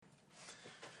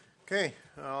Okay,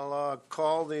 I'll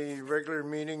call the regular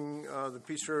meeting of the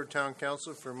Peace River Town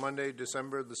Council for Monday,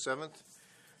 December the 7th,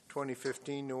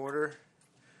 2015 to order.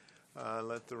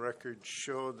 Let the record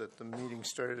show that the meeting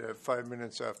started at 5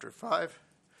 minutes after 5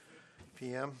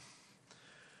 p.m.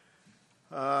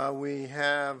 We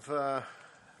have,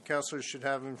 councilors should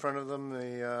have in front of them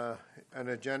an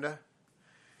agenda.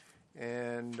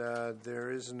 And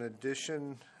there is an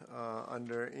addition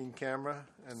under in camera,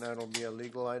 and that'll be a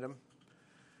legal item.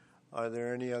 Are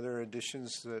there any other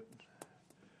additions that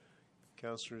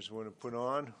councillors want to put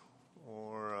on,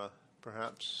 or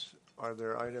perhaps are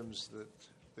there items that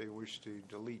they wish to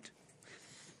delete?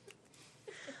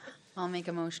 I'll make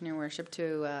a motion, Your Worship,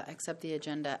 to accept the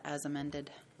agenda as amended.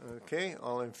 Okay,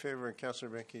 all in favor of Councillor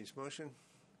Benke's motion?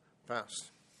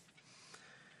 Passed.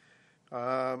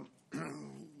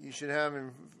 You should have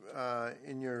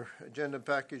in your agenda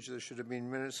package, there should have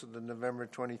been minutes of the November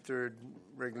 23rd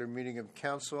regular meeting of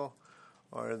council.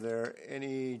 Are there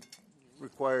any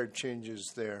required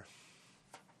changes there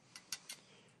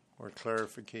or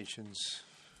clarifications?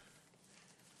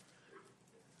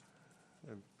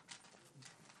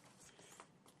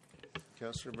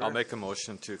 Councillor Burr? I'll make a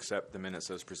motion to accept the minutes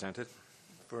as presented.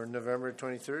 For November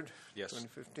 23rd, yes.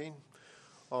 2015.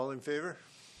 All in favor?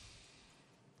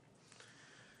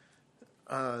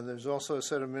 There's also a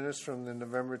set of minutes from the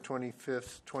November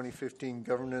 25th, 2015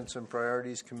 Governance and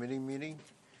Priorities Committee meeting,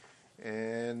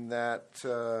 and that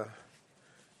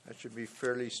should be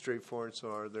fairly straightforward.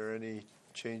 So are there any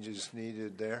changes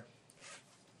needed there?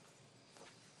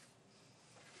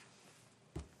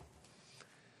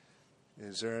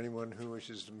 Is there anyone who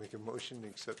wishes to make a motion to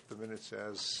accept the minutes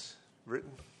as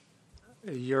written?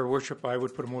 Your Worship, I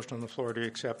would put a motion on the floor to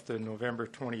accept the November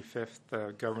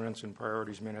 25th Governance and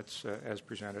Priorities minutes as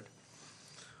presented.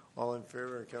 All in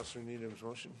favor of Councillor Needham's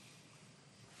motion?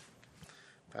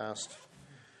 Passed.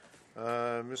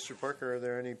 Mr. Parker, are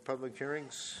there any public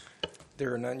hearings?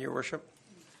 There are none, Your Worship.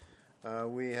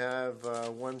 We have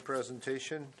one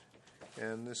presentation,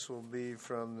 and this will be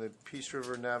from the Peace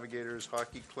River Navigators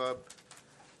Hockey Club,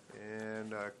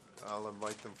 and I'll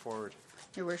invite them forward.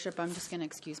 Your Worship, I'm just going to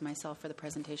excuse myself for the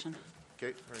presentation.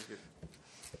 Okay, very good.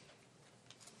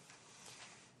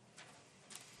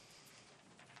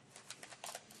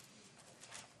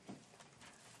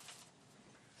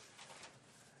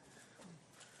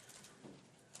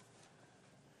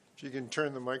 If you can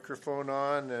turn the microphone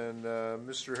on, and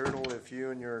Mr. Hurdle, if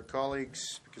you and your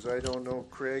colleagues, because I don't know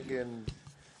Craig and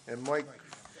Mike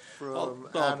from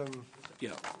Adam.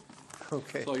 Yeah.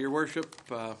 Okay. So, Your Worship,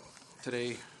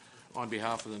 today, on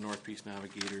behalf of the North Peace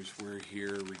Navigators, we're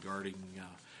here regarding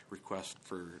request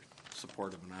for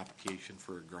support of an application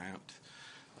for a grant.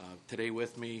 Today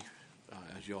with me,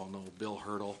 as you all know, Bill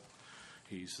Hurdle.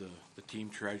 He's the team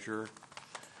treasurer.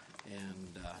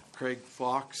 And Craig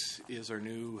Fox is our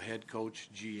new head coach,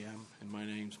 GM. And my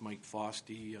name's Mike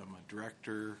Fosty. I'm a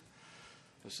director,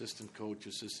 assistant coach,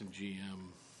 assistant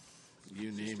GM.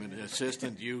 You name it,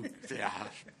 assistant, yeah.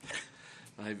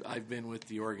 I've been with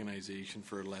the organization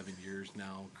for 11 years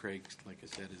now. Craig, like I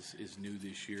said, is new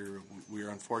this year. We are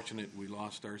unfortunate we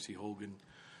lost Darcy Hogan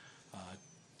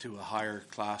to a higher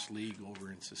class league over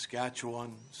in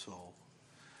Saskatchewan. So,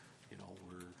 you know,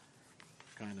 we're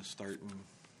kind of starting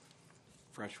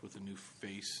fresh with a new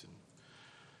face and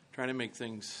trying to make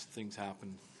things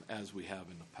happen as we have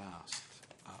in the past.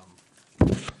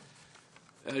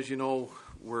 As you know,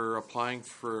 we're applying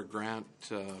for a grant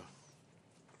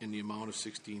in the amount of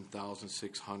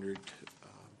 $16,600.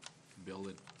 Bill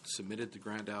had submitted the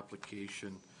grant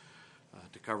application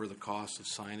to cover the cost of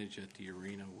signage at the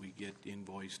arena. We get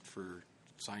invoiced for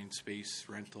sign space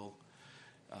rental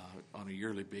on a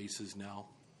yearly basis now.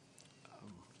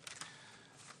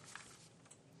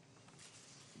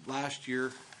 Last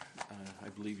year, I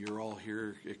believe you're all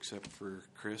here except for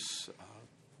Chris.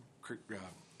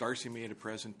 Darcy made a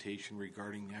presentation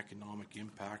regarding the economic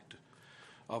impact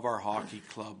of our hockey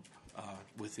club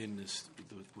within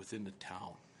the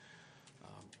town.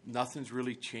 Nothing's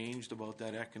really changed about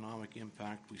that economic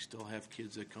impact. We still have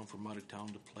kids that come from out of town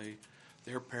to play.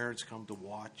 Their parents come to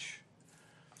watch,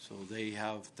 so they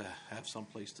have to have some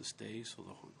place to stay. So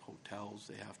the hotels,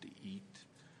 they have to eat,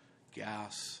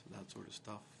 gas, that sort of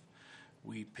stuff.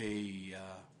 We pay,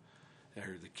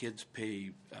 or the kids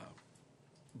pay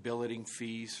billeting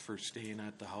fees for staying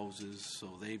at the houses,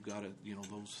 so they've got to, you know,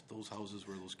 those houses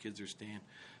where those kids are staying,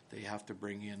 they have to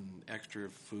bring in extra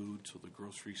food, so the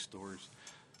grocery stores.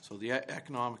 So the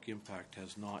economic impact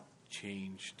has not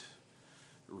changed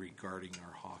regarding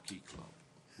our hockey club.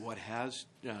 What has,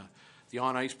 the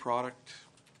on-ice product,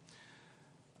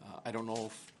 I don't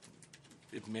know if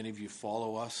if many of you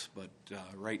follow us, but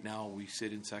right now we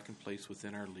sit in second place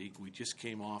within our league. We just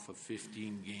came off a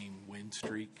 15-game win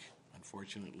streak.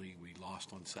 Unfortunately, we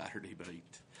lost on Saturday night.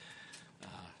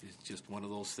 It's just one of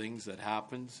those things that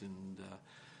happens. And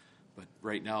but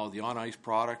right now, the on-ice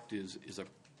product is a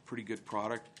pretty good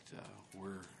product.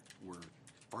 We're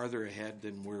farther ahead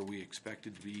than where we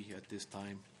expected to be at this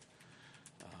time.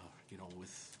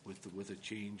 With a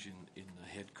change in the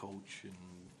head coach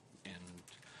and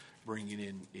bringing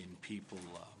in people.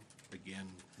 Again,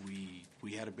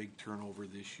 we had a big turnover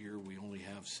this year. We only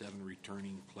have 7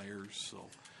 returning players. So,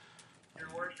 Your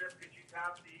Worship, could you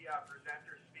have the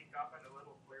presenter speak up and a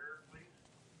little clearer, please?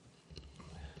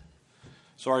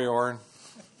 Sorry, Oren.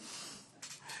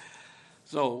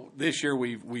 So this year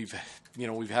we've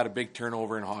had a big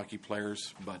turnover in hockey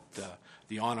players, but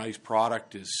the on-ice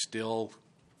product is still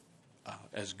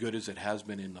as good as it has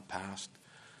been in the past.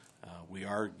 We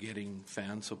are getting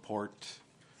fan support.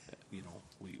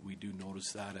 We do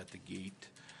notice that at the gate.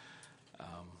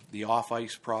 The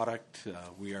off-ice product,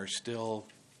 we are still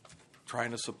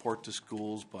trying to support the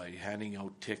schools by handing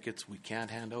out tickets. We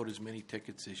can't hand out as many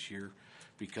tickets this year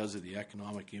because of the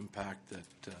economic impact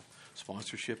that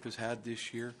sponsorship has had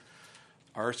this year.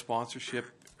 Our sponsorship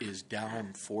is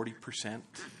down 40%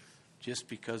 just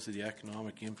because of the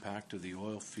economic impact of the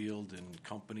oil field and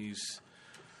companies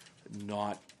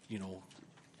not,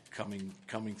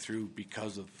 coming through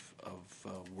because of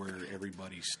where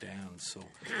everybody stands. So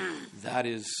that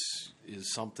is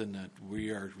something that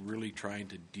we are really trying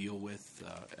to deal with.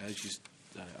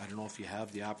 I don't know if you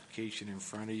have the application in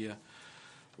front of you.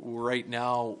 Right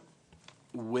now,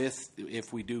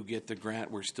 if we do get the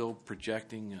grant, we're still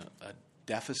projecting a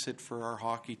deficit for our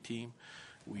hockey team.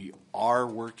 We are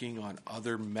working on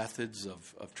other methods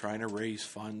of trying to raise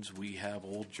funds. We have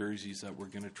old jerseys that we're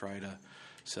going to try to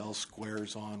sell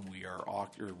squares on.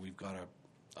 We've got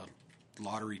a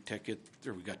lottery ticket,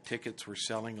 or we've got tickets we're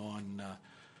selling on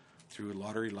through a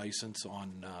lottery license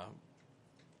on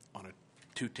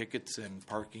 2 tickets and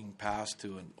parking pass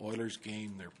to an Oilers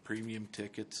game. They're premium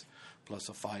tickets plus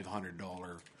a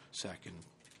 $500 second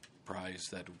prize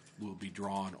that will be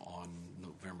drawn on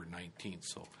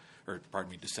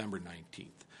December 19th.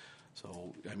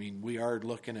 So, we are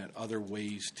looking at other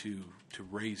ways to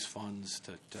raise funds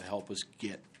to help us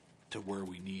get to where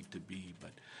we need to be.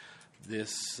 But the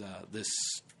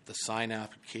sign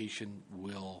application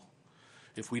will,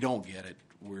 if we don't get it,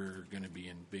 we're going to be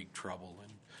in big trouble.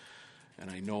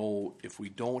 And I know if we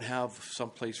don't have some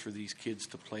place for these kids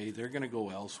to play, they're going to go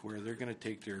elsewhere. They're going to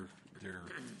take their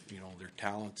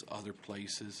talents other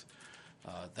places.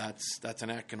 That's an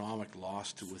economic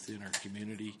loss to within our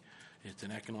community. It's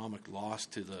an economic loss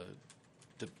to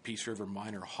the Peace River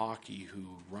Minor Hockey, who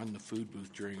run the food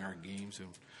booth during our games, and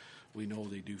we know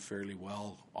they do fairly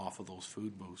well off of those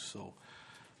food booths. So,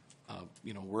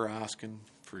 we're asking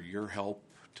for your help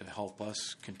to help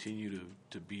us continue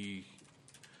to be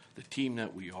the team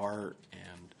that we are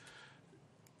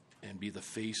and be the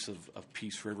face of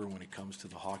Peace River when it comes to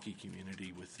the hockey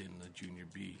community within the Junior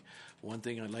B. One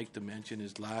thing I'd like to mention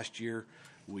is last year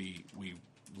we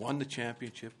won the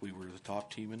championship. We were the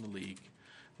top team in the league.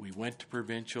 We went to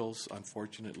provincials.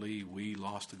 Unfortunately, we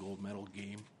lost the gold medal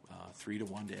game,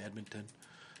 3-1 to Edmonton.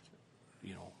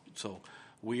 So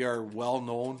we are well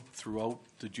known throughout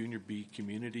the Junior B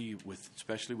community,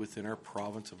 especially within our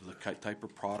province, of the type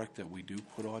of product that we do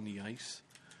put on the ice.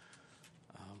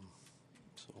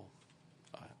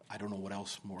 I don't know what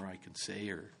else more I can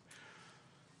say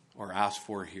or ask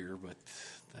for here, but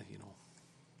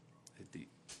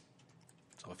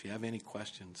so if you have any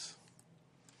questions.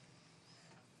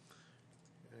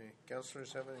 Any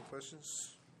councillors have any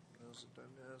questions? Now's the time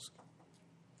to ask.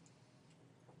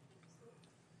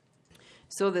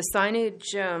 So the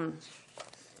signage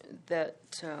that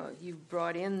you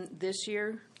brought in this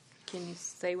year, can you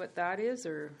say what that is,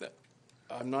 or?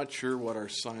 I'm not sure what our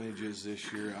signage is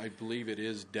this year. I believe it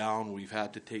is down. We've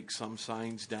had to take some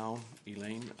signs down,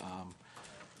 Elaine.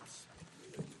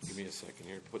 Give me a second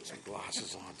here. Put some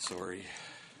glasses on. Sorry.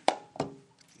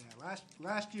 Yeah,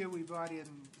 last year we brought in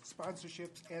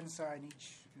sponsorships and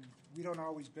signage. We don't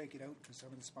always break it out because some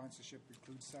of the sponsorship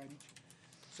includes signage.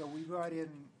 So we brought in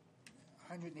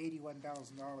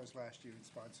 $181,000 last year in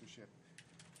sponsorship.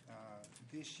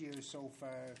 This year so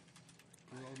far,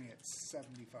 we're only at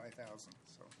 $75,000.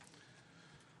 So,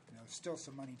 still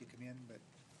some money to come in, but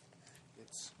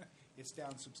it's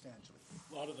down substantially.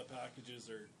 A lot of the packages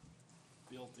are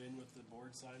built in with the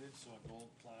board signage, so a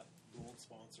gold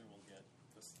sponsor will get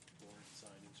this board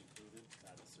signage included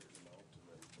at a certain amount, and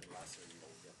then the lesser you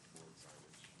don't get the board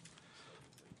signage.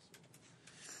 So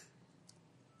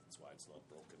that's why it's not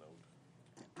broken out.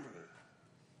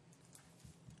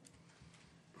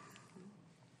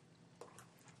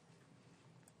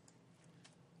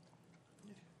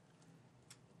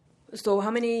 So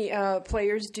how many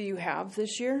players do you have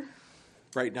this year?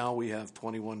 Right now, we have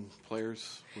 21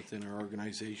 players within our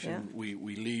organization. Yeah.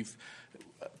 We leave.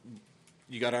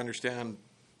 You got to understand,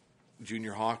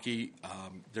 junior hockey.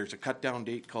 There's a cut down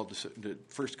date called the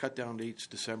first cut down date's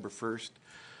December 1st.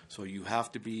 So you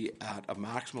have to be at a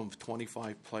maximum of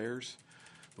 25 players.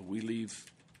 But we leave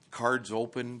cards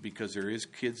open because there is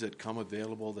kids that come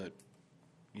available that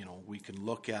we can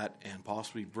look at and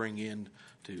possibly bring in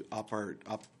to up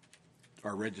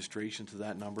our registration to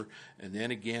that number. And then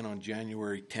again on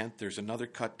January 10th, there's another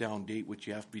cut down date, which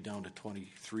you have to be down to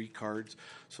 23 cards.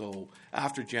 So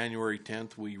after January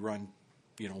 10th, we run,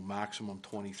 maximum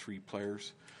 23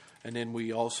 players. And then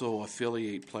we also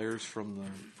affiliate players from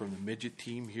the midget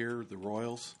team here, the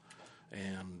Royals.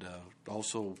 And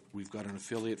also we've got an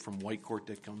affiliate from Whitecourt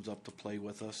that comes up to play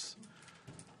with us.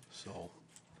 So.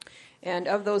 And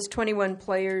of those 21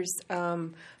 players,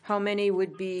 how many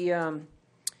would be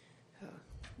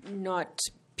not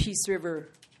Peace River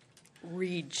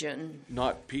region?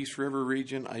 Not Peace River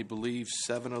region. I believe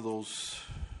 7 of those.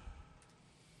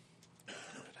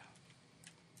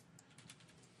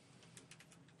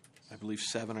 I believe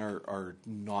 7 are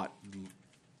not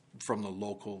from the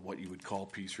local, what you would call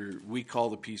Peace River. We call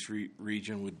the Peace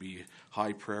region would be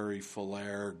High Prairie,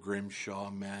 Falher, Grimshaw,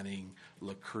 Manning,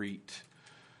 Lacrete,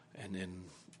 and then,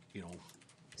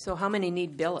 So how many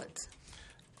need billets?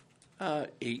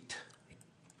 8.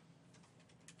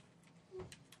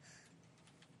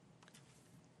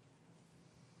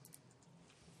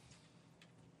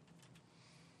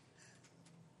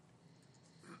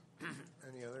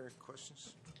 Any other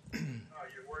questions?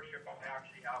 Your Worship, I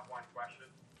actually have one question.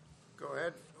 Go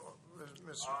ahead,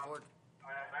 Mr. Ford.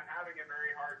 I'm having a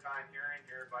very hard time hearing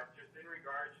here, but just in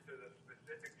regards to the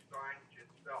specific signage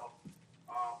itself,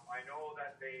 I know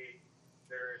that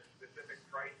there's specific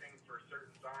pricing for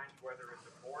certain signs, whether it's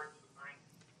a board sign,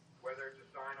 whether it's a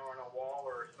sign on a wall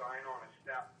or a sign on a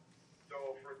step.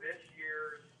 So for this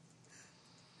year's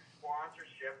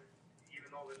sponsorship,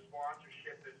 even though the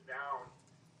sponsorship is down,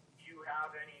 do you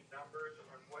have any numbers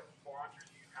on what sponsors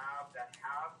you have that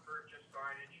have purchased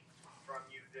signage from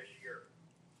you this year?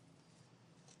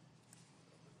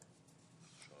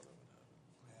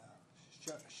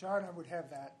 Shauna would have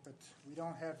that, but we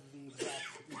don't have the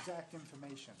exact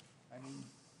information. I mean,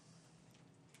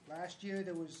 last year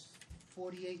there was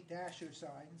 48 dasher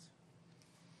signs,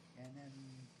 and then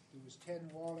there was 10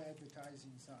 wall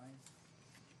advertising signs,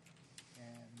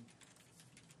 and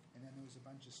then there was a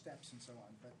bunch of steps and so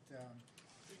on. But You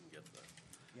can get that.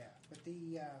 yeah, but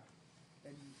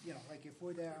and like if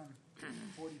we're down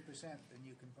 40%, then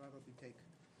you can probably take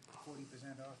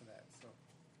 40% off of that. So.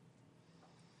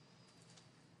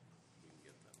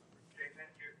 Okay, thank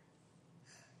you.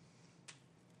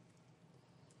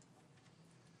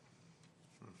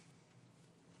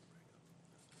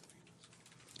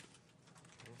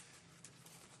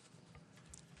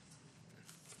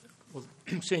 Well,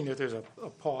 seeing that there's a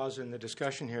pause in the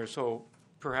discussion here, so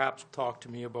perhaps talk to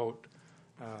me about,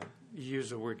 you use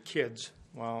the word kids.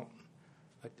 Well,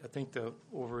 I think the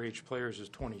overage players is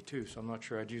 22, so I'm not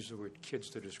sure I'd use the word kids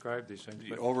to describe these things.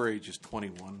 The overage is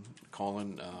 21,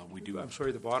 Colin. We do. I'm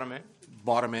sorry, the bottom end?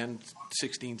 Bottom end,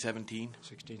 16, 17.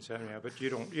 16, 17, yeah, but you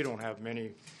don't have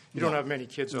many. You don't have many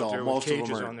kids out No, there with most of them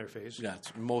cages are- on their face. Yeah,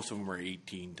 most of them are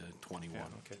 18 to 21. Yeah,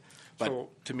 okay. But So,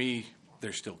 to me,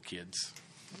 they're still kids.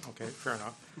 okay, fair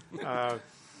enough.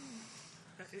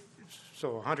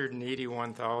 So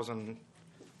 181,000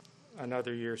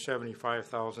 another year,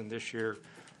 75,000 this year.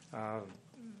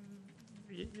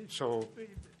 So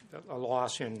a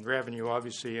loss in revenue,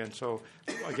 obviously, and so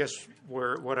I guess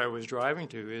what I was driving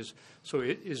to is, so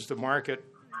is the market,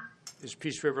 is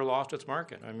Peace River lost its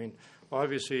market? I mean,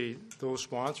 obviously, those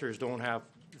sponsors don't have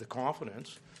the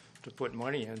confidence to put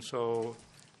money in, so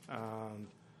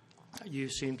you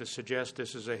seem to suggest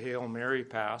this is a Hail Mary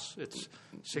pass. It's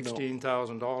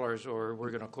 $16,000 or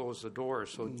we're going to close the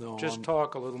doors. So No, just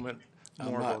talk a little bit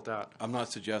more about that. I'm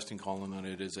not suggesting, Colin, that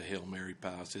it is a Hail Mary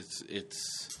pass.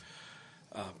 It's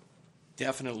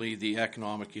definitely the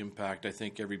economic impact. I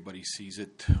think everybody sees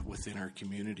it within our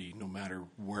community, no matter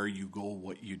where you go,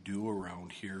 what you do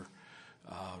around here.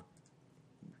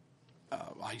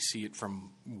 I see it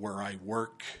from where I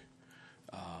work.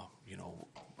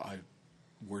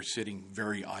 We're sitting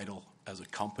very idle as a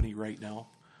company right now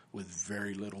with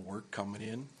very little work coming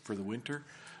in for the winter.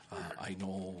 I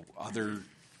know other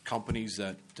companies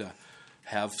that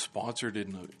have sponsored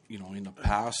in the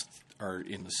past are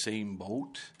in the same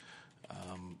boat.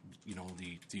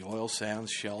 the oil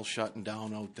sands, Shell shutting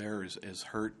down out there has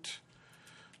hurt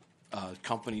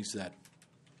companies that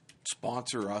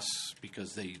sponsor us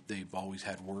because they've always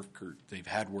had work, or they've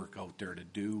had work out there to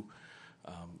do.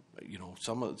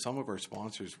 Some of our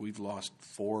sponsors, we've lost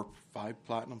 4 or 5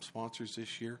 platinum sponsors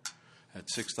this year at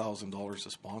 $6,000 a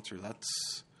sponsor.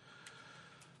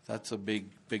 That's a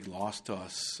big loss to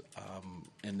us.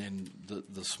 And then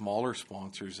the smaller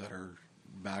sponsors that are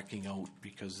backing out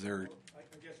because they're.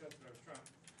 I guess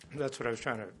that's what I was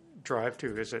trying to drive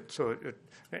to. Is it so?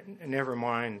 Never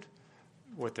mind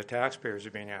what the taxpayers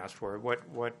are being asked for.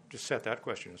 Just set that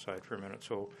question aside for a minute.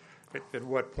 So, at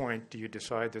what point do you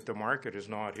decide that the market is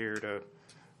not here to?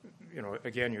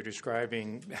 Again, you're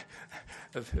describing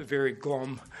a very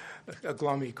glum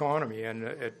economy, and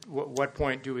at what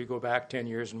point do we go back 10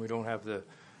 years and we don't have the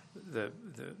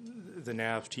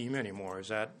NAV team anymore? Is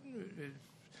that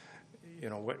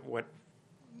what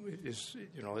is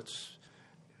it's.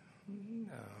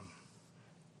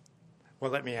 Well,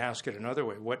 let me ask it another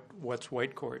way. What's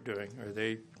Whitecourt doing? Are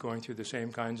they going through the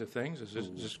same kinds of things? Is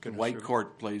this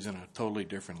Whitecourt plays in a totally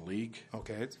different league.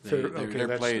 Okay,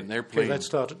 they're playing. Let's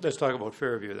talk about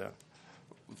Fairview then.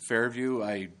 Fairview,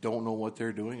 I don't know what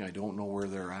they're doing. I don't know where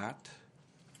they're at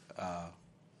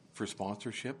for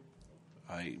sponsorship.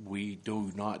 We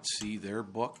do not see their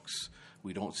books.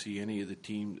 We don't see any of the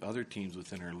other teams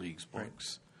within our league's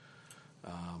books.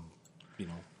 Right.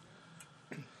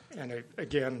 And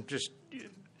again, just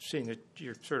seeing that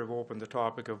you're sort of opened the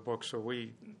topic of books, so I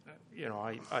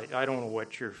don't know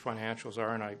what your financials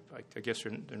are, and I guess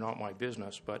they're not my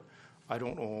business, but I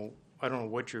don't know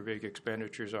what your big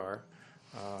expenditures are,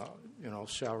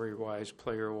 salary wise,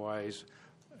 player wise,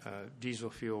 diesel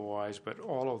fuel wise, but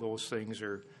all of those things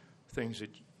are things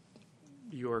that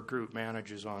your group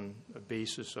manages on a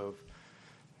basis of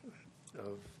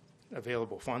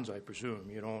available funds, I presume.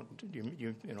 I don't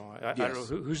know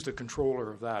who's the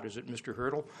controller of that. Is it Mr.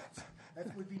 Hurdle?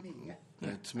 That would be me. Yeah.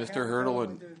 It's Mr. Hurdle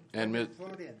and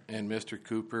Mr.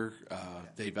 Cooper.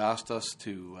 They've asked us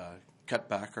to cut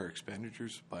back our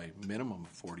expenditures by minimum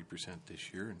of 40%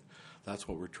 this year, and that's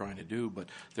what we're trying to do. But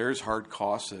there's hard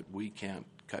costs that we can't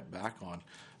cut back on.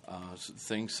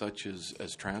 Things such as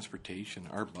transportation,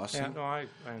 our busing.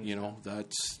 Yeah,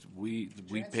 that's we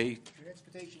pay.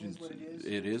 Transportation is what it is.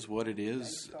 It is what it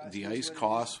is. The ice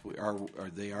costs are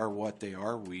what they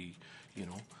are. We, it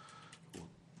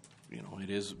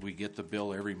is. We get the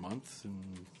bill every month,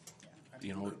 and we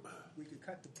could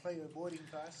cut the player boarding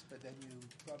costs, but then you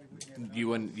probably wouldn't have.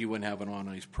 You wouldn't have an on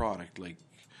ice product like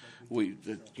we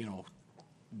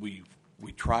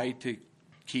try to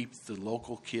keep the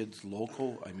local kids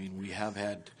local. I mean,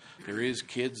 there is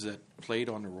kids that played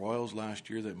on the Royals last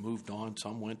year that moved on.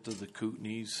 Some went to the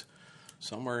Kootenays,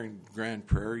 some are in Grand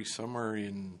Prairie, some are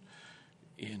in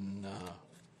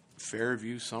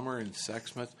Fairview, some are in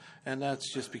Sexsmith, and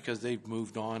that's just because they've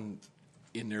moved on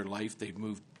in their life. They've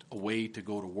moved away to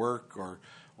go to work, or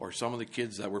some of the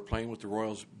kids that were playing with the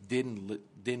Royals didn't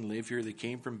live here. They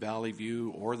came from Valley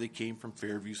View or they came from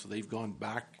Fairview, so they've gone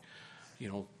back,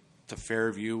 to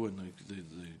Fairview, and the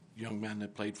young man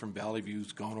that played from Valley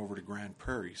View's gone over to Grand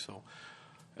Prairie. So,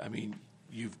 I mean,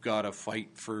 you've got to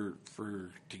fight for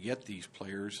to get these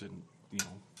players, and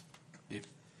if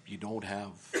you don't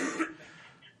have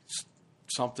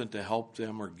something to help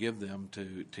them or give them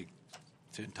to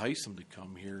entice them to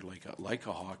come here, like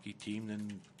a hockey team,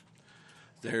 then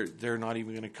they're not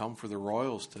even going to come for the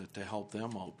Royals to help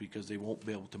them out, because they won't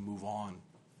be able to move up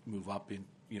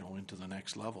into the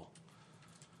next level.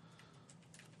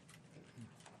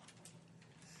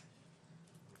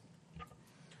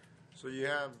 So you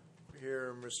have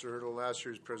here, Mr. Hurdle, last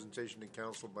year's presentation to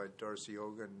council by Darcy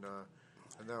Hogan,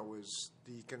 and that was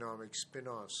the economic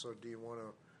spin-off. So do you want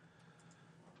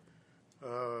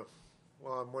to,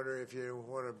 I'm wondering if you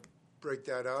want to break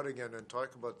that out again and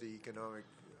talk about the economic,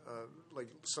 like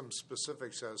some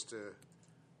specifics as to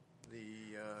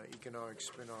the economic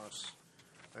spin-offs.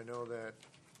 I know that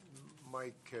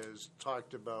Mike has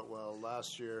talked about,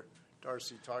 last year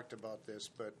Darcy talked about this,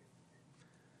 but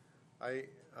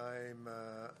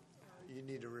you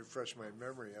need to refresh my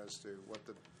memory as to what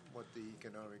the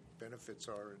economic benefits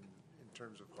are in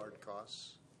terms of hard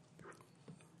costs.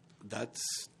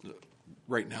 That's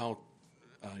right now,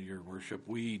 Your Worship.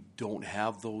 We don't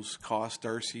have those costs.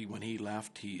 Darcy, when he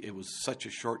left, it was such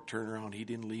a short turnaround. He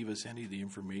didn't leave us any of the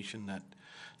information that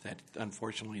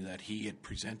unfortunately that he had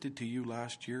presented to you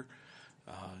last year.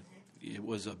 It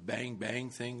was a bang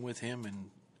thing with him, and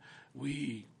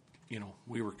we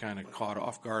were kind of caught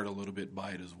off guard a little bit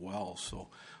by it as well. So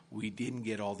we didn't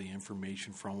get all the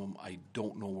information from him. I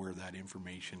don't know where that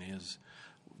information is.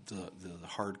 the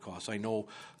hard costs. I know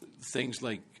things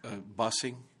like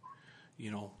busing.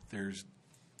 You know,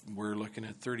 we're looking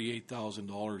at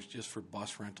 $38,000 just for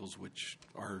bus rentals, which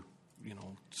are, you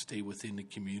know, stay within the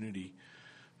community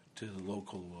to the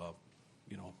local,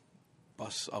 you know,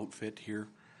 bus outfit here.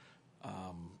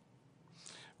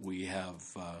 We have,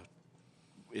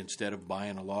 instead of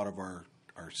buying a lot of our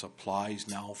supplies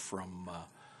now from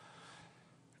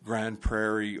Grand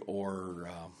Prairie or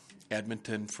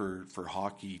Edmonton for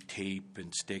hockey, tape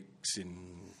and sticks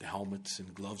and helmets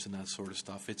and gloves and that sort of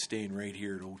stuff, it's staying right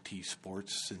here at OT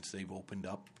Sports since they've opened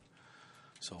up.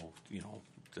 So, you know,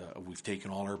 we've taken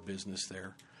all our business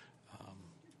there.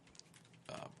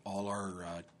 All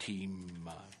our team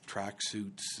track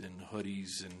suits and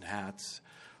hoodies and hats,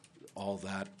 all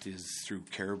that is through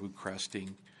Caribou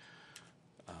Cresting.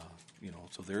 You know,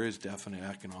 so there is definite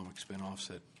economic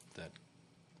spin-offs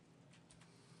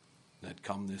that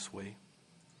come this way.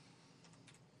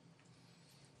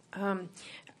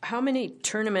 How many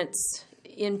tournaments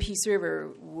in Peace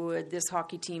River would this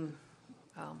hockey team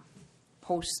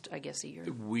host, I guess, a year?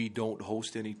 We don't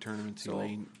host any tournaments, So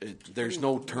Elaine. There's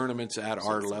no tournaments at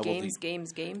our it's level. Games,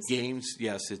 games. Games,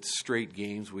 yes, it's straight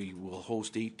games. We will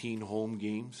host 18 home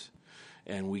games,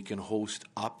 and we can host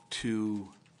up to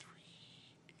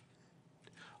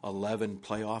 11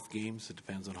 playoff games. It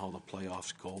depends on how the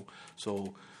playoffs go.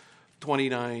 So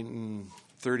 29,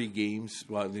 30 games,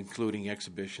 well, including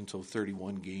exhibition, so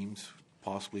 31 games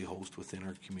possibly host within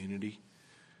our community.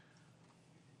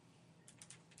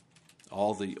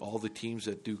 All the teams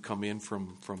that do come in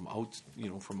from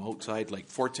outside, like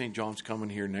Fort St. John's coming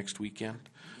here next weekend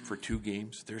for 2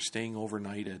 games. They're staying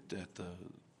overnight at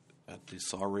the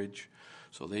Sawridge,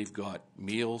 so they've got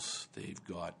meals, they've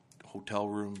got hotel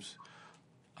rooms,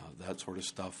 that sort of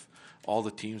stuff. All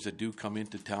the teams that do come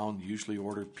into town usually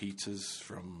order pizzas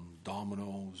from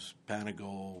Domino's,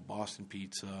 Panago, Boston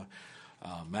Pizza,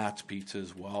 Matt's Pizza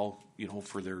as well, you know,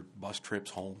 for their bus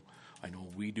trips home. I know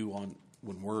we do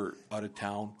when we're out of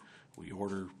town, we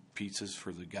order pizzas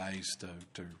for the guys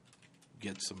to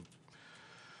get some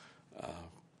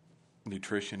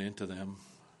nutrition into them.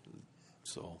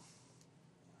 So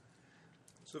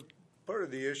part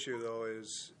of the issue, though,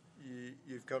 is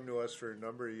you've come to us for a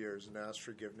number of years and asked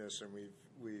forgiveness, and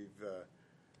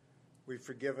we've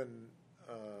forgiven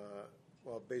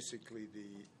basically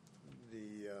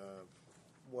the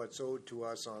what's owed to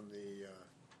us on the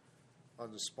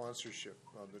sponsorship,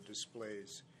 on the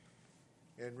displays.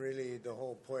 And really the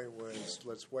whole point was,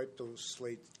 let's wipe those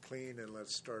slates clean and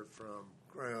let's start from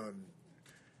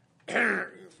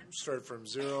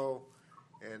zero,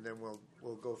 and then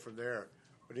we'll go from there.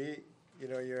 But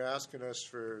you're asking us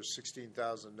for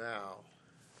 $16,000 now.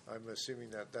 I'm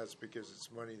assuming that's because it's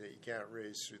money that you can't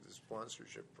raise through the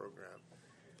sponsorship program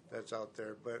that's out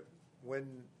there. But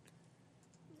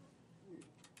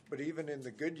even in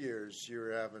the good years,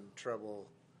 you're having trouble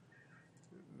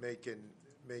making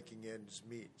ends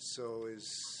meet. So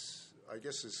I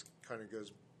guess this kind of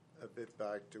goes a bit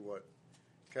back to what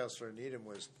Councillor Needham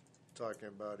was talking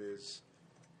about, is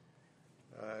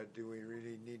do we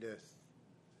really need to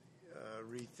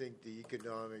rethink the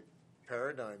economic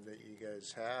paradigm that you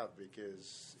guys have?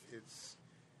 Because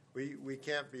we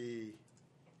can't be,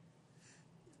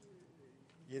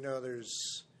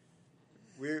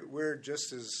 we're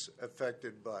just as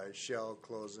affected by Shell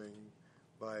closing,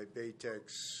 by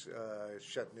Baytex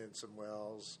shutting in some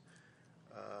wells,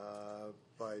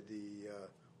 by the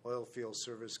oil field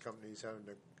service companies having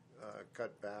to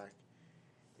cut back,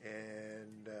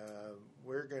 and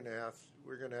we're going to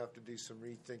have to do some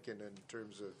rethinking in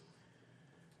terms of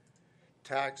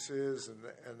taxes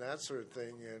and that sort of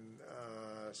thing. And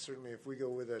certainly, if we go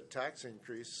with a tax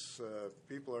increase,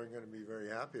 people aren't going to be very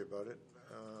happy about it.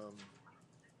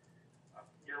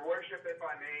 Your Worship, if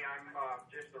I may, I'm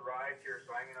just arrived here,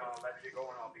 so I'm going to let you go,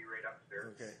 and I'll be right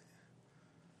upstairs. Okay.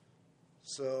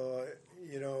 So,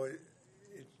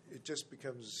 it just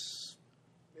becomes,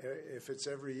 if it's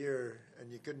every year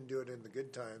and you couldn't do it in the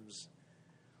good times,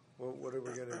 well, what are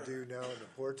we going to do now in the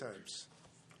poor times?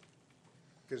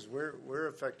 Because we're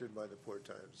affected by the poor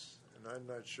times, and I'm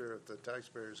not sure if the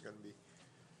taxpayer is going to be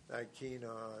that keen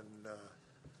on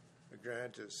a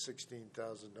grant of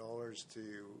 $16,000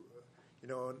 to,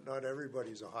 not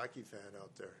everybody's a hockey fan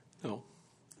out there. no.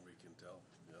 We can tell,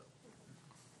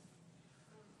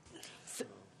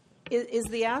 yeah. Is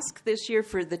the ask this year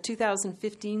for the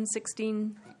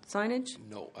 2015-16 signage?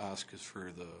 No, ask is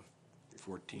for the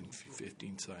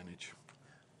 14-15 signage.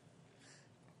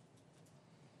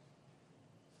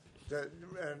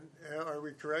 And are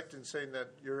we correct in saying that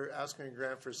you're asking a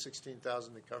grant for $16,000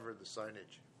 to cover the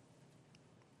signage?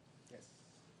 Yes.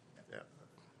 Yeah.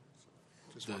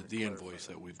 the invoice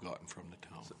that we've gotten from the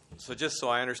town. So just so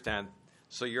I understand,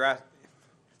 so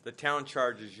the town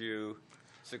charges you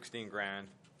 16 grand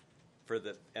for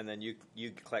and then you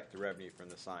collect the revenue from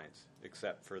the signs,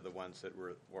 except for the ones that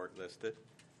weren't listed?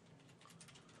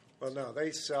 Well, no,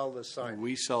 they sell the sign.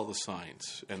 We sell the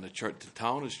signs, and the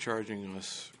town is charging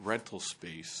us rental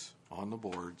space on the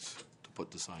boards to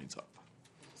put the signs up.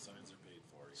 Signs are paid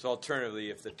for. So alternatively,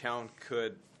 if the town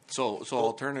could, So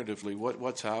alternatively,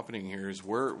 what's happening here is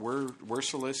we're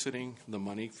soliciting the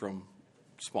money from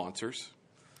sponsors,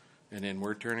 and then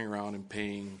we're turning around and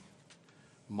paying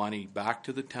money back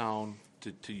to the town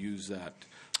to use that.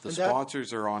 The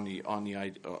sponsors are on the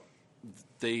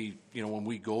they, you know, when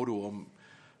we go to them,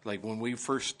 like when we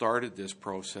first started this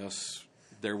process,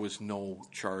 there was no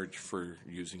charge for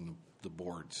using the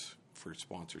boards for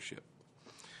sponsorship.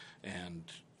 And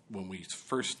when we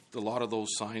first, a lot of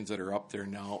those signs that are up there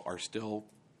now are still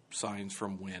signs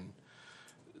from when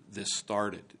this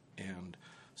started. And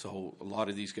so a lot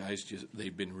of these guys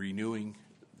they've been renewing.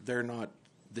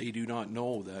 They do not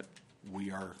know that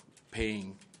we are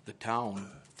paying the town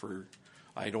for,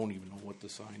 I don't even know what the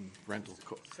sign rental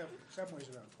Somewhere's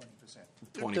around 20%.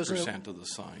 20% of the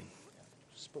sign.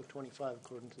 It's about 25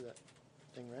 according to that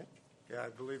thing, right? Yeah, I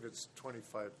believe it's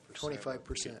 25%.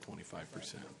 25%.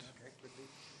 25%.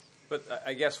 but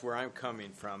I guess where I'm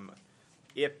coming from,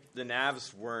 if the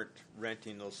Navs weren't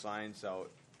renting those signs out,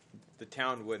 the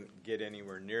town wouldn't get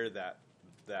anywhere near that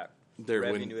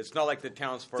revenue. It's not like the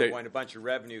town's foregoing a bunch of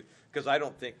revenue, because I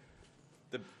don't think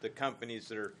the companies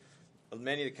that are,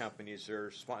 many of the companies that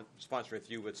are sponsoring with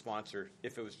you would sponsor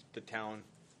if it was the town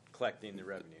collecting the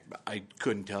revenue. I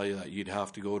couldn't tell you that. You'd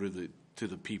have to go to the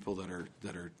people that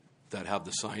have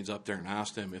the signs up there and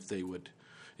ask them if they would,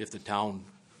 if the town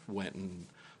went and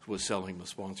was selling the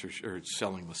sponsors or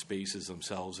selling the spaces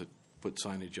themselves that put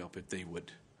signage up, if they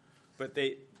would. But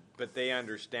they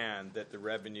understand that the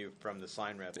revenue from the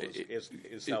sign rentals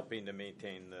is helping to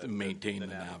maintain the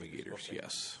navigators. Okay.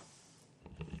 Yes.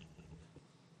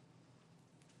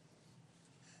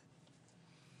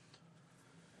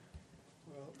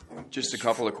 Just a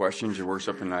couple of questions, Your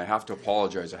Worship, and I have to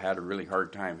apologize. I had a really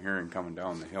hard time hearing coming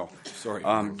down the hill. Sorry.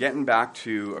 Getting back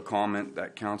to a comment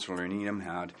that Councillor Needham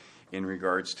had in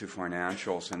regards to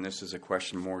financials, and this is a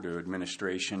question more to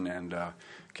administration and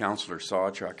Councillor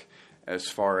Sawchuk, as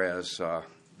far as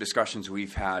discussions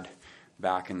we've had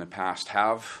back in the past.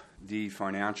 Have the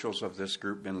financials of this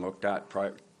group been looked at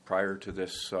prior to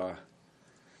this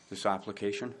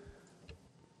application?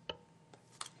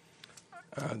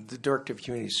 The Director of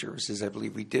Community Services, I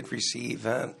believe we did receive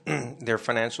their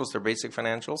financials, their basic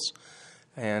financials.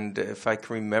 And if I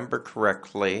can remember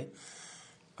correctly,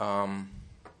 there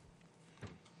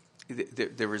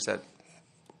was that,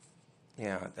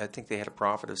 yeah, I think they had a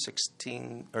profit of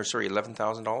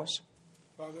 $11,000.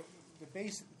 Well, the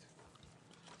base,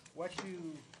 what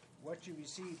you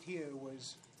received here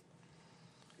was,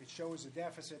 it shows a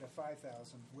deficit of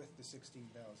 5,000 with the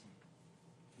 16,000.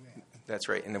 That's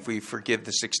right. And if we forgive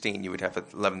the 16, you would have an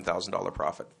 $11,000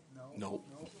 profit. No.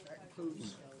 That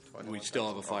includes. We still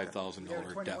have a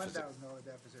 $5,000 deficit. $21,000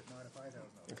 deficit, not a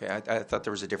 $5,000. Okay, I thought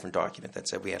there was a different document that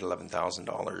said we had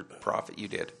 $11,000 profit. You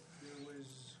did. There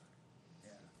was,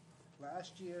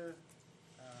 last year,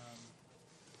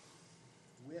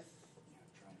 with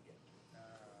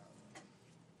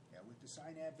the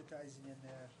sign advertising in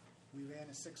there, we ran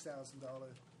a $6,000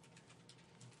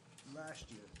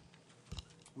 last year.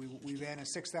 We ran a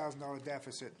 $6,000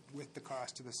 deficit with the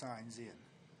cost of the signs in.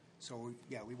 So,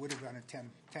 we would have run a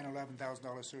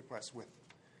 $11,000 surplus with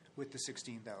the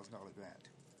 $16,000 grant.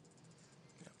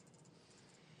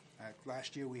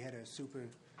 Last year we had a super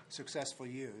successful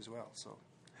year as well. So,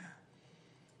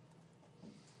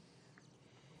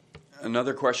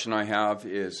 another question I have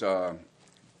is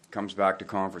comes back to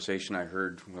conversation I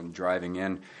heard when driving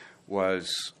in,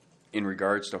 was in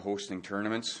regards to hosting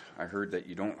tournaments. I heard that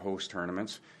you don't host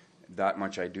tournaments. That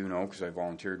much I do know because I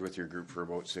volunteered with your group for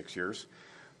about 6 years.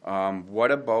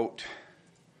 What about,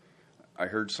 I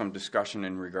heard some discussion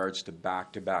in regards to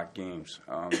back-to-back games.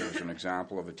 There's an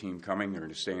example of a team coming. They're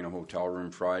going to stay in a hotel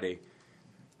room Friday.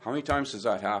 How many times does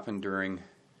that happen during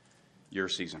your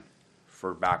season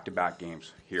for back-to-back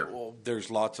games here? Well, there's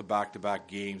lots of back-to-back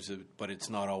games, but it's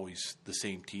not always the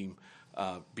same team.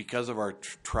 Because of our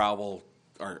travel,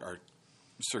 our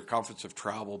circumference of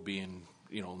travel being,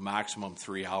 maximum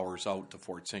 3 hours out to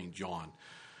Fort St. John.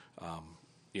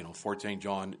 Fort St.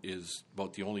 John is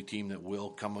about the only team that will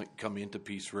come into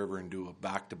Peace River and do a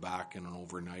back-to-back and an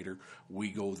overnighter.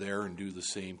 We go there and do the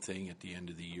same thing at the end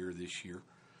of the year this year.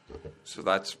 So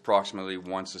that's approximately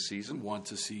once a season?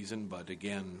 Once a season, but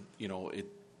again,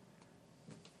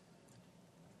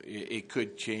 it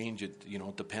could change. It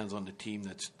it depends on the team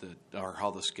or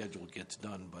how the schedule gets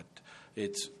done. But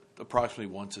it's approximately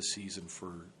once a season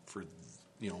for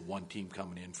one team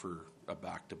coming in for a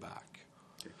back-to-back.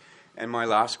 Okay. And my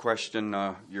last question,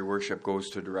 Your Worship, goes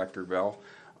to Director Bell.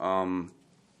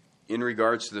 In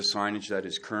regards to the signage that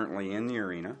is currently in the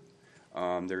arena,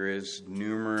 there is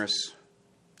numerous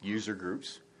user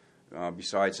groups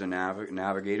besides the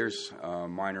Navigators,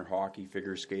 minor hockey,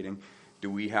 figure skating. Do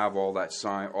we have all the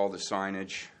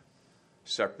signage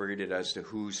separated as to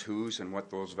who's and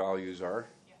what those values are?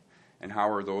 Yeah. And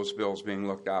how are those bills being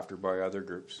looked after by other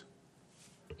groups?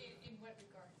 In what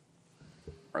regard?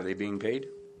 Are they being paid?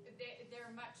 They're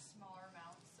much smaller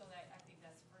amounts, so that I think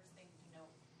that's the first thing to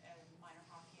note. Minor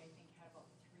hockey, I think, had about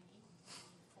 3,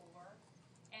 4.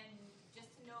 And just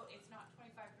to note, it's not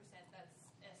 25%, that's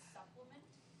a supplement.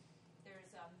 There's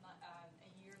a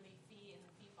yearly fee in the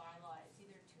fee bylaw. It's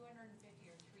either $250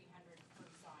 or $300 per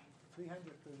sign.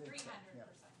 300 per day. 300 Yeah.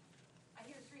 per sign. I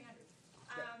hear 300.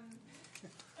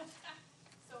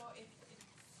 So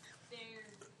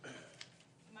they're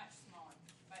much smaller,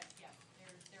 but yeah, there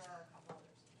are a couple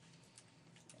others.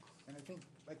 And I think,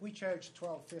 like, we charge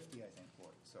 $12.50, I think,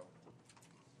 for it, so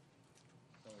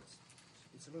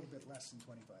it's a little bit less than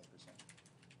 25%.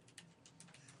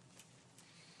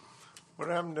 What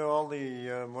happened to all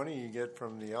the money you get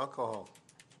from the alcohol?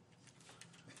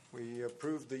 We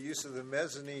approved the use of the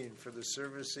mezzanine for the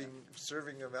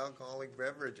serving of alcoholic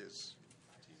beverages.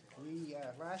 We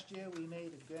last year we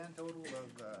made a grand total of what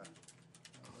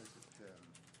was it?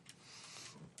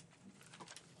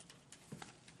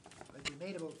 Like we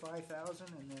made about 5,000,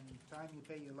 and then time you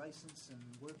pay your license and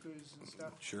workers and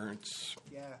stuff. Insurance.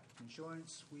 Yeah,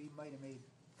 insurance. We might have made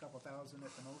a couple thousand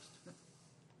at the most.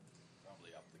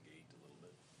 Probably up the gate a little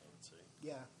bit, I would say.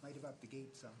 Yeah, might have upped the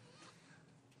gate some.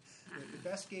 The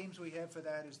best games we have for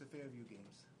that is the Fairview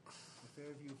games. The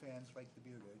Fairview fans like the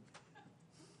beer garden.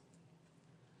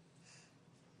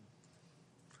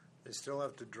 They still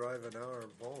have to drive an hour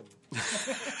home.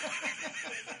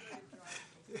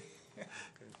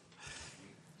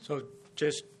 So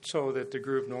just so that the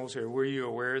group knows here, were you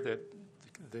aware that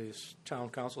the town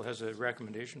council has a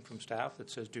recommendation from staff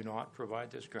that says do not provide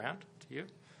this grant to you?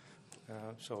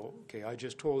 Okay, I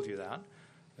just told you that.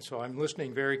 So I'm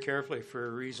listening very carefully for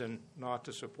a reason not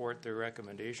to support their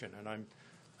recommendation, and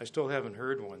I still haven't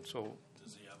heard one. So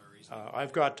does he have a reason?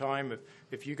 I've got time.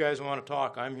 If you guys want to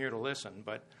talk, I'm here to listen.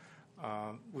 But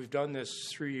we've done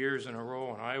this 3 years in a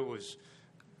row, and I was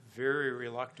very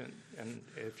reluctant. And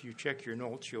if you check your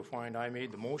notes, you'll find I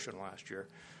made the motion last year.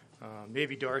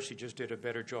 Maybe Darcy just did a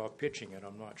better job pitching it.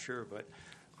 I'm not sure, but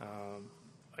I'm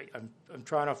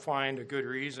trying to find a good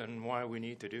reason why we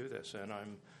need to do this, and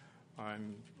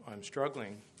I'm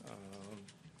struggling.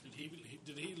 Did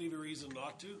he leave a reason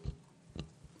not to?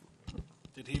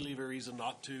 Did he leave a reason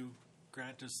not to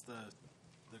grant us the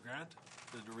grant,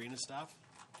 the arena staff?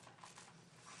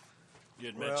 You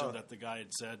had mentioned that the guy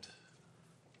had said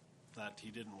that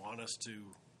he didn't want us to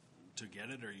get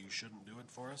it, or you shouldn't do it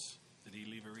for us. Did he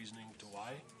leave a reasoning to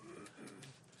why?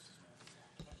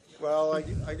 Well, I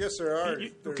guess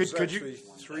there's could you- actually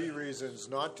 3 reasons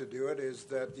not to do it. Is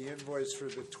that the invoice for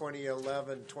the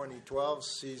 2011-2012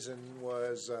 season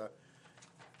was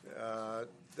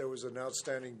there was an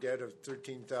outstanding debt of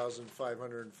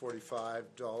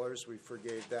 $13,545. We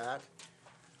forgave that.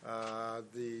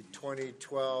 The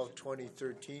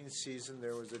 2012-2013 season,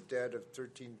 there was a debt of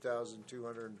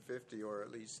 $13,250, or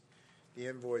at least the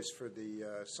invoice for the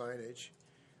signage.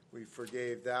 We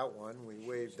forgave that one. We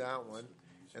waived that one.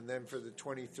 And then for the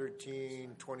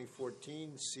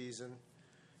 2013-2014 season,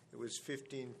 it was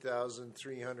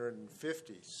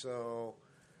 $15,350. So,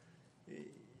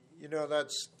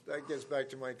 that gets back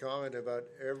to my comment about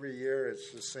every year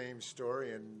it's the same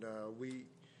story, and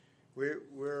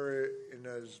we're in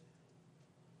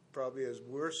probably as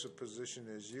worse a position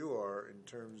as you are in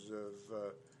terms of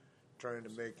trying to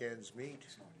make ends meet,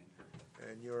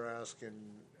 and you're asking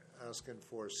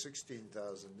for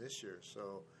 $16,000 this year.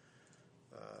 So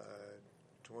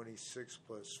 26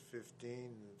 plus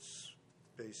 15, it's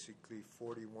basically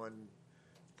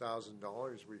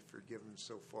 $41,000 we've forgiven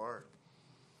so far,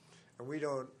 and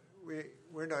we're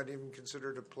not even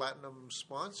considered a platinum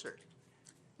sponsor.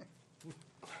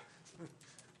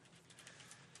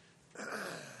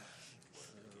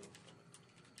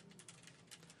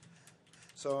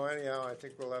 So anyhow, I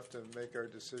think we'll have to make our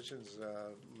decisions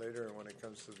later when it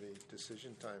comes to the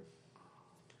decision time.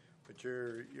 But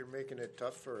you're making it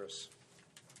tough for us.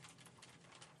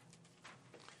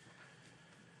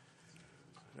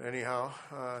 Anyhow,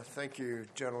 thank you,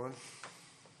 gentlemen.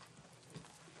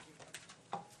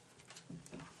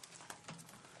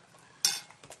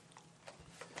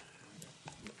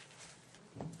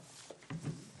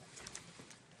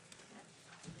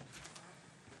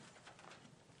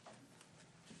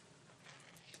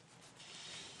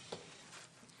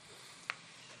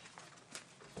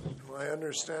 I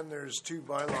understand there's two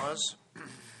bylaws.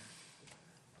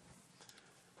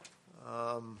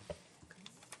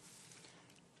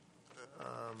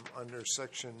 Under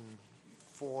section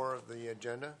 4 of the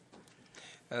agenda.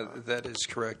 That is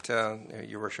correct,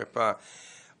 Your Worship.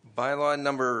 Bylaw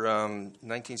number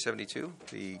 1972,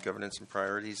 the Governance and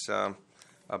Priorities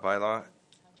bylaw.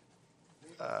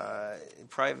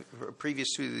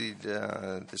 Previous to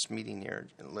this meeting here,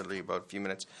 literally about a few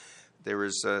minutes, there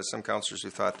was some councillors who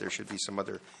thought there should be some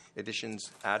other additions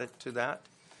added to that,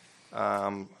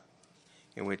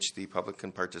 in which the public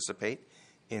can participate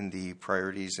in the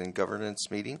Priorities and Governance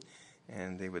meeting,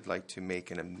 and they would like to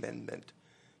make an amendment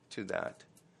to that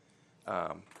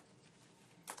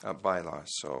bylaw.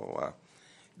 So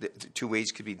the two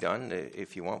ways could be done.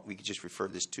 If you want, we could just refer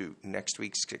this to next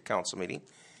week's council meeting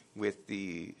with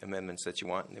the amendments that you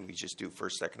want, and then we just do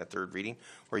first, second, and third reading,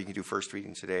 or you can do first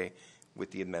reading today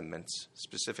with the amendments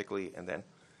specifically, and then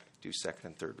do second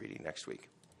and third reading next week,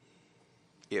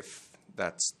 if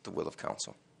that's the will of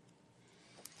council.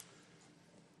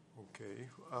 Okay.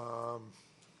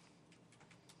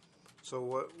 So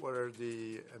what are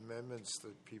the amendments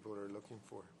that people are looking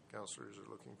for, councillors are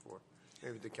looking for?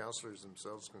 Maybe the councillors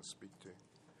themselves can speak to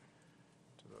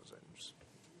those items.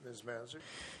 Ms. Mazur?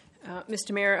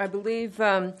 Mr. Mayor, I believe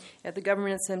at the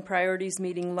Governance and Priorities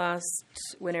meeting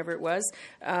whenever it was,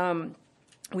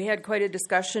 we had quite a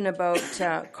discussion about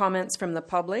comments from the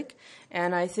public,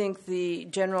 and I think the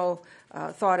general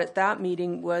thought at that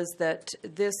meeting was that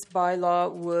this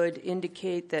bylaw would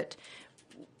indicate that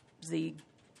the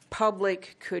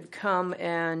public could come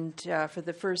and for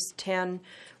the first 10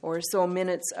 or so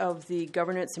minutes of the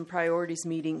Governance and Priorities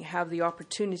meeting have the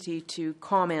opportunity to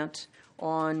comment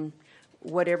on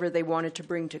whatever they wanted to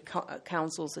bring to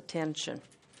council's attention.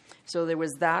 So there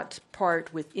was that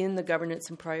part within the Governance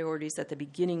and Priorities at the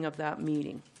beginning of that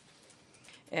meeting.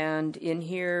 And in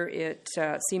here it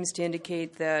seems to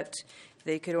indicate that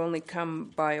they could only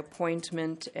come by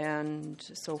appointment and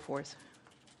so forth.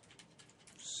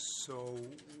 So,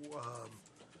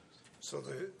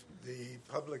 the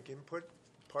public input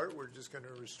part, we're just going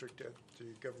to restrict it to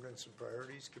Governance and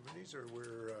Priorities committees, or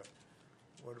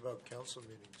what about council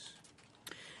meetings?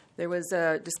 There was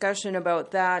a discussion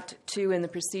about that too in the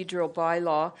procedural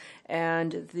bylaw,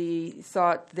 and the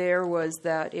thought there was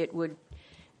that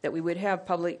we would have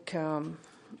public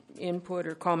input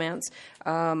or comments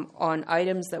on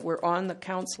items that were on the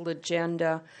council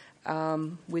agenda,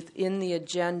 within the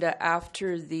agenda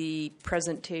after the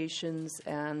presentations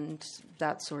and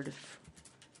that sort of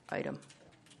item,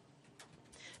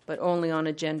 but only on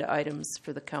agenda items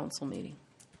for the council meeting.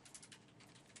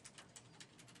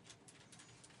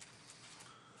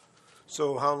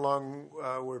 So how long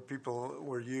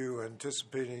were you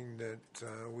anticipating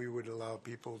that we would allow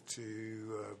people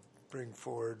to bring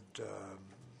forward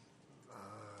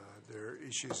their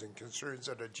issues and concerns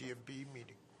at a GMP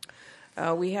meeting?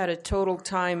 We had a total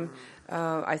time,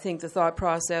 I think the thought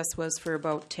process was for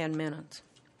about 10 minutes.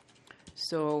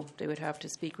 So they would have to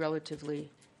speak relatively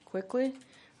quickly.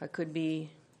 I could be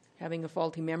having a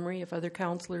faulty memory if other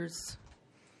councillors...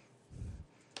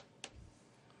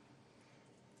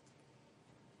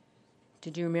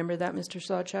 Did you remember that, Mr.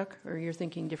 Sawchuk, or you're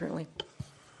thinking differently?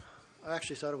 I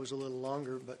actually thought it was a little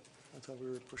longer, but I thought we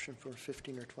were pushing for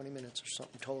 15 or 20 minutes or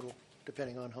something total,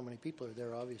 depending on how many people are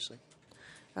there, obviously.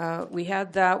 We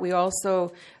had that. We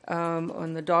also,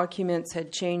 on the documents,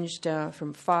 had changed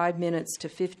from 5 minutes to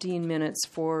 15 minutes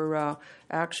for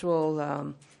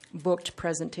actual booked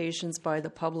presentations by the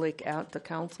public at the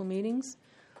council meetings.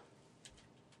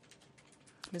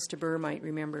 Mr. Burr might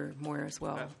remember more as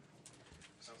well.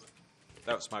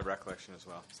 That was my recollection as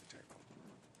well.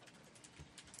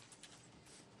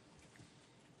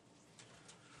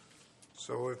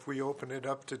 So if we open it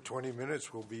up to 20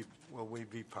 minutes, will we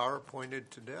be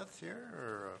PowerPointed to death here,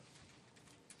 or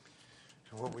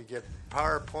will we get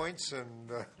PowerPoints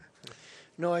and?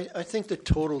 No, I think the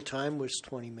total time was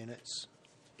 20 minutes.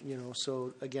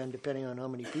 So again, depending on how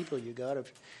many people you got,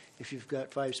 if you've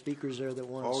got 5 speakers there that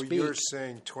want to speak. Oh, you're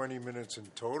saying 20 minutes in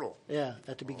total? Yeah,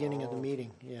 at the beginning of the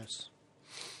meeting, yes.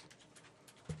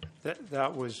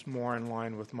 That was more in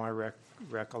line with my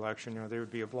recollection. There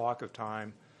would be a block of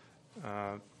time.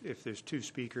 If there's 2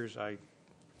 speakers, I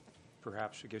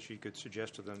guess you could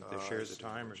suggest to them that they share the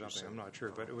time or something. I'm not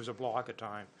sure, but it was a block of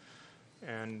time.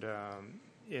 And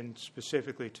in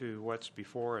specifically to what's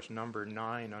before us, number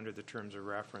 9 under the terms of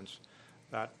reference,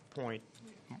 that point,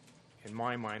 in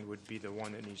my mind, would be the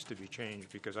one that needs to be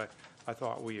changed, because I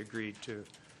thought we agreed to,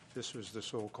 this was the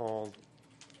so-called,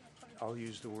 I'll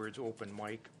use the words open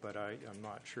mic, but I'm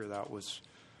not sure that was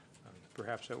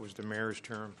perhaps that was the mayor's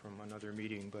term from another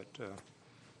meeting, but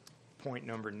point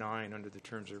number 9 under the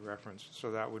terms of reference.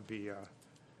 So that would be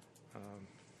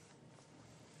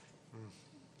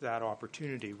that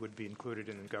opportunity would be included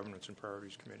in the Governance and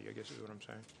Priorities Committee, I guess is what I'm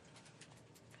saying.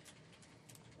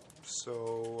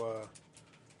 So,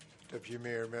 Deputy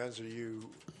Mayor Manzer, you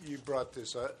brought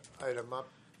this item up.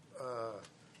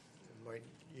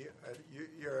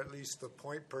 You're at least the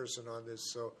point person on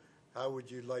this, so how would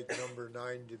you like number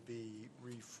 9 to be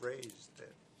rephrased then?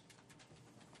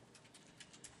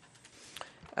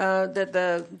 That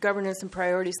the governance and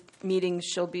priorities meetings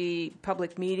shall be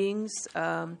public meetings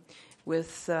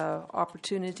with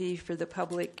opportunity for the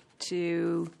public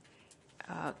to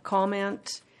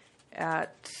comment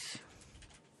at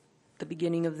the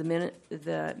beginning of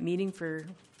the meeting for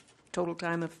total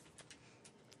time of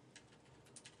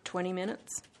 20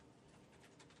 minutes.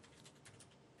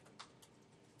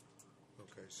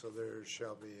 Okay, so there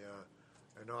shall be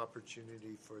an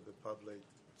opportunity for the public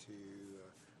to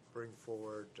bring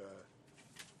forward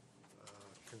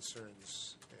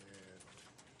concerns and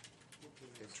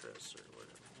interests or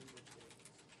whatever.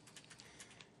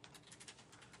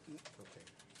 Okay.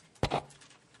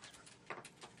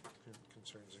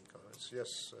 Concerns and comments.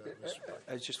 Yes, Mr. Black.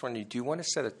 I was just wondering, do you want to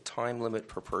set a time limit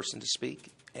per person to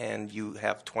speak? And you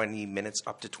have 20 minutes,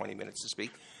 up to 20 minutes to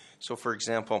speak. So, for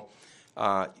example,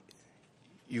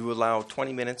 you allow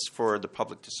 20 minutes for the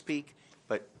public to speak,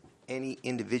 but any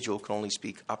individual can only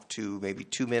speak up to maybe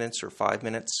 2 minutes or 5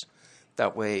 minutes.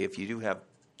 That way, if you do have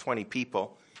 20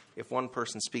 people, if one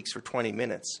person speaks for 20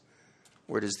 minutes,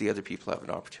 where does the other people have an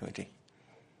opportunity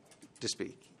to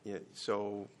speak? Yeah,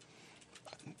 so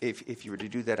if you were to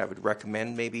do that, I would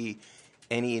recommend maybe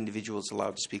any individual is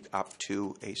allowed to speak up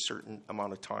to a certain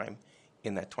amount of time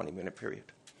in that 20-minute period.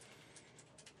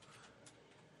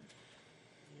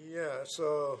 Yeah,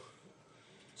 so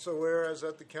whereas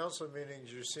at the council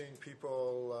meetings you're seeing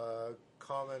people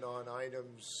comment on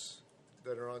items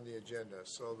that are on the agenda.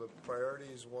 So the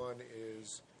priorities one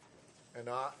is an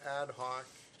ad hoc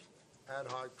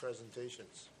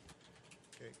presentations.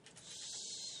 Okay.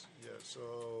 Yeah.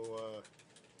 So.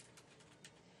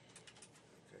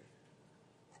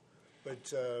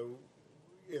 But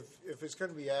if it's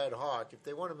going to be ad hoc, if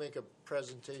they want to make a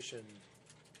presentation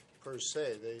per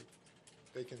se,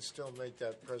 they can still make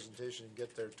that presentation and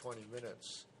get their 20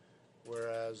 minutes.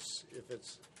 Whereas if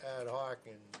it's ad hoc,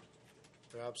 and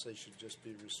perhaps they should just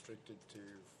be restricted to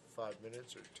 5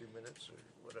 minutes or 2 minutes or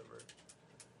whatever.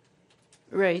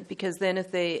 Right, because then if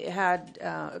they had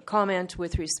a comment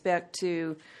with respect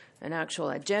to an actual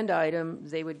agenda item,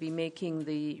 they would be making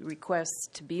the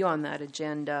request to be on that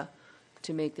agenda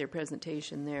to make their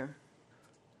presentation there.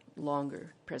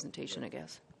 Longer presentation, I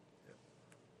guess.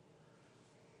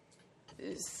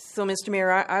 So, Mr.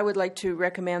 Mayor, I would like to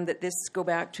recommend that this go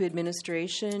back to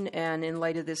administration, and in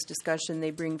light of this discussion,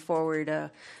 they bring forward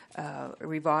a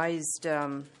revised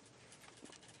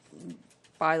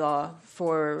bylaw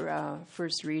for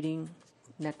first reading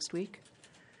next week,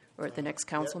 or at the next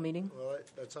council meeting. Well,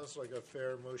 that sounds like a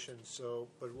fair motion. So,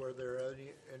 but were there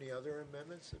any other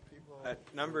amendments that people? At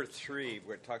number 3,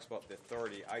 where it talks about the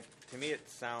authority, to me it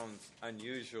sounds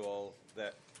unusual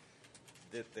that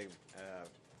the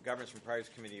Governance and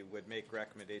Priorities Committee would make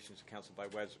recommendations to council by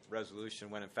resolution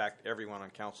when in fact everyone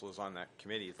on council is on that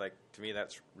committee. Like, to me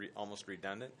that's almost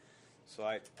redundant. So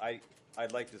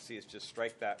I'd like to see us just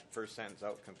strike that first sentence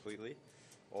out completely,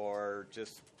 or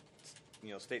just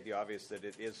state the obvious that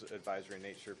it is advisory in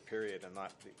nature, period, and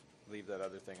not leave that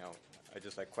other thing out.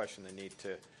 I question the need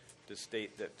to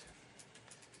state that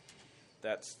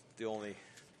that's the only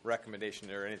recommendation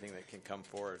or anything that can come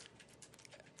forward.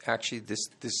 Actually, this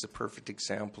is a perfect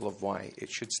example of why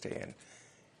it should stay in.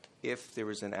 If there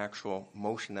was an actual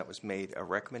motion that was made, a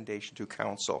recommendation to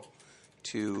council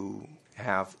to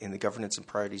have in the Governance and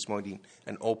Priorities meeting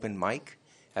an open mic,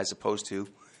 as opposed to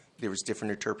there was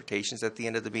different interpretations at the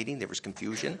end of the meeting. There was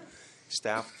confusion.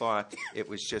 Staff thought it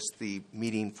was just the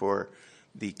meeting for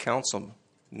the council,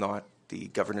 not the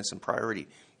Governance and Priority,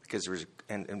 because there was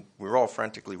and we were all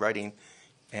frantically writing,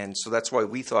 and so that's why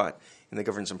we thought in the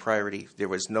Governance and Priority there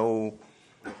was no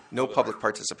public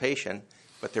participation,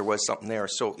 but there was something there.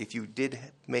 So if you did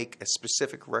make a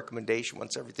specific recommendation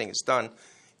once everything is done,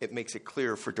 it makes it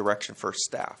clear for direction for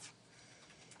staff.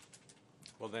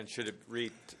 Well, then should it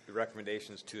read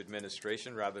recommendations to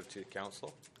administration rather to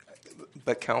council?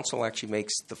 But council actually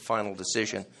makes the final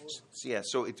decision. So, yeah,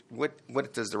 so what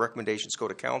it does, the recommendations go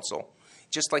to council.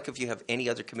 Just like if you have any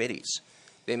other committees,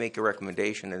 they make a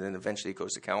recommendation and then eventually it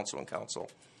goes to council and council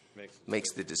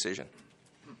makes the decision.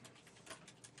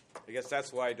 I guess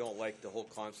that's why I don't like the whole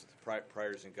concept of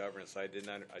priors in governance. I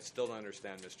still don't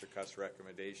understand Mr. Cuss'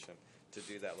 recommendation to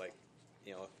do that. Like,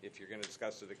 you know, if you're going to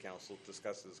discuss it at council,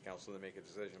 discuss it as council and make a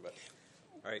decision. But,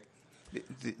 all right.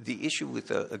 The issue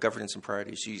with governance and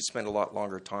priorities, you spend a lot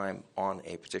longer time on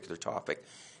a particular topic,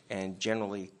 and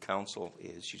generally council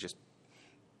is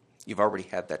you've already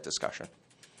had that discussion.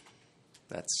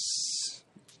 That's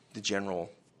the general.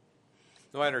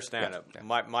 No, I understand it. Yeah.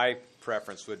 My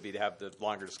preference would be to have the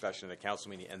longer discussion at a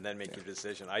council meeting and then make your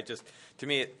decision. To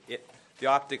me, the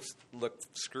optics look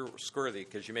squirrely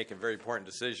because you make a very important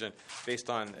decision based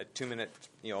on a 2-minute,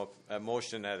 a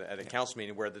motion at a council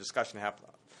meeting where the discussion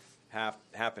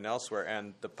happen elsewhere,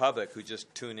 and the public who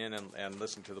just tune in and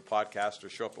listen to the podcast or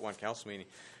show up at one council meeting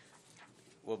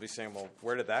will be saying, well,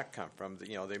 where did that come from?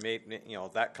 They made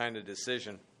that kind of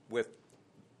decision with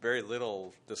very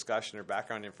little discussion or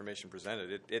background information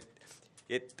presented.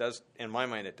 It does, in my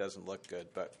mind, it doesn't look good.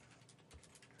 But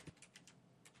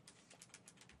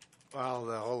well,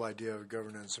 the whole idea of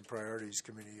governance and priorities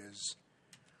committee is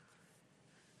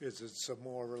it's a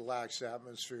more relaxed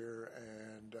atmosphere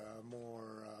and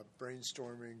more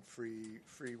brainstorming,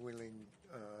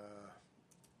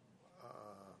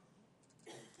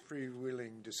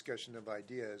 freewheeling discussion of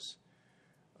ideas,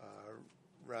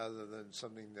 rather than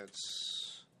something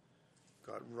that's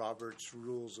got Robert's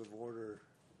Rules of Order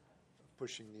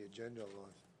pushing the agenda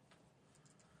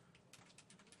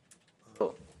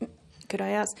along. Could I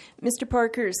ask, Mr.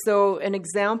 Parker, so an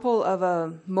example of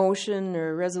a motion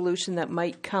or resolution that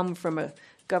might come from a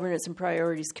Governance and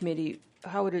Priorities Committee,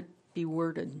 how would it be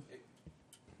worded?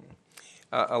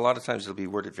 A lot of times it'll be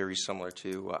worded very similar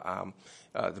to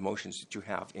the motions that you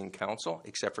have in council,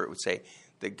 except for it would say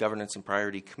the Governance and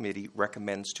Priority Committee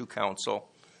recommends to council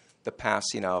the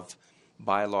passing of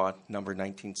bylaw number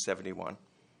 1971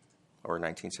 or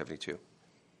 1972.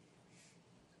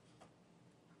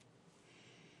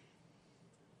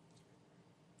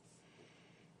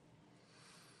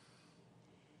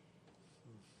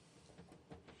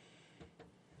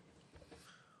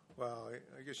 Well,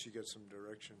 I guess you get some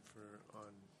direction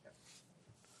on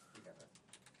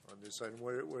this item.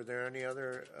 Were there any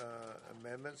other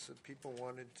amendments that people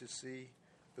wanted to see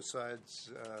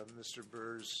besides Mr.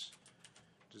 Burr's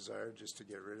desire just to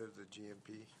get rid of the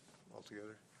GMP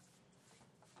altogether?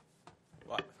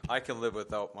 Well, I can live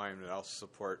without mine, and I'll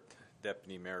support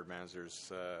Deputy Mayor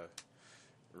Manzer's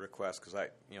request because I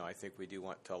think we do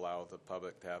want to allow the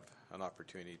public to have an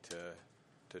opportunity to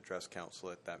address council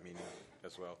at that meeting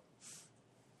as well.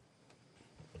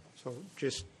 So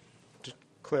just to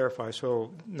clarify,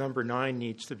 so number 9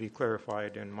 needs to be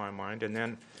clarified in my mind, and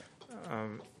then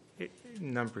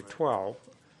number 12,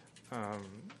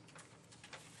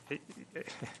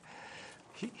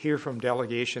 hear from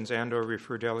delegations and or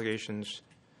refer delegations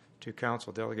to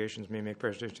council. Delegations may make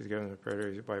presentations to the government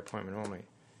by appointment only.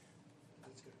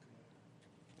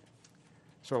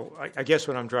 So I guess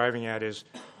what I'm driving at is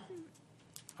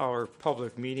our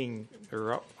public meeting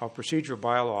or our procedural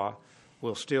bylaw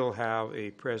will still have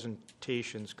a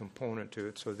presentations component to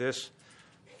it. So this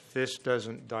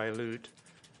doesn't dilute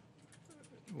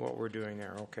what we're doing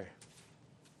there. Okay.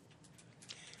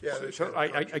 Yeah. So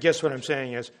I guess what I'm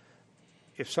saying is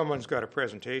if someone's got a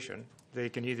presentation, they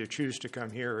can either choose to come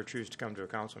here or choose to come to a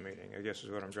council meeting, I guess is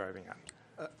what I'm driving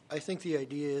at. I think the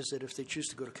idea is that if they choose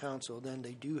to go to council, then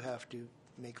they do have to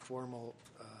make formal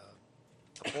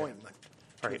appointment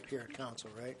to appear at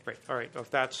council, right? Right. All right. If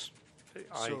that's...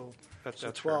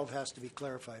 So 12 has to be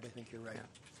clarified. I think you're right. Yeah.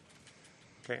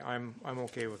 Okay, I'm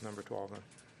okay with number 12 then.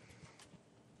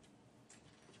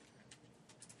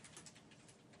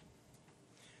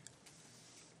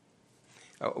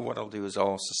 What I'll do is I'll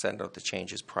also send out the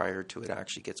changes prior to it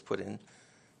actually gets put in.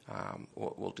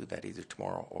 We'll do that either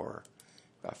tomorrow or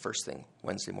first thing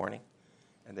Wednesday morning.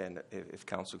 And then if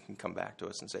council can come back to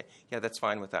us and say, yeah, that's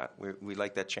fine with that. We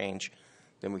like that change,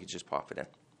 then we can just pop it in.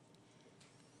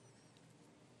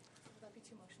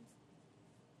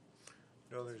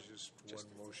 No, there's just one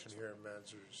motion here,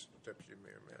 Deputy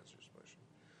Mayor Manzer's motion.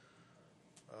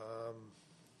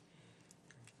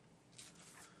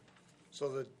 So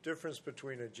the difference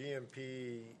between a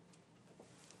GMP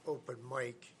open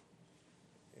mic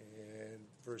and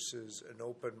versus an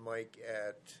open mic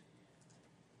at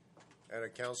a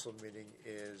council meeting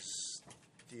is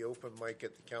the open mic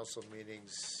at the council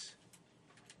meetings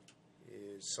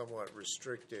is somewhat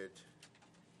restricted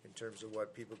in terms of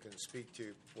what people can speak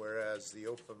to, whereas the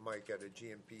open mic at a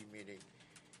GMP meeting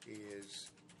is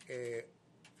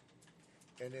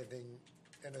anything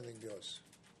goes.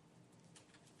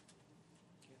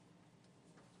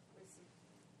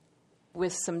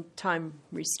 With some time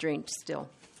restraint still.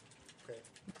 Okay.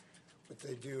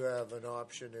 they do have an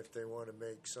option if they want to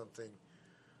make something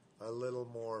a little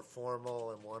more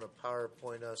formal and want to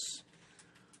PowerPoint us.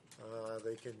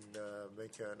 They can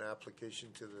make an application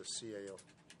to the CAO.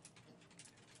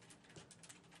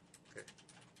 Okay.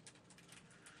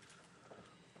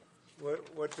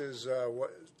 What does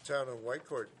what town of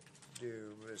Whitecourt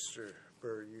do, Mr.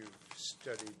 Burr? You've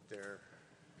studied there.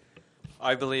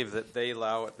 I believe that they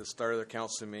allow at the start of the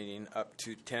council meeting up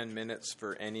to 10 minutes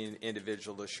for any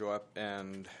individual to show up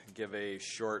and give a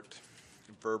short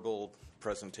verbal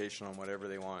presentation on whatever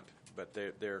they want. But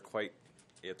they're quite.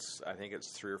 I think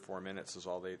it's 3 or 4 minutes is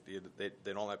all they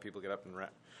don't let people get up and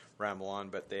ramble on,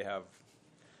 but they have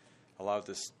allowed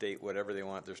to state whatever they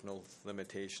want. There's no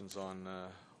limitations on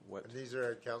what. And these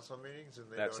are at council meetings, and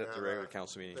That's at the regular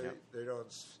council meeting. They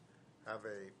don't have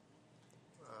a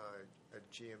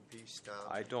GMP style.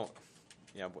 I don't.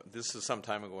 Yeah, this is some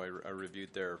time ago. I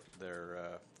reviewed their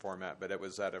format, but it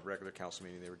was at a regular council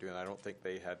meeting they were doing. I don't think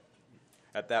they had.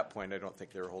 At that point, I don't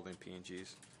think they were holding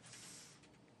P&Gs.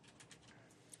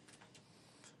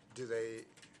 Do they?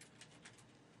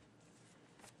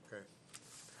 Okay.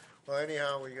 Well,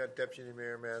 anyhow, we got Deputy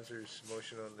Mayor Manzer's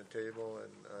motion on the table,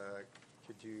 and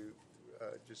could you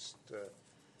just,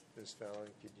 Ms. Fallon,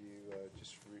 could you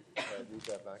just read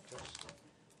that back to us?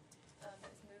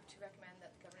 It's moved to recommend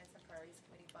that the Governance and Priorities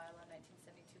Committee bylaw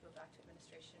 1972 go back to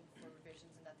administration for revisions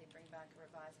and that they bring back a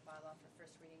revised bylaw for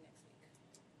first reading next week.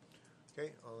 Okay,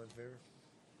 all in favor?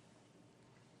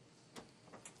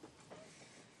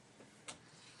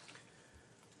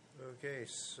 Okay,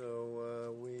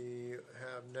 so we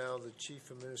have now the Chief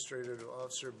Administrative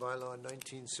Officer bylaw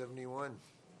 1971.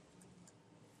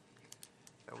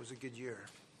 That was a good year.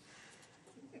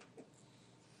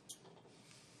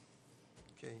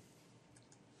 Okay.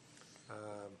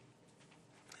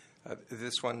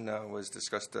 This one was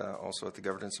discussed also at the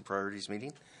Governance and Priorities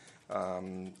meeting.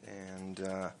 And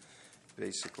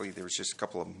basically, there was just a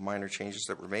couple of minor changes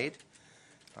that were made.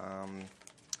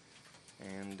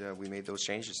 And we made those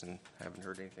changes and haven't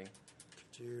heard anything.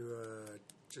 Could you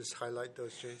just highlight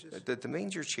those changes? The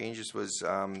major changes was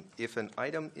if an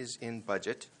item is in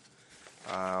budget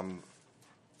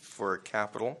for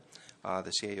capital,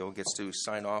 the CAO gets to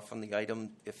sign off on the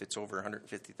item if it's over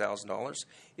 $150,000,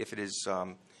 if it has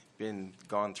been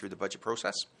gone through the budget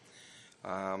process.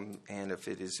 And if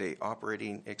it is a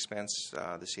operating expense,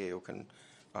 the CAO can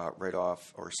write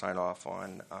off or sign off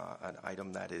on an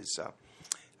item that is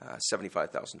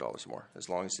 $75,000 more, as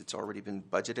long as it's already been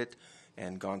budgeted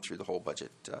and gone through the whole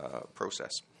budget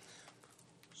process.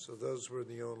 So those were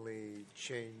the only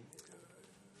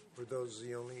were those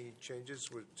the only changes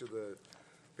to the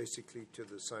basically to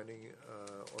the signing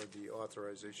or the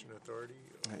authorization authority?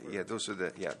 Yeah, those are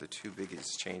the two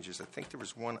biggest changes. I think there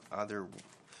was one other.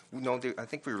 No, I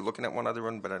think we were looking at one other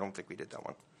one, but I don't think we did that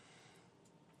one.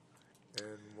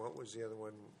 And what was the other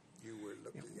one you were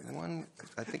looking at? One,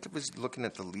 I think it was looking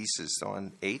at the leases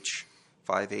on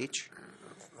 5H.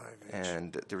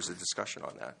 And there was a discussion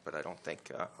on that, but I don't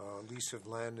think... lease of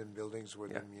land and buildings where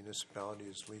the municipality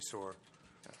is leaseor.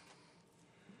 Yeah.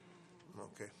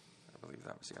 Okay. I believe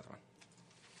that was the other one.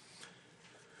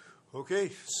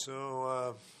 Okay,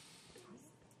 so...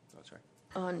 That's right.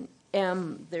 On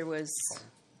M, there was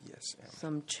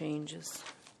some changes.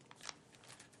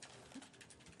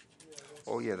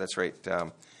 Oh, yeah, that's right.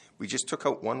 We just took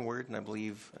out one word, and I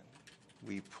believe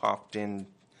we popped in...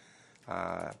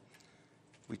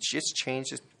 we just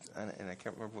changed it, and I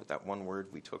can't remember what that one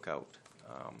word we took out.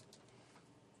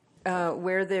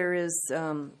 Where there is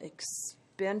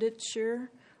expenditure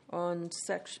on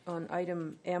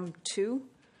item M2,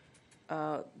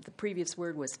 the previous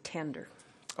word was tender.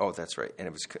 Oh, that's right.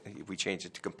 And we changed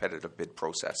it to competitive bid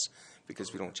process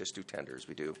because we don't just do tenders,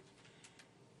 we do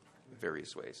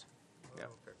various ways. Yeah.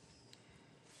 Okay.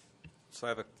 So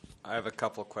I have a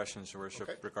couple of questions, Your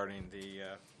Worship, regarding the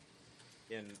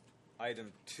in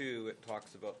item 2. It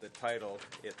talks about the title.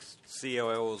 It's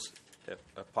COO's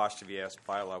apostrophe S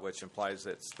bylaw, which implies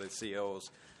that it's the COO's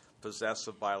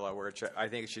possessive bylaw, which I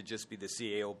think it should just be the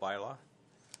CAO bylaw.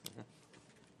 Mm-hmm.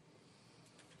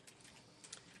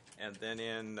 And then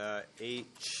in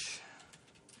H,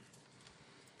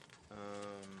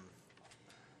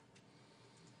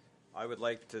 I would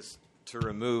like to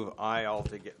remove I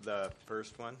altogether, the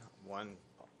first one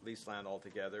lease land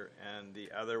altogether, and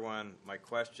the other one, my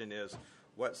question is,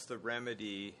 what's the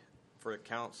remedy for a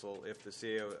council if the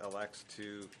CAO elects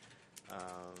to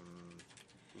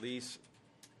lease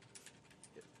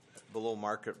below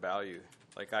market value?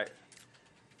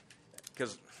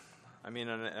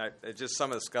 Just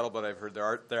some of the scuttlebutt I've heard,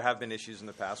 there have been issues in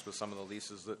the past with some of the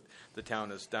leases that the town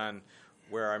has done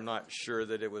where I'm not sure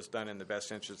that it was done in the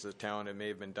best interest of the town. It may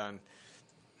have been done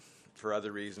for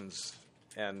other reasons.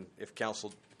 And if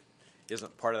council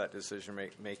isn't part of that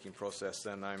decision-making process,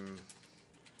 then I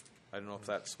don't know if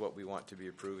that's what we want to be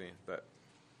approving. But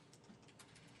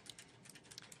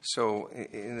So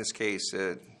in this case,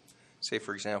 say,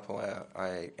 for example,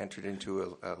 I entered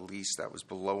into a lease that was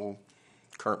below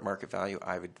current market value,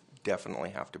 I would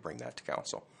definitely have to bring that to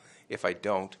council. If I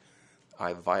don't,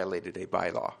 I violated a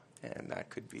bylaw, and that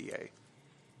could be a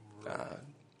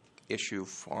issue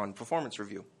on performance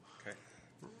review. okay.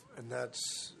 And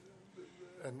that's,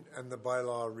 and the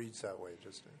bylaw reads that way,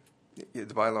 doesn't it? Yeah,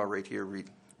 the bylaw right here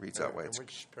reads that way. And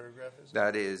which paragraph is it?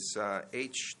 That is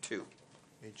H2.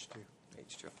 H2.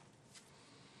 H2.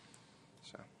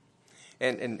 So,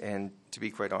 and to be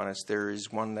quite honest, there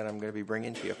is one that I'm going to be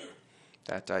bringing to you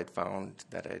that I'd found,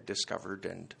 that I discovered,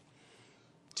 and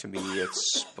to me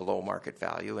it's below market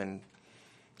value, and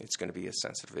it's going to be a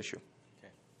sensitive issue.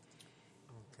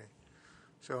 Okay.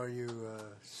 So are you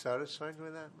satisfied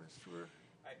with that, Mr. Burr?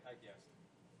 I guess.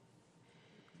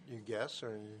 You guess,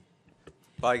 or you?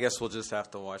 Well, I guess we'll just have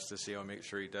to watch the CEO, make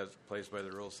sure he plays by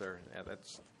the rules there. Yeah,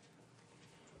 that's.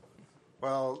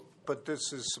 Well, but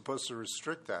this is supposed to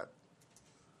restrict that.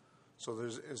 So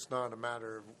it's not a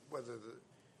matter of whether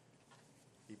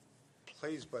he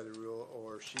plays by the rule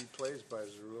or she plays by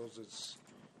the rules.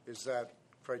 Is that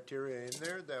criteria in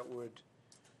there that would?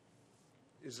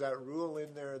 Is that rule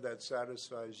in there that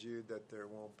satisfies you that there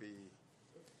won't be?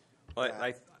 Well,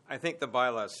 I think the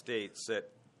bylaw states that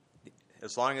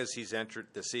as long as the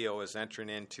CEO is entering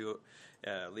into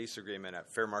a lease agreement at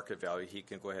fair market value, he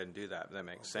can go ahead and do that. That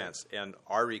makes sense. And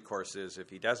our recourse is if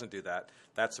he doesn't do that,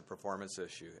 that's a performance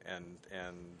issue. And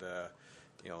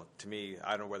to me,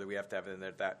 I don't know whether we have to have it in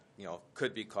there. That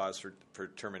could be cause for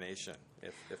termination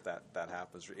if that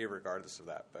happens, irregardless of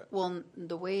that. But well,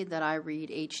 the way that I read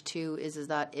H2 is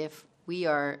that if we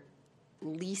are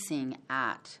leasing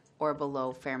at or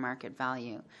below fair market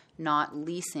value, not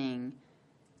leasing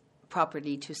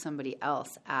property to somebody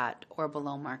else at or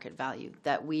below market value,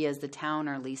 that we as the town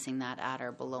are leasing that at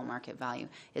or below market value,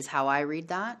 is how I read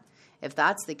that. If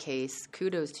that's the case,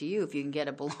 kudos to you if you can get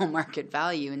a below market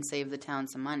value and save the town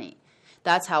some money.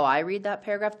 That's how I read that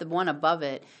paragraph. The one above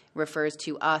it refers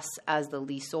to us as the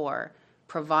lessor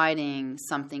providing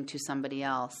something to somebody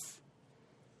else.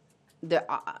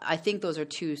 I think those are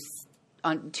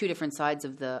on two different sides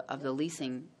of the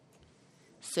leasing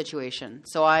situation.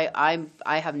 So I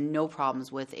have no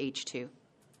problems with H2.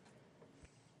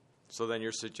 so then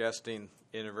you're suggesting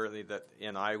inadvertently that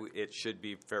it should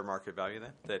be fair market value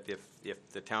then? That if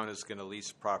the town is going to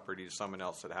lease property to someone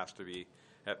else, it has to be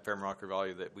at fair market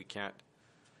value, that we can't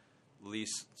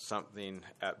lease something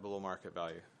at below market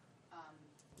value?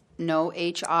 No,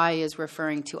 HI is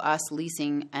referring to us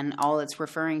leasing, and all it's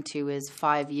referring to is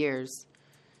 5 years.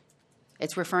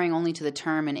 It's referring only to the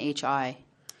term in HI.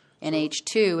 In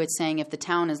H2, it's saying if the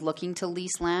town is looking to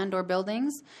lease land or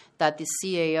buildings, that the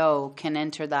CAO can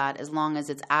enter that as long as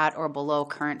it's at or below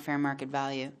current fair market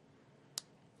value.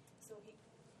 So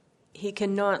he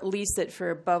cannot lease it for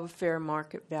above fair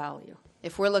market value.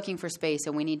 If we're looking for space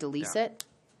and we need to lease it,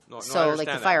 No, I so like understand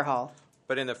the that. fire hall.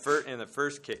 But in the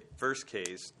first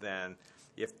case, then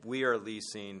if we are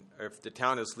leasing, or if the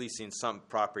town is leasing some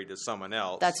property to someone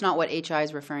else, That's not what HI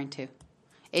is referring to.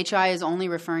 HI is only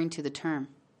referring to the term.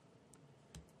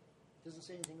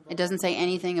 It doesn't say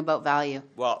anything about value.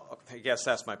 well, I guess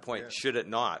that's my point. Yeah. Should it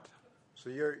not? So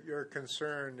your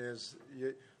concern is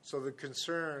so the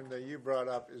concern that you brought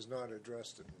up is not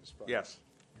addressed in this bylaw. Yes.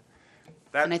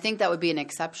 And I think that would be an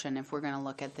exception if we're going to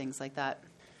look at things like that.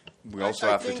 We also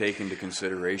have to take into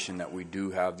consideration that we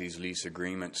do have these lease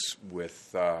agreements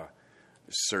with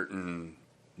certain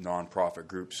nonprofit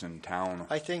groups in town.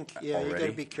 I think, you got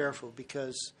to be careful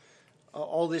because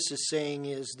all this is saying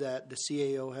is that the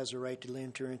CAO has a right to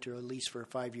enter into a lease for a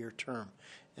 5-year term.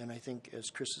 And I think, as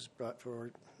Chris has brought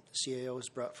forward, the CAO has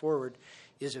brought forward,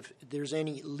 is if there's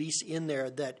any lease in there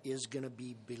that is going to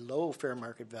be below fair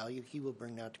market value, he will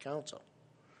bring that to council.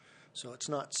 So it's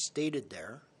not stated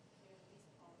there.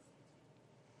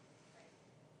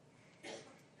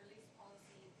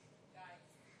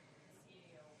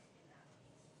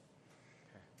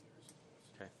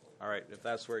 Okay. All right. If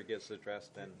that's where it gets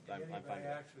addressed, then I'm fine. Did anybody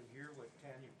actually hear what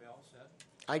Tanya Bell said?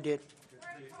 I did.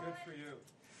 Good for you.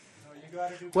 No, you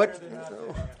got to do What- better than that.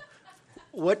 Tanya.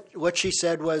 What she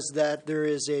said was that there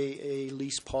is a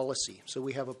lease policy. So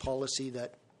we have a policy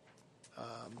that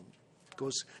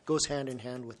goes hand in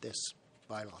hand with this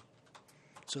bylaw.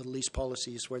 So the lease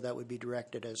policy is where that would be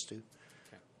directed as to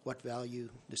what value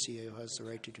the CAO has the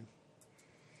right to do.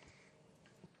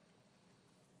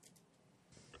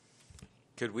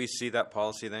 Could we see that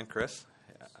policy then, Chris?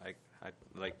 I'd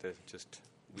like to just,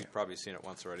 we've probably seen it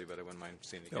once already, but I wouldn't mind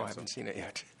seeing it again. No, I haven't seen it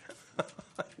yet.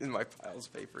 In my piles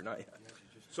of paper, not yet.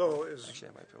 So is, Actually,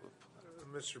 I might be able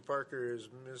to Mr. Parker, is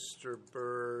Mr.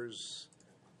 Burr's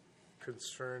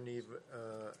concern even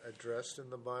addressed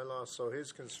in the bylaw? So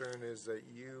his concern is that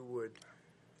you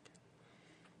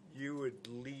would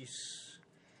lease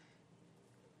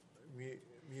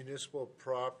municipal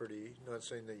property, not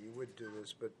saying that you would do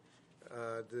this, but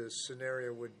the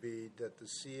scenario would be that the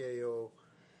CAO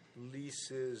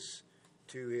leases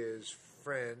to his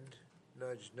friend,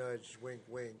 nudge, nudge, wink,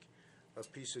 wink, a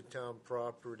piece of town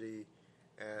property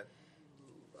at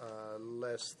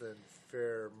less than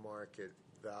fair market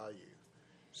value.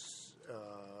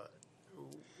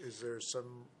 Is there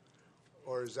some,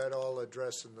 or is that all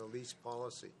addressed in the lease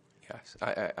policy? Yes,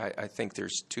 I think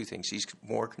there's two things. He's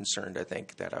more concerned, I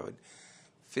think, that I would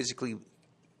physically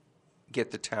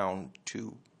get the town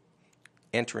to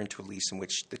enter into a lease in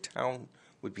which the town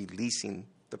would be leasing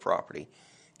the property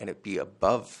and it be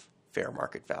above fair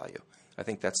market value. I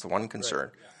think that's the one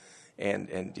concern. Right.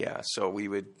 And yeah, so we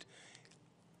would,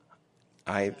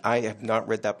 I have not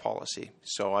read that policy,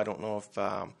 so I don't know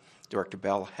if Director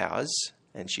Bell has,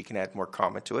 and she can add more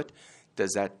comment to it.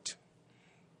 Does that...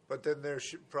 But then there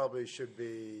probably should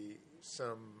be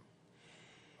some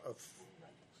of,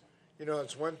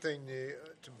 it's one thing to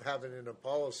have it in a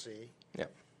policy,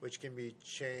 which can be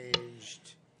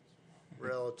changed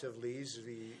relatively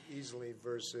easily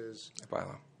versus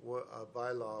a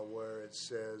bylaw where it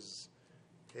says,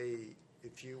 hey,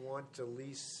 if you want to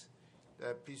lease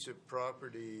that piece of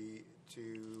property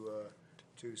to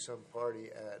some party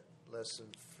at less than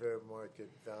fair market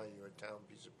value, a town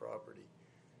piece of property,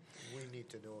 we need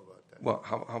to know about that. Well,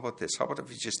 how about this? How about if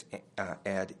we just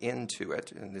add into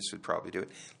it, and this would probably do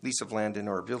it, lease of land and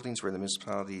or buildings where the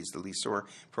municipality is the leaseor,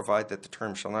 provide that the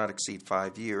term shall not exceed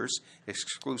 5 years,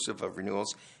 exclusive of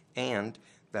renewals, and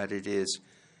that it is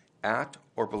at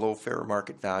or below fair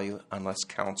market value unless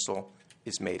council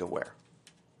is made aware.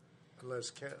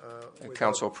 Unless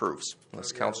council approves.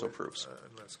 Unless council approves.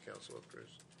 Unless council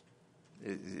approves.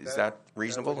 Is that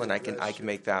reasonable? And I can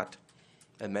make that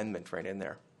amendment right in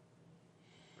there.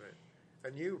 Right.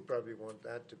 And you probably want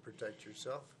that to protect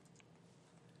yourself.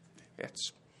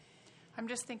 Yes. I'm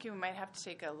just thinking we might have to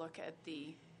take a look at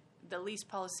the lease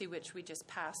policy, which we just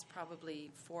passed probably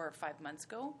 4 or 5 months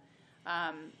ago,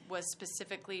 was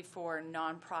specifically for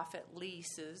nonprofit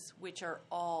leases, which are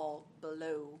all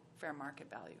below fair market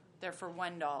value. They're for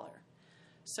 $1.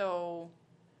 So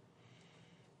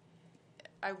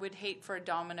I would hate for a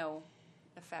domino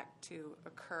effect to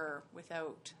occur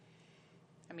without,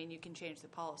 you can change the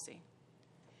policy.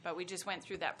 But we just went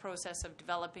through that process of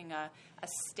developing a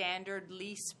standard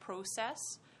lease process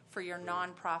for your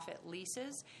nonprofit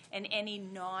leases, and any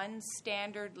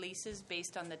non-standard leases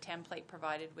based on the template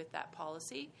provided with that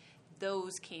policy,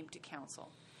 those came to council.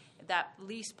 That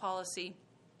lease policy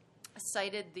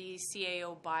cited the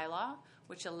CAO bylaw,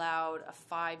 which allowed a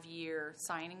 5-year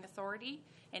signing authority,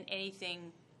 and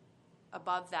anything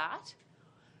above that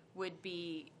would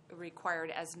be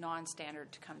required as non-standard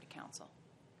to come to council.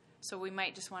 So we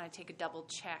might just want to take a double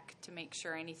check to make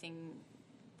sure anything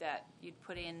that you'd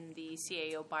put in the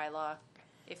CAO bylaw,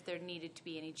 if there needed to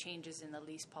be any changes in the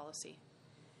lease policy,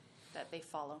 that they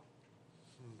follow.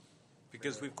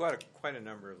 Because we've got quite a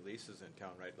number of leases in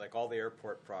town, right? Like all the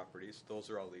airport properties, those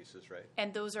are all leases, right?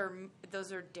 And those are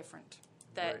different.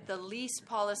 The lease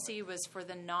policy was for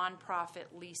the nonprofit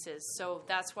leases, so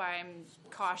that's why I'm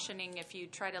cautioning if you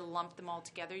try to lump them all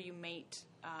together, you might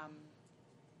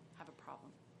have a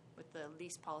problem with the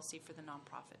lease policy for the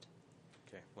nonprofit.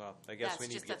 Okay, well, I guess we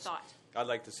need just to get. a thought. I'd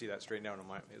like to see that straightened out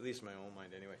at least in my own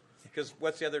mind, anyway. Because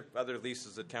what's the other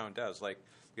leases the town does? Like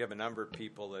we have a number of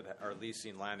people that are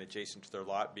leasing land adjacent to their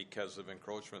lot because of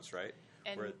encroachments, right?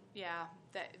 And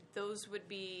those would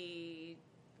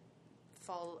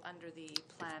fall under the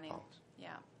planning. Yeah,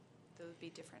 those would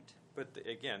be different. But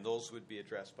again, those would be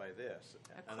addressed by this.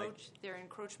 They're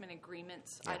encroachment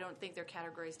agreements. Yeah. I don't think they're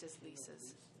categorized as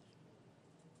leases.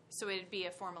 So it'd be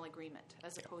a formal agreement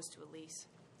as opposed to a lease.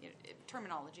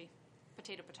 Terminology,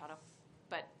 potato,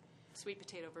 but sweet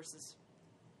potato versus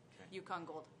Yukon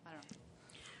Gold. I don't know.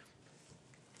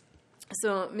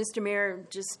 So, Mr. Mayor,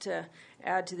 just to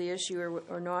add to the issue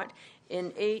or not,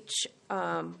 in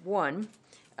H1,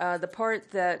 the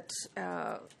part that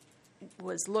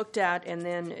was looked at and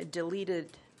then deleted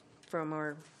from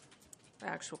our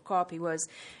actual copy was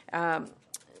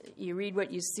you read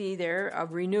what you see there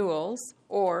of renewals,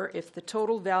 or if the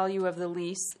total value of the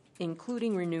lease,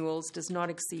 including renewals, does not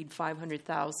exceed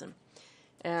 $500,000.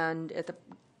 And at the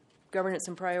governance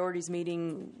and priorities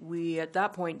meeting, we at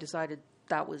that point decided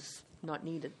that was not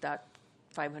needed, that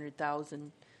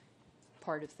 500,000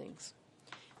 part of things.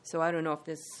 So I don't know if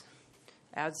this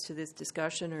adds to this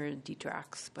discussion or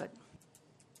detracts, but.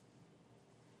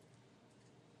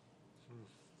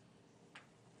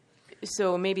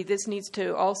 So maybe this needs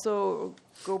to also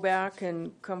go back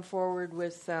and come forward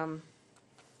with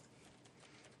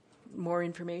more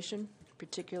information,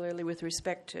 particularly with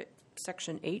respect to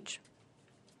Section H.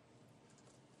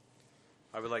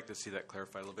 I would like to see that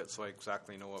clarified a little bit so I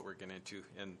exactly know what we're getting into.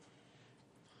 And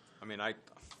I mean, Yeah,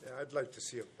 I'd like to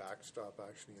see a backstop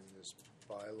actually in this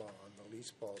bylaw on the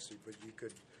lease policy, but you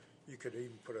could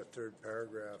even put a third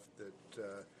paragraph that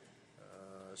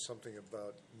something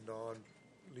about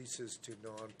leases to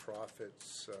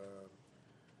non-profits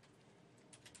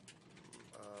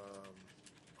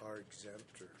are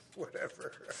exempt or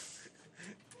whatever.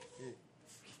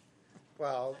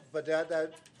 Well, but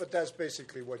that's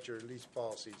basically what your lease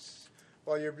policies.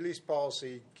 Well, your lease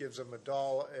policy gives them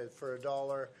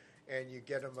 $1 and you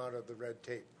get them out of the red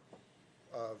tape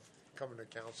of coming to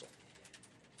council.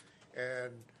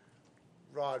 And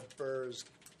Rod Burr's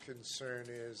concern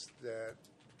is that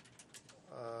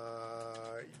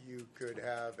you could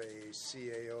have a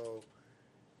CAO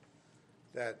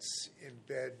that's in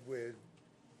bed with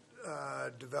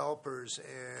developers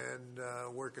and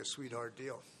work a sweetheart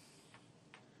deal.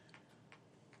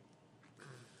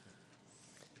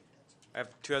 I have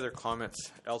two other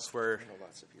comments elsewhere.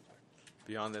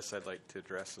 Beyond this, I'd like to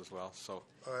address as well. So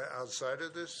outside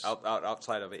of this?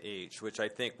 Outside of H, which I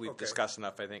think we've Okay. discussed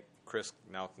enough. I think Chris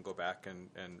now can go back and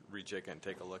rejig it and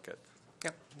take a look at.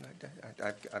 Yep,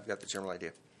 I've got the general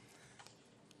idea.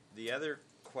 The other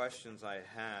questions I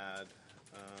had,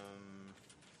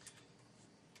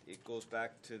 it goes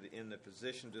back to in the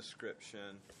position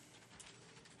description.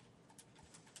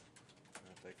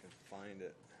 If I can find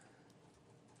it.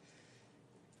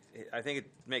 I think it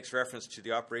makes reference to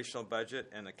the operational budget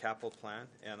and the capital plan,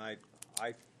 and I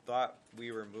thought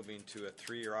we were moving to a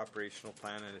 3-year operational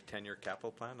plan and a 10-year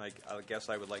capital plan. I guess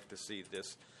I would like to see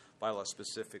this bylaw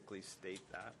specifically state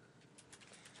that.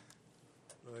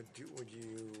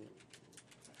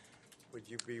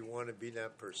 Would you want to be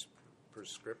that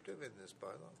prescriptive in this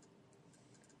bylaw?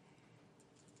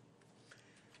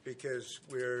 Because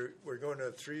we're going to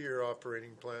a 3-year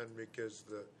operating plan because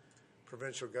the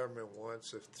provincial government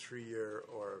wants a 3-year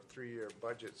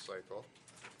budget cycle,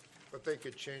 but they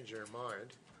could change their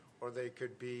mind, or they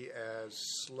could be as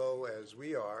slow as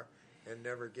we are and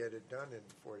never get it done in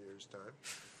 4 years' time,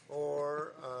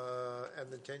 or and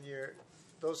the 10-year,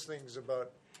 those things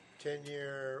about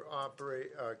 10-year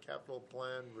capital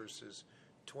plan versus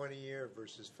 20-year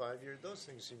versus 5-year, those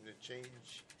things seem to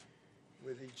change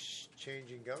with each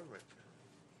changing government.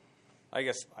 I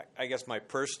guess my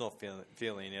personal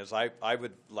feeling is I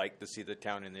would like to see the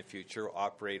town in the future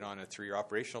operate on a 3-year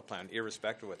operational plan,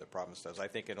 irrespective of what the province does. I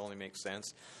think it only makes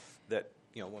sense that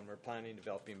when we're planning,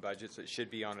 developing budgets, it should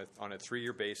be on a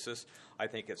 3-year basis. I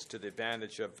think it's to the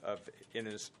advantage of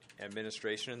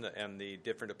administration and the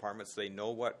different departments. They know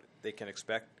what they can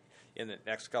expect in the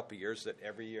next couple of years. That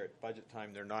every year at budget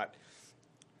time they're not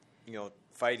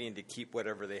fighting to keep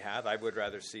whatever they have. I would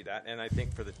rather see that. And I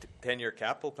think for the 10-year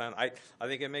capital plan, I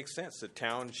think it makes sense. The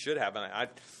town should have, and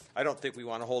I don't think we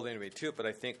want to hold anybody to it, but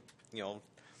I think, the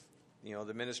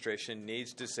administration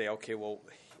needs to say, okay, well,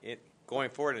 going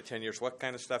forward in 10 years, what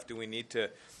kind of stuff do we need to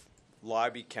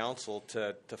lobby council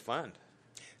to fund?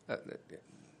 Go ahead,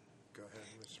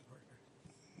 Mr.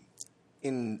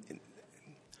 Partner.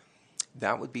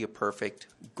 That would be a perfect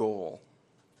goal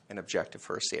and objective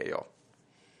for a CAO.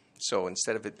 So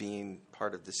instead of it being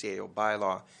part of the CAO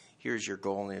bylaw, here's your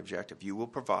goal and objective. You will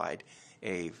provide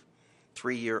a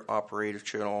 3-year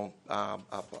operational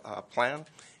plan,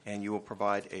 and you will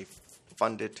provide a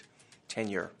funded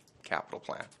 10-year capital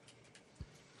plan.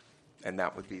 And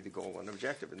that would be the goal and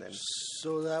objective. And then,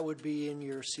 so that would be in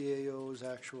your CAO's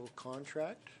actual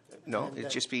contract? No,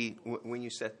 it'd just be when you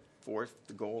set forth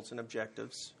the goals and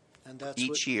objectives and that's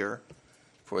each year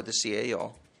for the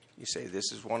CAO. You say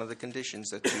this is one of the conditions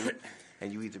that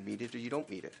and you either meet it or you don't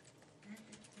meet it.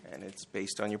 And it's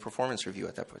based on your performance review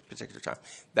at that particular time.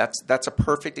 That's a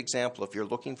perfect example. If you're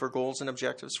looking for goals and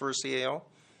objectives for a CAO,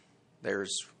 there's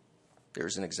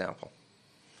an example.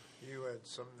 You had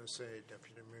something to say,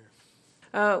 Deputy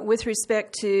Mayor. With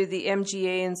respect to the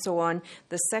MGA and so on,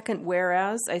 the second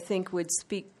whereas, I think, would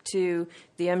speak to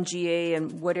the MGA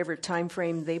and whatever time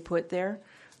frame they put there.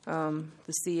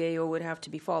 The CAO would have to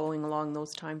be following along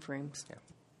those time frames. Yeah.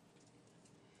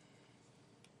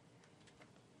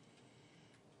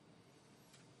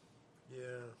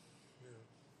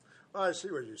 I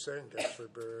see what you're saying, Councillor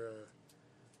Burr.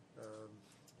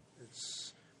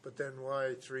 But then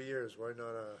why 3 years? Why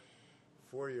not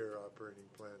a 4-year operating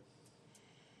plan?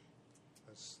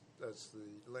 That's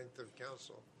the length of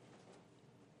council.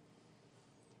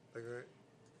 Agree?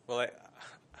 Well,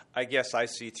 I guess I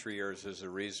see 3 years as a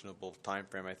reasonable time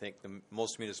frame. I think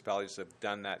most municipalities have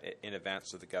done that in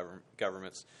advance of the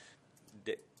government's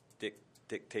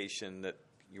dictation that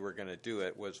you were going to do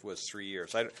it was 3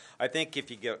 years. I think if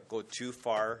you go too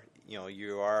far,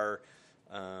 you are,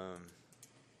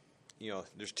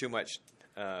 there's too much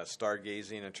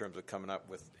stargazing in terms of coming up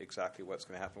with exactly what's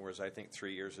going to happen. Whereas I think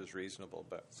 3 years is reasonable.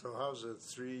 But so how's a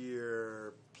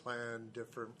 3-year plan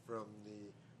different from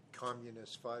the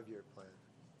communist 5-year plan?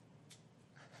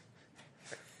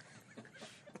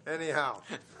 Anyhow,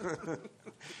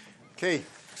 okay.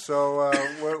 So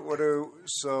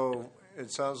so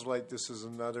it sounds like this is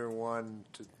another one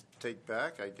to take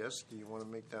back, I guess. Do you want to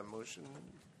make that motion,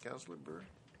 Councillor Burr?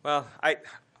 Well,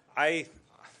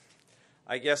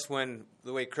 I guess when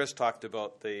the way Chris talked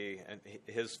about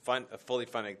his a fully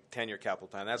funded 10-year capital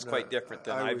plan, that's quite different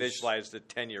than I visualized the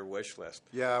 10-year wish list.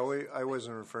 Yeah, I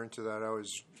wasn't referring to that. I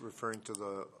was referring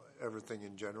to everything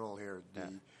in general here.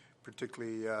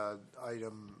 Particularly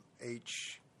item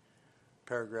H,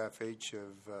 paragraph H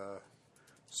of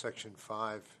section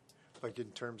 5, like in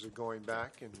terms of going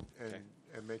back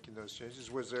and making those changes.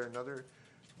 Was there another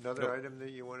item that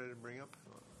you wanted to bring up?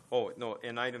 Oh, no,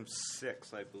 in item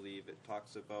 6, I believe, it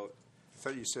talks about... I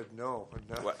thought you said no.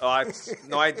 Well, I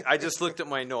just looked at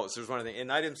my notes. There's one thing.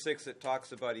 In item 6, it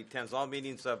talks about he attends all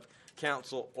meetings of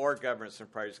council or governance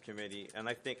and priorities committee, and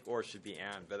I think or should be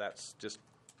and, but that's just...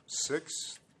 6?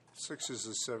 6 is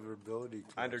the severability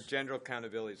clause. Under general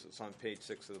accountabilities, it's on page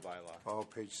 6 of the bylaw. Oh,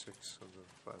 page 6 of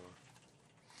the bylaw.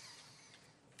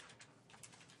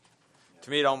 To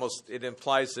me, it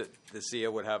implies that the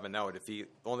CEO would have a note. If he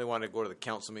only wanted to go to the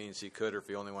council meetings, he could, or if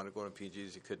he only wanted to go to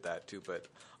PGs, he could that too. But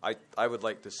I would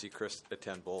like to see Chris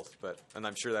attend both. And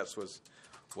I'm sure that's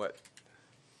what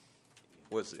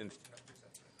was in.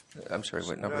 I'm sorry,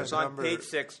 what number? It's on page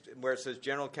 6 where it says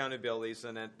general accountabilities,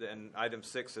 and item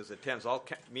 6 says attends all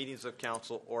meetings of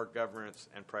council or governance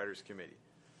and priorities committee.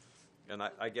 And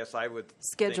I guess I would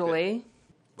Schedule A.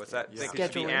 What's that? Yeah. Think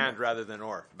it should be and rather than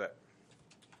or, but.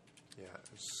 Yeah,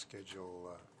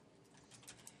 schedule.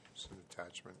 It's an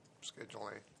attachment. Schedule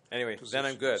A. Anyway, then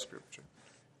I'm good.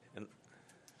 And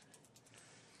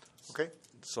okay.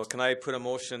 So can I put a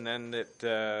motion then that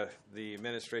the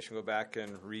administration go back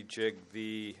and rejig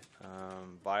the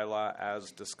bylaw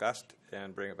as discussed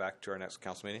and bring it back to our next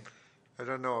council meeting? I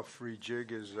don't know if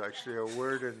rejig is actually a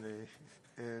word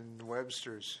in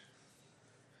Webster's.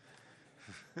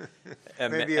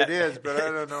 Maybe it is, but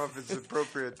I don't know if it's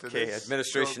appropriate to this. Okay,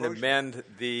 administration amend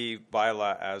the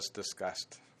bylaw as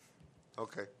discussed.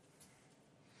 Okay.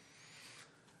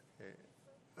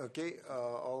 Okay,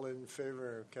 all in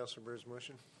favor of Councillor Burr's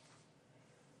motion?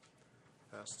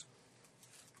 Passed.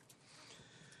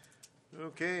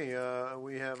 Okay,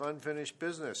 we have unfinished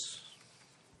business.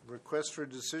 Request for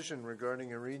decision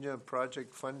regarding arena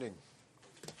project funding.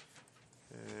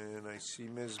 And I see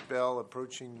Ms. Bell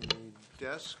approaching the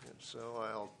desk, and so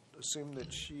I'll assume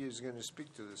that she is going to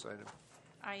speak to this item.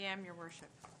 I am, Your Worship.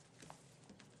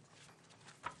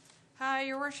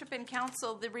 Your Worship and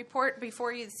Council, the report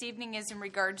before you this evening is in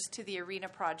regards to the arena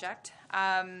project.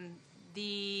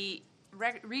 The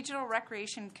Regional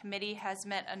Recreation Committee has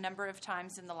met a number of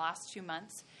times in the last 2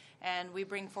 months, and we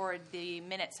bring forward the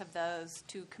minutes of those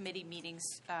 2 committee meetings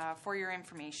for your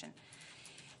information.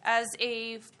 As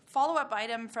a follow-up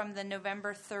item from the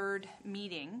November 3rd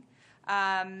meeting,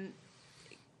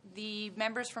 the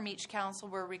members from each council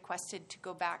were requested to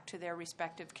go back to their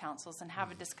respective councils and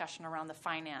have a discussion around the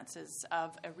finances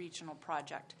of a regional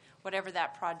project, whatever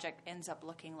that project ends up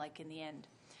looking like in the end.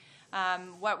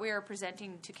 What we are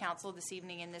presenting to council this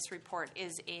evening in this report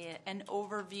is an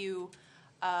overview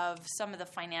of some of the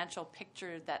financial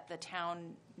picture that the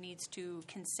town needs to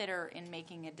consider in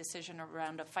making a decision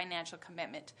around a financial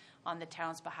commitment on the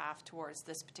town's behalf towards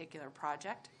this particular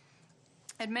project.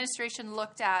 Administration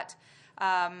looked at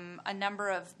a number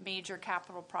of major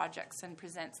capital projects and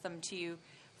presents them to you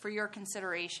for your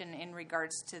consideration in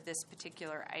regards to this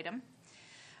particular item.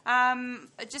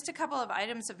 Just a couple of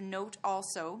items of note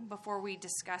also before we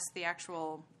discuss the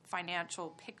actual financial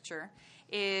picture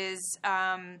is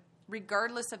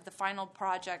regardless of the final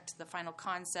project, the final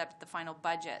concept, the final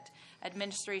budget,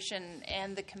 administration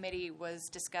and the committee was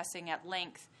discussing at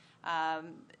length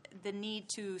the need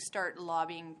to start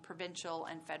lobbying provincial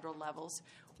and federal levels.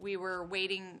 We were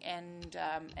waiting and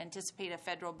anticipate a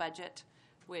federal budget,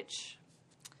 which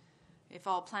if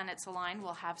all planets align,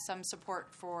 we'll have some support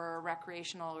for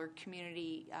recreational or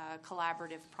community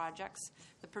collaborative projects.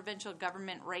 The provincial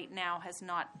government right now has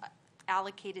not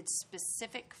allocated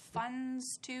specific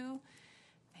funds to,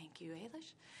 thank you,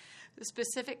 Ailish,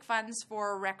 specific funds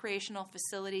for recreational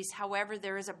facilities. However,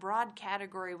 there is a broad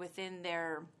category within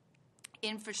their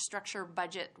infrastructure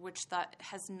budget which that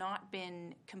has not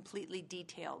been completely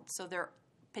detailed. So there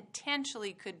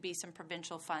potentially could be some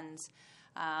provincial funds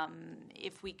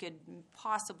if we could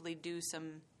possibly do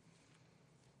some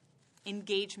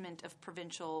engagement of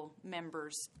provincial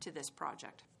members to this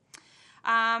project.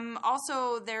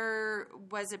 Also, there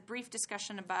was a brief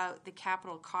discussion about the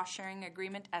capital cost-sharing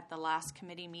agreement at the last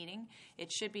committee meeting.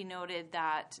 It should be noted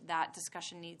that that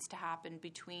discussion needs to happen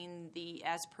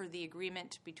as per the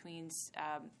agreement between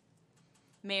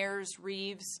mayors,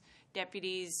 reeves,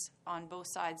 deputies on both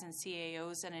sides, and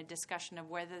CAOs, and a discussion of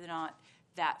whether or not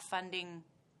that funding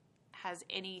has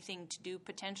anything to do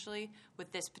potentially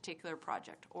with this particular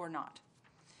project or not.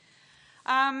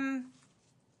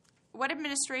 What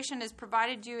administration has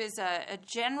provided you is a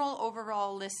general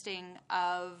overall listing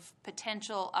of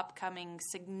potential upcoming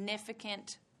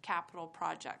significant capital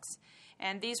projects.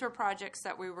 And these were projects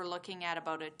that we were looking at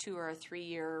about a 2 or a 3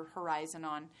 year horizon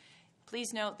on.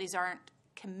 Please note these aren't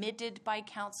committed by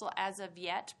council as of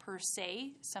yet per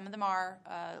se. Some of them are,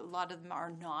 a lot of them are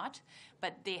not,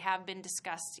 but they have been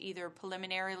discussed either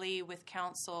preliminarily with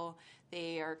council.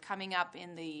 They are coming up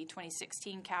in the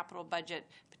 2016 capital budget,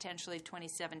 potentially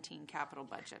 2017 capital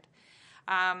budget.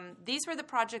 These were the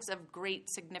projects of great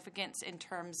significance in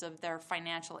terms of their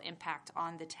financial impact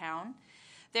on the town.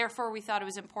 Therefore, we thought it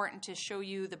was important to show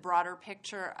you the broader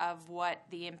picture of what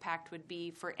the impact would be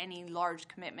for any large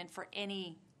commitment for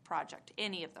any project,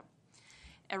 any of them.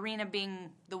 Arena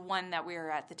being the one that we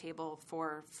are at the table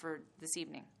for this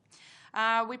evening.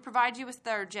 We provide you with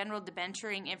our general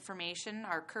debenturing information.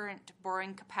 Our current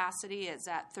borrowing capacity is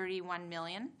at 31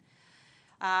 million.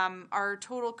 Our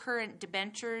total current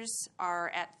debentures are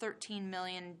at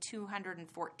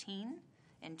 13,214,000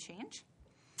 and change.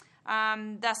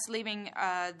 Thus leaving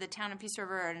the town of Peace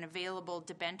River an available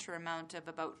debenture amount of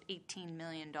about $18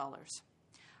 million.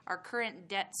 Our current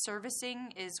debt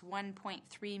servicing is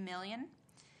 $1.3 million,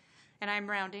 and I'm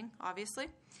rounding, obviously.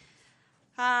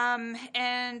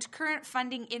 And current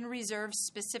funding in reserve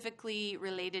specifically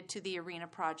related to the Arena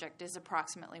project is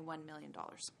approximately $1 million.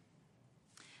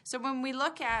 So when we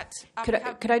look at...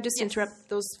 Could I just interrupt?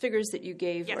 Those figures that you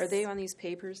gave, yes. Are they on these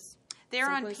papers? They're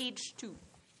someplace? on page 2,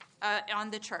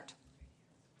 on the chart.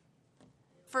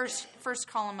 First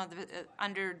column of the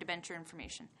under debenture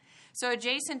information. So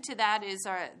adjacent to that is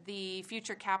the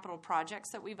future capital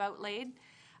projects that we've outlaid.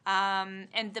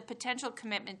 And the potential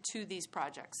commitment to these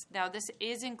projects. Now, this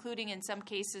is including, in some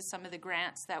cases, some of the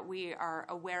grants that we are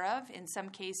aware of. In some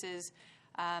cases,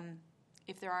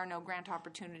 if there are no grant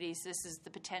opportunities, this is the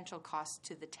potential cost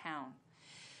to the town.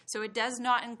 So it does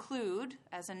not include,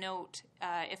 as a note,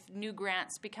 if new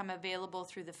grants become available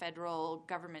through the federal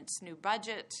government's new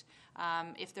budget,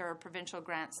 if there are provincial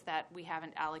grants that we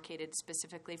haven't allocated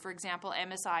specifically. For example,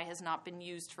 MSI has not been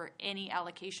used for any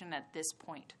allocation at this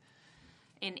point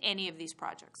in any of these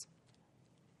projects.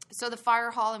 So the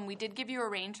fire hall, and we did give you a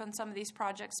range on some of these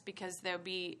projects because there'll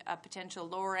be a potential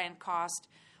lower end cost,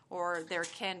 or there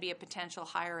can be a potential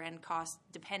higher end cost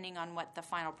depending on what the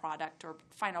final product or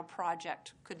final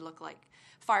project could look like.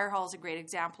 Fire hall is a great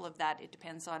example of that. It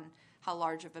depends on how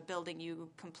large of a building you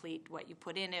complete, what you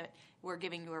put in it. We're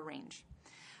giving you a range.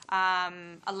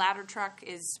 A ladder truck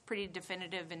is pretty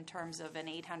definitive in terms of an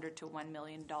 $800,000 to $1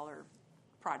 million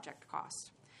project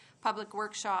cost. Public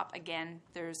workshop, again,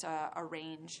 there's a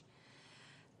range.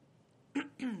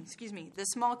 Excuse me. The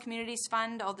Small Communities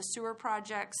Fund, all the sewer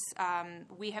projects,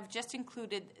 we have just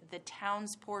included the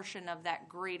town's portion of that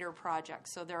greater project.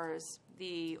 So there's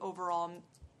the overall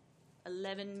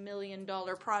 $11 million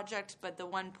project, but the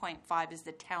 1.5 is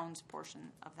the town's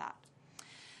portion of that.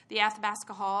 The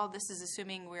Athabasca Hall, this is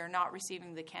assuming we are not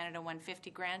receiving the Canada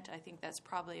 150 grant. I think that's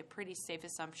probably a pretty safe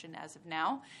assumption as of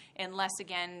now, unless,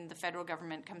 again, the federal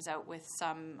government comes out with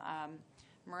some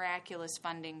miraculous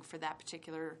funding for that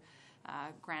particular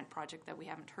grant project that we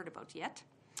haven't heard about yet.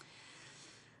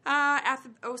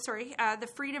 The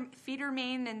feeder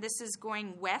main, and this is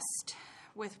going west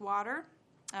with water.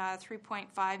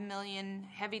 3.5 million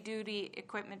heavy-duty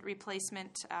equipment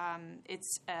replacement.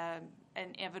 It's an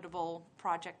inevitable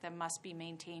project that must be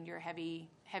maintained. Your heavy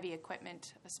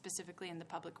equipment, specifically in the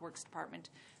Public Works Department,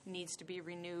 needs to be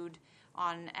renewed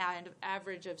on an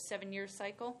average of 7-year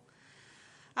cycle.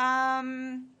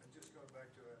 And just going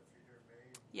back to that feeder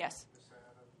main. Yes. Ms.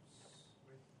 Adams,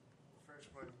 refresh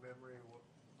my memory.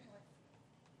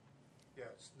 Yeah,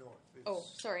 it's north. Oh,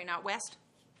 sorry, not west.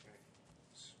 Okay.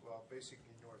 Well,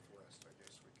 basically northwest, I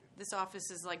guess we could. This office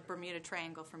is like Bermuda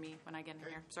Triangle for me when I get in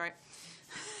here. Sorry.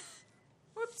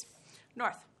 Whoops.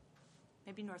 North.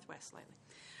 Maybe northwest slightly.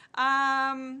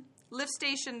 Lift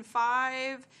Station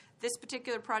 5. This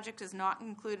particular project is not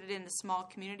included in the small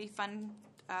community fund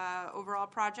overall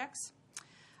projects.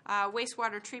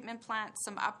 Wastewater treatment plant,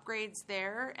 some upgrades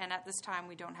there, and at this time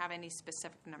we don't have any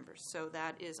specific numbers, so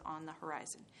that is on the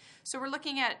horizon. So we're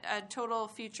looking at total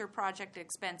future project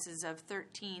expenses of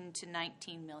 $13 to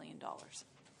 $19 million.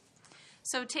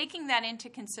 So taking that into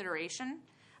consideration,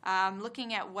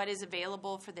 looking at what is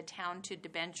available for the town to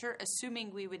debenture,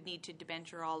 assuming we would need to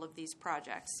debenture all of these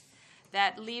projects,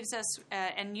 that leaves us,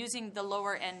 and using the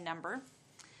lower end number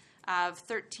of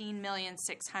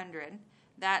 $13,600,000,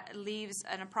 that leaves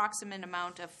an approximate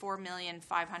amount of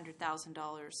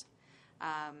 $4,500,000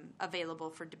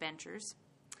 available for debentures.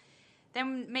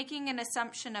 Then making an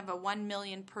assumption of a $1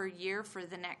 million per year for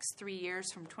the next 3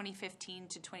 years, from 2015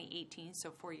 to 2018,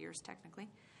 so 4 years technically.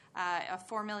 A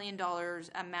 $4 million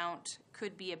amount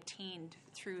could be obtained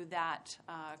through that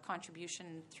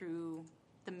contribution through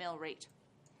the mill rate.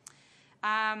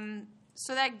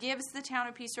 So that gives the town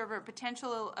of Peace River a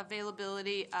potential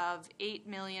availability of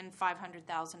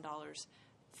 $8,500,000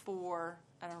 for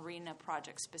an arena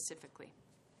project specifically.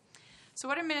 So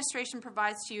what administration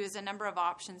provides to you is a number of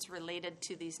options related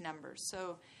to these numbers.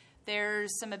 So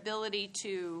there's some ability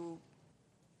to...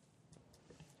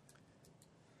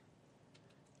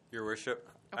 Your Worship,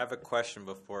 I have a question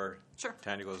before Sure.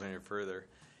 Tanya goes any further,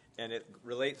 and it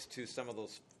relates to some of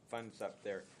those funds up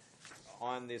there.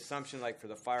 On the assumption, like for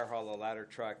the fire hall, the ladder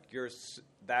truck,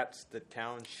 that's the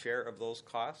town's share of those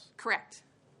costs? Correct.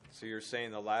 So you're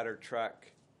saying the ladder truck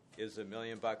is $1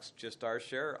 million just our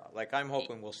share? Like, I'm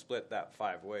hoping we'll split that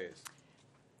 5 ways.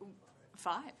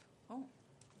 5? Oh.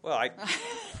 Well,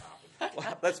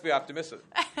 well, let's be optimistic.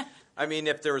 I mean,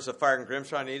 if there was a fire in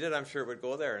Grimshaw needed, I'm sure it would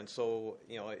go there. And so,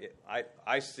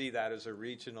 I see that as a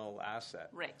regional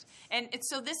asset. Right. And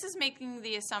so this is making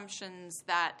the assumptions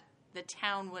that the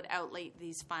town would outlay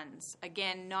these funds.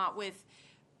 Again, not with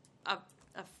a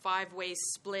 5-way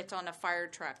split on a fire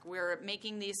truck. We're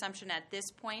making the assumption at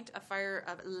this point a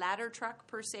ladder truck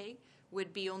per se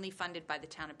would be only funded by the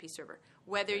town of Peace River.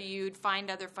 Whether you'd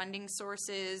find other funding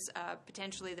sources,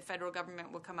 potentially the federal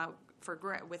government will come out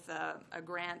with a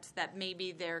grant that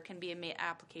maybe there can be an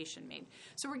application made.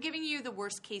 So we're giving you the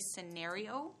worst case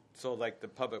scenario. So like the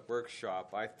public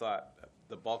workshop, I thought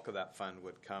the bulk of that fund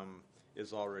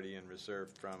is already in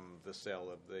reserve from the sale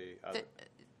of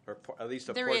or at least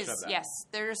a portion of that. Yes.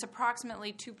 There's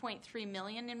approximately $2.3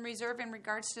 million in reserve in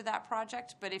regards to that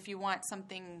project, but if you want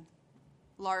something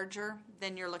larger,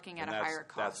 then you're looking at a higher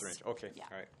cost. That's the range. Okay, yeah.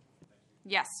 All right.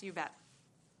 Yes, you bet.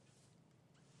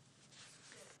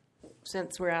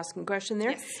 Since we're asking a question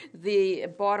there, yes. The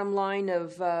bottom line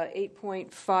of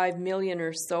 $8.5 million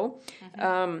or so,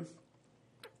 Mm-hmm.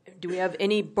 Do we have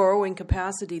any borrowing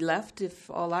capacity left if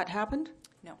all that happened?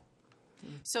 No.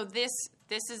 So this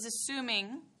is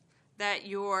assuming that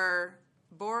you're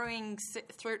borrowing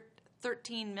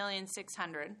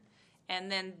 $13,600,000,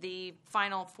 and then the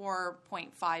final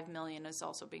 $4.5 million is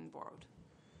also being borrowed.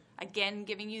 Again,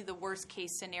 giving you the worst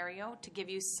case scenario to give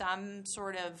you some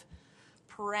sort of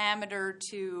parameter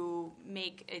to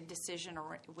make a decision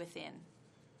within.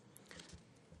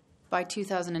 By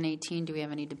 2018, do we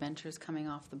have any debentures coming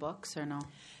off the books or no?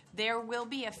 There will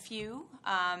be a few,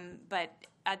 but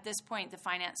at this point, the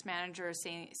finance manager is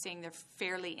saying they're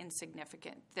fairly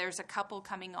insignificant. There's a couple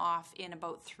coming off in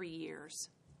about 3 years.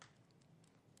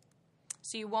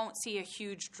 So you won't see a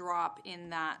huge drop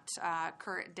in that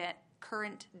current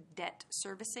debt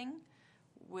servicing.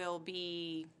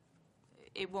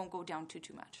 It won't go down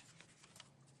too much.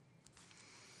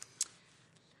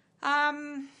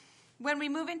 When we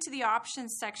move into the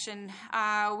options section,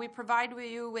 we provide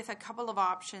you with a couple of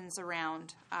options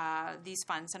around these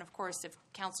funds. And of course, if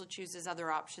council chooses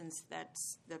other options,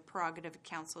 that's the prerogative of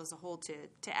council as a whole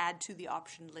to add to the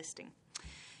option listing.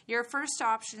 Your first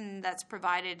option that's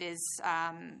provided is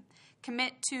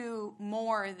commit to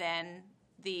more than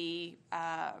the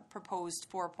proposed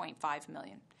 $4.5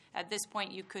 million. At this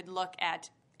point, you could look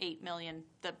at $8 million,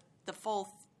 the full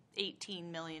 $18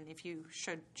 million if you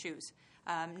should choose.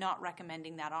 Not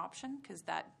recommending that option because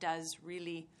that does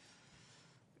really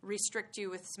restrict you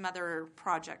with some other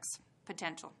projects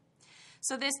potential.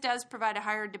 So this does provide a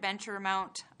higher debenture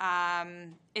amount.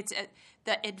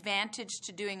 The advantage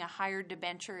to doing a higher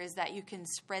debenture is that you can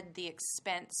spread the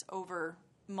expense over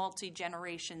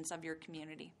multi-generations of your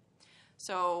community.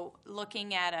 So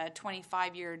looking at a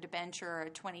 25-year debenture or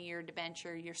a 20-year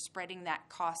debenture, you're spreading that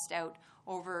cost out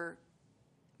over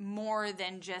more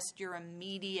than just your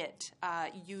immediate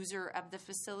user of the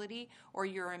facility or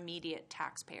your immediate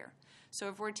taxpayer. So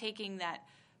if we're taking that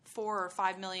 $4 or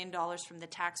 $5 million from the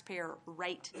taxpayer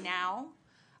right now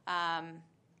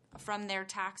from their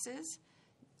taxes,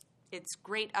 it's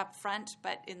great up front,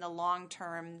 but in the long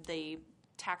term, the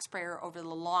taxpayer over the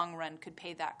long run could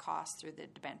pay that cost through the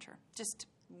debenture. Just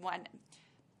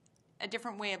a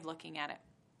different way of looking at it.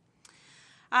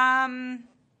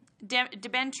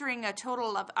 Debenturing a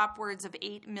total of upwards of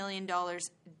 $8 million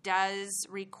does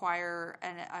require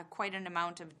quite an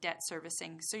amount of debt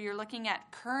servicing. So you're looking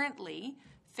at currently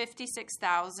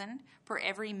 $56,000 per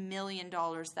every $1 million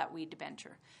that we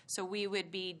debenture. So we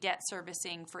would be debt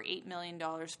servicing for $8 million,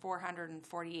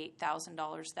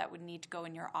 $448,000 that would need to go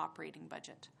in your operating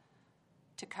budget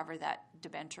to cover that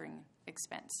debenturing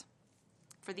expense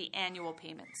for the annual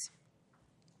payments.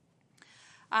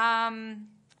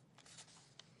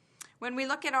 When we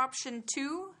look at option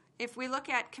 2, if we look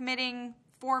at committing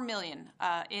 $4 million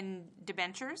in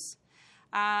debentures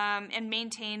and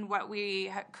maintain what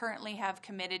we currently have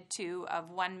committed to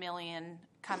of $1 million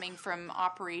coming from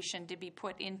operation to be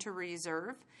put into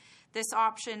reserve, this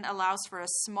option allows for a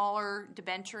smaller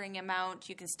debenturing amount.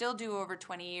 You can still do over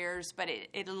 20 years, but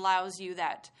it allows you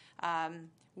that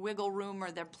wiggle room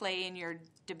or the play in your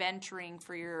debenturing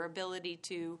for your ability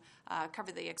to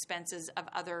cover the expenses of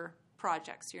other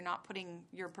projects. You're not putting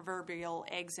your proverbial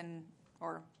eggs in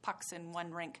or pucks in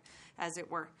one rink, as it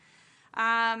were.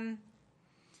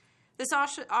 This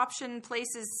option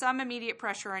places some immediate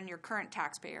pressure on your current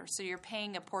taxpayer, so you're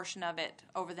paying a portion of it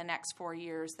over the next 4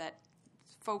 years that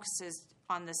focuses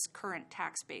on this current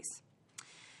tax base.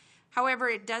 However,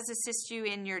 it does assist you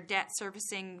in your debt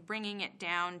servicing, bringing it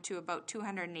down to about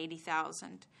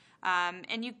 $280,000.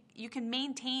 And you can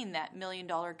maintain that $1 million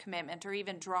commitment or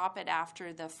even drop it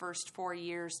after the first 4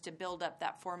 years to build up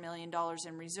that $4 million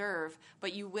in reserve,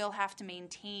 but you will have to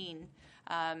maintain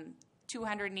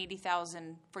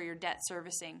 $280,000 for your debt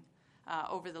servicing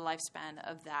over the lifespan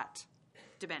of that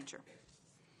debenture.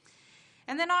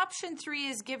 And then option 3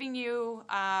 is giving you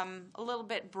a little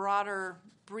bit broader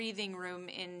breathing room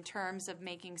in terms of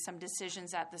making some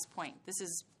decisions at this point. This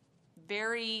is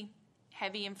very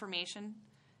heavy information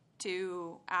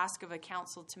to ask of a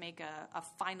council to make a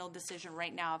final decision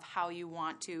right now of how you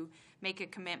want to make a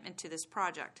commitment to this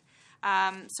project.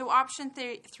 So option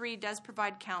 3 does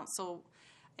provide council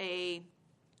a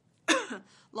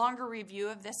longer review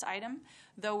of this item,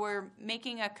 though we're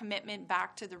making a commitment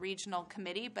back to the regional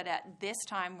committee, but at this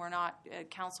time we're not,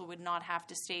 council would not have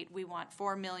to state we want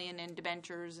 $4 million in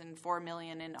debentures and $4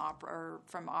 million in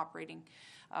from operating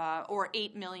or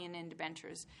 $8 million in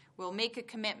debentures. We'll make a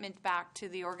commitment back to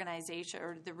the organization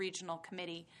or the regional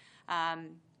committee,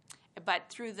 but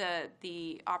through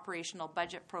the operational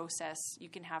budget process, you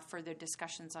can have further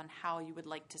discussions on how you would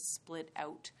like to split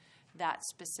out that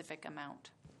specific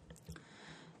amount.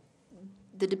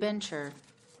 The debenture,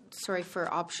 sorry, for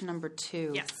option number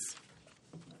 2. Yes.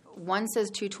 One says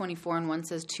 224 and one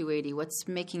says 280. What's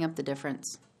making up the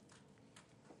difference?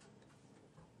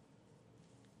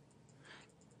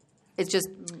 It's just,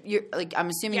 you're like, I'm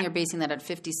assuming you're basing that at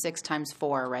 56 times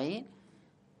 4, right?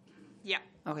 Yeah.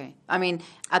 Okay. I mean,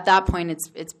 at that point,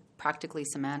 it's practically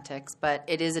semantics, but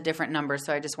it is a different number,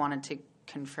 so I just wanted to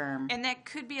confirm. And that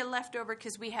could be a leftover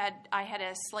because I had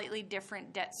a slightly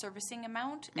different debt servicing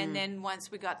amount, and then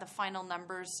once we got the final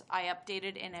numbers, I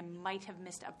updated, and I might have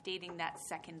missed updating that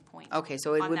second point. Okay,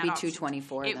 so it would be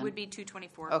 224 It then. would be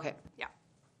 224. Okay. Yeah.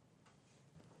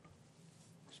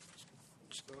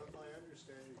 So if I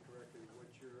understand you correctly, what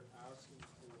you're asking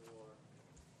for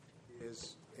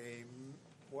is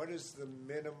what is the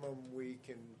minimum we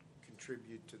can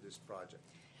contribute to this project?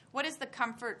 What is the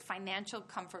financial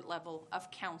comfort level of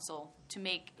council to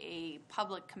make a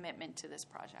public commitment to this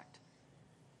project?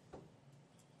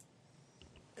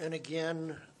 And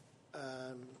again,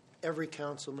 every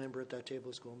council member at that table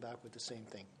is going back with the same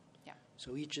thing. Yeah.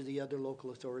 So each of the other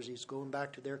local authorities going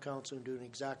back to their council and doing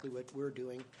exactly what we're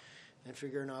doing and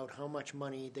figuring out how much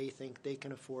money they think they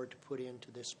can afford to put into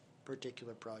this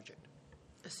particular project.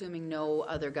 Assuming no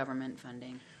other government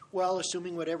funding. Well,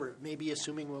 assuming whatever, maybe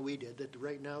assuming what we did, that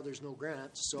right now there's no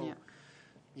grants, so,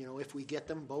 you know, if we get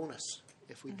them, bonus.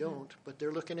 If we don't, but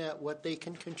they're looking at what they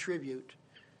can contribute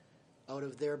out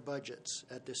of their budgets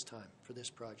at this time for this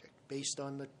project, based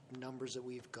on the numbers that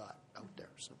we've got out there.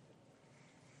 So.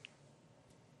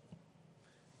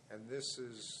 And this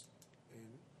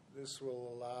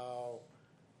will allow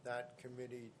that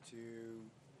committee to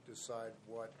decide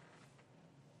what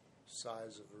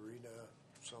size of arena,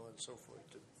 so on and so forth.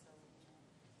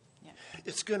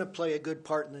 It's going to play a good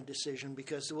part in the decision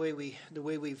because the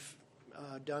way we've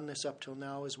done this up till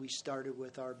now is we started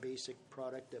with our basic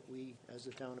product that we, as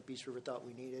the town of Peace River, thought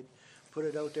we needed. Put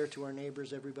it out there to our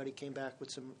neighbors. Everybody came back with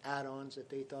some add-ons that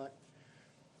they thought,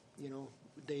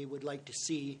 they would like to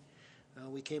see.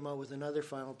 We came out with another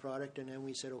final product, and then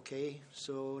we said, okay,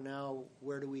 so now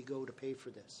where do we go to pay for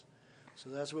this? So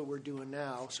that's what we're doing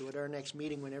now. So at our next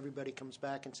meeting, when everybody comes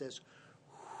back and says,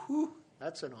 whew,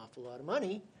 that's an awful lot of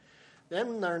money,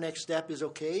 then our next step is,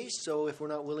 okay, so if we're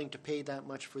not willing to pay that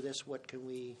much for this, what can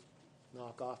we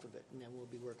knock off of it? And then we'll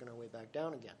be working our way back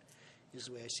down again, is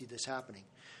the way I see this happening.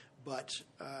 But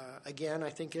again, I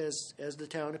think as the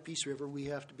town of Peace River, we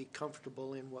have to be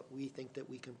comfortable in what we think that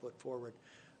we can put forward.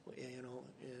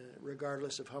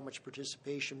 Regardless of how much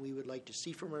participation we would like to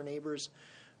see from our neighbors,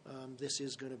 this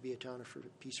is going to be a town of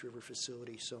Peace River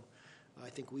facility. So I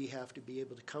think we have to be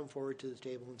able to come forward to the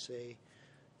table and say,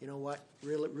 you know what,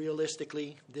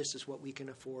 realistically, this is what we can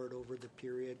afford over the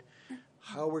period.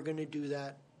 How we're going to do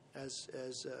that, as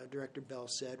Director Bell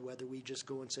said, whether we just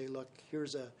go and say, look,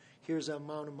 here's an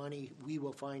amount of money, we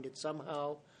will find it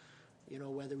somehow,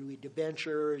 whether we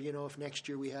debenture, if next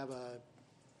year we have a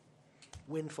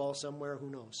windfall somewhere,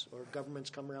 who knows, or governments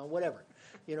come around, whatever,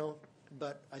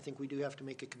 but I think we do have to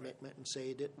make a commitment and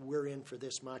say that we're in for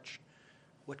this much.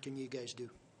 What can you guys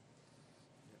do?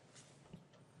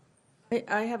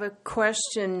 I have a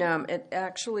question. It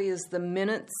actually is the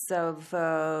minutes of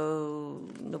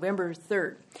November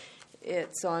 3rd.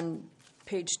 It's on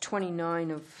page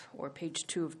 29 or page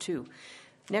 2 of 2.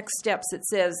 Next steps, it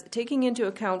says, taking into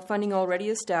account funding already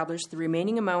established, the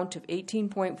remaining amount of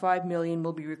 $18.5 million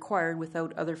will be required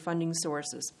without other funding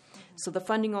sources. So the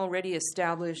funding already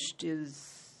established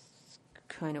is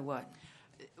kind of what?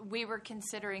 We were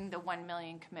considering the $1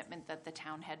 million commitment that the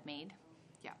town had made.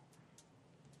 Yeah.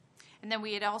 And then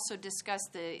we had also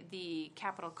discussed the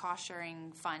capital cost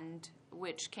sharing fund,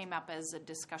 which came up as a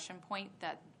discussion point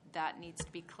that needs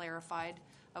to be clarified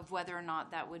of whether or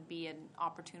not that would be an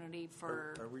opportunity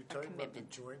for Are we talking about the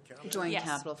joint capital? Joint Yes.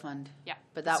 capital fund. Yeah.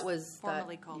 But that was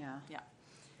formerly called.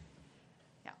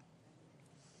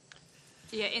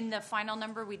 Yeah, in the final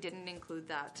number, we didn't include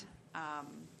that. No,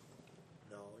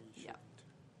 you shouldn't. Yeah.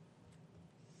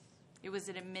 It was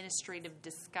an administrative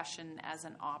discussion as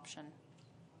an option.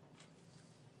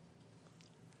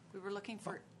 We were looking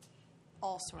for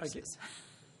all sources.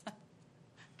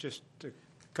 Just a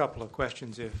couple of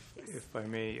questions, if I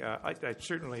may. I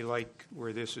certainly like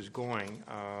where this is going.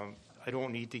 I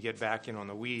don't need to get back in on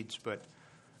the weeds, but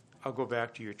I'll go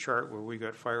back to your chart where we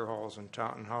got fire halls in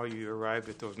town and how you arrived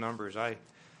at those numbers. I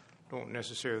don't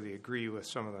necessarily agree with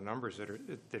some of the numbers that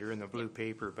are in the blue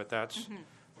paper, but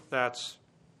that's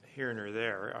here nor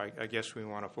there. I guess we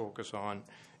want to focus on,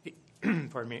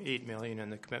 $8 million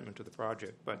and the commitment to the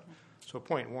project. But so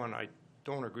point one, I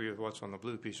don't agree with what's on the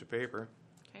blue piece of paper.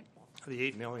 Okay.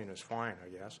 The $8 million is fine, I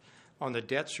guess. On the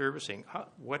debt servicing,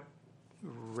 what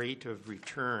rate of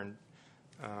return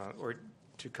or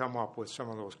to come up with some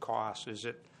of those costs? Is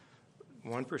it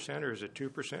 1% or is it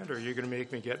 2%? Or are you going to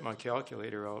make me get my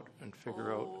calculator out and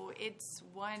figure out? Oh, it's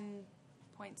 1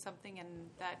 point something, and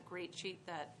that great sheet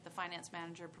that the finance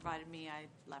manager provided me, I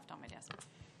left on my desk.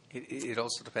 It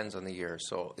also depends on the year.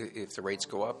 So if the rates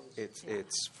go up,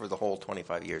 it's for the whole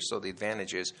 25 years. So the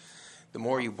advantage is the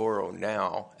more you borrow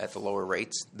now at the lower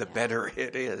rates, the better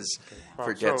it is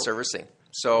for debt servicing.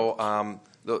 So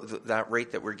that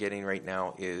rate that we're getting right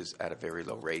now is at a very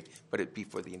low rate, but it'd be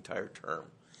for the entire term.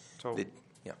 So,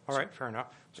 all right, fair enough.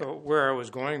 So where I was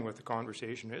going with the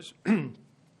conversation is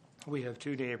we have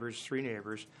three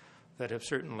neighbors that have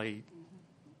certainly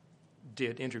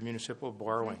did intermunicipal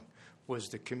borrowing. Was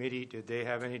the committee, did they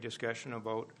have any discussion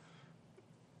about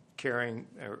carrying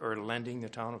or lending the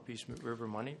town of Peace River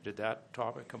money? Did that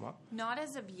topic come up? Not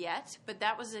as of yet, but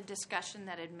that was a discussion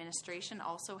that administration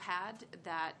also had,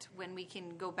 that when we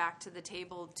can go back to the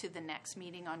table to the next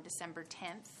meeting on December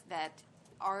 10th,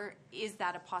 is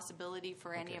that a possibility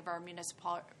for any of our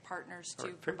municipal partners to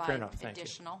provide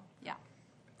additional? Yeah,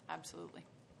 absolutely.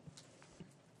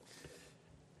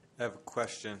 I have a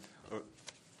question.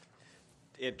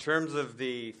 In terms of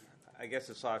I guess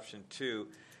it's option 2,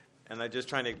 and I'm just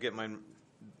trying to get my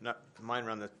mind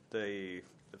around the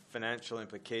financial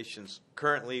implications.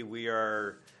 Currently, we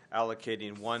are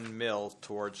allocating $1 million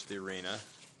towards the arena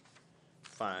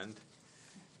fund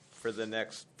for the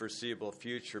next foreseeable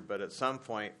future, but at some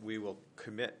point we will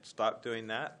stop doing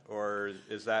that, or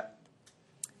is that?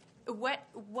 What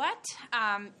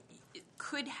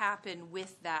could happen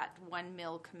with that $1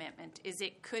 million commitment is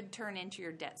it could turn into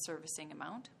your debt servicing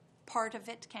amount. part of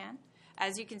it can.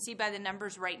 As you can see by the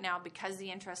numbers right now, because the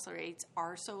interest rates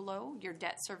are so low, your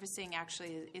debt servicing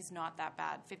actually is not that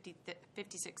bad.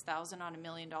 $56,000 on $1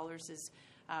 million is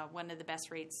one of the best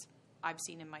rates I've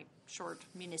seen in my short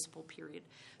municipal period.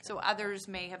 So others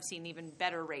may have seen even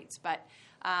better rates. But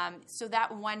so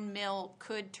that $1 million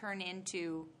could turn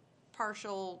into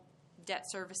partial debt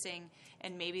servicing,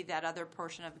 and maybe that other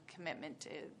portion of the commitment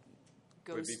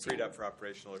goes would be freed up for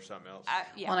operational or something else.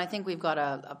 Yeah. Well, and I think we've got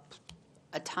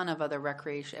a ton of other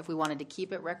recreation, if we wanted to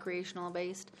keep it recreational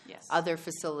based, Yes. other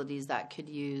facilities that could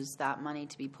use that money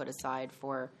to be put aside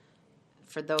for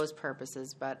those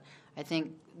purposes. But I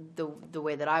think the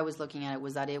way that I was looking at it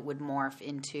was that it would morph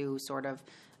into sort of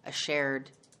a shared,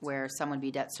 where some would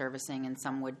be debt servicing and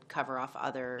some would cover off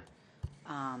other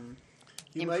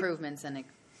improvements and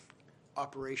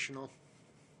operational.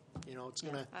 You know, it's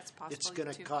gonna that's possible it's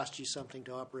gonna too. cost you something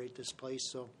to operate this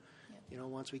place. So, you know,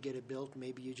 once we get it built,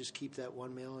 maybe you just keep that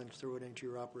 $1 million and throw it into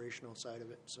your operational side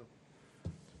of it. So,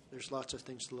 there's lots of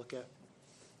things to look at.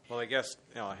 Well, I guess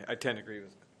I tend to agree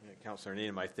with Councillor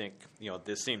Needham. I think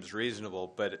this seems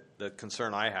reasonable, but the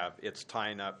concern I have, it's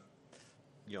tying up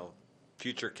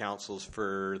future councils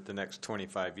for the next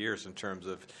 25 years in terms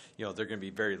of they're going to be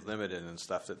very limited in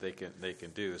stuff that they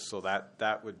can do. So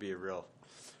that would be a real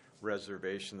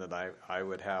reservation that I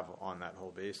would have on that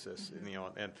whole basis.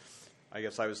 Mm-hmm. And I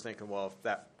guess I was thinking, well,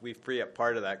 if we free up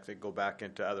part of that to go back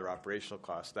into other operational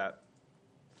costs, that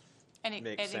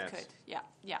makes sense. It could,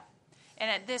 yeah. And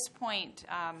at this point,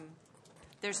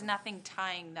 there's nothing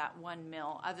tying that $1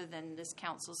 million other than this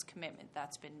council's commitment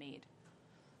that's been made.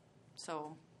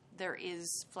 So there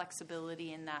is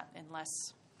flexibility in that,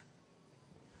 unless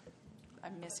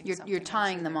I'm missing something. you're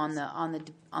tying them on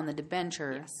the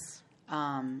debenture, Yes.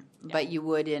 But you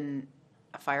would in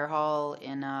a fire hall,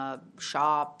 in a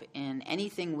shop, in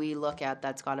anything we look at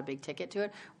that's got a big ticket to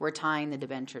it, we're tying the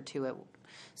debenture to it.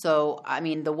 So, I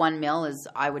mean, the $1 million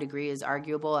I would agree, is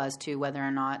arguable as to whether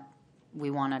or not we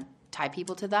want to tie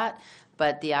people to that.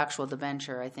 But the actual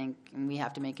debenture, I think we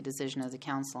have to make a decision as a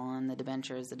council, and the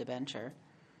debenture is the debenture.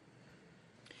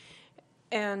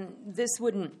 And this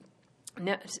wouldn't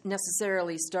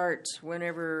necessarily start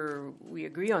whenever we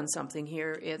agree on something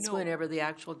here. It's whenever the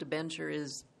actual debenture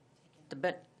is,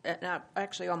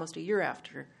 actually almost a year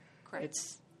after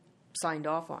it's signed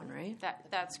off on, right?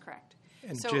 That's correct.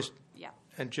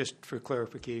 And just for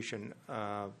clarification,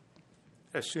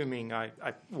 assuming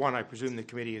I presume the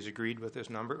committee has agreed with this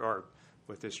number or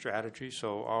with this strategy,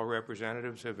 so all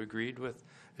representatives have agreed with.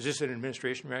 Is this an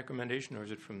administration recommendation or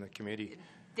is it from the committee?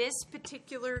 This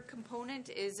particular component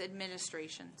is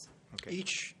administration's. Okay.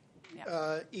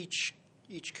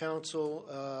 Each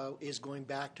council is going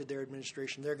back to their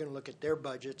administration. They're going to look at their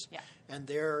budgets, and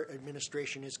their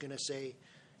administration is going to say,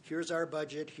 here's our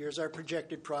budget, here's our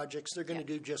projected projects. They're going to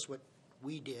do just what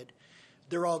we did.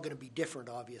 They're all going to be different,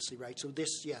 obviously, right? So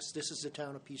this is the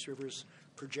town of Peace River's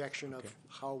projection of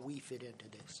how we fit into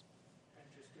this.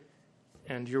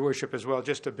 And Your Worship, as well,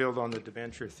 just to build on the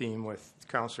debenture theme with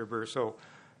Councillor Burr, so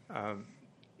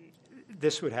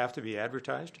this would have to be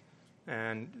advertised,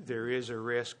 and there is a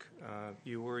risk.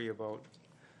 You worry about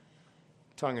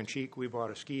tongue-in-cheek. We bought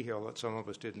a ski hill that some of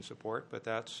us didn't support, but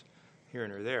that's here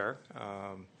and there.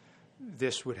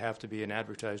 This would have to be an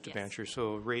advertised debenture,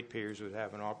 so ratepayers would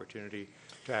have an opportunity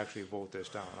to actually vote this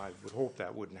down. I would hope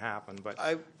that wouldn't happen, but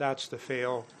that's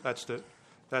the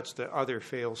other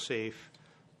fail-safe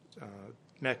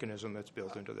mechanism that's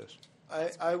built into this.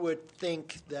 I would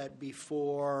think that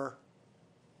before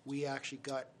we actually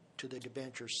got to the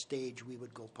debenture stage, we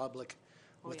would go public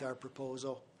with our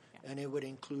proposal, and it would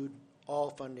include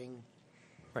all funding.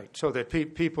 Right, so that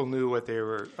people knew what they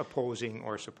were opposing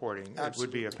or supporting. Absolutely. It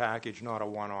would be a package, not a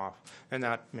one-off, and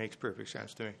that makes perfect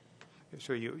sense to me.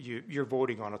 So you're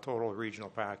voting on a total regional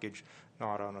package,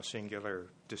 not on a singular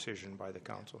decision by the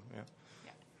council. Yeah.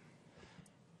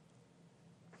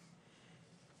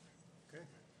 Okay.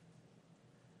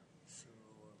 So,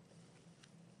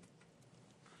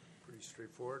 pretty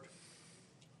straightforward.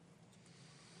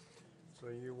 So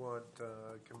you want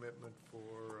commitment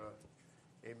for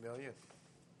 $8 million.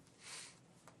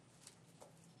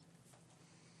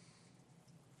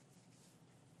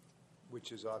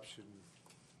 Which is option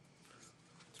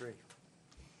 3.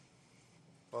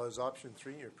 Well, is option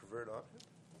 3 your preferred option?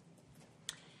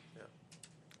 Yeah.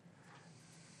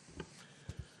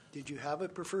 Did you have a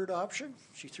preferred option?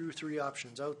 She threw 3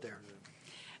 options out there.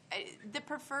 The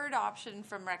preferred option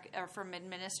from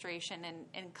administration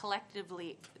and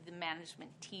collectively the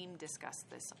management team discussed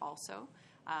this also.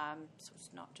 So it's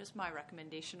not just my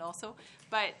recommendation also,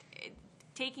 but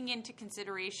taking into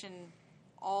consideration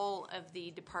all of the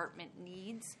department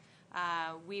needs,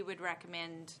 we would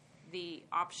recommend the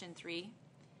option 3,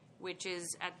 which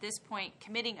is at this point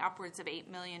committing upwards of $8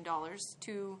 million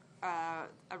to a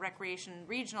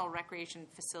regional recreation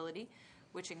facility,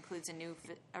 which includes a new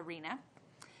arena,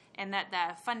 and that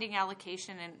the funding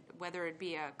allocation, and whether it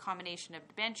be a combination of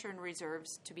debenture and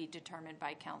reserves, to be determined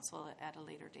by council at a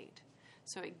later date.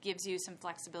 So it gives you some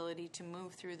flexibility to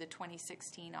move through the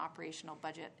 2016 operational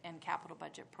budget and capital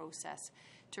budget process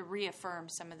to reaffirm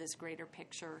some of this greater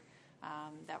picture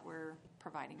that we're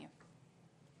providing you.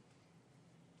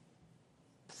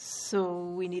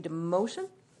 So we need a motion?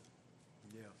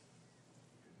 Yeah.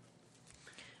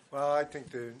 Well, I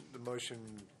think the motion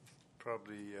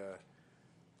probably...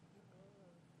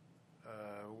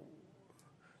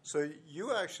 so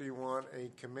you actually want a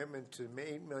commitment to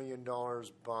 $8 million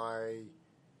by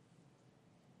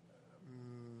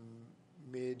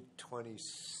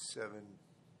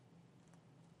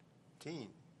mid-2017.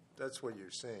 That's what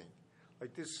you're saying.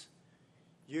 Like this,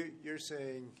 you're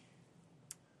saying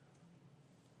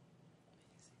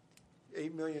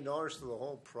 $8 million to the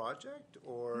whole project,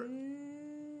 or?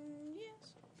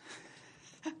 Yes.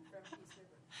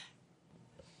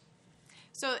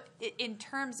 So in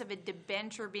terms of a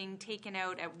debenture being taken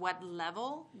out at what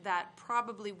level, that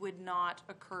probably would not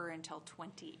occur until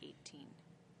 2018.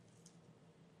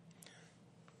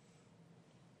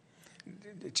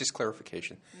 Just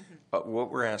clarification.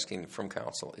 What we're asking from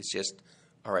council is just,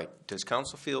 all right, does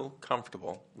council feel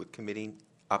comfortable with committing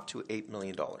up to $8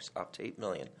 million, up to $8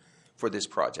 million for this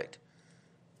project?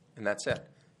 And that's it.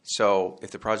 So if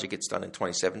the project gets done in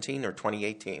 2017 or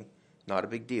 2018, not a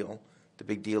big deal. The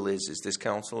big deal is this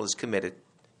council is committed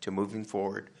to moving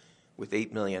forward with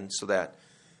 $8 million, so that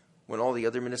when all the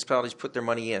other municipalities put their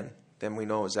money in, then we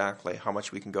know exactly how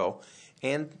much we can go.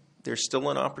 And there's still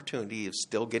an opportunity of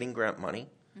still getting grant money.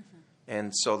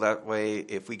 And so that way,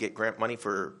 if we get grant money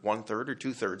for 1/3 or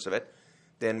 2/3 of it,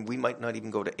 then we might not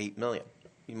even go to $8 million.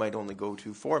 We might only go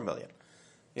to $4 million,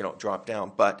 drop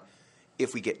down. But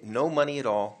if we get no money at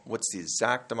all, what's the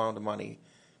exact amount of money,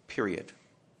 period,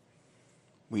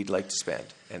 we'd like to spend?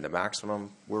 And the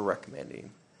maximum we're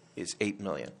recommending is $8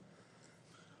 million.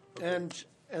 Okay.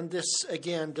 And this,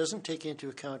 again, doesn't take into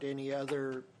account any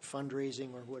other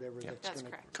fundraising or whatever that's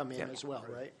going to come in as well,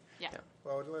 right? Yeah.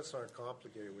 Well, let's not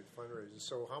complicate it with fundraising.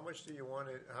 So how much do you want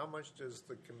it, how much does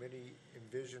the committee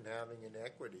envision having in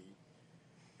equity?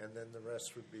 And then the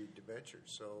rest would be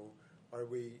debentures. So are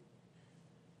we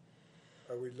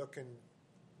looking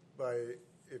by,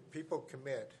 if people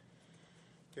commit,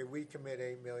 okay, we commit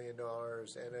 $8 million,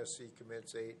 NSC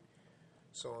commits 8,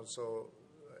 so-and-so,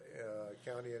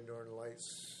 County of Northern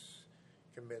Lights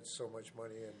commits so much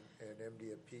money, and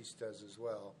MD of Peace does as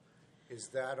well. Is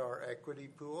that our equity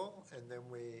pool? And then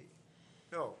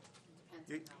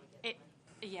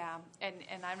Yeah,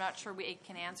 and I'm not sure we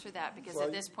can answer that, because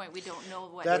at this point we don't know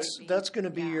what. That's going to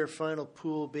be your final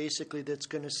pool, basically. That's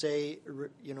going to say,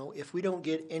 if we don't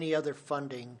get any other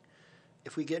funding,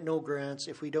 if we get no grants,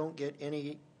 if we don't get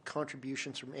any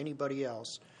contributions from anybody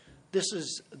else, this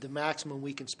is the maximum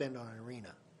we can spend on an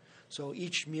arena. So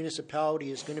each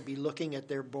municipality is going to be looking at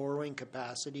their borrowing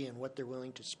capacity and what they're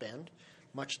willing to spend,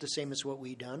 much the same as what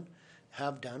we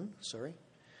have done.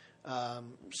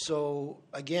 So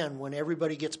again, when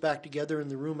everybody gets back together in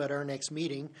the room at our next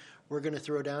meeting, we're going to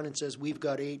throw down and says we've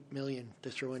got $8 million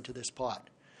to throw into this pot.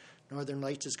 Northern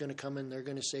Lights is going to come in. They're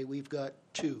going to say we've got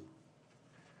 2.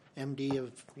 MD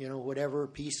of whatever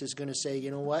Peace is going to say,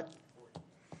 you know what,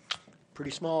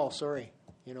 pretty small. Sorry,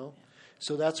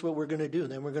 So that's what we're going to do.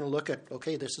 Then we're going to look at,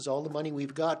 okay, this is all the money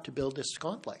we've got to build this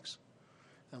complex.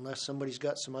 Unless somebody's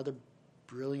got some other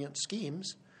brilliant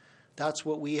schemes, that's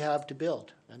what we have to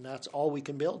build, and that's all we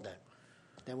can build then.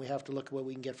 Then we have to look at what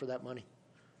we can get for that money.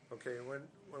 Okay,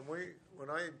 when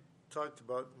I talked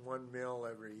about 1 mil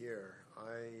every year,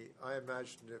 I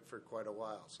imagined it for quite a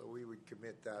while. So we would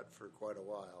commit that for quite a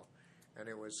while, and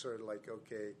it was sort of like,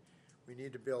 okay, we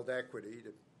need to build equity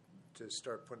to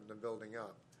start putting the building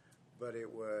up. But it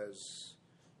was,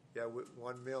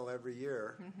 1 mil every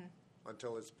year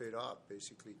until it's paid off,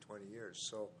 basically 20 years.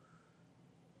 So.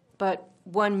 But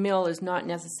 1 mil is not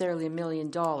necessarily $1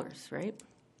 million, right?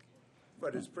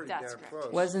 But it's pretty damn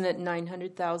close. Wasn't it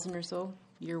 900,000 or so,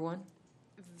 year one?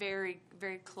 Very,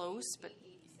 very close, but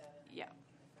yeah.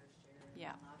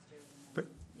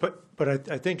 But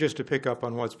I think, just to pick up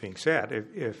on what's being said,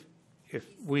 if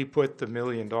we put the $1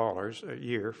 million a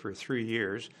year for 3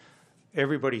 years,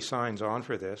 everybody signs on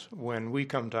for this. When we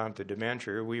come down to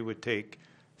debenture, we would take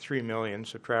 $3 million,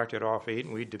 subtract it off 8,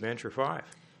 and we'd debenture 5.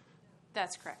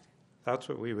 That's correct. That's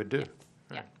what we would do.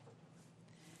 Yeah.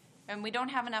 And we don't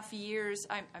have enough years.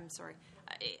 I'm sorry.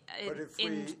 But if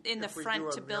in the if we front do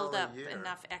a to build mill a up year-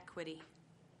 enough equity.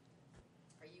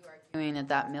 Arguing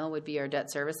that mill would be our debt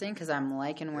servicing, because I'm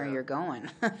liking where you're going.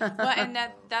 Well, and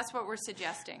that's what we're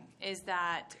suggesting, is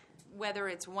that whether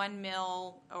it's 1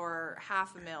 mil or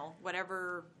half a mil,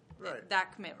 whatever Right.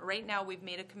 that commitment. Right now, we've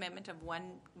made a commitment of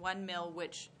one mil,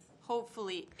 which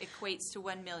hopefully equates to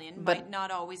 1 million, But- might not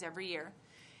always every year.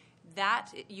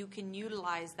 That, you can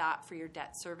utilize that for your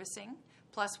debt servicing,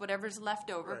 plus whatever's left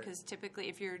over, Right. because typically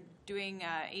if you're doing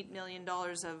 $8 million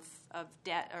of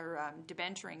debt or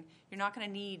debenturing, you're not going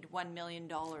to need $1 million.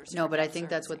 No, but I think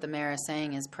that's what the mayor is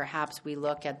saying, is perhaps we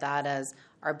look at that as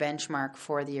our benchmark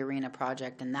for the arena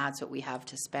project, and that's what we have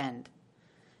to spend,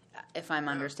 if I'm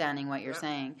understanding what you're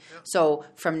saying. So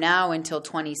from now until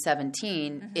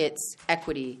 2017, it's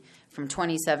equity. From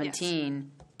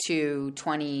 2017 to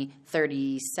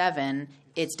 2037,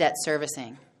 it's debt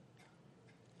servicing.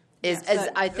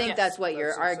 I think that's what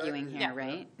you're arguing here,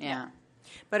 right? Yeah.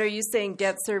 But are you saying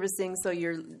debt servicing, so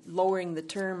you're lowering the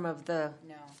term of the?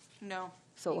 No.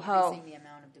 So how? Increasing the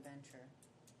amount of debenture.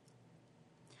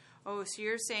 Oh, so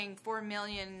you're saying 4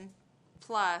 million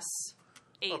plus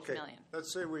 8 Okay, million.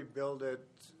 let's say we build it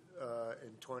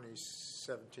in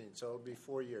 2017, so it'll be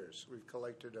 4 years. We've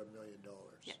collected $1 million.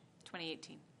 Yeah,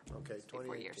 2018. Okay, 2018.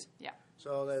 4 years. Yeah.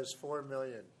 So there's 4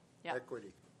 million Yeah.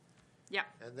 equity. Yeah.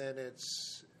 And then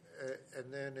it's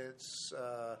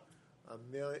 $1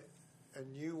 million,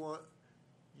 and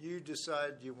you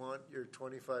decide you want your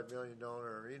 $25 million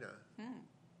arena.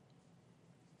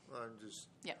 I'm just,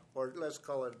 or let's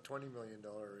call it a $20 million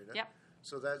arena. Yep.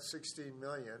 So that's 16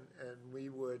 million, and we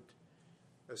would,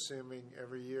 assuming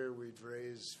every year we'd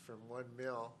raise from 1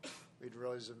 mil, we'd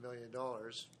raise $1 million.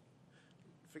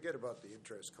 Forget about the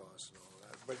interest costs and all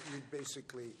that, but you'd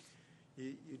basically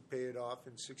you'd pay it off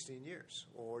in 16 years,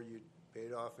 or you'd pay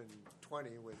it off in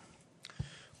 20 with.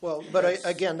 Well, but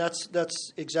again, that's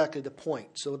exactly the point.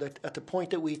 So that at the point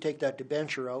that we take that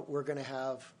debenture out, we're going to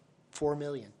have $4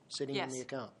 million sitting in the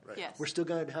account. Right. Yes. We're still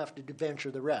going to have to debenture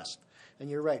the rest. And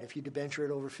you're right. If you debenture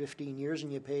it over 15 years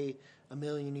and you pay $1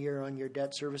 million a year on your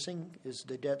debt servicing, is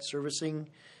the debt servicing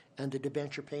and the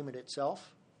debenture payment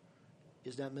itself,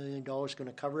 is that $1 million going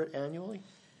to cover it annually?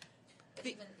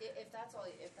 If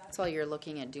that's all you're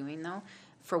looking at doing, though,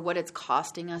 for what it's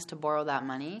costing us to borrow that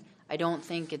money, I don't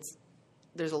think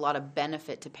there's a lot of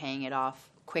benefit to paying it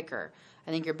off quicker.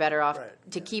 I think you're better off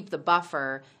to keep the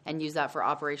buffer and use that for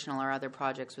operational or other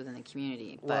projects within the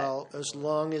community. But Well, as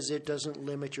long as it doesn't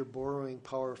limit your borrowing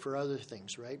power for other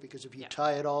things, right? Because if you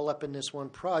tie it all up in this one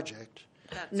project.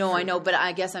 No, I know, but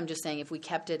I guess I'm just saying if we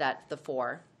kept it at the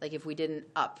 4, like if we didn't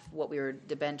up what we were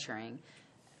debenturing,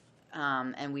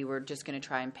 and we were just going to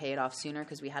try and pay it off sooner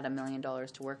because we had $1 million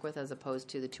to work with as opposed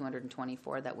to the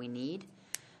 224 that we need,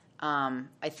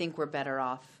 I think we're better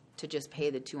off to just pay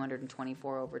the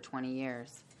 224 over 20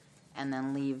 years and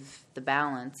then leave the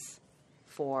balance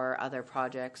for other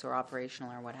projects or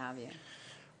operational or what have you.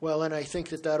 Well, and I think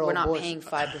that all we're not boils, paying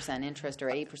 5% interest or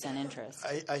 8% interest.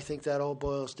 I think that all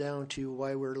boils down to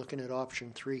why we're looking at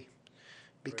option 3.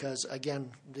 Because,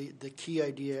 again, the key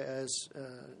idea, as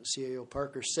CAO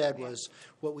Parker said, was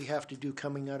what we have to do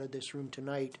coming out of this room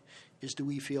tonight is, do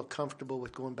we feel comfortable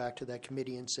with going back to that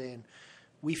committee and saying,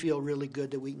 we feel really good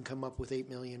that we can come up with $8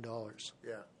 million.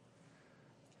 Yeah.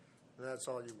 And that's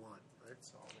all you want, right?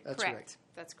 That's correct. right.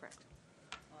 That's correct.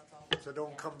 So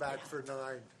don't come back for 9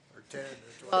 or 10 or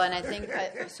 12. Well, and I think,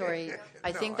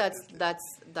 I think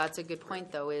that's a good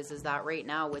point, though, is that right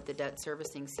now with the debt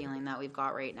servicing ceiling that we've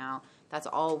got right now, that's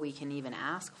all we can even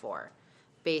ask for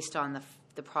based on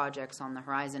the projects on the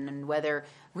horizon. And whether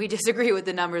we disagree with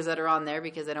the numbers that are on there,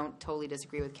 because I don't totally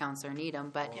disagree with Councillor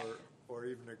Needham, but or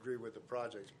even agree with the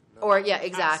project. or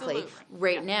exactly. Absolutely.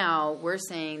 Right now, we're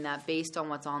saying that based on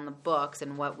what's on the books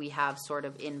and what we have sort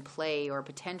of in play or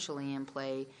potentially in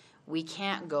play, we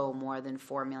can't go more than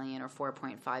 4 million or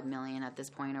 4.5 million at this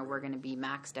point, or we're going to be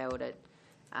maxed out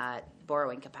at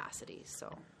borrowing capacities.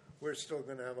 So We're still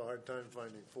going to have a hard time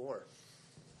finding 4.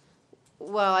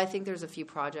 well, I think there's a few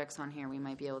projects on here we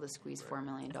might be able to squeeze $4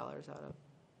 million out of.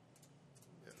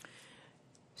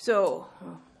 So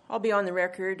I'll be on the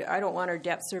record. I don't want our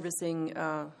debt servicing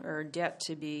or debt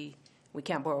to be, we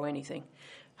can't borrow anything.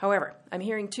 However, I'm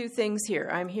hearing 2 things here.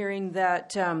 I'm hearing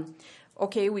that,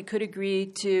 okay, we could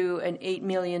agree to an $8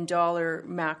 million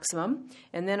maximum.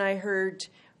 And then I heard,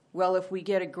 well, if we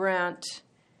get a grant,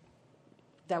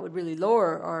 that would really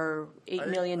lower our $8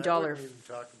 million. I wouldn't even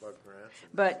talk about grants.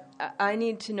 But I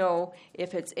need to know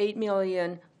if it's $8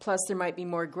 million plus there might be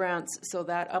more grants, so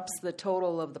that ups the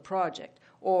total of the project.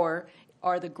 Or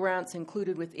are the grants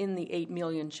included within the $8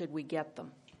 million should we get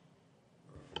them?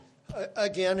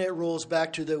 Again, it rolls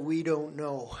back to the we don't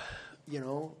know. You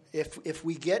know, if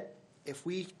we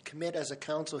commit as a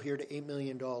council here to $8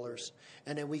 million,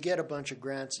 and then we get a bunch of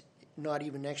grants, not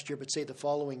even next year, but say the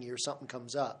following year, something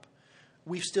comes up,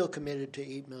 we've still committed to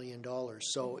 $8 million.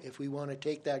 So if we want to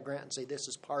take that grant and say this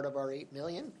is part of our $8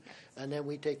 million, and then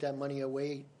we take that money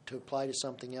away to apply to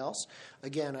something else,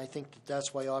 again, I think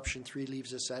that's why option 3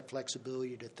 leaves us that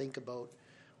flexibility to think about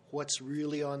what's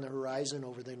really on the horizon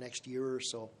over the next year or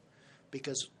so.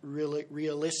 Because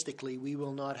realistically, we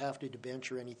will not have to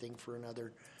debenture anything for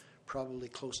another probably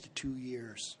close to 2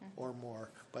 years or more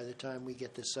by the time we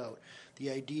get this out. The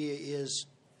idea is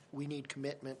we need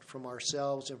commitment from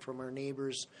ourselves and from our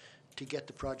neighbors to get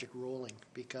the project rolling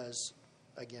because,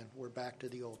 again, we're back to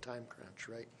the old time crunch,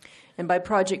 right? And by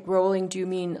project rolling, do you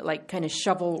mean like kind of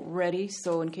shovel ready,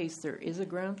 so in case there is a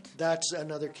grant? That's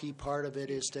another key part of it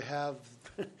is to have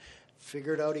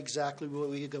figured out exactly what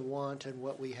we want and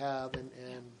what we have and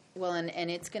well, and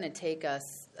it's going to take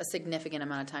us a significant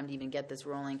amount of time to even get this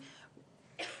rolling.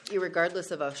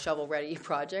 Irregardless of a shovel-ready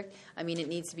project, I mean, it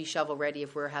needs to be shovel-ready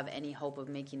if we have any hope of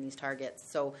making these targets.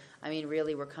 So, I mean,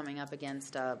 really, we're coming up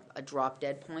against a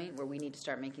drop-dead point where we need to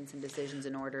start making some decisions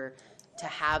in order to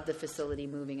have the facility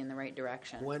moving in the right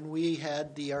direction. When we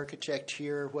had the architect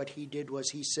here, what he did was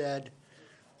he said,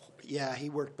 yeah, he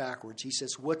worked backwards. He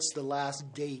says, what's the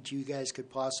last date you guys could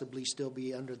possibly still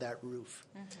be under that roof?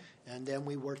 Mm-hmm. And then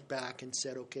we worked back and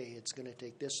said, okay, it's going to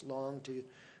take this long to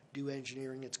do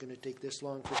engineering. It's going to take this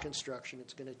long for construction.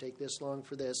 It's going to take this long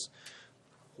for this.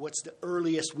 What's the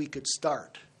earliest we could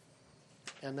start?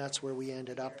 And that's where we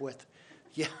ended up with,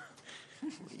 yeah.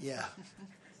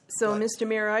 So, Mr.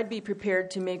 Mayor, I'd be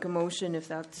prepared to make a motion if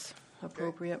that's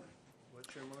appropriate. Okay.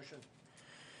 What's your motion?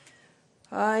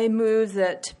 I move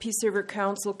that Peace River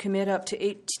Council commit up to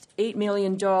 $8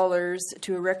 million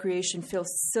to a recreation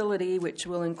facility, which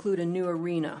will include a new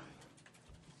arena.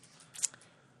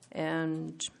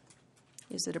 And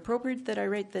is it appropriate that I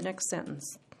write the next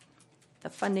sentence? The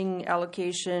funding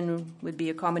allocation would be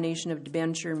a combination of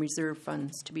debenture and reserve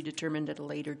funds to be determined at a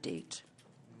later date.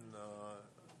 No,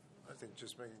 I think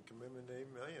just making a commitment to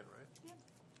 $8 million, right?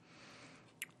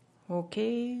 Yeah.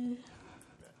 Okay.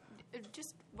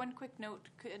 Just one quick note: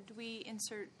 could we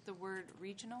insert the word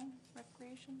regional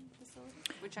recreation facility?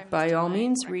 Which I by all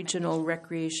means, regional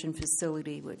recreation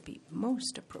facility would be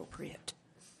most appropriate.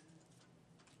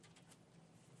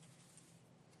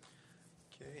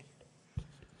 Okay.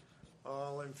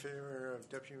 All in favor of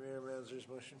Deputy Mayor Manzer's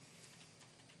motion?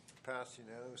 Passed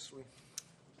unanimously.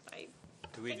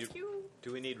 Do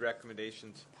we need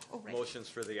recommendations? Oh, right. Motions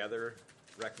for the other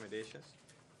recommendations?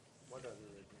 What other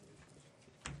recommendations?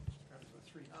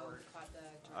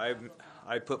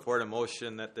 I put forward a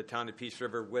motion that the town of Peace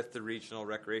River, with the Regional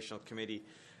Recreational Committee,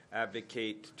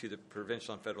 advocate to the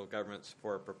provincial and federal governments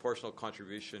for a proportional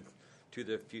contribution to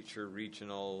the future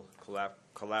regional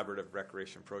collaborative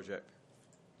recreation project.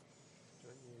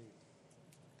 Don't you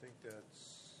think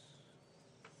that's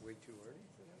way too early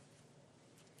for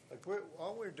that? Like,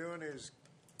 all we're doing is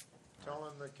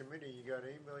telling the committee you got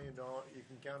 $8 million. You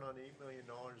can count on $8 million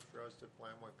for us to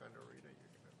plan what kind of arena you're going to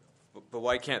build. But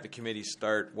why can't the committee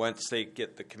start once they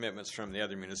get the commitments from the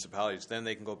other municipalities? Then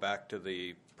they can go back to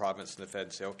the province and the Fed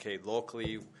and say, okay,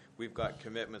 locally we've got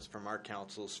commitments from our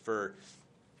councils for,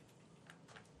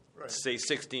 say,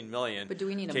 $16 million. But do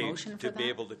we need a motion for that? Be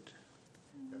able to.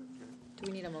 Do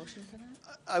we need a motion for that?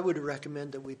 I would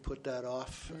recommend that we put that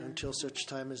off until such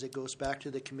time as it goes back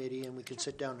to the committee and we can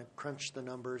sit down and crunch the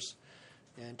numbers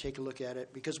and take a look at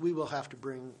it, because we will have to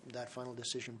bring that final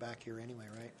decision back here anyway,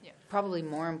 right? Yeah. Probably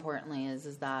more importantly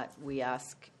is that we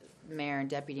ask Mayor and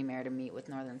Deputy Mayor to meet with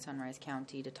Northern Sunrise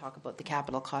County to talk about the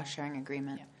capital cost sharing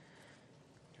agreement. Yeah.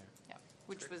 Okay. Yeah.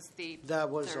 Which was the that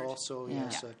was third. Also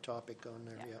yes a topic on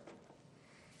there. Yeah.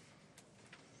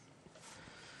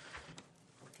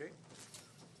 Okay.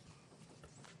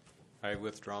 I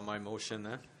withdraw my motion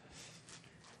then.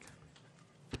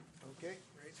 Okay,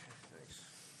 great. Thanks.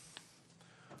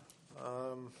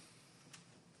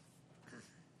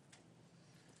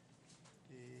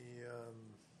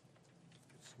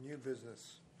 It's new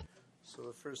business. So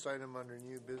the first item under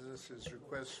new business is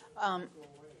request.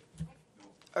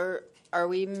 Are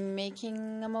we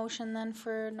making a motion then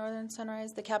for Northern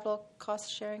Sunrise, the capital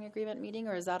cost sharing agreement meeting,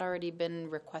 or has that already been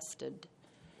requested?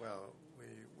 Well,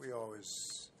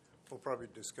 we'll probably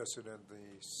discuss it at the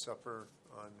supper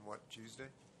on what, Tuesday?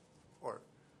 Or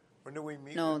when do we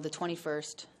meet? No, the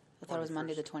 21st. I thought it was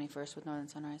Monday the 21st with Northern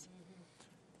Sunrise.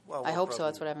 Well, I hope so.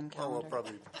 That's what I have in calendar. Well, we'll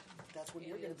probably. That's when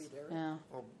you're going to be there. Yeah.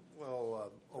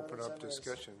 We'll open up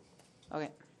discussion. Okay.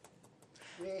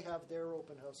 They have their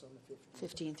open house on the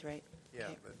 15th. 15th, right? Yeah,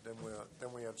 Okay. but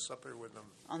then we have supper with them.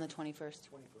 On the 21st.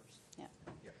 21st. Yeah.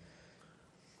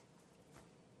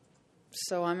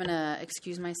 So I'm going to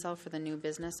excuse myself for the new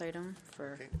business item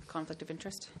for conflict of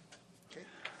interest.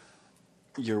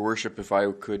 Your Worship, if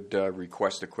I could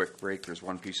request a quick break, there's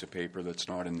one piece of paper that's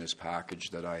not in this package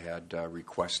that I had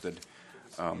requested.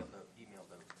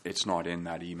 It's not in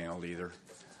that email either.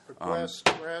 Request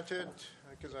granted,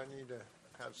 because I need to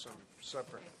have some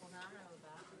supper.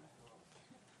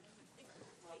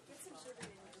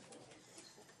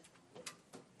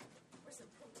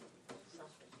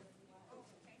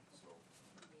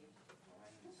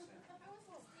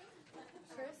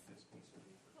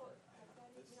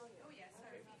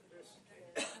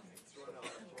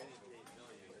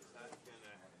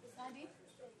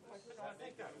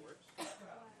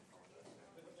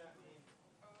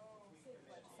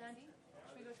 Sandy,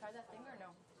 should we go try that thing or no?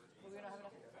 We don't have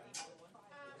enough.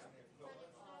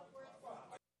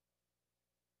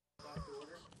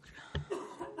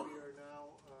 We are now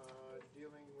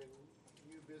dealing with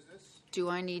new business. Do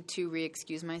I need to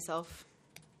re-excuse myself?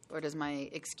 Or does my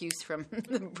excuse from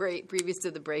the break, previous to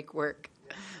the break work?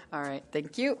 All right,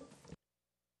 thank you.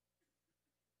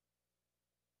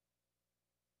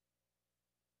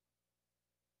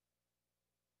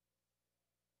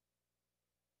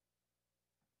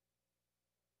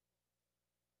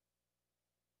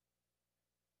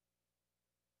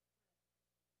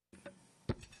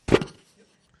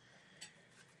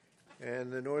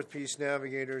 And the North Peace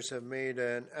Navigators have made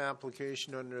an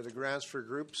application under the grants for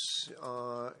groups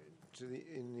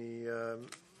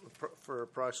for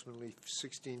approximately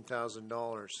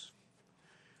 $16,000.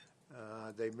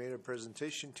 They made a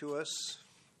presentation to us,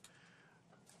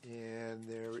 and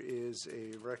there is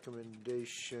a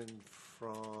recommendation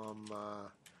from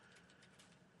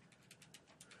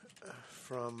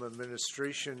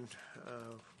administration,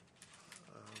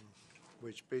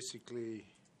 which basically,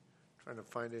 trying to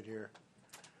find it here,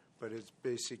 but it's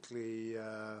basically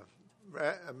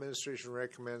administration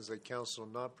recommends that council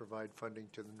not provide funding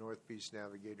to the North Peace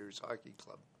Navigators Hockey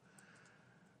Club.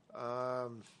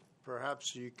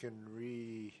 Perhaps you can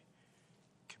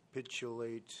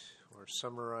recapitulate or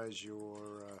summarize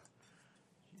your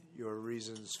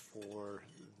reasons for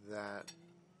that,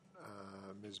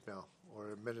 Ms. Bell,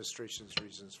 or administration's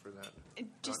reasons for that.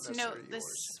 Just to note, this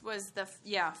was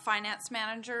finance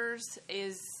managers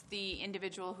is the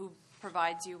individual who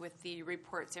provides you with the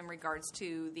reports in regards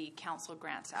to the council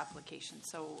grants application.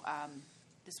 So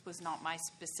this was not my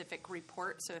specific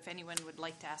report. So if anyone would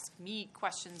like to ask me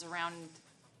questions around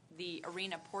the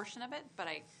arena portion of it, but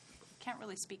I can't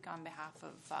really speak on behalf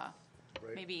of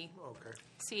maybe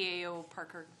CAO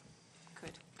Parker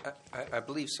could. I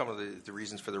believe some of the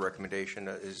reasons for the recommendation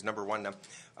is, number one,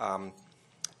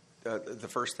 the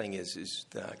first thing is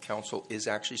the council is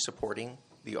actually supporting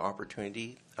the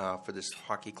opportunity for this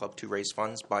hockey club to raise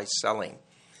funds by selling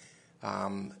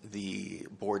the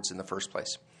boards in the first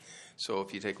place. So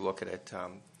if you take a look at it,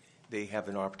 they have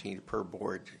an opportunity per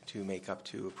board to make up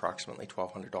to approximately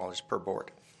 $1,200 per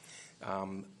board.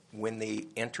 When they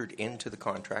entered into the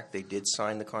contract, they did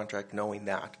sign the contract knowing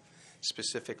that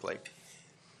specifically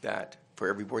that for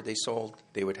every board they sold,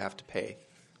 they would have to pay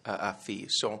a fee.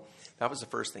 So that was the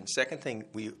first thing. Second thing,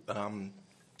 we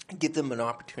give them an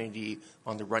opportunity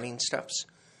on the running steps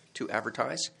to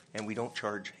advertise, and we don't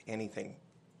charge anything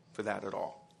for that at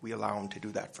all. We allow them to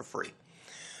do that for free.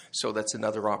 So that's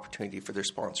another opportunity for their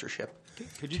sponsorship.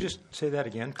 Could you just say that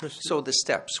again, Chris? So the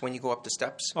steps, when you go up the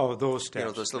steps. Oh, those steps. You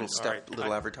know, those little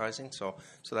little advertising. So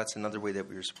that's another way that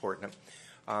we were supporting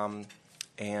them.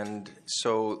 And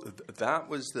so that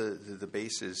was the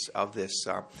basis of this.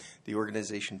 The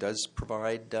organization does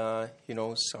provide,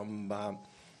 some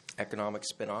economic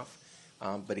spinoff.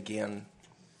 But again,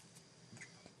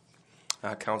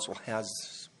 council has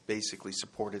basically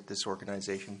supported this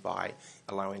organization by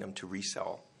allowing them to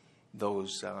resell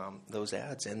those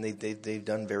ads, and they've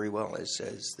done very well, as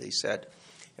they said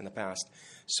in the past.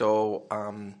 So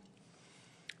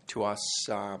to us,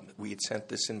 we had sent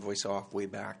this invoice off way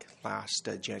back last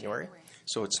January.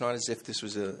 So it's not as if this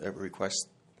was a request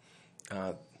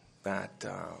that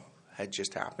had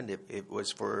just happened. It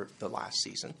was for the last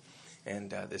season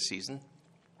and this season,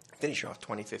 finish off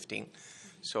 2015.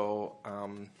 So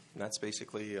that's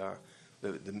basically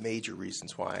the major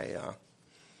reasons why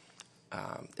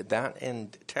that,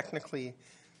 and technically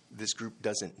this group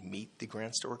doesn't meet the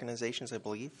grants to organizations, I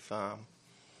believe.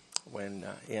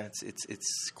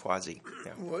 It's quasi.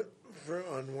 Yeah.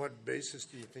 On what basis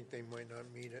do you think they might not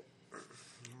meet it?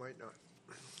 Might not.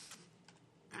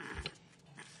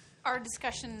 Our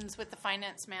discussions with the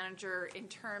finance manager in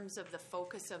terms of the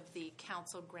focus of the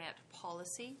council grant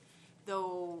policy,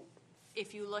 though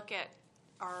if you look at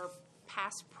our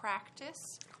past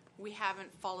practice, we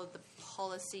haven't followed the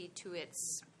policy to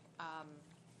its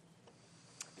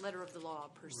letter of the law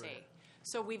per se. Right.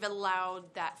 So we've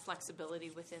allowed that flexibility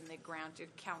within the grant. The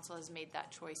council has made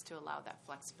that choice to allow that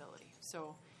flexibility.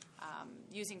 So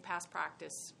using past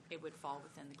practice, it would fall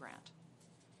within the grant.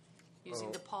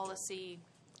 Using the policy,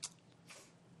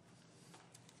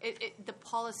 the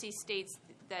policy states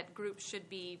that groups should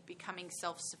be becoming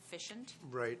self-sufficient.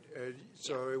 Right.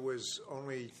 So it was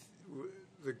only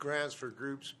the grants for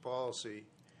groups policy,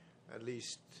 at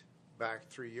least back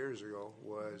 3 years ago,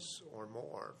 was, or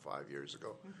more, 5 years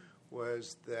ago,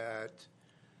 was that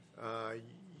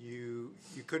you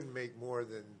couldn't make more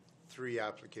than 3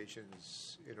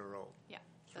 applications in a row. Yeah,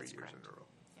 3 that's years correct. in a row.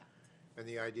 Yeah. And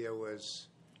the idea was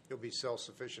you'll be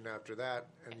self-sufficient after that,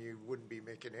 and you wouldn't be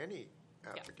making any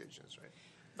applications, right?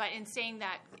 But in saying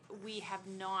that, we have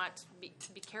not,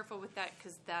 be careful with that,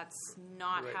 because that's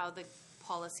not Right. how the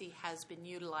policy has been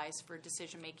utilized for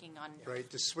decision-making on Right,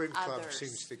 the swim club others.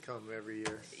 seems to come every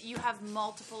year. You have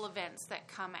multiple events that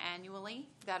come annually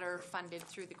that are funded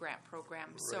through the grant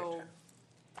program. So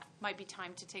might be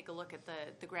time to take a look at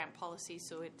the grant policy,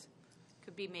 so it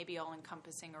could be maybe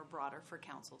all-encompassing or broader for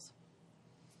councils.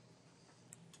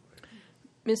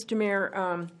 Mr. Mayor,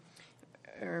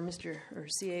 or Mr. or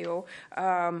CAO,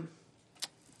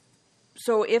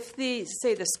 so if the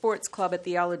sports club at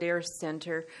the Aladare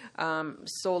Center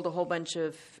sold a whole bunch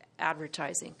of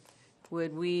advertising,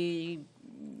 would we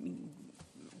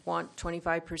want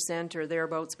 25% or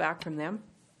thereabouts back from them?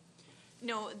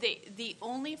 No, the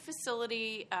only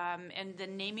facility and the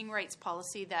naming rights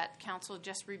policy that council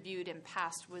just reviewed and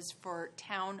passed was for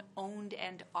town-owned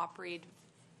and operated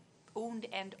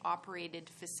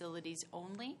facilities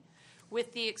only,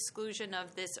 with the exclusion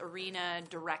of this arena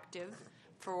directive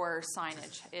for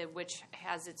signage, which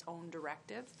has its own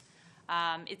directive.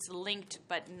 It's linked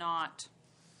but not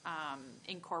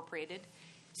incorporated.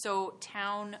 So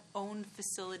town-owned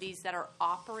facilities that are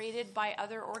operated by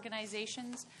other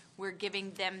organizations, we're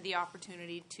giving them the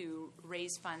opportunity to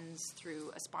raise funds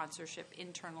through a sponsorship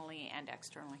internally and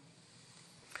externally.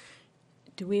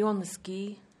 Do we own the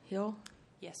ski hill?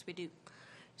 Yes, we do.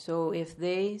 So if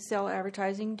they sell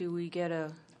advertising, do we get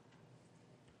a...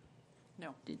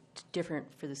 No. It's different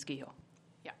for the ski hill?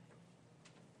 Yeah.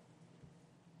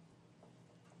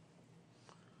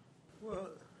 Well,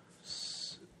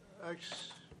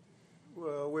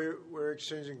 we're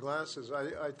exchanging glasses.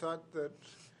 I thought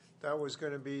that was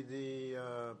going to be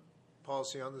the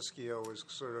policy on the ski hill was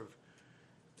sort of,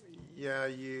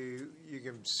 you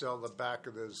can sell the back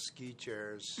of those ski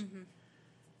chairs.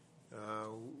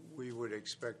 We would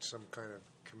expect some kind of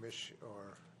commission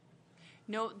or...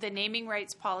 No, the naming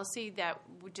rights policy that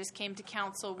just came to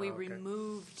council, we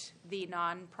removed the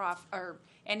non-profit or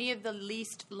any of the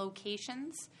leased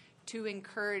locations to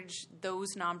encourage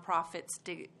those nonprofits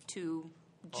to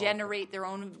generate their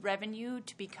own revenue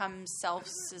to become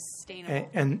self-sustainable.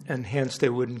 And hence they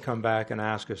wouldn't come back and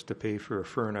ask us to pay for a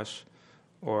furnace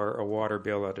or a water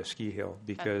bill at a ski hill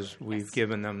because we've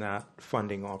given them that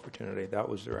funding opportunity. That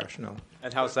was the rationale.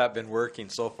 And how's that been working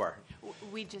so far?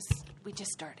 We just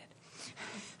started.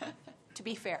 To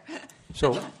be fair.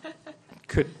 So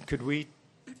could we,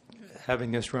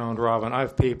 having this round robin, I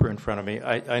have paper in front of me.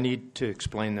 I need to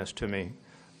explain this to me,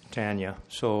 Tanya.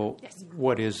 So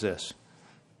what is this?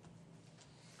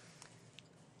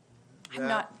 I'm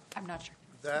not sure.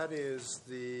 That is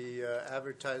the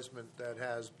advertisement that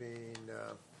has been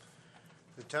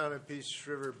the Town of Peace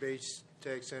River Base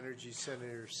Tax Energy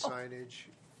Center signage.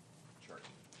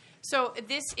 So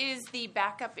this is the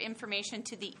backup information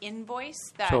to the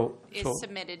invoice that is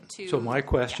submitted to... So my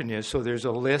question is, so there's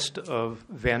a list of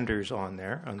vendors on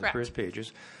there, on the first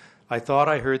pages. I thought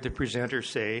I heard the presenter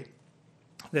say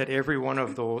that every one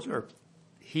of those, or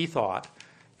he thought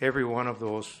every one of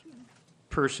those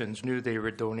persons knew they were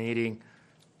donating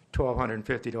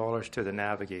 $1,250 to the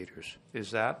Navigators. Is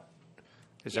that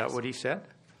what he said?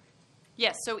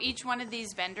 Yes, so each one of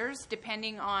these vendors,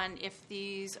 depending on if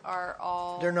these are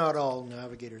all... They're not all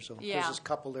Navigators, though. Yeah. There's a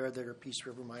couple there that are Peace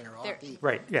River Minor Hockey.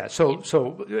 Right, yeah. So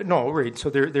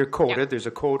they're coded. Yeah. There's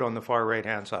a code on the far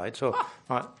right-hand side. So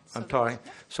I'm talking...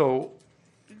 So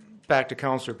back to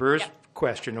Councillor Burr's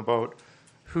question about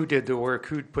who did the work,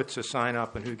 who puts the sign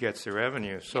up, and who gets the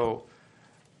revenue. So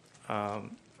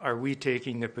are we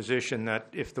taking the position that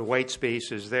if the white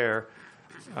space is there,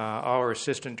 our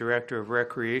Assistant Director of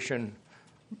Recreation,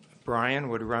 Brian,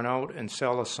 would run out and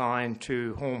sell a sign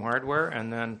to Home Hardware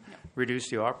and then reduce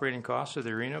the operating costs of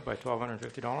the arena by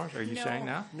 $1,250? Are you saying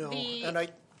that? No, The and I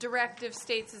directive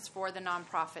states it's for the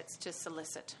nonprofits to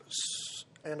solicit.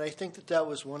 and I think that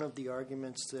was one of the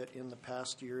arguments that in the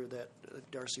past year that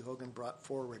Darcy Hogan brought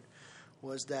forward,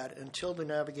 was that until the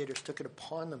Navigators took it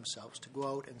upon themselves to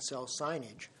go out and sell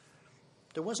signage,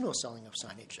 there was no selling of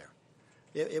signage there.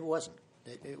 It wasn't.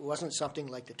 It wasn't something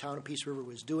like the town of Peace River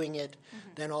was doing it.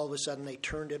 Then all of a sudden they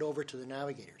turned it over to the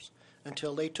Navigators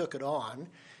until they took it on.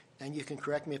 And you can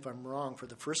correct me if I'm wrong. For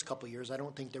the first couple of years, I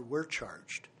don't think they were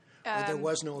charged. Or there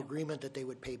was no agreement that they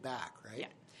would pay back, right?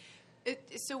 Yeah.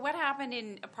 So what happened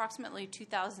in approximately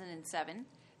 2007,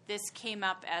 this came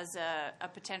up as a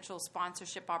potential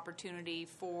sponsorship opportunity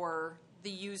for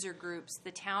the user groups.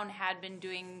 The town had been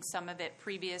doing some of it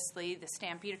previously, the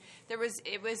Stampede. It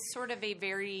was sort of a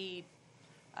very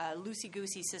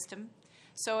loosey-goosey system.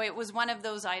 So it was one of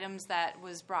those items that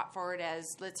was brought forward as,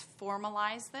 let's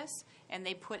formalize this, and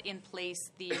they put in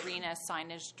place the arena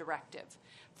signage directive.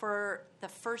 For the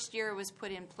first year it was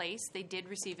put in place, they did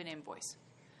receive an invoice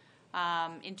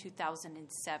in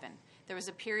 2007. There was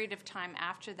a period of time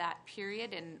after that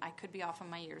period, and I could be off on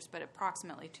my years, but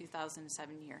approximately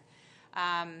 2007 year.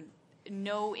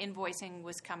 No invoicing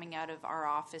was coming out of our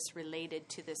office related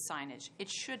to this signage. It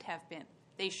should have been.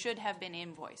 They should have been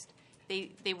invoiced.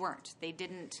 They weren't. They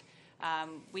didn't.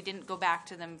 We didn't go back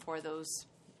to them for those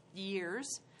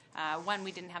years. One,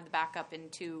 we didn't have the backup,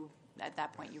 and two, at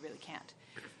that point, you really can't.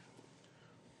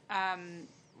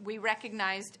 We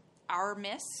recognized our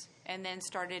miss and then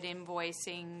started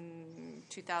invoicing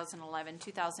 2011,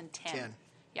 2010. 10.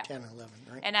 Yeah. 10, 11,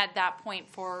 right? And at that point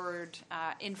forward,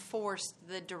 enforced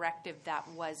the directive that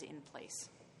was in place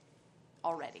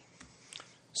already.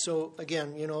 So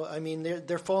again, I mean,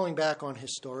 they're falling back on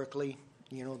historically.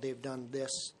 They've done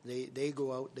this. They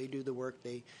go out, they do the work,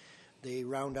 they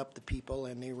round up the people,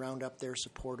 and they round up their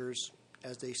supporters,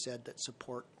 as they said, that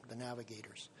support the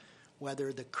Navigators.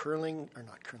 Whether the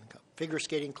figure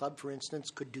skating club, for instance,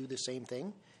 could do the same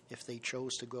thing if they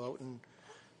chose to go out and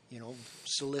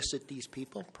solicit these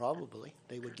people, probably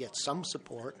they would get some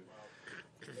support.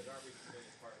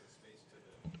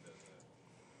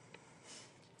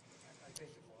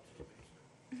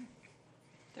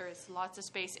 There is lots of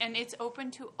space, and it's open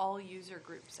to all user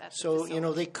groups at the So,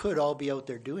 facility. they could all be out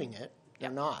there doing it. They're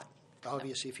not.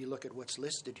 Obviously, if you look at what's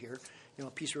listed here,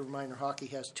 Peace River Minor Hockey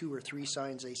has 2 or 3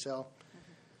 signs they sell.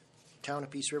 Town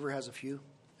of Peace River has a few,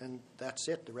 and that's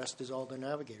it. The rest is all the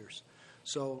Navigators.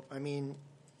 So, I mean,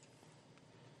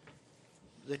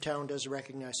 the town does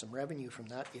recognize some revenue from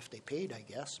that if they paid, I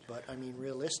guess. But, I mean,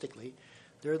 realistically,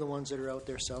 they're the ones that are out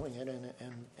there selling it and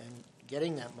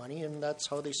getting that money, and that's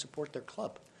how they support their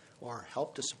club, or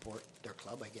help to support their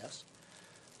club, I guess.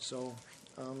 So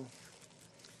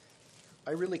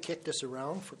I really kicked this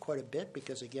around for quite a bit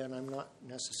because, again, I'm not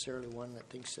necessarily one that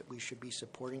thinks that we should be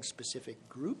supporting specific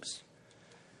groups.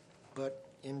 But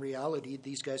in reality,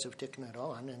 these guys have taken it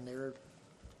on, and they're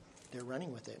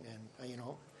running with it. And,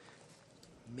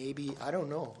 maybe, I don't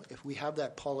know, if we have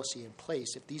that policy in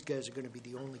place, if these guys are going to be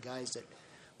the only guys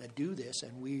that do this,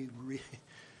 and we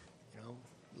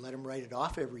let them write it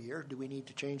off every year, do we need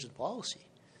to change the policy?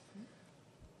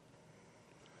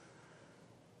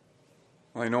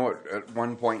 Well, I know at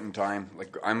one point in time,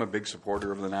 I'm a big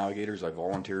supporter of the Navigators. I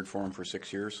volunteered for them for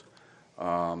 6 years.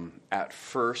 At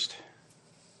first,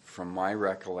 from my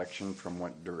recollection, from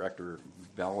what Director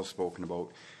Bell has spoken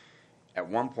about, at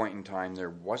one point in time there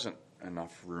wasn't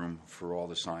enough room for all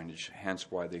the signage, hence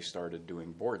why they started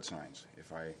doing board signs,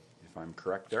 if I'm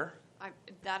correct there.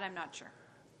 I'm not sure.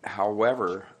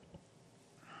 However,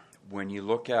 when you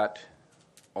look at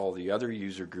all the other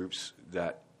user groups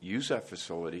that use that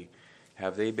facility,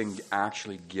 have they been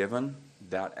actually given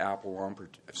that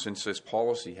since this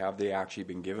policy, have they actually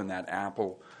been given that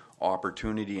ample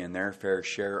opportunity and their fair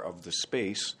share of the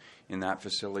space in that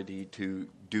facility to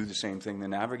do the same thing the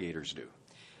Navigators do?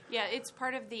 Yeah, it's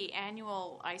part of the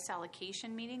annual ICE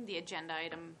allocation meeting, the agenda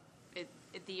item.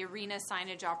 The arena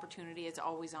signage opportunity is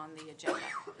always on the agenda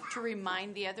to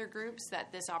remind the other groups that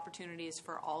this opportunity is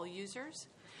for all users.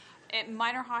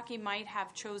 Minor hockey might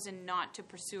have chosen not to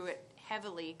pursue it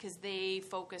heavily because they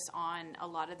focus on a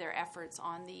lot of their efforts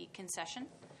on the concession,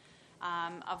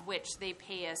 of which they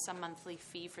pay us a monthly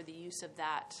fee for the use of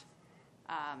that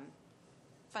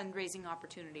fundraising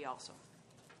opportunity also.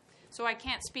 So I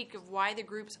can't speak of why the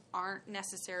groups aren't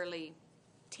necessarily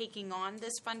taking on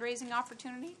this fundraising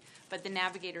opportunity, but the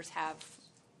Navigators have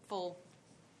full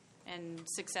and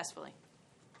successfully.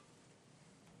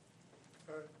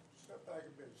 Step back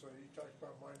a bit. So you talked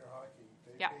about minor hockey.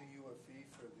 They Yeah. pay you a fee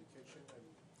for the kitchen, and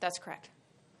That's correct.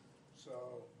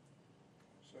 so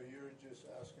you're just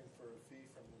asking for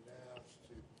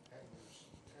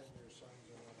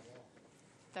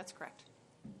That's correct.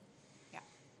 Yeah.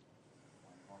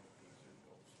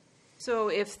 So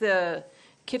if the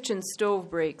kitchen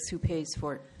stove breaks, who pays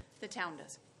for it? The town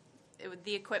does.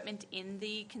 The equipment in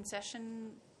the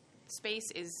concession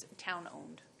space is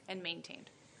town-owned and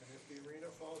maintained. And if the arena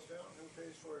falls down, who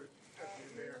pays for it?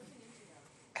 Deputy Mayor?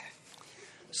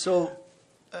 So,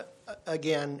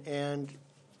 again, and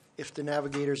if the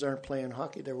Navigators aren't playing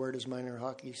hockey there, where does minor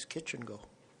hockey's kitchen go?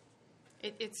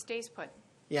 It stays put.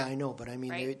 Yeah, I know, but I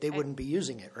mean, Right. they wouldn't be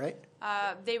using it, right?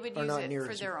 They would Or use not it near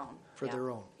for as- their own. for Yeah. their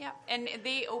own. Yeah, and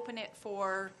they open it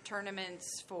for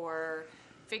tournaments, for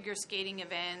figure skating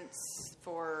events,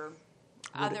 for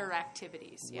other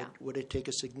activities. Yeah, Would it take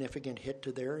a significant hit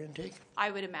to their intake?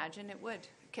 I would imagine it would,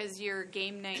 because your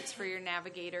game nights for your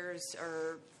Navigators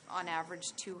are on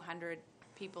average 200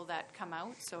 people that come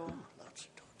out. So,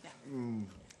 yeah.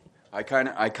 I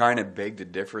kind of beg to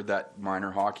differ that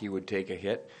minor hockey would take a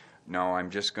hit. No, I'm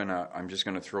just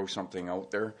gonna throw something out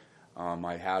there.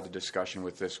 I had a discussion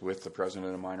with the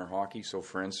president of minor hockey. So,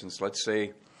 for instance, let's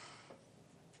say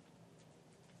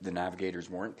the Navigators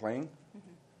weren't playing.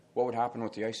 What would happen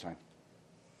with the ice time?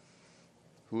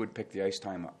 Who would pick the ice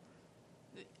time up?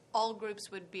 All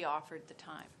groups would be offered the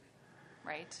time,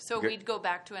 right? So Okay. we'd go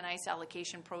back to an ice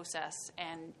allocation process,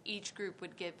 and each group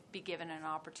would be given an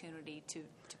opportunity to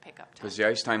pick up time. Because the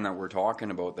ice time that we're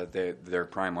talking about, that their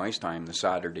prime ice time, the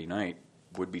Saturday night,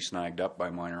 would be snagged up by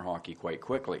minor hockey quite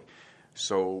quickly.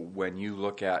 So when you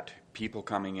look at people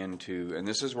coming into, and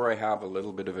this is where I have a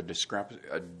little bit of a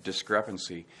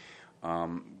discrepancy,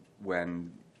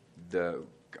 when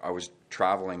I was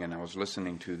traveling and I was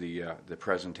listening to the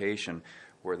presentation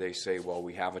where they say, well,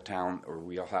 we'll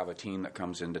have a team that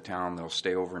comes into town, they'll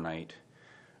stay overnight,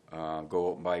 go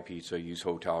out and buy pizza, use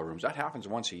hotel rooms. That happens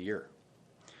once a year.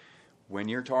 When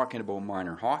you're talking about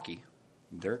minor hockey,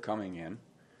 they're coming in,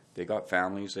 they got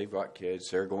families, they've got kids,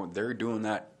 they're doing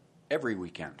that every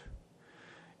weekend.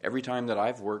 Every time that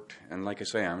I've worked, and like I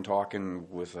say, I'm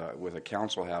talking with a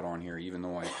council hat on here, even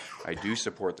though I do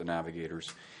support the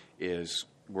Navigators, is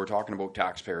we're talking about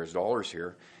taxpayers' dollars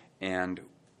here, and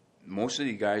most of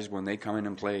the guys, when they come in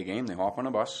and play a game, they hop on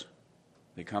a bus,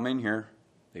 they come in here,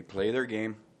 they play their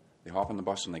game, they hop on the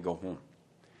bus, and they go home.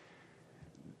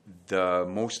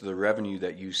 Most of the revenue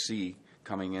that you see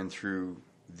coming in through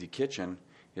the kitchen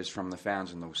is from the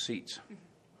fans in those seats,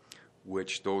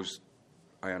 which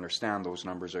I understand those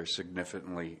numbers are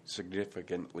significantly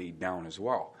down as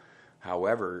well.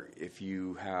 However, if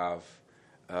you have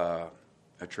a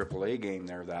AAA game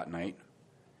there that night,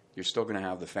 you're still going to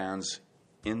have the fans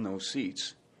in those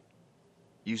seats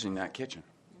using that kitchen.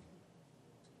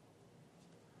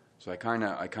 So I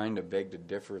kind of beg to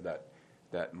differ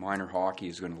that minor hockey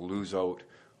is going to lose out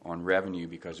on revenue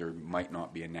because there might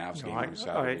not be a Navs game on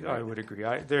Saturday night. I would agree.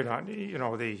 They're not.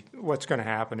 What's going to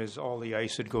happen is all the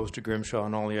ice that goes to Grimshaw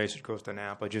and all the ice that goes to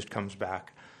Napa just comes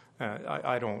back.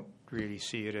 I don't really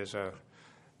see it as a.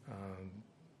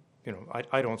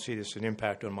 I don't see this as an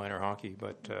impact on minor hockey,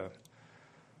 but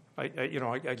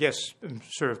I guess I'm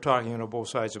sort of talking on both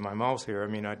sides of my mouth here. I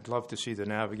mean, I'd love to see the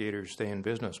Navigators stay in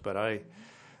business, but I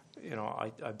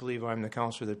believe I'm the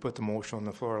councillor that put the motion on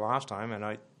the floor last time, and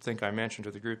I think I mentioned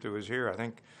to the group that was here, I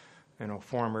think,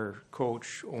 former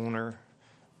coach, owner,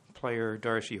 player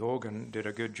Darcy Hogan did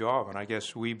a good job, and I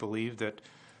guess we believed that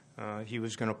he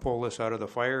was going to pull this out of the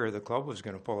fire, or the club was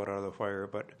going to pull it out of the fire,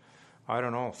 but I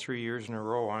don't know, 3 years in a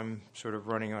row, I'm sort of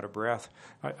running out of breath.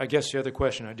 I guess the other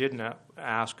question I didn't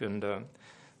ask, and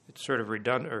it's sort of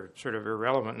redundant, or sort of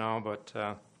irrelevant now, but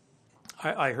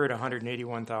I heard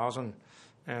 $181,000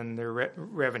 and their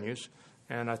revenues,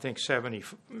 and I think 70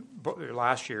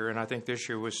 last year, and I think this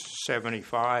year was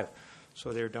 75,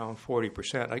 so they're down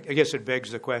 40%. I guess it begs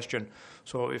the question,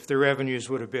 so if the revenues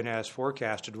would have been as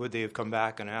forecasted, would they have come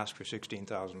back and asked for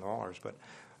 $16,000? But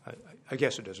I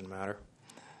guess it doesn't matter.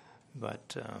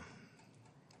 But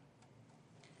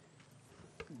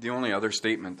the only other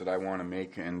statement that I want to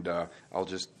make, and I'll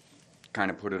just kind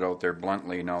of put it out there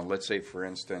bluntly. Now, let's say, for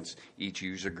instance, each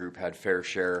user group had fair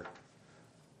share,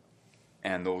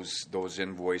 and those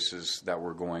invoices that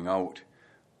were going out,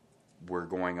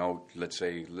 let's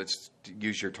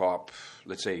use your top,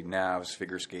 let's say Navs,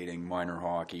 figure skating, minor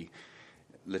hockey.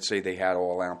 Let's say they had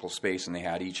all ample space and they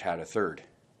each had a third.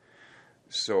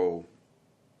 So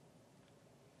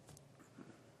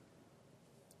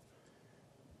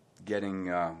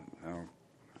getting, I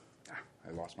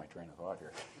lost my train of thought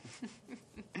here.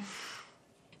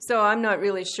 So I'm not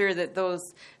really sure that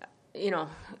those,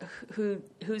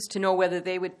 who's to know whether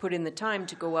they would put in the time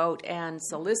to go out and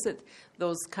solicit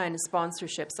those kind of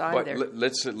sponsorships either. But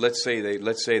let's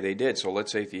say they did. So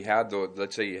let's say if you had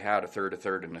let's say you had a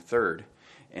third, and a third,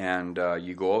 and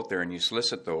you go out there and you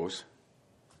solicit those.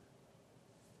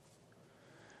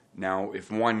 Now, if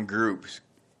one group,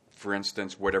 for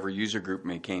instance, whatever user group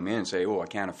may came in and say, "Oh, I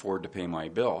can't afford to pay my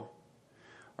bill,"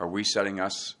 are we setting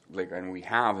us and we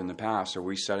have in the past? Are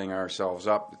we setting ourselves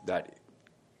up that?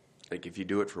 Like, if you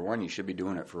do it for one, you should be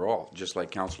doing it for all. Just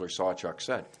like Councillor Sawchuk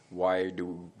said, why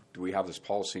do we have this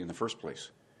policy in the first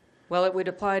place? Well, it would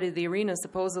apply to the arena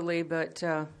supposedly, but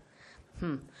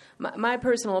my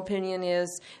personal opinion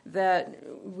is that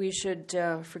we should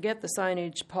forget the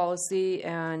signage policy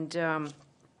and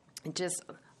just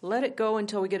let it go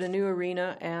until we get a new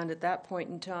arena. And at that point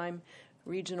in time,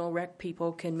 regional rec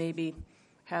people can maybe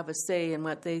have a say in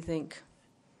what they think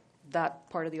that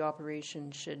part of the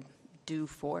operation should do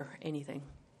for anything.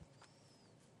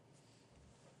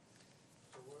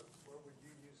 So what would you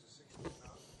use the 16,000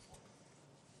 for?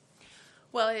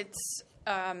 Well, it's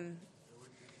You counted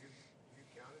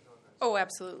on that? oh,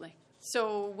 absolutely.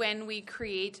 So when we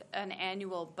create an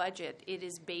annual budget, it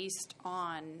is based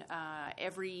on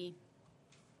every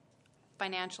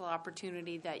financial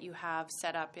opportunity that you have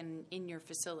set up in your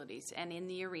facilities. And in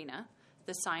the arena,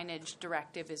 the signage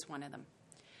directive is one of them.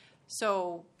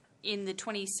 So in the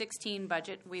 2016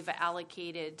 budget, we've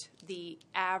allocated the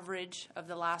average of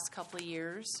the last couple of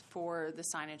years for the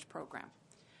signage program.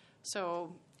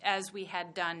 So as we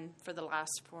had done for the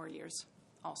last 4 years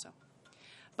also.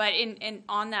 But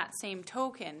on that same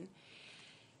token,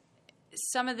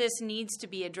 some of this needs to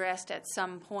be addressed at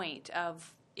some point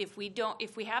of if we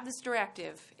have this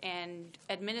directive and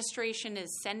administration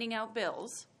is sending out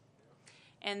bills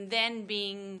and then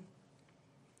being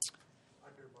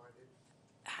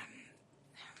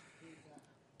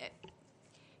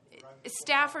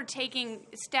staff are taking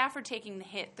the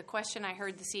hit. The question I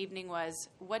heard this evening was,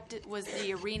 what was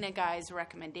the arena guys'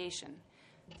 recommendation?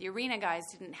 The arena guys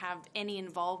didn't have any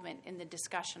involvement in the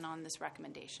discussion on this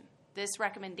recommendation. This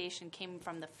recommendation came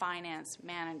from the finance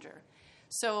manager.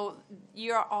 So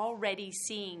you're already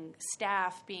seeing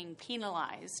staff being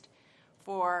penalized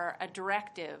for a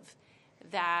directive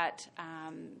that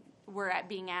we're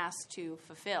being asked to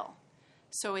fulfill.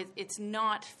 So it's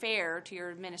not fair to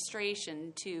your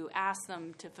administration to ask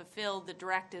them to fulfill the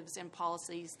directives and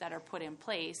policies that are put in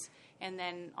place, and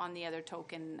then on the other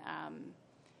token,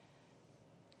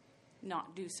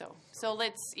 not do so. So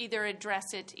let's either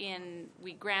address it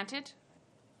we grant it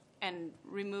and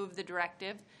remove the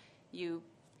directive, you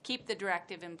keep the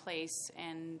directive in place,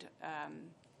 and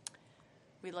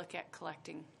we look at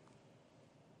collecting.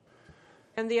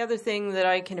 And the other thing that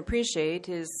I can appreciate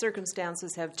is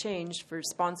circumstances have changed for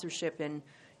sponsorship in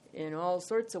all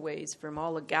sorts of ways. From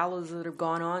all the galas that have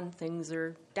gone on, things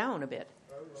are down a bit.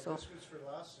 Well, so this was for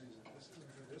last season. This isn't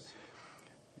for this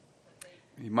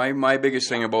season. My biggest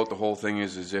thing about the whole thing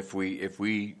is if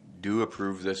we do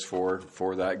approve this for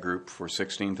that group for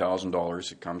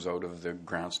 $16,000, it comes out of the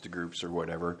grants to groups or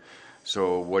whatever.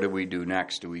 So what do we do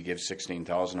next? Do we give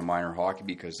 $16,000 to minor hockey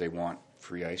because they want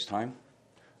free ice time?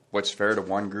 What's fair to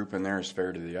one group in there is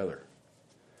fair to the other.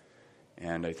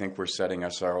 And I think we're setting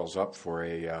ourselves up for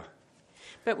a...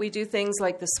 But we do things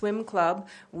like the swim club.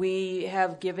 We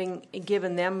have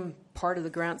given them part of the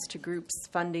grants to groups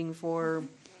funding for,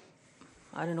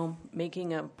 I don't know,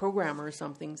 making a program or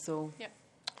something. So yep.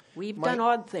 We've done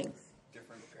odd things.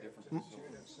 Different.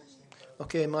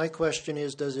 Okay, my question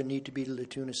is, does it need to be to the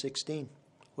tune of 16?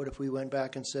 What if we went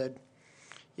back and said,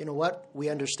 you know what, we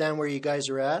understand where you guys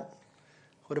are at.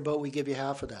 What about we give you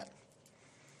half of that?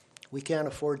 We can't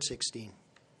afford 16,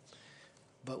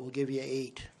 but we'll give you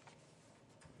 8.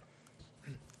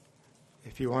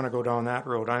 If you want to go down that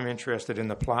road, I'm interested in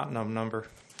the platinum number.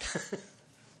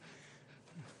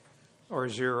 Or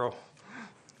 0.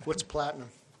 What's platinum?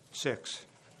 6.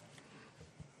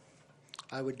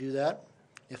 I would do that.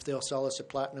 If they'll sell us a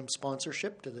platinum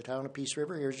sponsorship to the town of Peace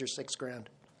River, here's your $6,000.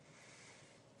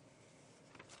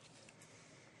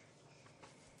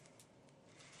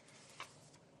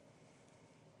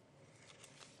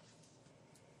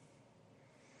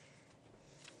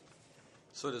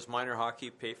 So does minor hockey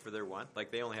pay for their one?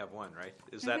 Like, they only have one, right?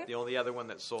 Is that the only other one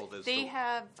that's sold? They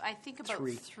have, I think, about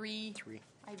three,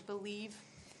 I believe.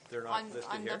 They're not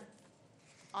listed here?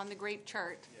 On the grape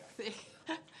chart. Yeah.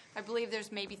 I believe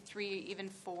there's maybe 3, even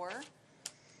 4.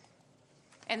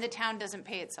 And the town doesn't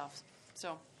pay itself.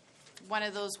 So one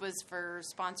of those was for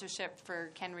sponsorship for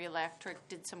Kenry Electric,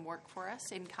 did some work for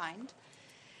us in kind.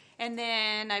 And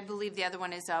then I believe the other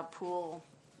one is a pool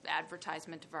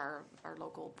advertisement of our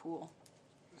local pool.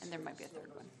 And there might be a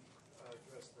third one.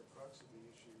 guess the crux of the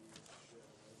issue, which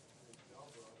Al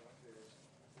brought up, is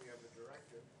we have a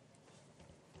directive.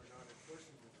 We're not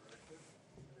enforcing the directive,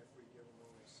 even if we give them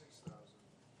only $6,000 and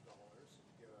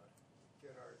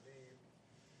get our name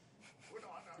put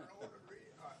on our own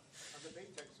on the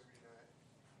Baytex arena.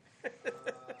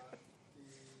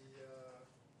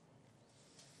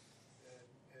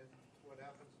 And what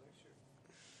happens next year?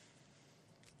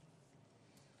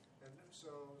 And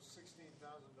so $16,000.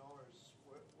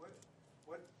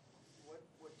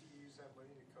 What do you use that money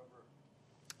to cover?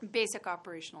 Basic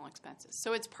operational expenses.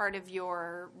 So it's part of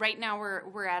your. Right now,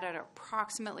 we're at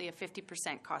approximately a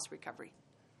 50% cost recovery,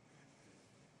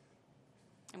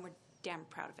 and we're damn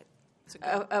proud of it. It's a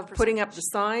good Of putting up the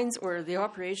signs or the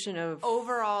operation of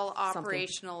overall something?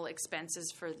 operational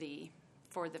expenses for the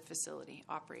facility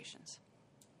operations.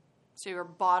 So your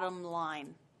bottom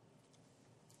line.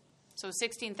 So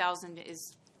 16,000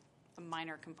 is a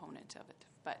minor component of it,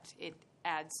 but it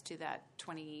adds to that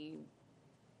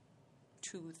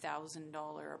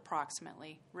 $22,000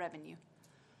 approximately revenue.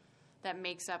 That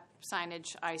makes up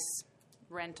signage, ice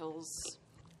rentals.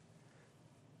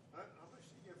 How much do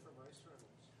you get from ice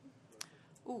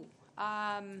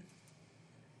rentals?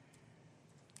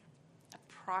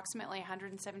 Approximately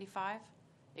 175.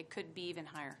 It could be even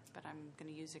higher, but I'm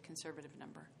going to use a conservative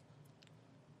number.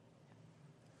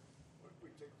 What if we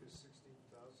take this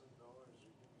 $16,000, we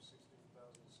give you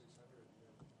 $16,600, and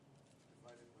then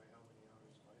divide it by how many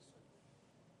hours of ice time?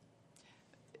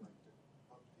 Like to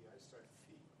pump the ice time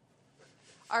fee.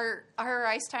 Our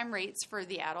ice time rates for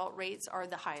the adult rates are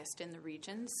the highest in the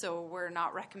region, so we're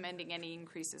not recommending any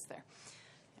increases there.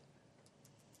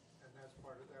 And that's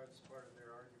part of their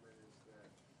argument is that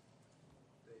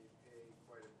they pay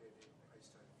quite a bit in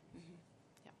ice time fees.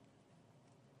 Mm-hmm. Yep.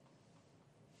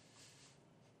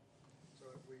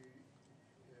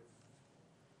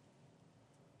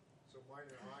 So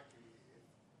minor hockey, if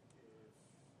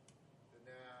the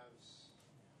Navs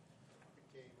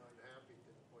became unhappy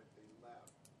to the point they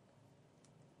left,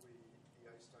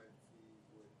 the ice time fee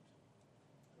we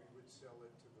would sell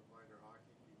it to the minor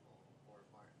hockey people or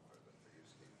the figure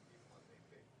skating people, and they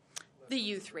pay less. The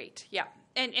youth rate, yeah.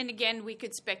 And again, we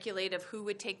could speculate of who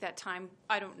would take that time.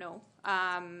 I don't know.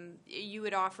 You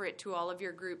would offer it to all of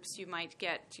your groups. You might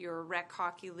get your rec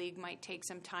hockey league might take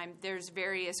some time. There's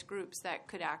various groups that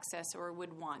could access or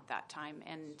would want that time.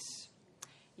 And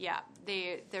yeah,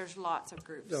 there's lots of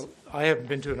groups. So I haven't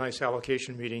been to an ice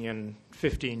allocation meeting in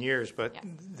 15 years, but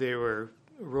they were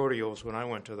rodeos when I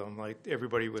went to them. Like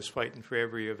everybody was fighting for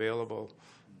every available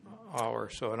hour.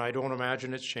 So, and I don't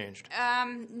imagine it's changed.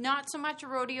 Not so much a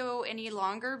rodeo any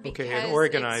longer. Because an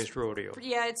organized rodeo.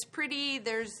 Yeah, it's pretty.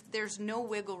 There's no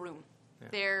wiggle room.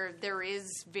 Yeah. There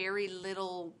is very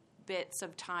little bits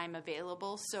of time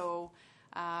available. So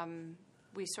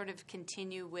we sort of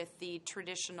continue with the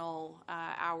traditional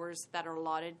hours that are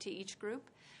allotted to each group.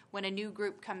 When a new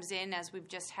group comes in, as we've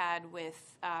just had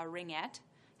with Ringette,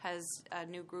 a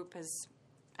new group has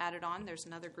added on. There's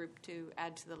another group to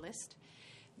add to the list.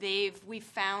 We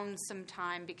found some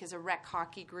time because a rec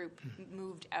hockey group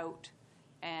moved out,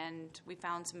 and we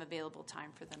found some available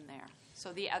time for them there.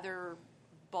 So the other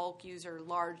bulk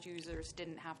large users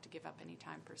didn't have to give up any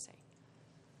time per se.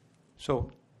 So,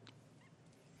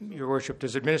 Your Worship,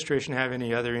 does administration have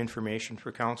any other information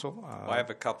for council? Well, I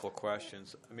have a couple of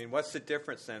questions. I mean, what's the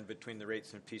difference then between the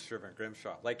rates in Peace River and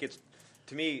Grimshaw? Like,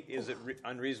 to me, is it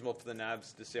unreasonable for the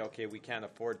NABs to say, okay, we can't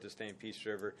afford to stay in Peace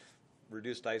River,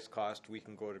 reduced ice cost, we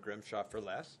can go to Grimshaw for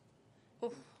less?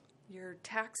 Oh, you're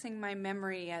taxing my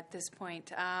memory at this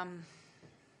point. I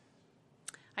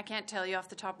can't tell you off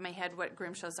the top of my head what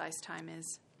Grimshaw's ice time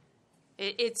is.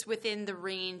 It's within the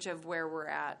range of where we're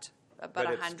at, about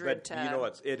 100 to... But you know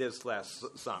it is less,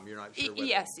 some, you're not sure what...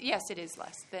 Yes, it is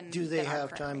less than... Do they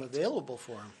have time available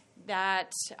for them?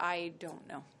 That I don't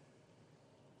know.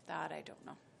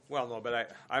 Well, no,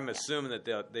 but I'm assuming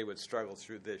that they would struggle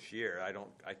through this year.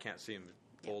 I can't see them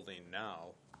folding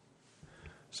now.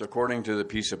 So according to the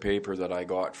piece of paper that I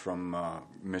got from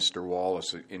Mr.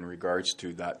 Wallace in regards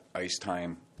to that ice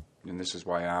time, and this is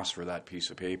why I asked for that piece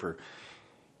of paper,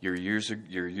 your user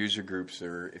groups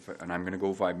are, and I'm going to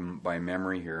go by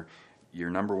memory here, your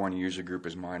number one user group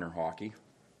is minor hockey.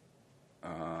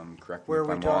 Correct me if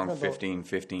I'm wrong,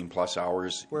 15 plus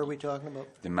hours. Where are we talking about?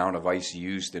 The amount of ice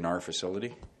used in our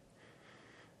facility.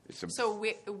 So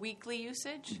weekly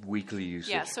usage? Weekly usage.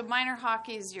 Yeah, so minor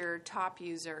hockey is your top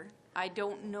user. I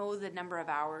don't know the number of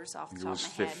hours off the top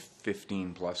of my head.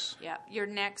 15 plus. Yeah, your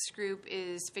next group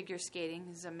is figure skating,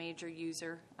 is a major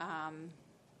user.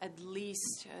 At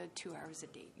least 2 hours a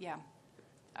day. Yeah,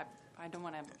 I don't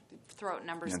want to throw out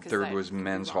numbers. And third was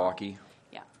men's hockey.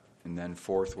 Yeah. and then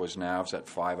fourth was Navs at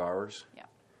 5 hours. Yeah.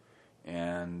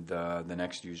 And the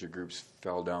next user groups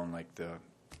fell down, like the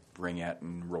ringette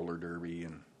and roller derby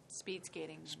and Speed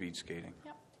skating. speed skating.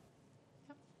 Yep.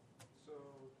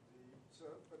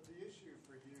 But the issue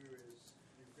for you is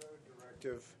you've got a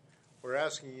directive. We're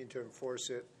asking you to enforce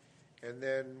it, and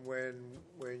then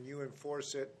when you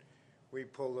enforce it, we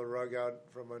pull the rug out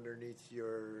from underneath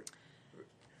your.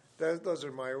 Those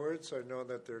are my words. I know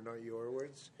that they're not your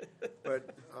words,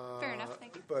 but Fair enough.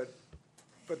 Thank you. But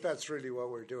that's really what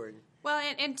we're doing. Well,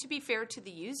 and to be fair to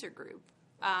the user group,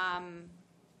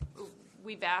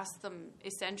 we've asked them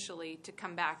essentially to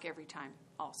come back every time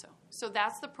also. So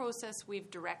that's the process we've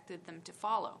directed them to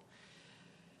follow.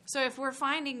 So if we're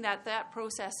finding that that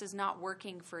process is not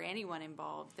working for anyone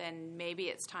involved, then maybe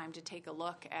it's time to take a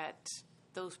look at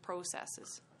those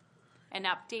processes and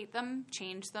update them,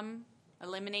 change them,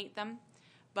 eliminate them.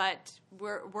 But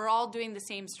we're all doing the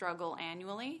same struggle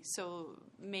annually, so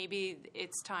maybe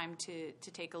it's time to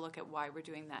take a look at why we're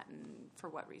doing that and for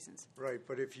what reasons. Right,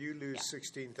 but if you lose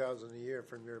 $16,000 a year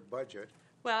from your budget,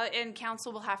 well, and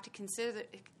council will have to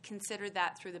consider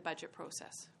that through the budget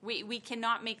process. We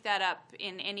cannot make that up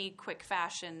in any quick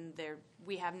fashion.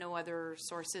 We have no other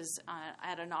sources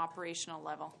at an operational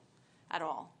level at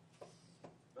all.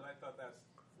 But I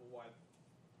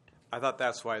thought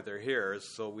that's why they're here, is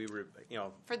so we were,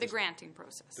 for the granting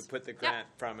process. To put the grant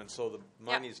from, and so the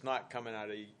money's not coming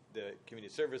out of the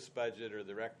community service budget or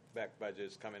the rec budget,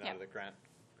 it's coming out of the grant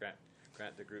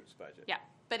the group's budget. Yeah,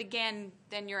 but again,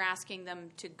 then you're asking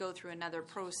them to go through another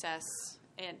process,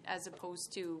 and as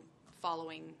opposed to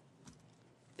following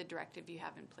the directive you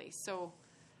have in place. So,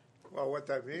 well, what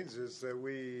that means is that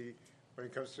when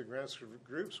it comes to grants for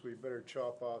groups, we better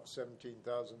chop off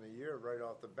 $17,000 a year right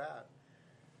off the bat.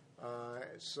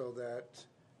 So that,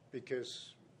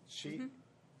 because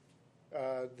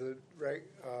the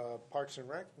Parks and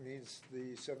Rec needs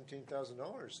the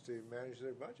 $17,000 to manage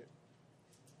their budget.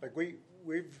 Like we're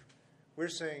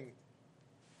saying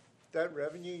that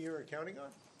revenue you're counting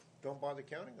on, don't bother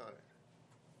counting on it.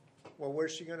 Well,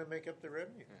 where's she going to make up the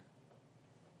revenue?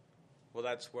 Well,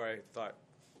 that's where I thought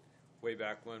way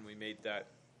back when we made that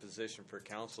position for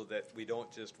council that we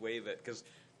don't just waive it, because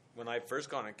when I first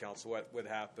got on council, what would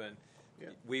happen? Yeah.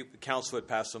 Council would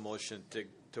pass a motion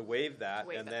to waive that,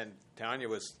 and then Tanya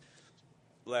was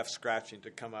left scratching to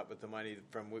come up with the money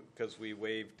because we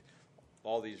waived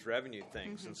all these revenue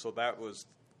things, and so that was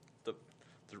the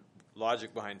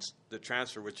logic behind the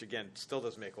transfer, which again still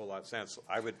doesn't make a whole lot of sense.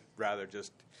 I would rather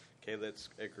just let's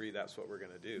agree that's what we're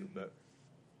going to do, but.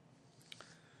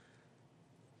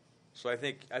 So I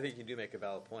think you do make a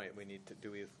valid point. We need to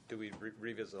do we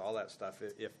revisit all that stuff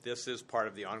if this is part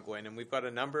of the ongoing, and we've got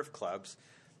a number of clubs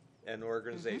and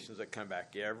organizations that come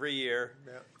back every year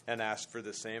and ask for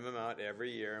the same amount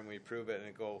every year, and we prove it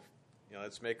and go,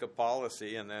 let's make a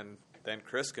policy, and then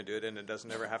Chris can do it, and it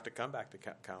doesn't ever have to come back to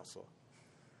council.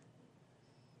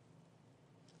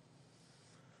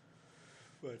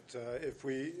 But if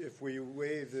we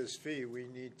waive this fee, we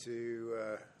need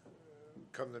to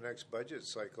come the next budget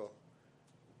cycle.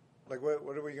 Like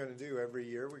what are we going to do every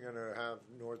year? We're going to have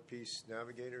North Peace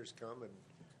Navigators come and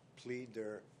plead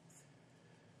their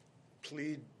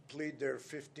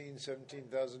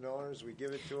 $15,000-$17,000. We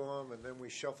give it to them, and then we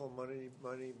shuffle money.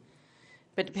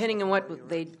 But depending on what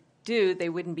they do, they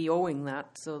wouldn't be owing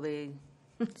that, so they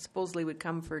supposedly would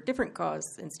come for a different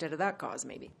cause instead of that cause,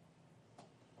 maybe.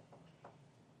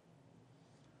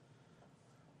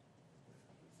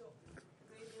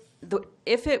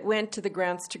 If it went to the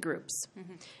grants to groups,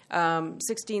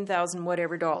 $16,000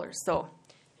 whatever dollars. So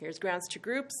here's grants to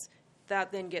groups.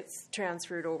 That then gets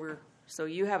transferred over. So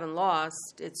you haven't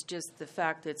lost. It's just the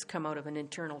fact that it's come out of an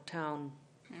internal town.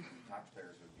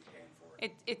 Taxpayers would be paying for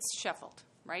it. It's shuffled,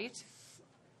 right?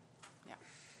 Yeah.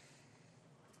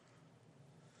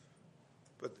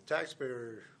 But the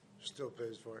taxpayer still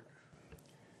pays for it.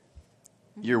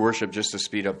 Your Worship, just to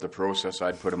speed up the process,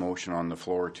 I'd put a motion on the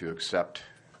floor to accept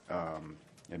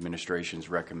administration's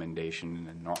recommendation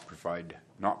and not provide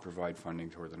funding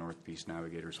toward the North Peace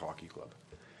Navigators Hockey Club.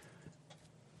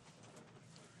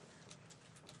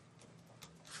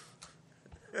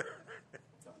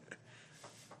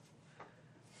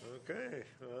 Okay,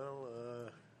 well,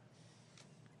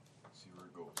 see where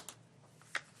it goes.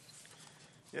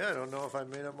 Yeah, I don't know if I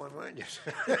made up my mind yet.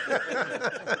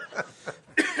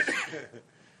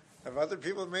 Have other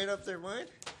people made up their mind?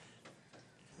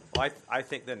 Well, I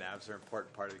think the Navs are an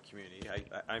important part of the community.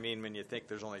 I mean, when you think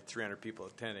there's only 300 people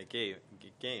attend a game,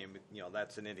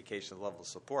 that's an indication of the level of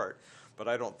support. But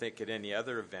I don't think at any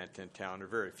other event in town, or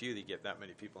very few, that get that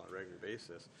many people on a regular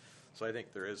basis. So I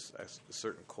think there is a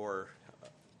certain core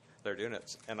they're doing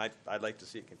it, and I'd like to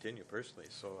see it continue personally.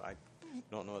 So I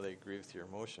don't know if they agree with your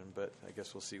motion, but I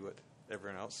guess we'll see what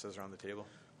everyone else says around the table.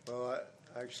 Well,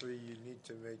 actually, you need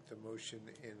to make the motion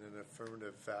in an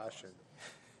affirmative fashion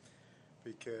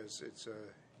because it's a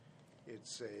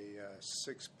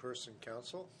 6-person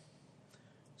council.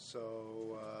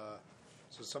 So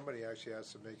somebody actually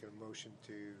has to make a motion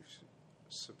to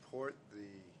support the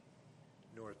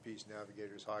North Peace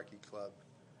Navigators Hockey Club.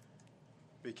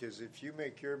 Because if you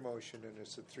make your motion and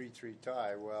it's a 3-3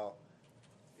 tie, well,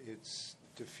 it's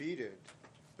defeated,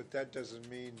 but that doesn't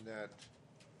mean that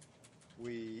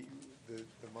the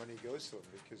money goes to them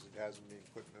because it hasn't been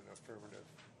put in an affirmative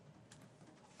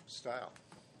style.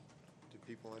 Do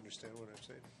people understand what I'm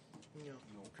saying? No.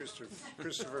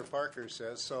 Christopher Parker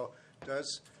says so.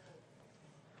 Does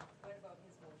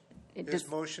his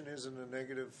motion is in a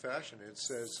negative fashion? It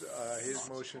says his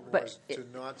motion was to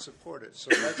not support it. So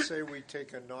let's say we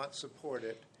take a not support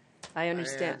it. I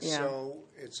understand. And yeah. so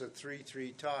it's a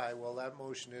 3-3 tie. Well, that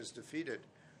motion is defeated,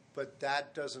 but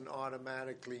that doesn't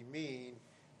automatically mean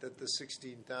that the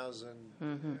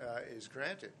 $16,000 is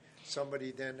granted.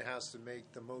 Somebody then has to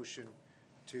make the motion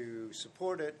to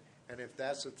support it, and if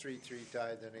that's a 3-3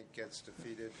 tie, then it gets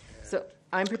defeated. So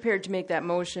I'm prepared to make that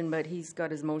motion, but he's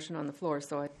got his motion on the floor,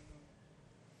 so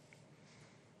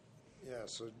Yeah,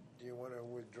 so do you want to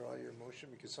withdraw your motion?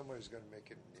 Because somebody's going to make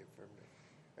it in the affirmative,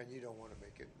 and you don't want to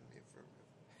make it in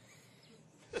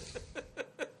the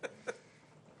affirmative.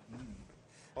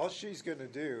 All she's going to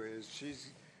do is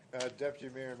Deputy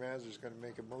Mayor Mazur is going to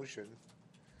make a motion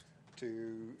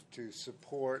to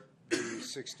support the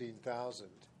 16,000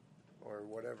 or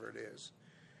whatever it is,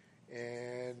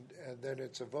 and then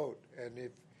it's a vote. And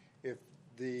if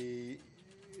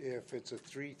it's a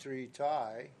 3-3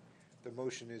 tie, the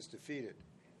motion is defeated,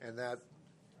 and then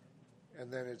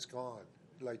it's gone.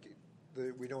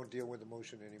 We don't deal with the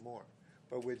motion anymore.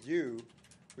 But with you,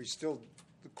 the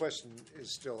question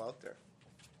is still out there.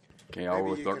 Okay,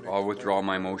 I'll withdraw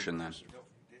my motion then.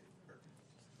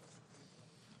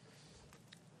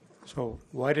 So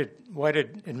why did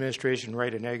administration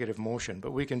write a negative motion?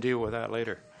 But we can deal with that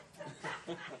later.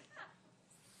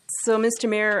 So, Mr.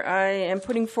 Mayor, I am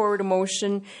putting forward a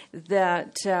motion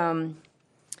that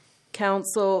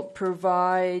Council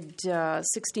provide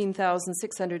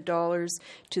 $16,600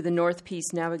 to the North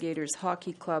Peace Navigators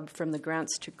Hockey Club from the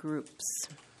grants to groups.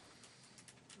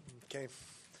 Okay.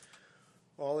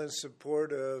 All in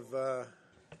support of,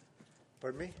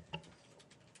 pardon me?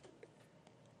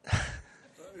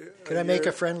 Could I make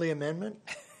a friendly amendment?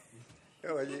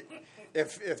 Well,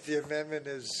 if the amendment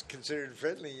is considered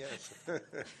friendly, yes.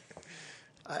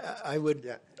 I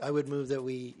would move that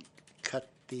we cut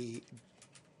the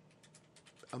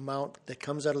amount that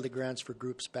comes out of the grants for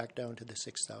groups back down to the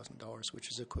 $6,000, which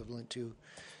is equivalent to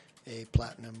a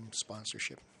platinum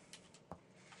sponsorship.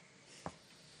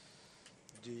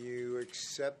 Do you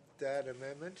accept that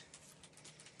amendment?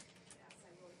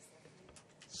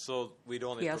 So we'd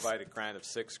only provide a grant of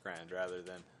 $6,000 rather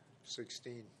than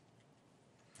 16.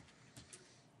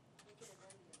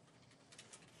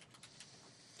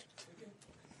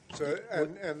 So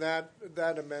and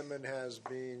that amendment has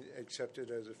been accepted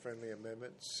as a friendly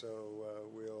amendment. So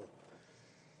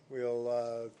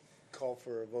we'll call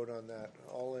for a vote on that.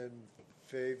 All in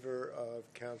favor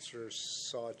of Councillor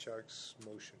Sawchuk's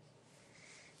motion.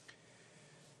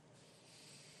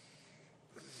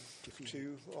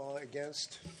 2 all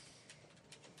against.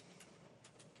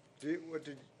 You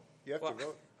have to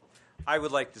vote? I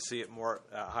would like to see it more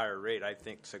higher rate. I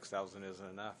think 6,000 isn't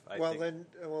enough. Then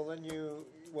you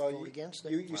vote against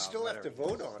it. You still have to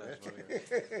vote on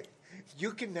it.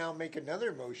 You can now make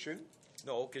another motion.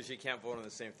 No, because you can't vote on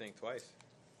the same thing twice.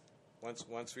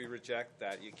 Once we reject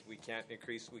that, we can't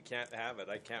increase. We can't have it.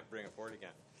 I can't bring it forward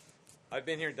again. I've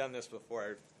been here and done this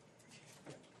before.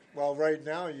 Well, right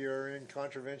now you're in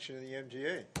contravention of the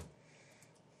MGA.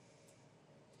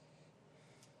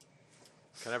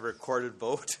 Can I have a recorded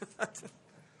vote?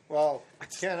 Well, you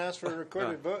can't ask for a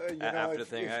recorded vote.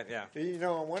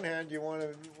 On one hand, you want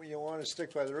to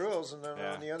stick by the rules, and then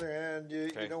on the other hand, you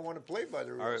don't want to play by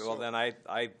the rules. All right. Well, then I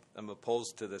am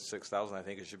opposed to the 6,000. I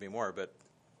think it should be more, but.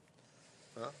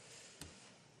 Huh?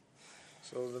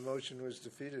 So the motion was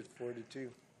defeated, 4-2.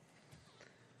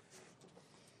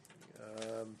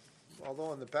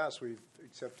 Although in the past we've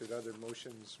accepted other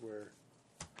motions where.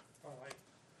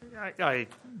 I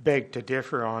beg to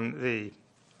differ on the.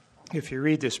 If you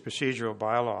read this procedural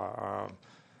bylaw,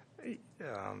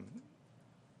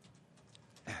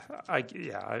 I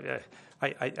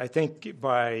think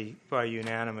by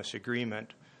unanimous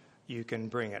agreement, you can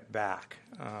bring it back.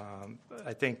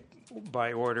 I think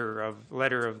by letter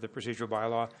of the procedural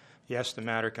bylaw, yes, the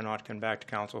matter cannot come back to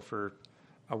council for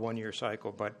a 1-year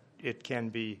cycle, but it can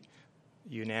be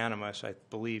unanimous. I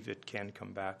believe it can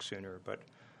come back sooner. But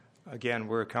again,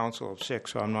 we're a council of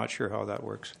 6, so I'm not sure how that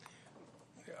works.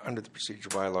 Under the procedural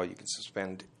bylaw, you can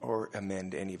suspend or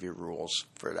amend any of your rules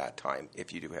for that time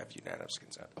if you do have unanimous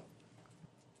consent.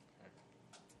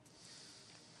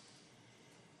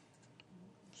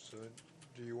 So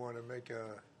do you want to make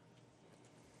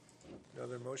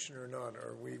another motion or not?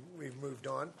 Or we've moved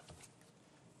on?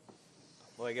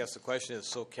 Well, I guess the question is,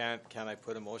 so can I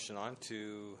put a motion on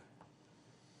to?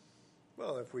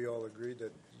 Well, if we all agree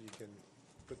that you can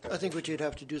put that. I think what you'd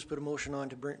have to do is put a motion on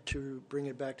to bring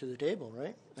it back to the table,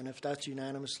 right? And if that's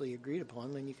unanimously agreed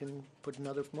upon, then you can put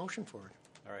another motion forward.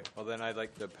 All right. Well, then I'd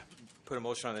like to put a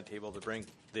motion on the table to bring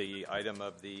the item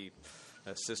of the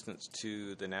assistance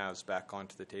to the NAVs back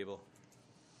onto the table.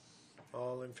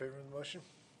 All in favor of the motion?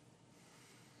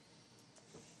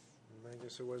 I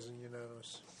guess it wasn't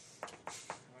unanimous.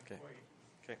 Okay.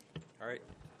 Okay. All right.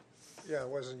 Yeah, it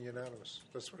wasn't unanimous.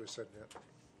 That's what I said, yeah.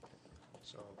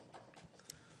 So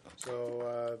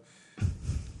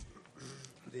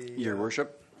Your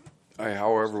Worship, I,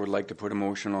 however, would like to put a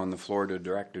motion on the floor to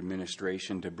direct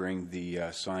administration to bring the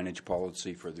signage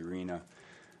policy for the arena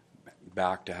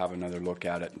back to have another look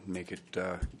at it and make it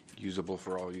usable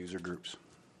for all user groups.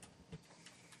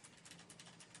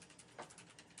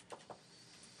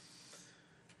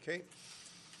 Okay.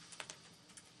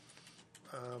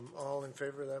 All in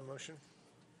favor of that motion?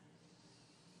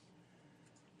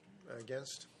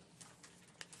 Against?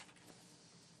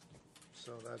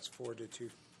 So that's 4-2.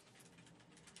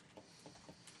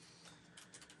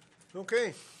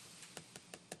 Okay.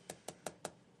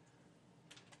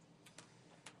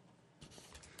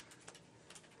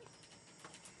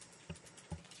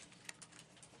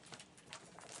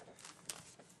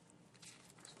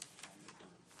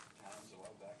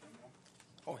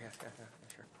 Oh, yeah,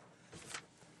 sure.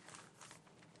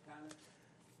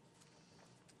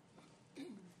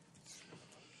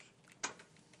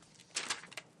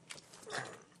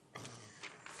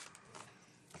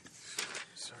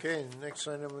 Okay, next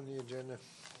item on the agenda.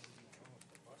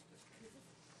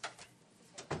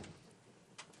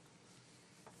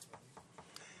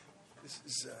 This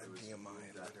is DMI.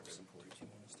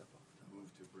 Move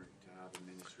to have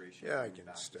administration. Yeah, I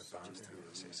can step out.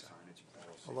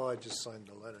 Although I just signed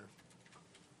the letter.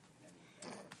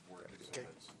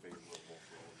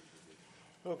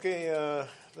 Okay,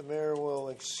 the mayor will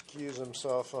excuse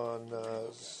himself on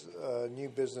new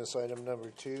business item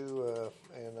number 2,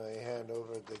 and I hand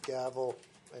over the gavel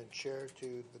and chair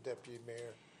to the deputy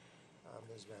mayor,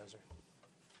 Ms.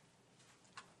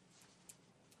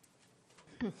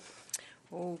 Mazur.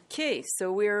 Okay,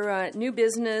 so we're new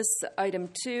business item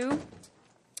 2,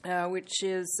 which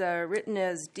is written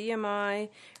as DMI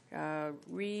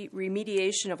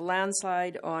remediation of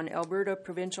landslide on Alberta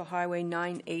Provincial Highway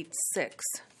 986.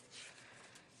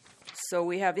 So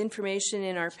we have information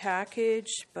in our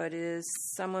package, but is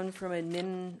someone from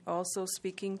admin also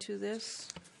speaking to this?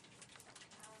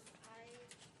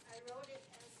 I wrote it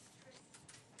as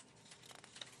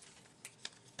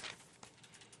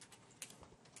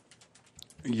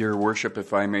Chris. Your Worship,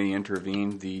 if I may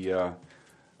intervene, the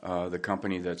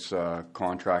company that's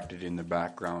contracted in the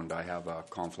background, I have a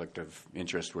conflict of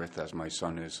interest with, as my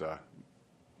son is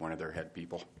one of their head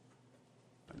people.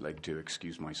 I'd like to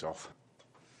excuse myself.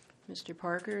 Mr.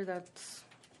 Parker, that's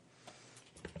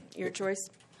your choice,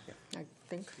 I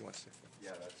think. He wants to.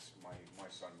 Yeah, that's my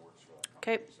son works for that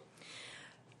company.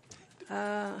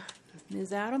 Okay.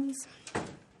 Ms. Adams?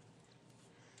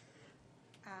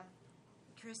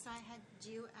 Chris, I had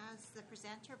you as the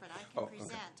presenter, but I can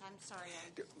present. I'm sorry.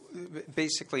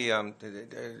 Basically,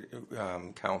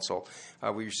 Council,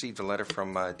 we received a letter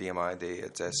from DMI. They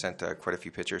had sent quite a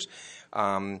few pictures.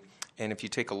 And if you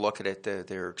take a look at it,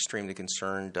 they're extremely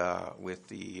concerned with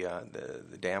the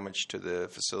damage to the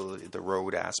facility, the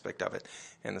road aspect of it,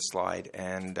 and the slide.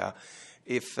 And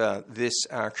if this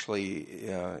actually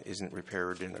isn't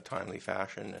repaired in a timely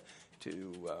fashion,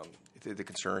 the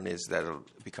concern is that it'll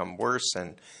become worse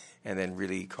and then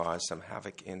really cause some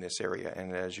havoc in this area.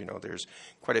 And as you know, there's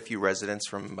quite a few residents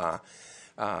from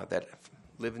that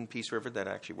live in Peace River that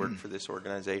actually work for this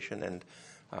organization, and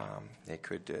it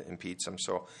could impede some.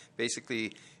 So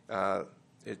basically, the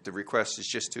request is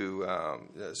just to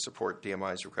support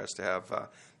DMI's request to have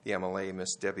the MLA,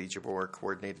 Ms. Debbie Jabor,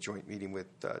 coordinate a joint meeting with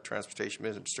Transportation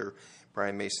Minister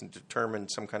Brian Mason to determine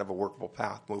some kind of a workable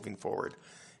path moving forward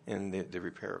in the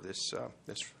repair of this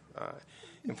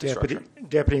infrastructure.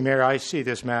 Deputy Mayor, I see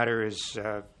this matter as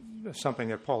something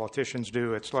that politicians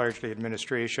do. It's largely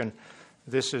administration.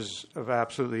 This is of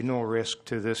absolutely no risk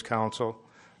to this council.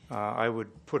 I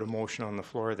would put a motion on the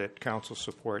floor that council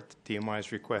support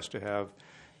DMI's request to have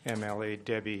MLA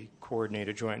Debbie coordinate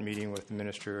a joint meeting with the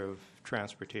Minister of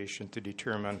Transportation to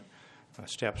determine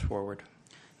steps forward.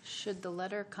 Should the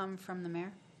letter come from the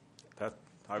mayor?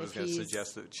 I was going to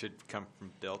suggest that it should come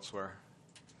from elsewhere.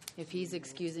 If he's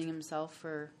excusing himself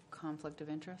for conflict of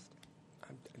interest?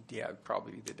 Yeah, it'd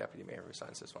probably be the deputy mayor who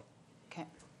signs this one. Okay.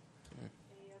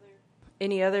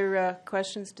 Any other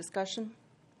questions, discussion?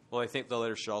 Well, I think the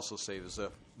letter should also say there's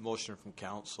a motion from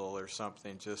council or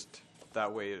something. Just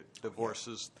that way it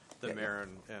divorces the mayor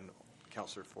and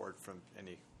Councillor Ford from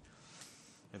any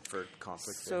inferred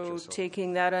conflict of interest. So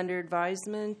taking that under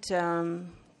advisement,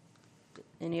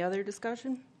 any other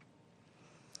discussion?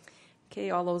 Okay,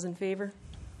 all those in favor?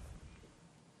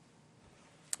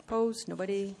 Opposed?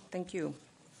 Nobody? Thank you.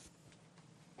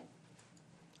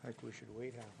 I think we should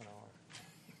wait half an hour.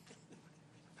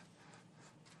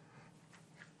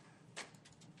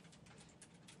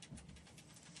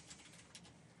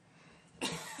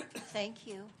 Thank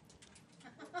you.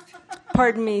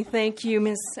 Pardon me. Thank you,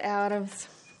 Miss Adams.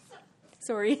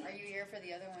 Sorry. Are you here for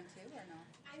the other one too, or no?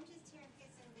 I'm just here in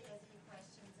case anybody has any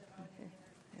questions about any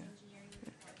other engineering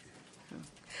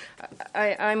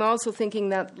reports. I'm also thinking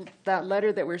that that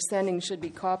letter that we're sending should be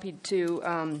copied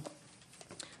to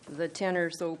the 10 or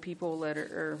so people that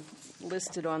are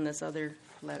listed on this other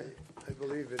letter. I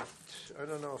believe it. I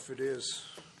don't know if it is.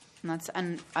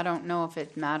 And I don't know if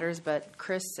it matters, but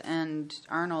Chris and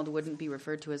Arnold wouldn't be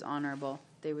referred to as honorable.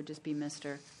 They would just be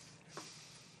Mr.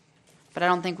 But I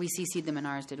don't think we CC'd them in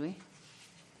ours, did we?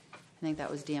 I think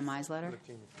that was DMI's letter?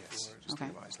 Yes, okay.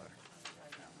 DMI's letter.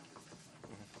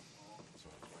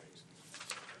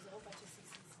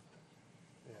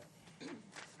 Yeah.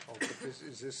 Oh, but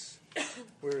is this,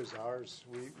 where is ours?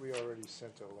 We already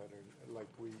sent a letter, like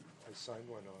I signed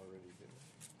one already, didn't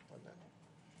I, on that?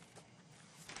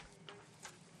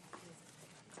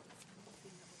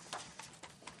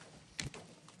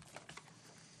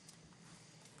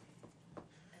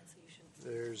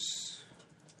 There's,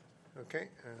 okay,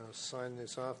 I'll sign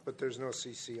this off, but there's no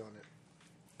CC on it.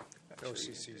 No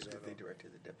CCs on it. They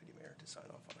directed the deputy mayor to sign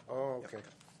off on it. Oh, okay.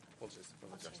 We'll just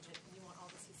adjust it. You want all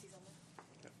the CCs on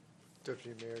there?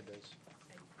 Deputy mayor does.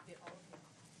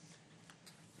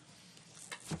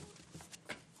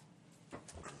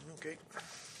 Okay.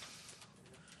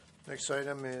 Next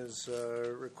item is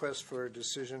a request for a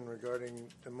decision regarding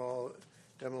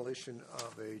demolition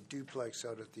of a duplex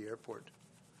out at the airport.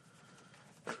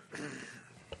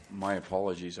 My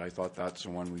apologies. I thought that's the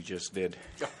one we just did.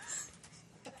 You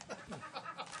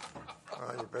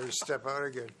better step out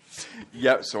again.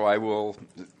 Yeah, so I will,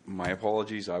 my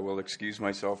apologies. I will excuse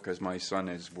myself because my son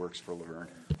works for Laverne.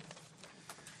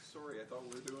 Sorry, I thought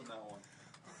we were doing that one.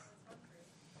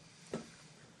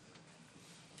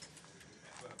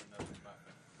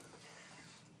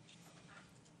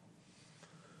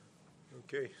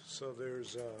 Okay, so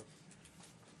there's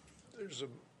a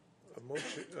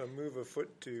motion, a move afoot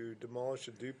to demolish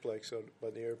a duplex out by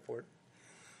the airport,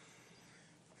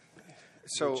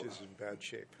 which is in bad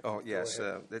shape. Oh, yes.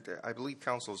 I believe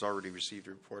council has already received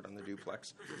a report on the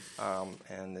duplex,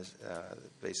 and this,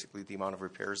 basically the amount of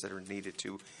repairs that are needed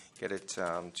to get it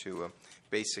to a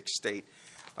basic state.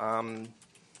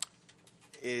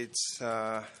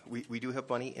 We do have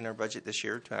money in our budget this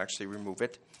year to actually remove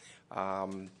it.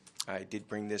 I did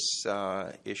bring this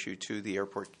issue to the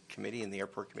airport committee, and the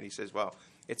airport committee says, well,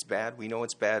 it's bad. We know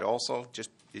it's bad also. Just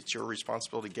it's your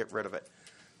responsibility to get rid of it.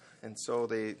 And so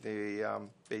they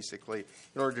basically,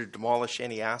 in order to demolish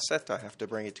any asset, I have to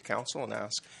bring it to council and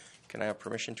ask, can I have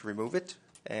permission to remove it?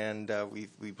 And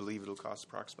we believe it'll cost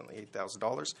approximately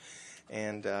 $8,000.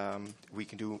 And we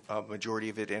can do a majority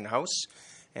of it in-house.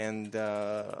 And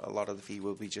a lot of the fee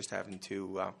will be just having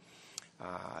to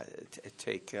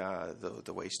take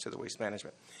the waste to the waste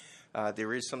management.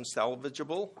 There is some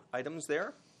salvageable items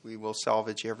there. We will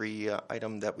salvage every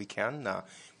item that we can.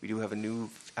 We do have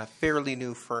a fairly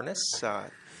new furnace,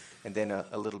 and then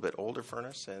a little bit older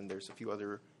furnace, and there's a few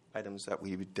other items that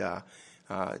we would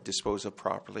dispose of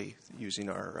properly using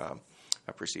our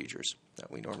procedures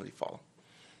that we normally follow.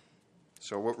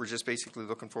 So what we're just basically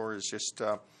looking for is just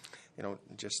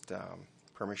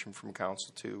permission from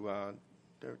council to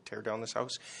tear down this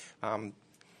house.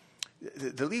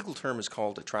 The legal term is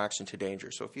called attraction to danger.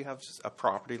 So if you have a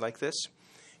property like this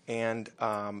and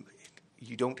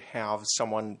you don't have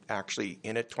someone actually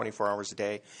in it 24 hours a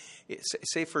day,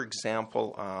 say for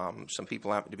example, some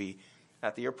people happen to be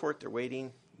at the airport, they're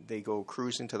waiting, they go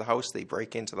cruising to the house, they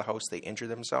break into the house, they injure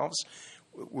themselves,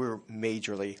 we're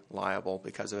majorly liable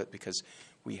because of it, because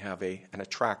we have an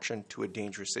attraction to a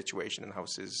dangerous situation, and the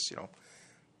house is,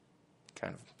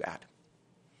 kind of bad.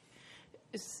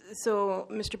 So,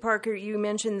 Mr. Parker, you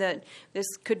mentioned that this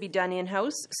could be done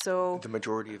in-house, so... The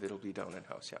majority of it will be done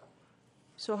in-house, yeah.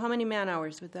 So how many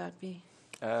man-hours would that be?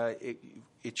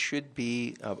 It should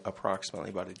be approximately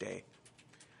about a day.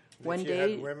 One if day? If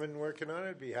you had women working on it,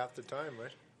 it'd be half the time,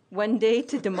 right? One day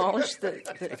to demolish the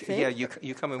thing? Yeah,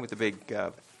 you come in with a big...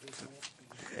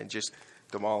 and just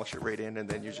demolish it right in, and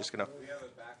then you're just going to... We have a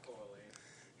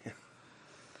backhoe,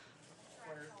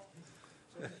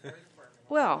 Elaine.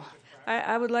 Well,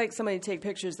 I would like somebody to take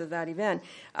pictures of that event.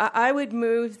 I would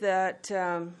move that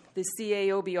the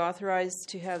CAO be authorized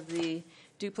to have the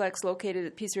duplex located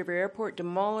at Peace River Airport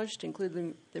demolished,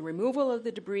 including the removal of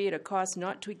the debris at a cost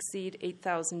not to exceed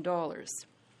 $8,000.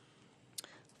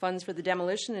 Funds for the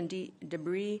demolition and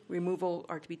debris removal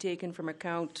are to be taken from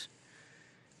account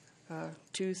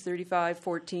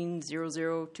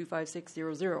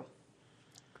 235-1400-25600.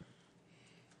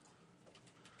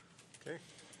 Okay.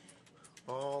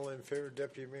 All in favor of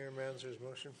Deputy Mayor Manzer's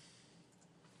motion?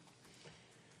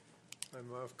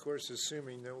 I'm, of course,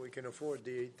 assuming that we can afford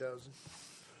the $8,000.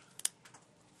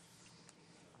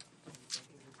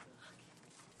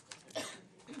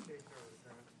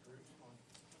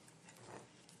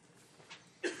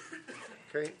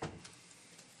 Okay.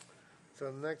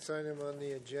 So the next item on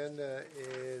the agenda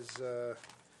is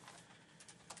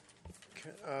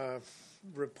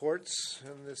reports,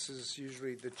 and this is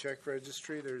usually the check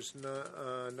registry. There's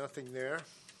nothing there.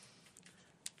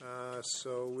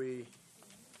 So we...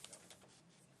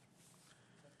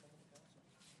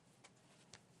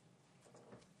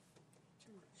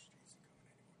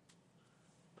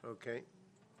 Okay.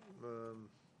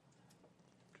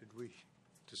 Did we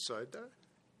decide that?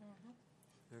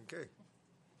 Okay.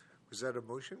 Was that a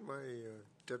motion by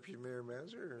Deputy Mayor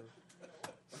Mazur?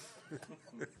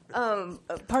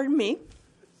 Pardon me?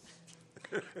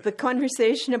 The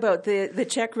conversation about the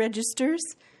check registers,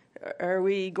 are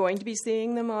we going to be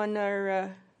seeing them on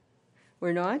our...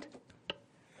 we're not?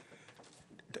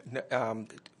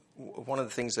 One of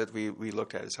the things that we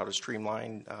looked at is how to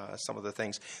streamline some of the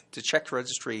things. The check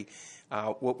registry,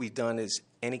 what we've done is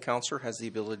any counselor has the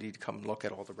ability to come and look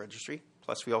at all the registry.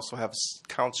 Plus, we also have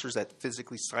counselors that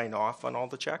physically sign off on all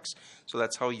the checks. So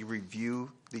that's how you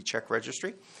review the check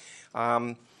registry.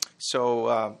 It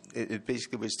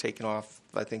basically was taken off,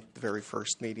 I think, the very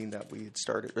first meeting that we had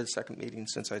started, or the second meeting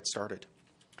since I'd started.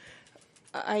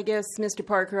 I guess, Mr.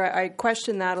 Parker, I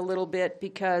question that a little bit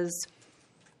because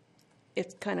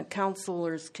it's kind of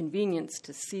counselors' convenience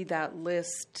to see that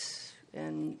list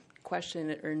and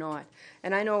question it or not.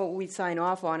 And I know we sign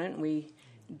off on it, and we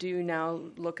do now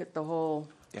look at the whole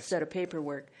set of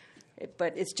paperwork.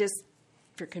 But it's just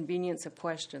for convenience of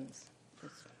questions.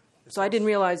 So I didn't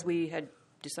realize we had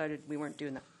decided we weren't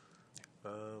doing that.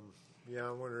 Yeah,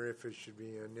 I wonder if it should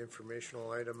be an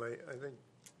informational item. I think,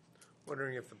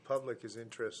 wondering if the public is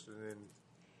interested in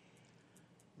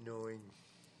knowing.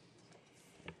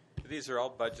 These are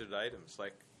all budgeted items.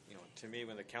 Like, to me,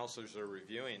 when the councilors are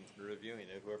reviewing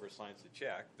it, whoever signs the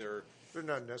check, they're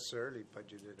not necessarily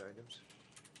budgeted items.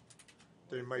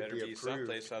 They might better be be approved.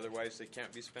 someplace, otherwise they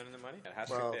can't be spending the money. It has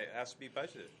to be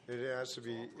budgeted. It has to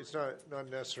be. It's not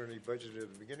necessarily budgeted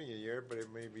at the beginning of the year, but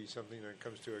it may be something that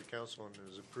comes to a council and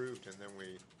is approved, and then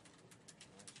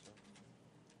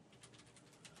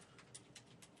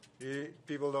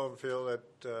people don't feel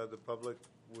that the public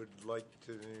would like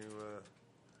to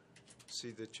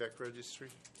see the check registry.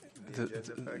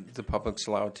 The public's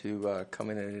allowed to come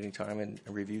in at any time and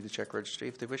review the check registry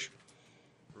if they wish.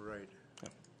 Right. Yeah.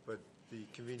 But the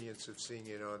convenience of seeing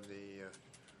it on the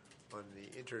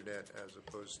internet as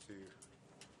opposed to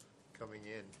coming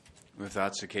in. If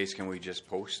that's the case, can we just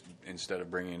post, instead of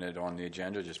bringing it on the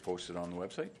agenda, just post it on the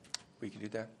website? We can do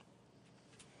that.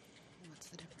 What's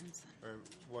the difference then?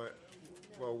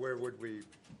 Well, where would we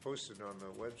post it on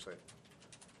the website?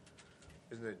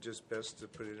 Isn't it just best to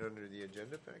put it under the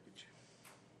agenda package?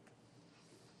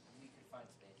 We could find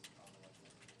space on the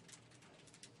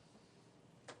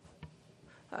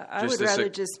website. I would rather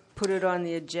just put it on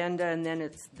the agenda and then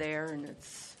it's there and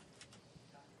it's...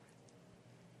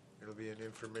 It'll be an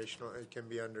informational, it can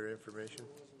be under information.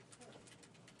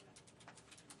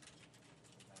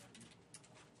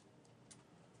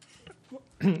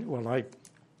 Well,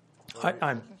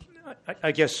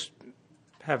 I guess,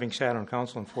 having sat on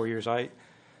council in 4 years, I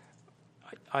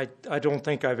don't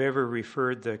think I've ever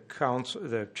referred the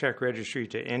check registry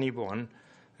to anyone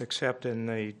except in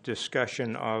the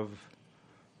discussion of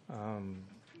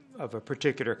of a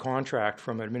particular contract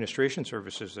from administration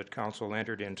services that council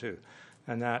entered into,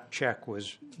 and that check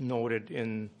was noted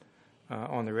in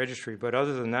on the registry. But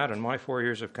other than that, in my 4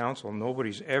 years of council,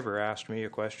 nobody's ever asked me a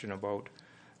question about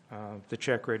the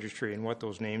check registry and what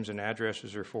those names and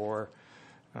addresses are for,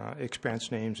 expense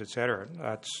names, etc.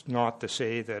 That's not to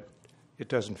say that it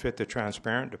doesn't fit the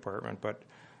transparent department, but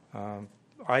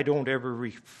I don't ever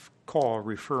recall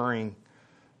referring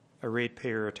a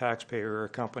ratepayer, a taxpayer, or a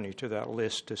company to that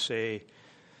list to say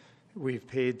we've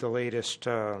paid the latest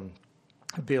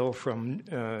bill from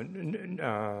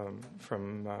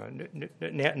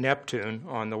Neptune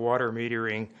on the water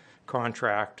metering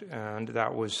contract, and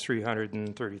that was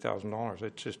 $330,000.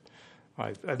 It's just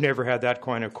I've never had that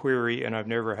kind of query, and I've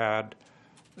never had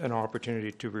an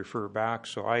opportunity to refer back.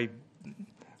 So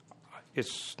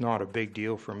it's not a big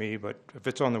deal for me. But if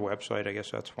it's on the website, I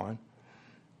guess that's fine.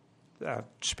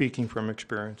 Speaking from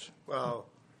experience. Well,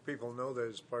 people know that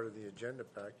as part of the agenda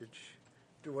package.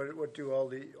 What do all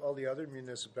the other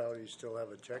municipalities still have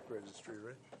a check registry,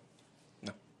 right?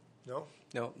 No. No?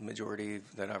 No, majority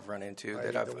that I've run into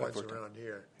The ones around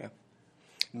here. Yeah.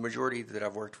 The majority that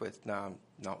I've worked with, not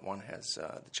one has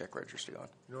the check registry on.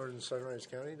 Northern Sunrise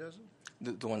County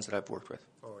doesn't? The ones that I've worked with.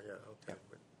 Oh, yeah, okay.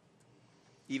 Yeah.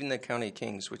 Even the County of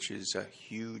Kings, which is a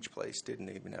huge place, didn't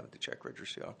even have the check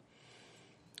registry on.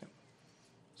 Yeah.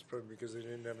 It's probably because they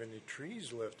didn't have any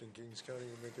trees left in Kings County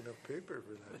to make enough paper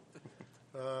for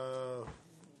that.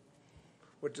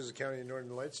 What does the County of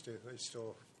Northern Lights do? They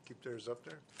still keep theirs up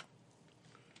there?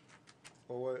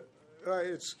 Well,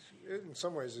 in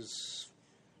some ways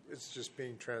it's just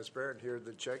being transparent here.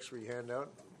 The checks we hand out,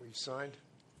 we signed.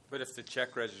 But if the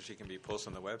check registry can be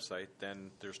posted on the website,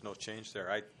 then there's no change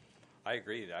there. I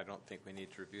agree. I don't think we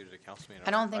need to review it at a council meeting.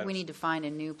 I don't think we need to find a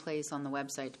new place on the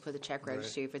website to put the check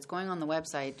registry. Right. If it's going on the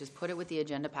website, just put it with the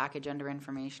agenda package under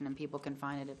information, and people can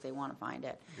find it if they want to find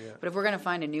it. Yeah. But if we're going to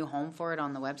find a new home for it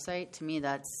on the website, to me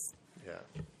that's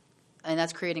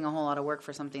creating a whole lot of work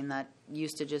for something that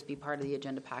used to just be part of the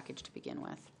agenda package to begin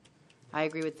with. I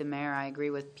agree with the mayor. I agree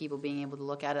with people being able to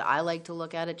look at it. I like to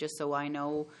look at it just so I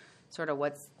know sort of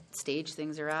what stage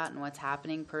things are at and what's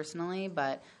happening personally,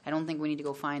 but I don't think we need to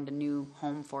go find a new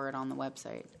home for it on the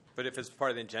website. But if it's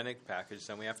part of the agenda package,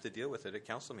 then we have to deal with it at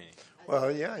council meeting.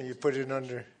 Well, yeah, you put it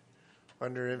under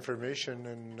information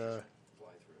and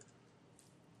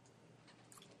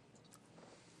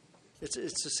It's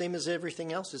the same as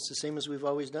everything else. It's the same as we've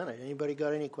always done it. Anybody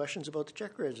got any questions about the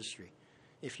check registry?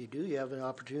 If you do, you have an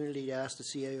opportunity to ask the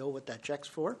CAO what that check's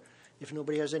for. If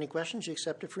nobody has any questions, you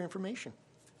accept it for information.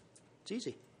 It's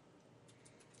easy.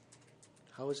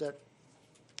 How is that?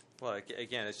 Well,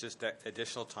 again, it's just that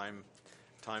additional time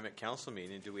at council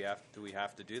meeting. Do we have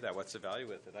to do that? What's the value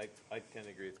with it? I tend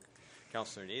to agree with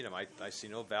Councillor Needham. I see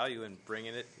no value in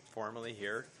bringing it formally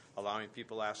here, allowing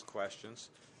people to ask questions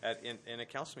in a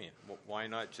council meeting. Why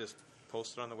not just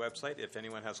post it on the website? If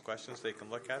anyone has questions, they can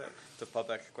look at it. If the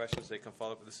public has questions, they can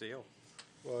follow up with the CEO.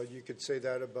 Well, you could say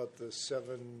that about the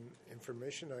 7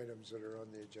 information items that are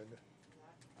on the agenda.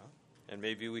 And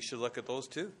maybe we should look at those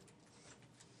too.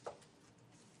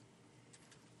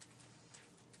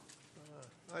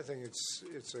 I think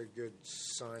it's a good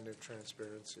sign of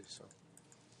transparency.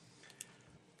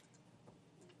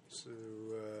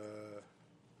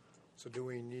 So do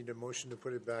we need a motion to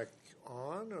put it back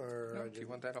on, or no, if you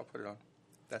want that, I'll put it on.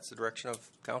 That's the direction of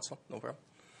council. No problem.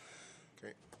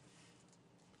 Okay.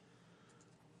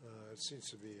 It seems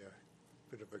to be a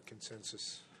bit of a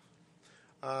consensus.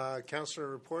 Councillor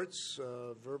reports,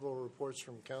 verbal reports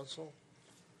from council.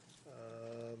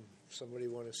 Somebody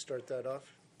want to start that off?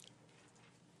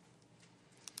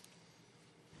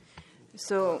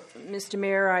 So, Mr.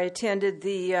 Mayor, I attended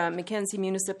the Mackenzie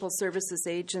Municipal Services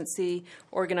Agency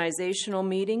organizational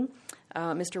meeting.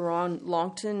 Mr. Ron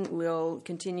Longton will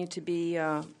continue to be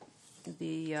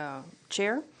the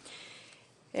chair,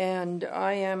 and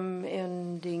I am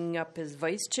ending up as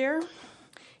vice chair.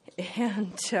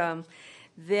 And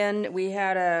then we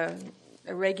had a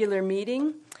regular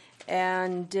meeting,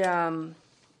 and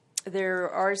there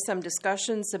are some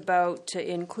discussions about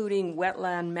including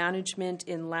wetland management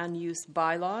in land use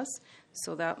bylaws.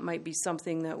 So that might be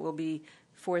something that will be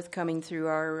forthcoming through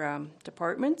our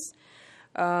departments.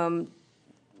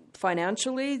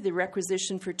 Financially, the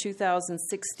requisition for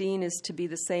 2016 is to be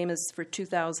the same as for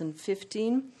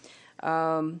 2015.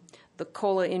 The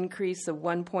COLA increase of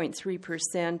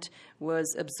 1.3%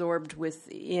 was absorbed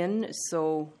within,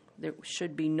 so there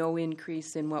should be no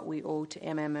increase in what we owe to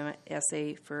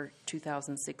MMSA for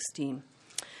 2016.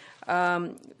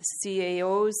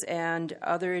 CAOs and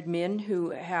other admin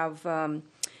who have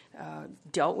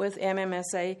dealt with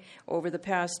MMSA over the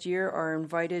past year are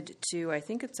invited to, I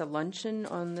think it's a luncheon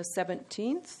on the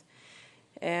 17th.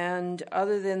 And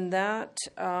other than that,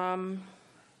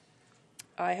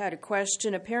 I had a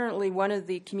question. Apparently, one of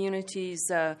the communities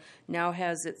now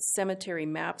has its cemetery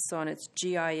maps on its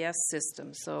GIS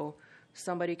system. So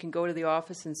somebody can go to the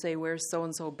office and say, where's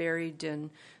so-and-so buried, and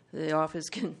the office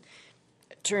can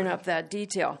turn up that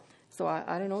detail. So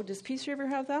I don't know, does Peace River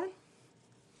have that?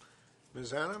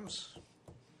 Ms. Adams?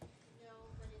 No,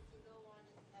 but if you go on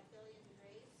a Billion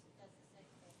Graves, that's the same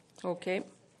thing. Okay. If you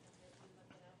look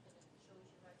it up and it shows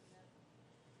you right in the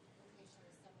location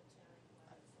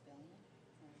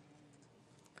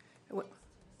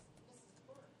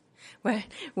of the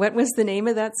cemetery. What was the name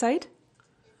of that site?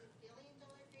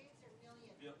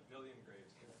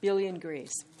 Billion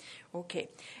Graves. Okay.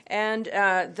 And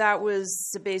that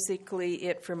was basically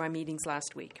it for my meetings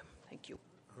last week. Thank you.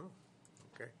 Oh,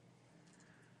 okay.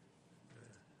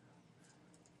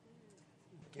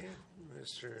 Okay,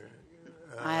 Mr.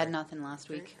 I had nothing last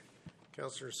week.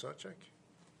 Councillor Sawchuk?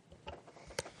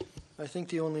 I think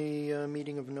the only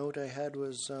meeting of note I had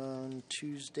was on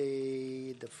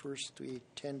Tuesday, the 1st. We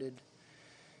attended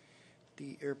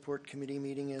the airport committee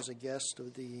meeting as a guest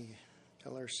of the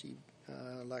LRC,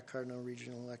 Lac Cardinal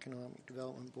Regional Economic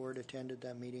Development Board. Attended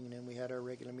that meeting, and then we had our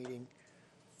regular meeting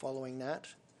following that.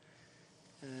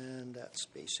 And that's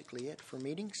basically it for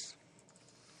meetings.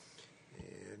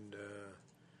 And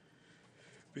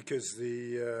because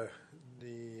the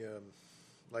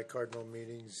Lac Cardinal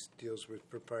meetings deals with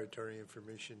proprietary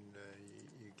information,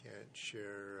 you can't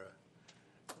share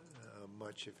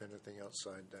much, if anything,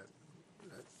 outside that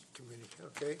committee.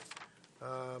 Okay.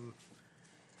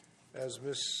 As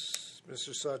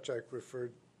Mr. Sawchuk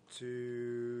referred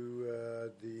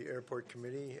to, the airport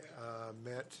committee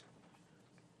met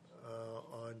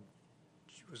on,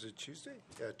 was it Tuesday?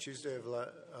 Yeah, Tuesday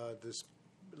of this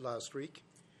last week.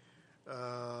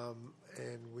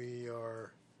 And we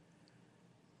are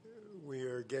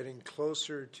getting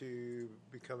closer to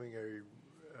becoming a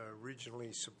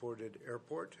regionally supported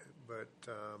airport, but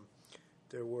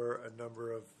there were a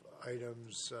number of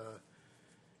items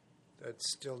that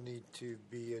still need to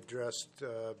be addressed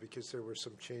because there were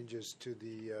some changes to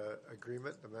the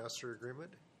agreement, the master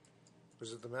agreement.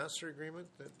 Was it the master agreement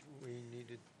that we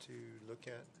needed to look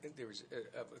at? I think there was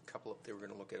a couple of, they were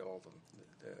going to look at all of them.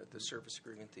 The service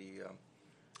agreement,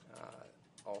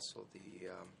 also they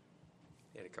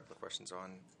had a couple of questions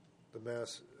on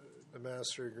the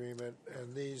master agreement,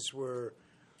 and these were,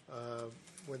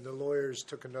 when the lawyers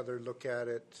took another look at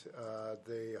it,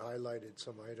 they highlighted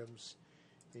some items,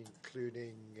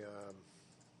 including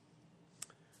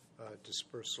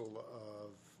dispersal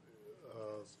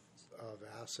of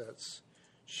assets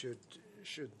should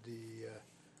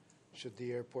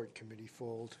the airport committee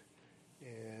fold,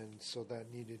 and so that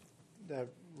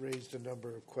raised a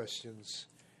number of questions,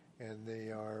 and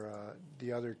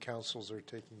the other councils are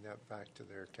taking that back to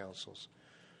their councils.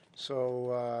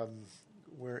 So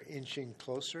we're inching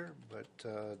closer, but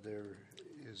there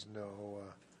is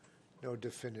no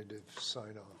definitive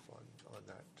sign off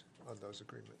on those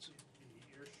agreements.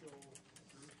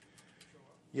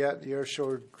 Yeah, the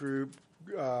Airshow group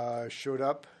showed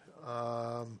up,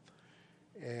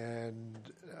 and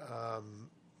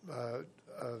a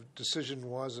decision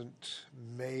wasn't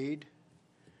made.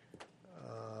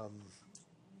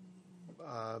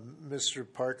 Mr.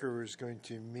 Parker is going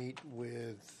to meet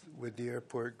with the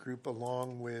airport group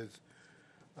along with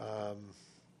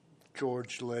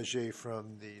George Leger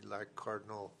from the Lac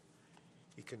Cardinal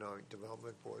Economic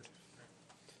Development Board.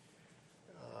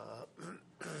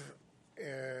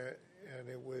 And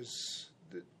it was,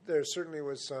 there certainly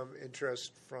was some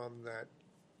interest from that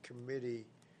committee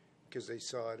because they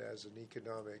saw it as an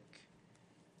economic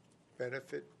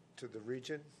benefit to the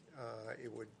region.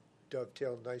 It would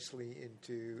dovetail nicely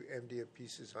into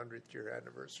MDFP's 100th year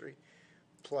anniversary,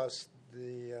 plus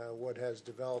what has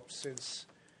developed since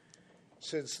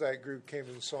that group came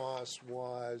and saw us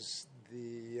was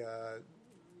the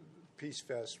Peace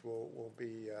Fest will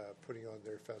be putting on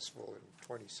their festival in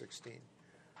 2016.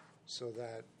 So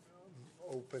that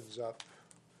opens up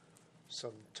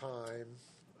some time,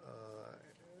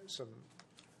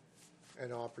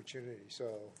 an opportunity.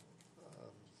 So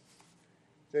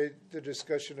the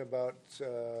discussion about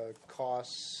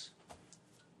costs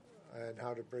and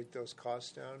how to break those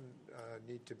costs down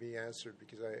need to be answered,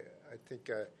 because I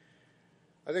think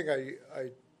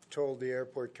I told the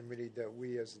airport committee that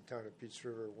we as the town of Peace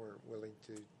River weren't willing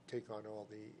to take on all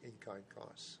the in-kind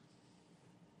costs.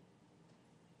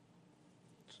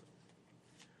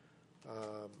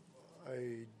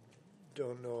 I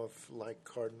don't know if, like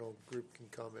Cardinal Group, can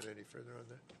comment any further on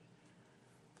that.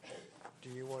 Do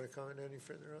you want to comment any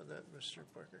further on that, Mr.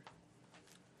 Parker?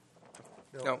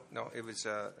 No, it was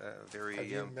very... Have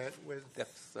you met with...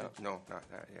 no, not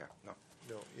that, yeah, no.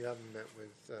 No, you haven't met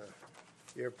with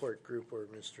the airport group or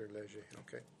Mr. Leger,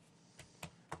 okay.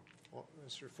 Well,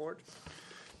 Mr. Ford?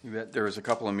 You bet. There was a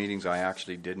couple of meetings I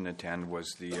actually didn't attend.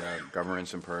 Was the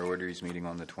governance and priorities meeting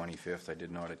on the 25th. I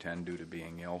did not attend due to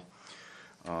being ill.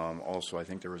 Also, I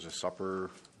think there was a supper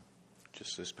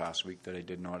just this past week that I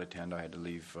did not attend. I had to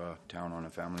leave town on a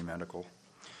family medical.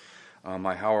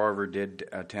 I, however, did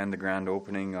attend the grand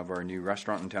opening of our new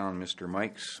restaurant in town, Mr.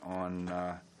 Mike's,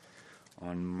 on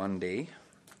Monday.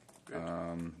 It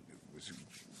was a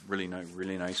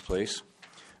really nice place.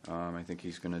 I think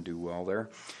he's going to do well there.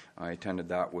 I attended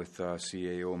that with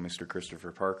CAO Mr.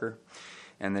 Christopher Parker,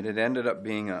 and that it ended up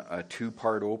being a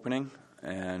two-part opening.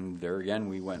 And there again,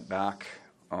 we went back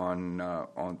on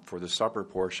for the supper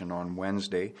portion on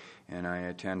Wednesday, and I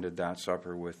attended that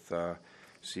supper with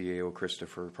CAO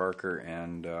Christopher Parker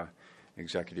and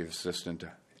Executive Assistant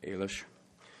Ailish,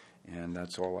 and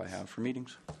that's all I have for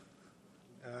meetings.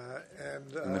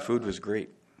 And the food was great.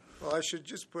 Well, I should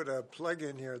just put a plug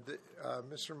in here.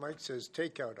 Mr. Mike says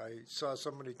takeout. I saw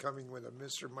somebody coming with a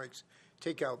Mr. Mike's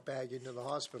takeout bag into the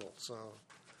hospital. So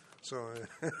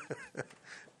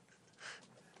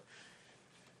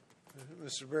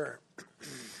Mr. Bear.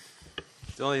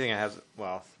 The only thing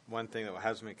one thing that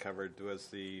hasn't been covered was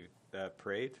the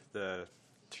parade, the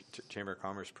Chamber of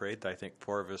Commerce parade. I think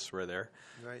 4 of us were there.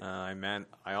 Right.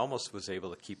 I almost was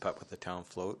able to keep up with the town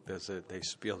float as they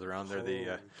spieled around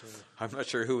there. I'm not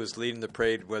sure who was leading the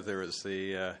parade, whether it was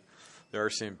the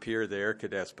RCMP or the Air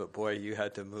Cadets, but boy, you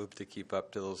had to move to keep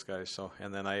up to those guys. So,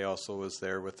 and then I also was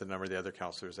there with a number of the other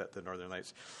councillors at the Northern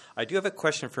Lights. I do have a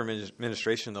question for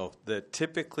administration, though.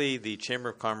 Typically, the Chamber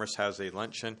of Commerce has a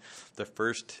luncheon the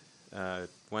first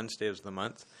Wednesday of the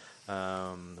month.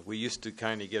 We used to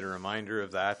kind of get a reminder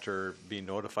of that or be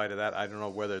notified of that. I don't know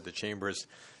whether the Chamber is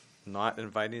not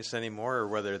inviting us anymore or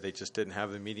whether they just didn't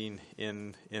have the meeting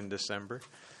in December.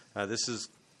 This is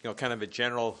kind of a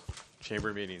general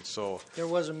Chamber meeting. So there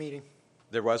was a meeting.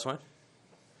 There was one?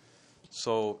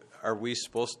 So are we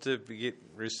supposed to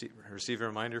receive a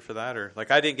reminder for that? Or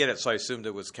I didn't get it, so I assumed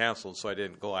it was canceled, so I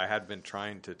didn't go. I had been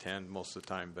trying to attend most of the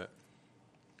time, but...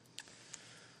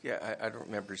 Yeah, I don't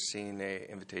remember seeing an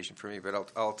invitation for me, but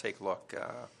I'll take a look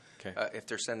if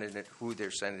they're sending it, who they're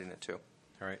sending it to.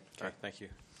 All right. Okay. Thank you.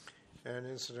 And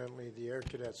incidentally, the Air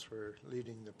Cadets were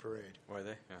leading the parade. Were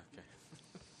they? Yeah, okay.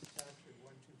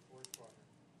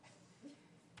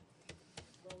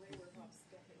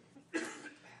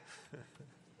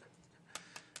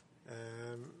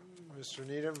 Mr.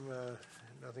 Needham,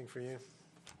 nothing for you?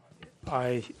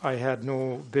 I had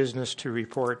no business to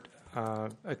report.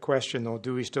 A question, though,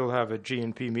 do we still have a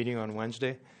G&P meeting on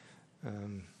Wednesday?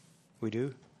 We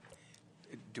do?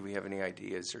 Do we have any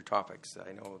ideas or topics?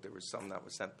 I know there was some that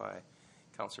was sent by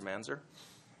Councillor Manzer.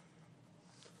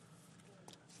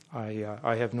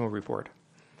 I have no report.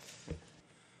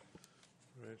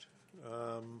 Right.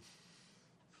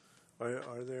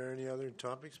 Are there any other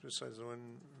topics besides the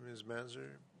one Ms.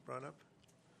 Manzer brought up?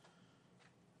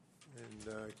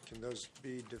 And can those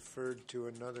be deferred to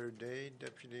another day,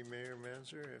 Deputy Mayor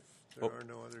Manzer, if there are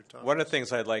no other topics? One of the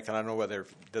things I'd like, and I don't know whether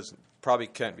it probably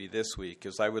can't be this week,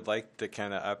 is I would like to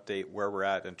kind of update where we're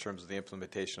at in terms of the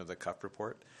implementation of the CUF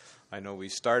report. I know we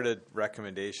started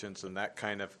recommendations, and that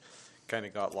kind of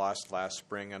got lost last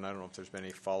spring, and I don't know if there's been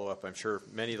any follow-up. I'm sure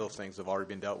many of those things have already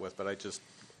been dealt with, but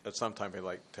at some time I'd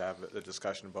like to have a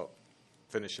discussion about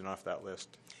finishing off that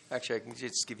list. Actually, I can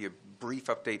just give you a brief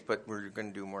update, but we're going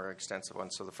to do a more extensive one.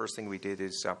 So the first thing we did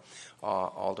is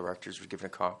all directors were given a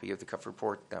copy of the CUF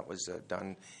report that was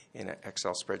done in an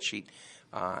Excel spreadsheet,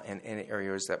 and any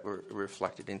areas that were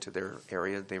reflected into their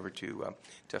area they were to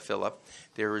fill up.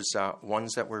 There was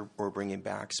ones that we're bringing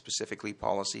back, specifically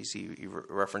policies. You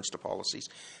referenced to policies.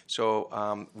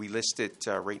 So we listed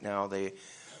right now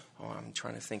I'm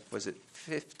trying to think, was it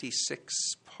 56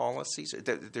 policies?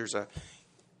 There's a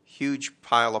huge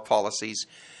pile of policies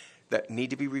that need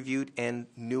to be reviewed and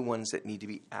new ones that need to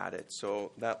be added.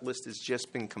 So that list has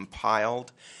just been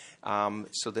compiled.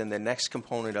 So then the next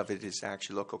component of it is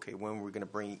actually look, okay, when we're going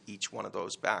to bring each one of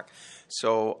those back.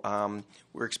 So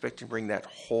we're expecting to bring that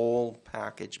whole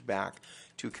package back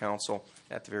to council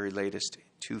at the very latest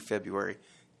to February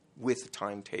with the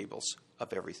timetables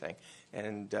of everything.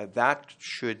 And that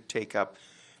should take up,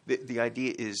 the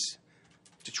idea is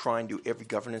to try and do every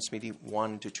governance meeting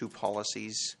 1 to 2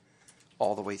 policies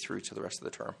all the way through to the rest of the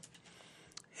term.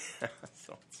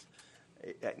 So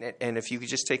And if you could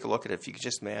just take a look at it, if you could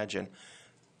just imagine,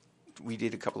 we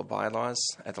did a couple of bylaws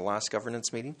at the last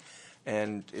governance meeting,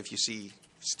 and if you see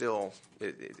still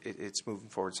it's moving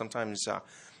forward. Sometimes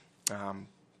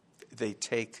they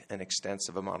take an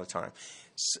extensive amount of time.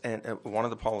 And one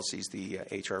of the policies, the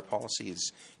HR policy,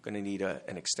 is going to need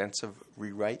an extensive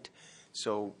rewrite.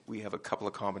 So we have a couple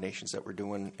of combinations that we're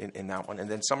doing in that one. And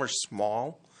then some are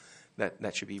small,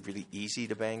 that should be really easy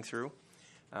to bang through.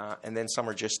 And then some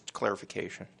are just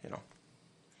clarification,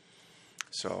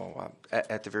 So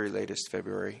at the very latest,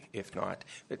 February, if not.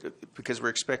 Because we're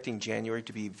expecting January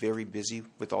to be very busy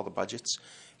with all the budgets.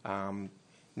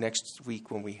 Next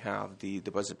week when we have the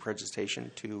budget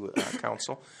presentation to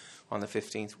Council on the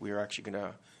 15th, we are actually going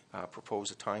to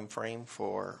propose a time frame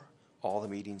for all the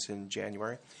meetings in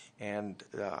January and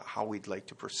how we'd like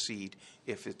to proceed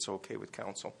if it's okay with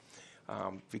Council.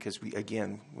 Because we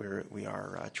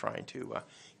are trying to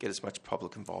get as much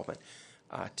public involvement.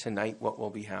 Tonight, what will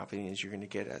be happening is you're going to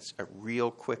get a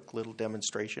real quick little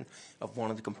demonstration of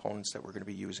one of the components that we're going to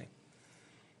be using.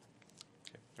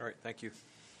 Okay. All right, thank you.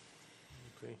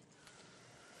 Okay.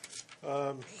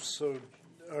 So,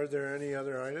 are there any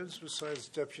other items besides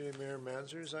Deputy Mayor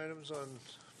Manzer's items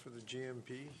for the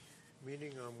GMP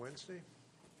meeting on Wednesday?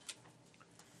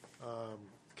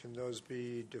 Can those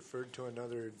be deferred to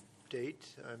another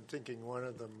date? I'm thinking one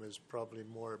of them is probably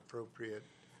more appropriate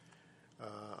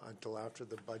until after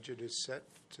the budget is set,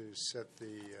 to set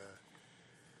the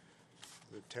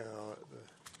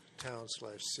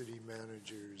town/city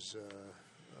manager's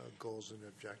goals and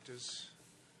objectives.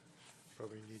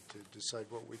 Probably need to decide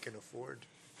what we can afford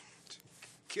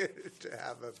to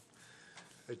have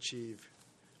achieve.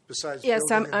 Besides, yes,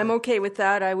 I'm okay with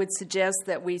that. I would suggest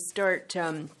that we start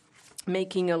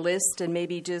making a list and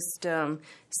maybe just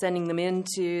sending them in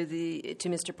to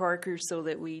Mr. Parker, so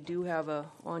that we do have a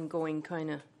ongoing kind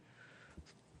of,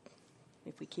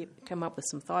 if we come up with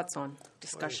some thoughts on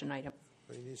discussion item.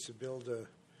 He needs to build a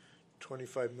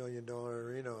 $25 million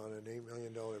arena on an $8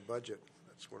 million budget.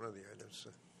 That's one of the items.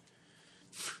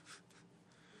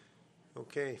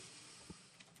 Okay.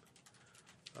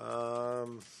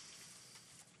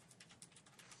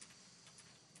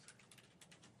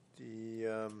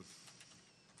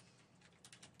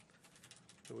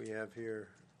 What do we have here?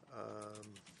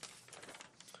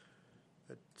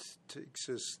 It takes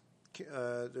us.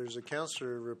 There's a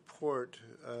councillor report.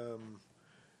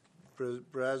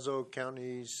 Brazeau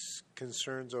County's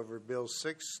concerns over Bill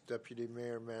 6. Deputy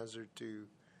Mayor Manzer to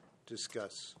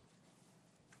discuss.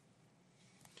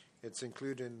 It's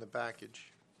included in the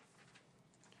package.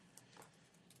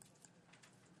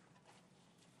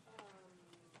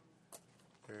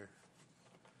 There.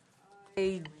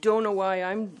 I don't know why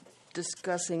I'm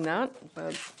discussing that,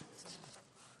 but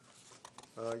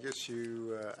I guess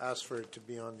you asked for it to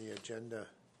be on the agenda.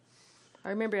 I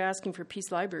remember asking for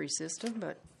Peace Library System,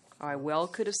 but I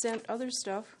could have sent other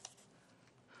stuff.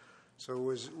 So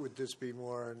would this be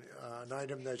more an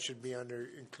item that should be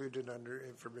included under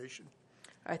information?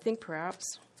 I think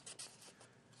perhaps.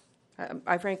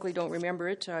 I frankly don't remember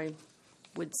it. I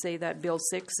would say that Bill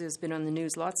 6 has been on the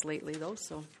news lots lately, though.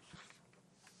 So.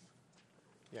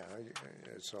 Yeah,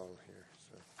 it's all here.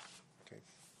 So, okay.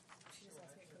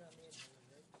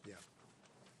 Yeah.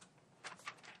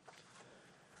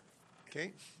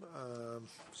 Okay.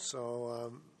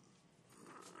 So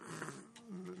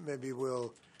maybe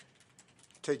we'll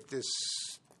take this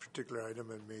particular item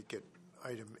and make it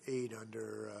item 8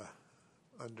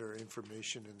 under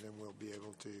information, and then we'll be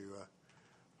able to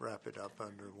wrap it up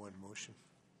under one motion.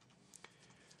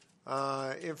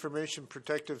 Information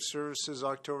Protective Services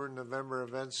October and November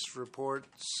events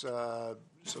reports. So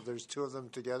there's 2 of them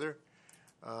together.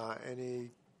 Any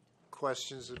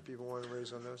questions that people want to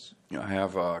raise on those? I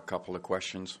have a couple of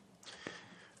questions.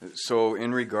 So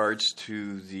in regards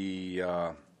to the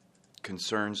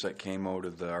concerns that came out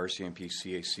of the RCMP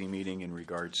CAC meeting in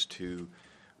regards to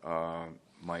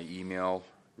my email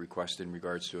request in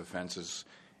regards to offenses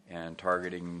and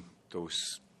targeting those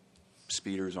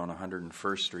speeders on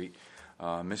 101st Street,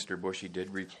 Mr. Bushy did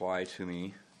reply to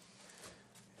me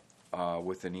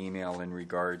with an email in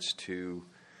regards to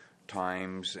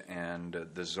times and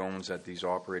the zones that these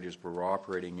operators were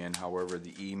operating in. However,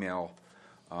 the email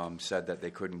said that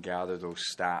they couldn't gather those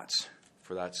stats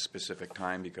for that specific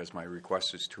time because my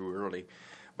request is too early.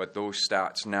 But those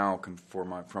stats now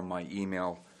from my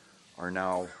email are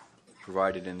now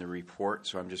provided in the report.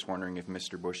 So I'm just wondering if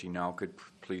Mr. Bushy now could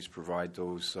please provide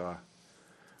those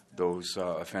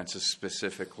offenses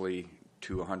specifically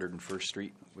to 101st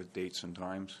Street with dates and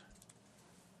times.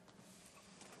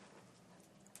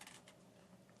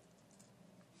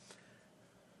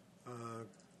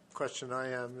 question I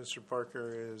have, Mr.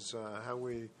 Parker, is have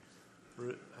we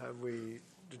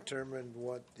determined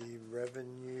what the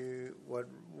revenue,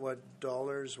 what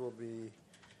dollars will be,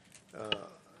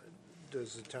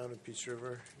 does the town of Peace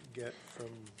River get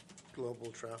from global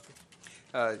traffic?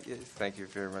 Thank you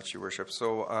very much, Your Worship.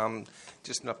 So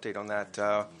just an update on that.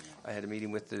 I had a meeting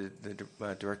with the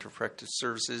Director of Practice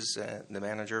Services and the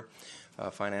Manager,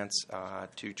 Finance,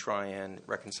 to try and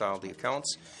reconcile the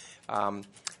accounts.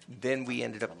 Then we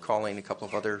ended up calling a couple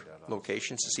of other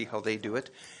locations to see how they do it.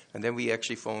 And then we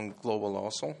actually phoned Global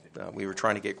also. We were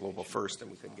trying to get Global first,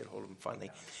 and we couldn't get hold of them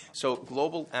finally. So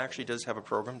Global actually does have a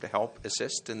program to help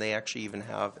assist, and they actually even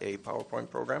have a PowerPoint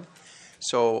program.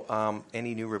 So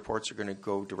any new reports are going to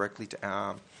go directly to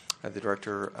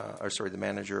the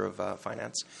Manager of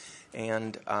Finance.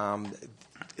 And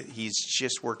he's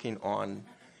just working on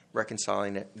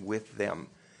reconciling it with them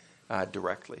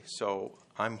directly. So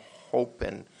I'm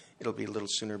hoping it'll be a little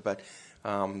sooner, but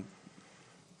the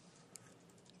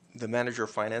Manager of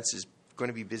Finance is going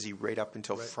to be busy right up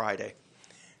until Friday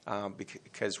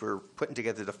because we're putting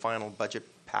together the final budget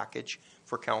package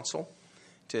for council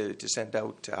to send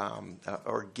out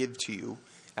or give to you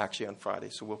actually on Friday.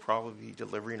 So we'll probably be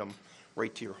delivering them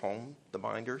right to your home, the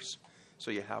binders,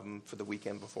 so you have them for the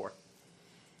weekend before.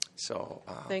 So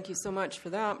thank you so much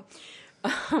for that.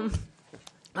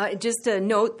 Just a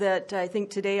note that I think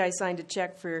today I signed a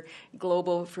check for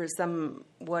Global for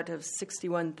somewhat of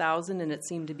 $61,000, and it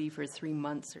seemed to be for 3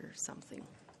 months or something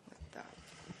like that.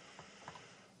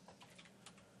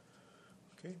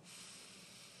 Okay.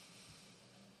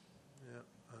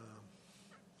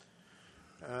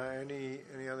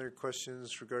 Any other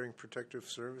questions regarding protective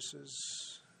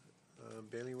services?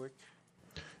 Bailiwick?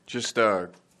 Just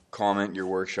comment, Your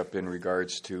Worship, in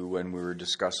regards to when we were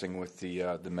discussing with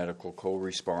the medical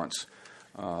co-response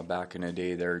back in the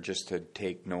day there, just to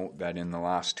take note that in the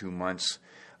last 2 months,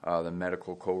 the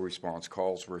medical co-response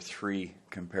calls were 3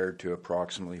 compared to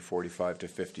approximately 45 to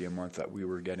 50 a month that we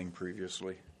were getting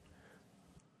previously.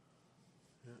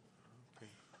 Yeah,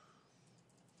 okay.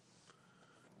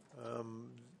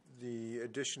 The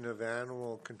addition of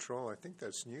animal control, I think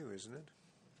that's new, isn't it?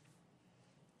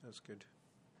 That's good.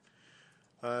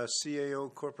 CAO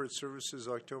Corporate Services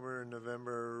October and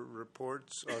November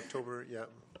reports. October, yeah,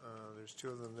 there's 2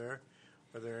 of them there.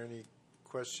 Are there any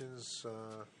questions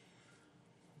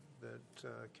that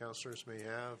councillors may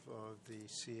have of the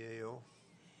CAO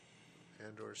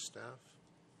and or staff?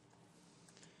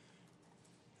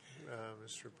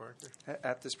 Mr. Parker?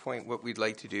 At this point, what we'd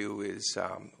like to do is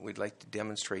we'd like to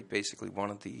demonstrate basically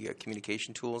one of the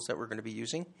communication tools that we're going to be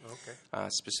using,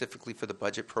 specifically for the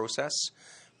budget process.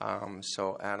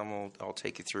 So Adam, I'll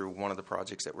take you through one of the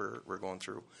projects that we're going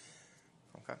through.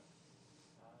 Okay. If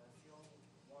you want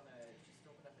to just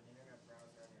open up an internet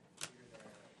browser on your computer there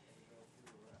and go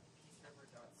through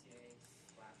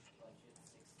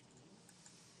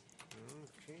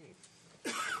peaceriver.ca/budget16. Okay.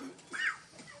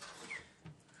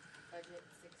 Budget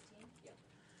 16? Yep.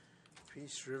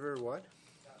 Peace River what?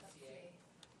 .ca/budget16.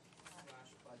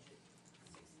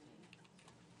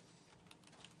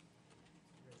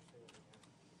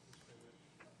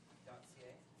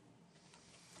 .ca.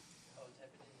 Oh,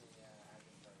 type it in the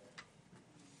address bar there.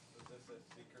 Is this a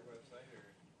secret website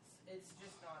or? It's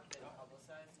just not been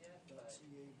publicized yet, but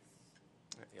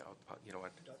Yeah, you know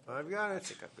what? I've got I it.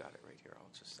 think I've got it right here.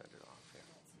 I'll just send it off here.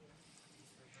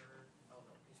 Peace River. Oh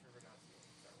no, peaceriver.ca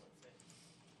is our website.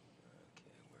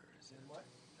 Okay, where is it? What?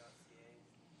 .ca/budget16.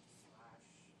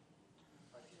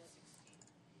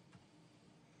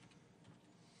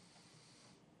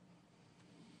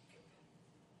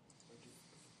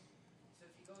 So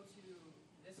if you go to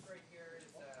this right here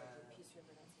is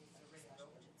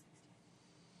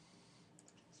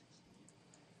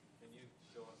Can you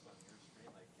show us on your screen?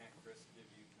 Like, can't Chris give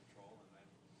you control and then?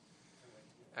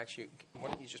 Actually, why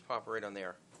don't you just pop right on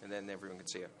there, and then everyone can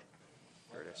see it.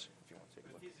 There it is, if you want to take a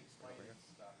If look. he's explaining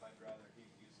stuff, I'd rather he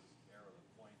uses arrow to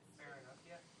point. Fair enough,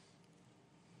 yeah.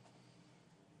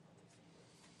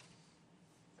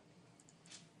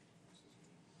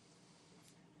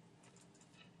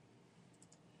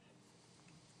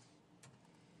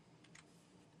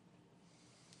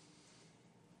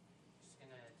 Just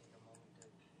gonna take a moment to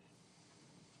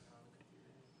turn on the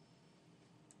computer.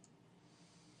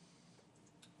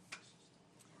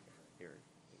 Here,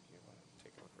 you want to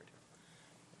take a look right here.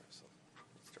 So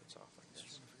it starts off like this.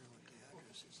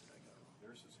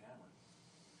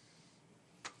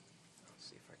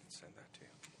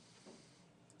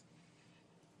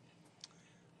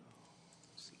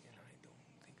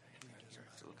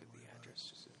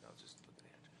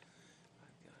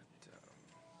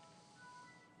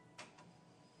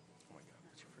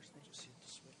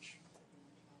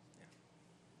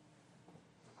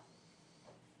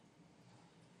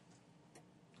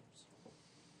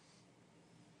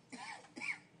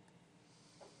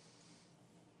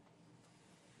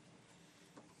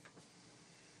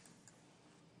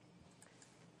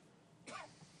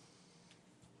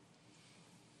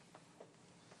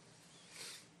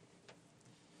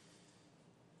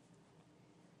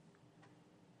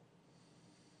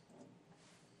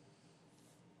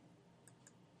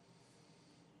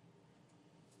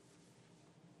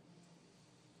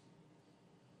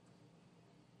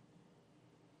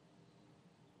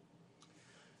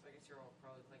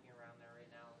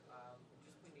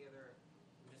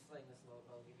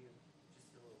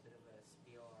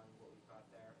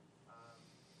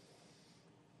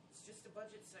 just a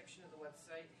budget section of the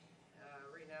website.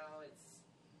 Right now, it's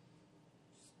just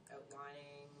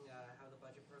outlining how the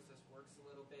budget process works a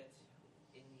little bit.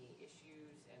 In the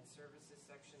issues and services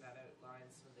section, that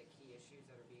outlines some of the key issues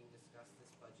that are being discussed this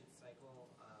budget cycle.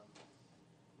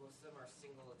 Most of them are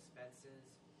single expenses.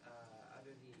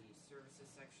 Under the services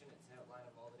section, it's an outline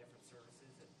of all the different services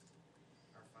that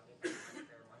are funded by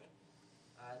taxpayer money.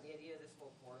 The idea of this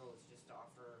whole portal is just to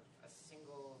offer a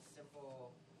single,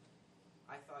 simple.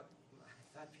 I thought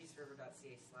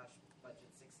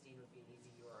peaceriver.ca/budget16 would be an easy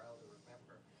URL to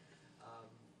remember.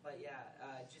 But yeah,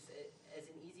 just as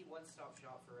an easy one-stop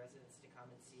shop for residents to come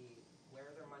and see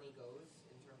where their money goes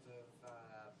in terms of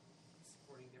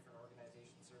supporting different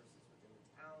organization services within the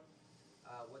town,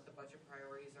 what the budget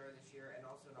priorities are this year, and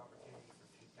also an opportunity for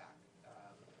feedback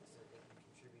so they can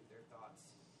contribute their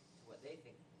thoughts to what they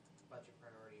think budget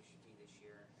priorities should be this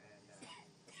year. And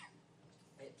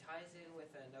it ties in with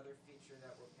another feature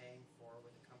that we're paying for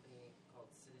with a company called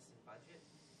Citizen Budget.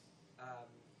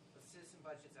 Citizen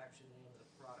Budget's actually the name of the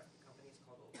product. The company is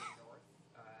called Open North.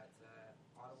 It's an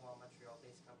Ottawa,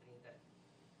 Montreal-based company that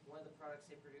one of the products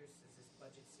they produce is this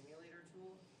budget simulator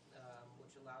tool,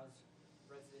 which allows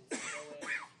residents to go in.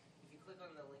 If you click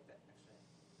on the link that actually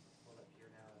hold up here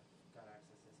now, I've got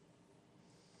access to this.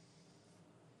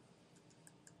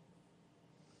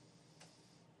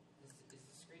 Is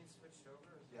the screen switched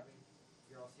over? Yeah.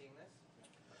 You're all seeing this?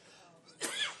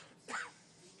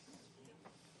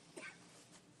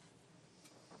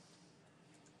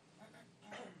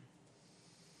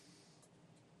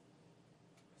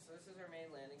 So this is our main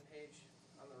landing page.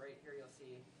 On the right here, you'll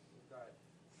see we've got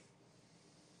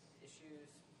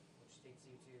issues, which takes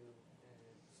you to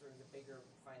sort of the bigger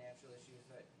financial issues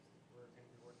that we're going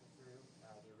to be working through.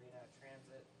 The arena,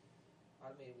 transit,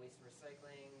 automated waste and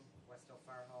recycling, Westdale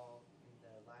Fire Hall, and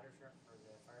the ladder truck for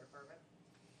the fire department.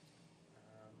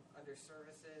 Under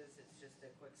services, it's just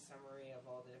a quick summary of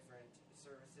all the different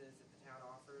services that the town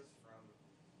offers, from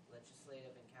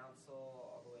legislative and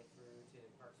council all the way through to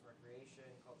parks and recreation,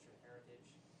 culture and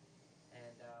heritage,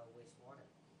 and wastewater.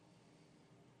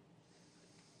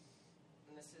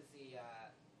 And this is the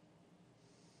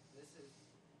this has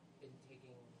been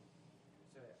taking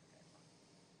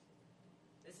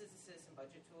this is the citizen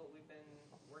budget tool we've been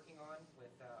working on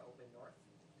with Open North.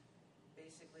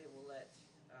 Basically, it will let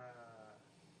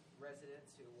residents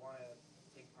who want to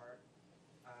take part,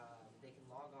 they can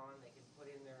log on, they can put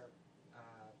in their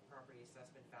property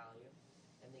assessment value,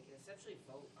 and they can essentially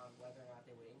vote on whether or not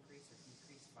they would increase or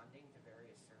decrease funding to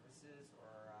various services or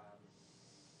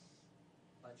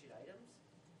budget items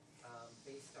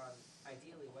based on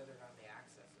ideally whether or not they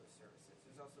access those services.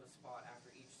 There's also a spot after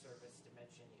each service to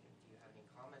mention, do you have any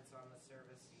comments on the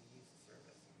service, do you use the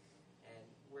service, and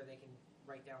where they can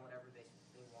write down whatever they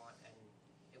want, and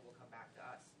it will come back to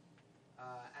us.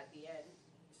 At the end,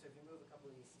 so if you move a couple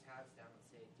of these tabs down,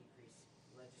 let's say decrease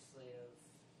legislative,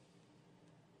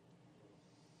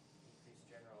 decrease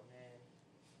general admin,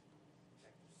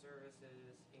 protective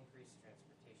services, increase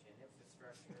transportation and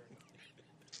infrastructure,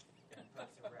 and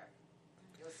parks and rec.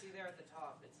 You'll see there at the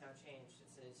top, it's now changed. It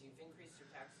says you've increased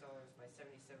your tax dollars by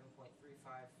 77.35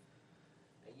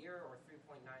 a year, or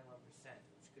 3.91%,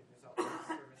 which could result in a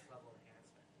service level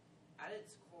enhancement. At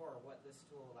its core, what this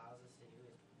tool allows us to do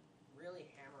is really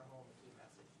hammer home the key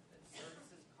message that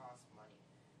services cost money.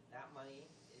 That money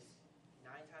is 9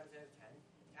 times out of 10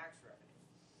 tax revenue.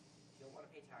 If you don't want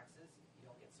to pay taxes, you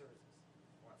don't get services.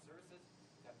 If you want services,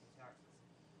 you got to pay taxes.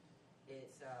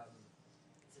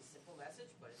 It's a simple message,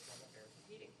 but it's one that bears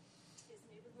repeating. Is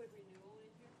neighborhood renewal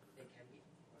in here? It can be.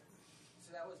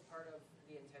 So that was part of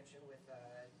the intention with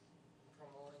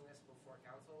promoting this before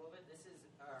council a little bit. This is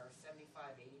our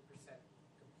 75-80%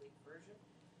 complete version.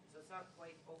 So it's not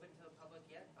quite open to the public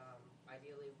yet.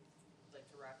 Ideally, we'd like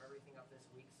to wrap everything up this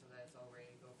week so that it's all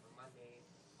ready to go for Monday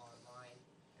online,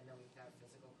 and then we can have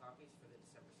physical copies for the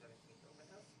December 17th open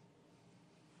house.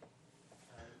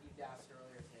 You'd asked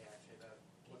earlier today, actually, about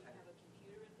Can you have a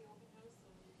computer at the open house?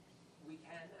 we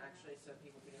can, actually, so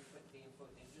people can input the info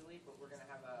digitally, but we're going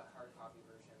to have a hard copy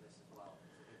version of this as well, so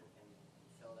people can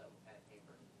fill it out with pen and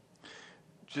paper.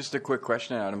 Just a quick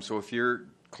question, Adam. So if you're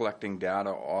collecting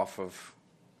data off of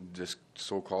this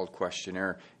so-called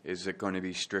questionnaire, is it going to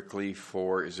be strictly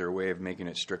for, is there a way of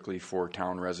making it strictly for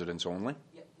town residents only?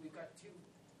 Yeah, we've got two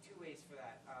ways for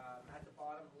that. At the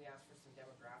bottom, we ask for some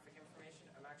demographic information.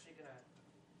 I'm actually going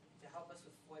to help us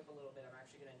with FOIP a little bit, I'm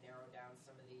actually going to narrow down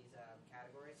some of these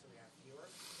categories so we have fewer.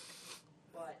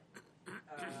 But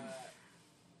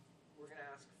we're going to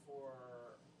ask for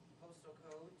postal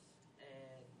codes,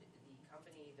 and the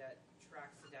company that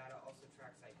tracks the data also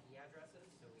tracks IP addresses,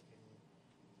 so we can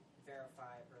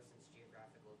verify a person's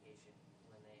location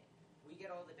when we get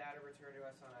all the data returned to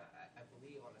us on I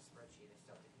believe on a spreadsheet. I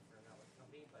still have to confirm that with the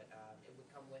company, but it would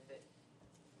come with it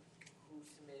who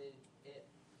submitted it,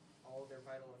 all of their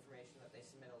vital information that they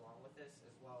submit along with this,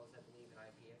 as well as I believe an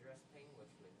IP address ping,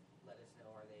 which would let us know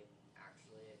are they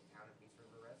actually a town of Peace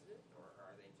River resident or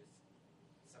are they just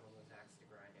someone with an axe to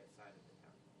grind outside of the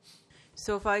town.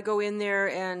 So if I go in there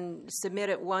and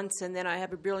submit it once and then I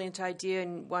have a brilliant idea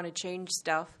and want to change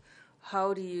stuff,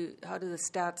 how do the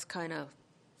stats kind of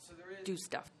do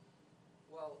stuff?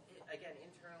 Well, again,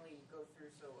 internally you go through,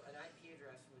 so an IP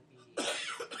address would be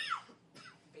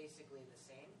basically the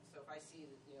same. So if I see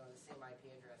the same IP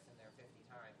address in there 50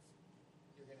 times,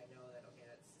 you're going to know that, okay,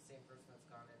 that's the same person that's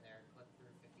gone in there and clicked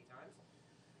through 50 times.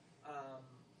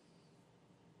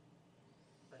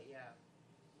 But yeah,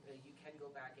 you can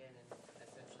go back in and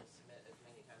essentially submit as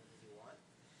many times as you want.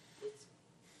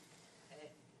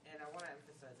 And I want to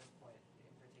emphasize this point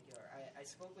in particular. I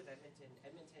spoke with Edmonton.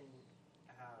 Edmonton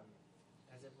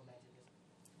has implemented this.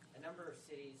 A number of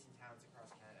cities and towns across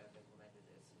Canada have implemented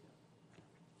this.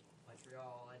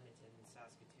 Montreal, Edmonton,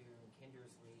 Saskatoon,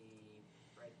 Kindersley,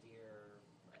 Red Deer.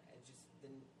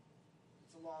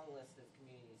 It's a long list of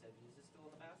communities that have used this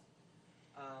tool in the past.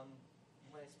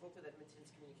 When I spoke with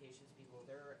Edmonton's communications people,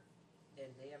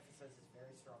 they emphasize this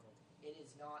very strongly. It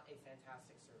is not a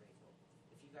fantastic survey tool.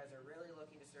 If you guys are really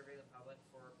looking to survey the public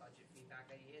for budget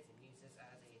feedback ideas and use this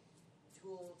as a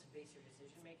tool to base your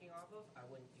decision making off of, I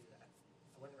wouldn't do that.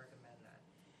 I wouldn't recommend that.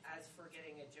 As for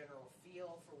getting a general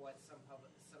feel for what some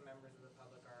members of the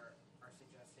public are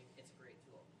suggesting, it's a great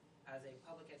tool. As a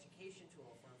public education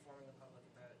tool for informing the public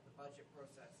about the budget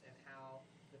process and how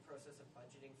the process of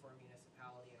budgeting for a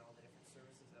municipality and all the different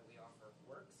services that we offer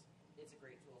works, it's a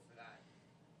great tool for that.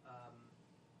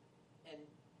 And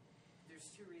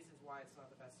there's two reasons why it's not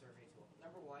the best survey tool.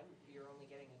 Number one, you're only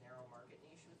getting a narrow market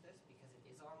niche with this because it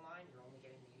is online. You're only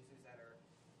getting the users that are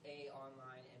A,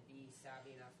 online, and B,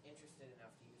 savvy enough, interested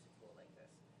enough to use a tool like this.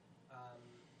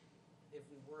 If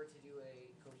we were to do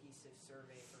a cohesive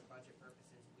survey for budget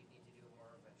purposes, we'd need to do more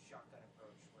of a shotgun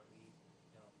approach where we,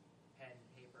 pen,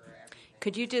 paper, everything.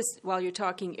 Could you just, while you're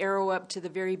talking, arrow up to the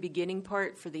very beginning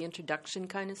part for the introduction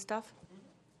kind of stuff?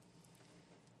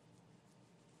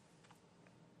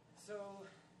 So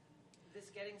this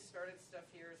getting started stuff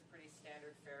here is pretty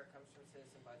standard fare. It comes from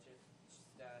Citizen Budget, just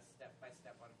step by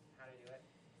step on how to do it.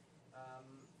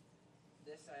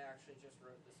 This I actually just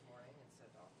wrote this morning and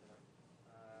sent off to them.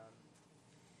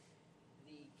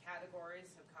 The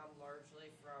categories have come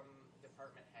largely from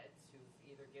department heads who've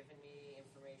either given me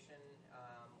information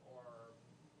or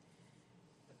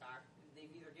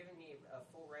they've either given me a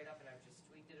full write-up and I've just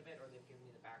tweaked it a bit, or they've given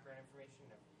me the background information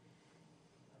and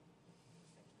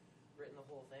written the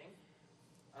whole thing.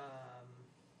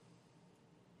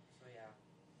 So yeah,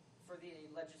 for the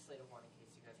legislative one, in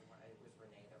case you guys are wondering, it was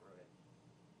Renee that wrote it.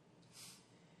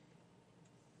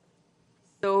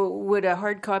 So would a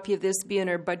hard copy of this be in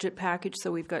our budget package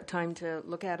so we've got time to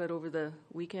look at it over the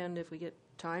weekend if we get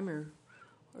time,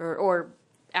 or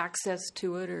access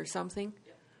to it or something?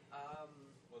 Yeah.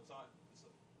 Well, it's on.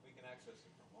 We can access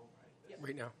it from home, right? Yep.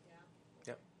 Right now.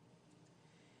 Yep.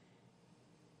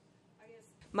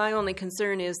 My only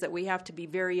concern is that we have to be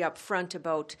very upfront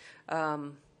about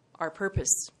our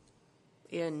purpose.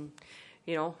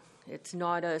 It's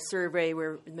not a survey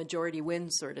where the majority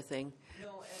wins sort of thing.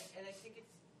 No, and I think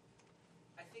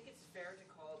it's fair to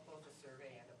call it both a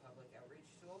survey and a public outreach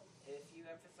tool. If you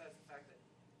emphasize the fact that,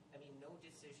 no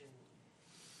decision,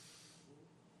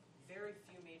 very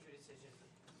few major decisions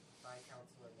by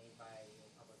council are made by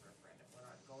public referendum. We're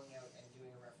not going out and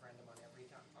doing a referendum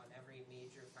on every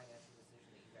major financial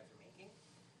decision that you guys are making.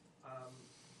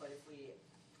 But if we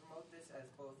promote this as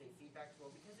both a feedback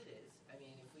tool, because it is,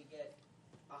 if we get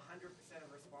 100% of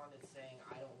respondents saying,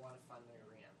 I don't want to fund the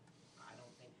arena, I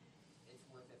don't think it's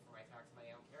worth it for my tax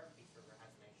money, I don't care if Peace River has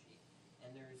an ice sheet.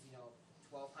 And there's,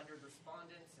 1,200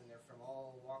 respondents, and they're from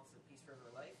all walks of Peace River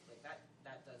life, like that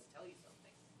does tell you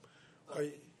something.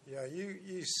 Yeah,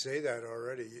 you say that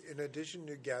already. In addition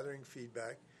to gathering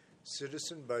feedback,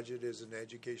 Citizen Budget is an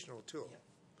educational tool.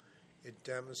 Yeah. It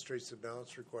demonstrates the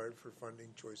balance required for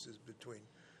funding choices between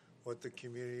what the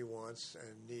community wants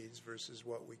and needs versus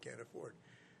what we can't afford.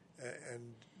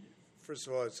 And first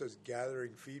of all, it says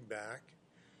gathering feedback,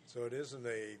 so it isn't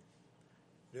a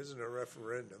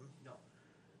referendum. No.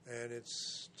 And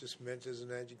it's just meant as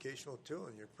an educational tool,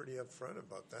 and you're pretty upfront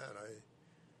about that.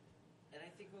 And I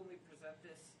think when we present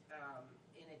this,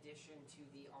 in addition to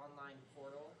the online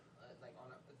portal,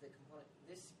 the component,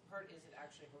 this part isn't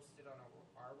actually hosted on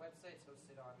our website. It's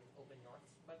hosted on Open North's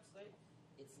website.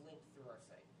 It's linked through our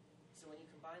site. So when you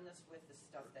combine this with the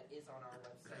stuff that is on our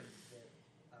website, the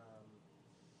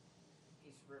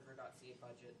peaceriver.ca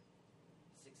budget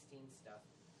 16 stuff,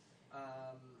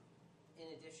 in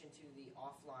addition to the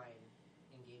offline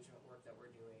engagement work that we're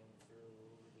doing through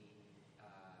the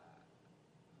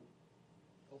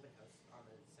open house on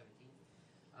the 17th,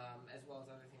 as well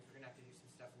as other things. We're going to have to do some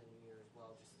stuff in the new year as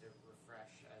well, just to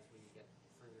refresh as we get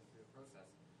further through the process.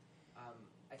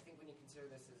 I think when you consider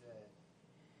this as a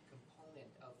component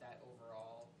of that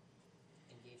overall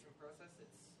engagement process, it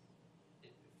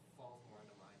falls more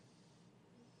into line.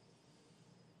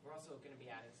 We're also going to be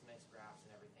adding some nice graphs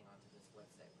and everything onto this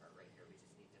website part right here. We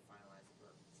just need to finalize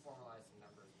or formalize some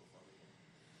numbers before we can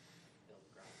build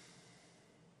the graphs.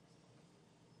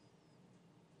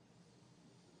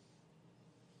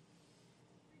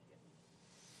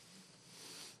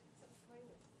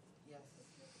 Yes.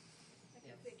 I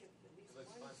can think of at least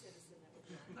one citizen that would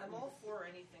want. I'm all for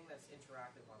anything that's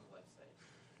interactive on the website.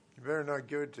 You better not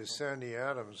give it to Sandy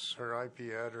Adams. Her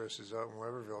IP address is out in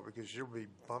Weberville because she'll be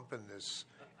bumping this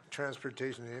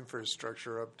transportation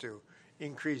infrastructure up to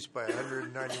increase by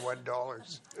 $191.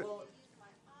 Well,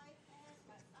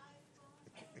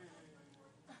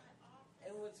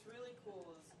 and what's really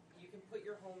cool is you can put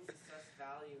your home's assessed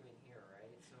value in here,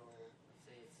 right? So let's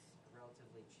say it's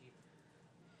relatively cheap.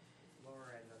 It's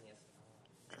lower end on the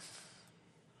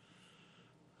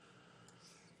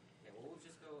Okay, well, we'll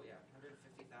just go,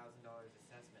 $150,000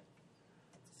 assessment.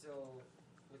 So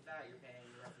with that, you're paying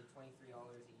roughly $23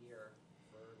 a year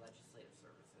for legislative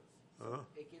services. So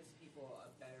it gives people a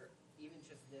better, even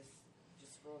just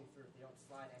scrolling through, if they don't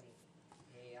slide any,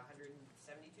 pay $172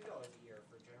 a year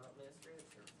for general administrative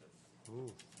services. Ooh.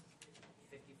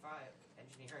 55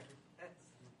 engineering, that's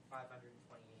 528.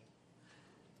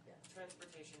 Yeah,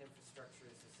 transportation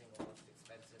infrastructure is the single most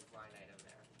expensive line item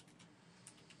there.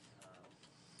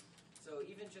 So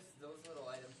even just those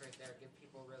little items right there give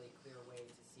people a really clear way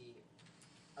to see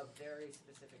a very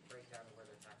specific breakdown of where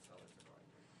their tax dollars are going.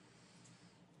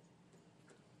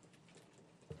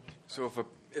 So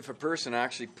if a person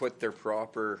actually put their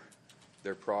proper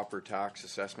tax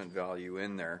assessment value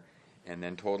in there and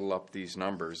then total up these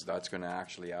numbers, that's going to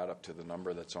actually add up to the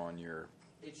number that's on your.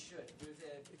 It should. There's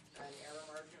an error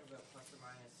margin of about plus or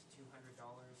minus $200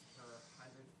 per $100,000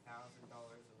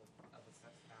 of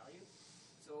assessed value.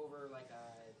 So over like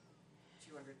a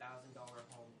 $200,000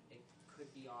 home, it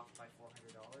could be off by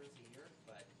 $400 a year,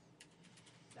 but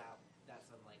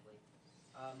that's unlikely.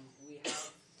 We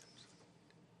have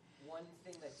one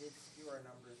thing that did skew our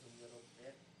numbers a little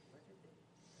bit. Where did they go?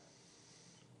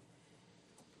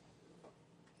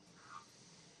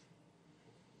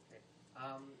 Okay.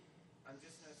 I'm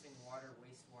just noticing water,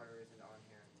 wastewater isn't on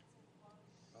here.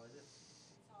 Oh, is it?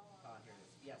 Oh, here it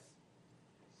is. Yes.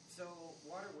 So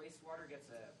water, wastewater gets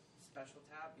a special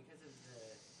tab because of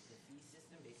the fee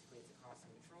system. Basically, it's a cost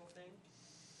neutral thing,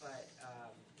 but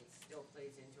it still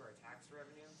plays into our tax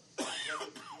revenue.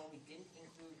 When we didn't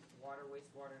include water,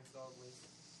 wastewater, and solid waste,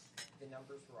 the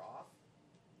numbers were off.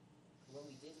 When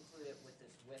we did include it with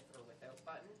this with or without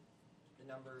button, the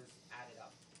numbers added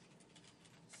up.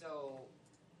 So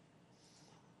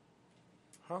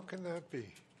How can that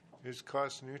be? It's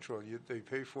cost neutral. They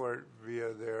pay for it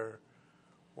via the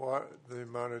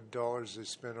amount of dollars they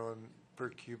spend on per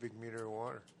cubic meter of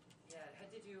water. Yeah, it had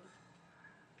to do.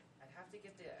 I'd have to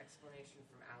get the explanation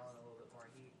from Alan a little bit more.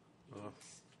 He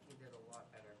did a lot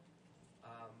better.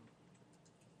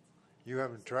 You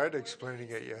haven't tried explaining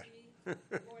it yet. The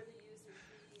more the user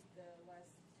fee, the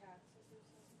less taxes or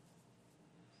something?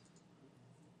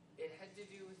 It had to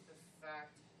do with the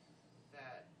fact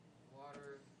that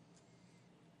water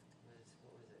was,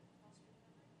 what was it?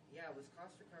 Yeah, it was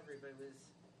cost recovery, but it was,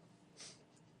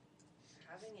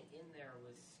 having it in there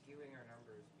was skewing our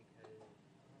numbers because,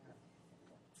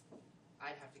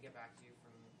 I'd have to get back to you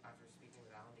after speaking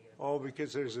with Alan to get it. Oh,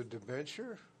 because there's a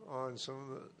debenture on some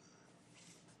of the.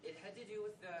 It had to do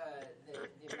with the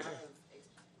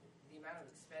amount of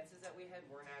expenses that we had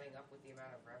weren't adding up with the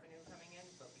amount of revenue coming in,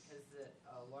 but because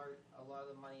a lot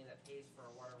of the money that pays for our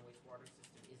water and wastewater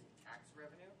system isn't tax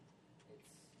revenue, it's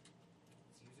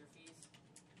user fees.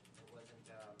 It wasn't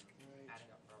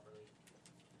adding up properly.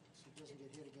 So it doesn't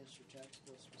get hit against your tax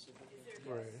bill specifically. Is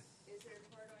there a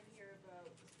part on here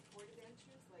about support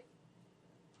debentures, like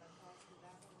a cost of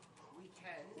that one? We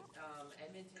can.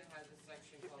 Edmonton has a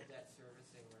section called debt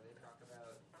servicing where they talk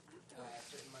about a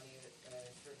certain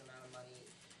amount of money.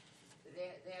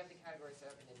 They have the category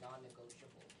set up into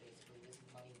non-negotiable. Basically, this is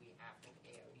money we have to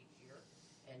pay out each year,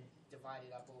 and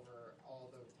divided up over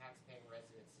all the tax-paying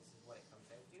residents. This is what it comes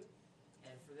out to.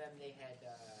 And for them, they had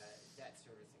debt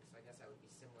servicing. So I guess that would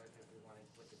be similar to if we wanted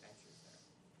to put debentures there.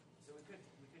 So So we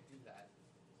could do that.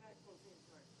 That goes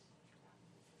into our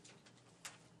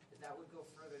That would go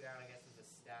further down, I guess, as a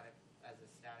static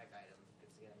item,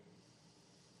 because again,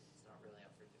 it's not really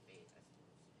up for debate, I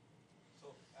suppose. So,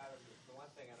 Adam, the one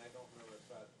thing, and I don't remember if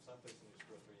someplace in your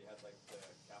script where you had like the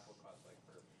capital cost, like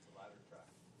for the ladder track.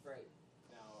 Right.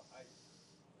 Now, I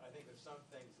think there's some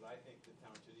things that I think the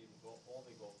town should even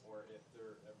only go for if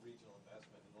they're a regional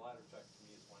investment, and the ladder track to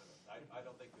me is one of it. I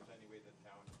don't think there's any way the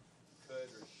town could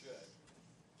or should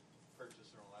purchase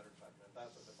their own ladder track. And if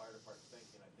that's what the fire department's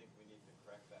thinking, I think we need to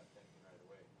correct that thinking right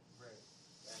away. Right.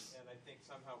 And I think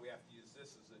somehow we have to use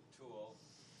this as a tool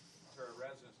to our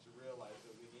residents to realize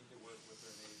that we need to work with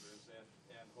our neighbors,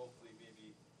 and hopefully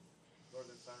maybe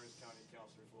Northern Sunrise County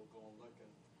councilors will go and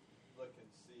look and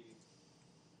see.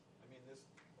 I mean, this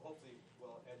hopefully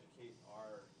will educate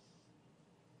our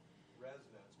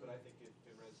residents, but I think it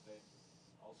can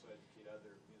also educate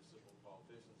other municipal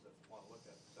politicians that want to look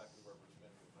at exactly where we're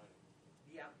spending money.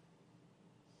 Yeah.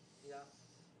 Yeah.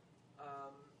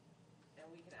 And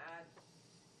we can add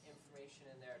information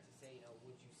in there to say,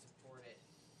 would you support it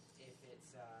if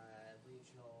it's a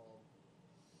regional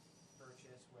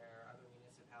purchase where other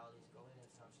municipalities go in,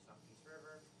 it's not just on Peace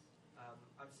River.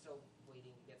 I'm still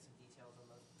waiting to get some details on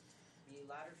those. The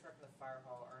ladder truck and the fire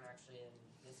hall aren't actually in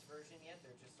this version yet.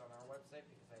 They're just on our website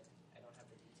because I don't have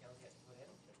the details yet to put in.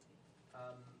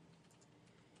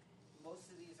 Most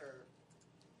of these are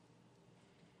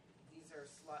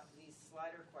these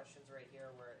slider questions right here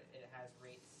where it has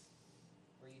rates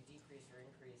where you decrease or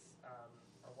increase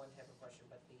are one type of question,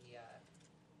 but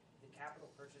the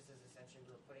capital purchases essentially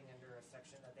we're putting under a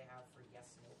section that they have for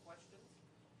yes/no questions,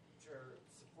 which are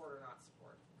support or not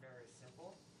support. Very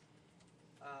simple.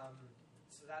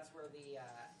 So that's where the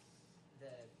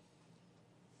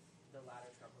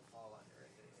ladder truck would fall under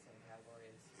it. The same category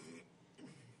as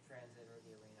transit or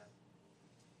the arena.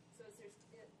 So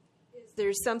Is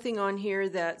there something on here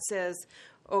that says,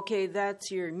 okay, that's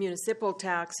your municipal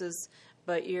taxes,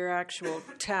 but your actual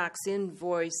tax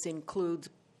invoice includes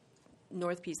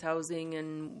North Peace housing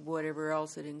and whatever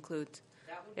else it includes,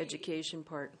 education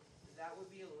part? That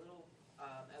would be a little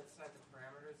outside the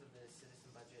parameters of the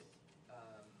citizen budget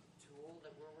tool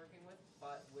that we're working with,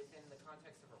 but within the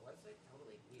context of our website,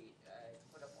 totally. We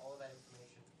put up all of that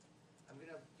information. I'm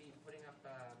going to be putting up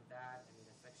a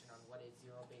section on what is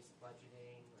zero-based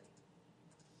budgeting. Like,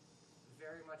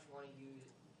 very much want to use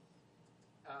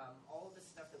all of the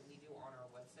stuff that we do on our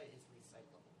website is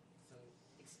recyclable. So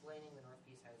explaining the North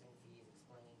Peace housing fees,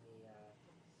 explaining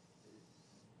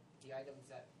the items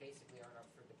that basically aren't up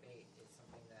for debate is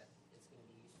something that is going to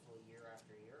be useful year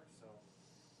after year. So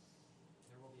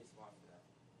there will be a spot for that.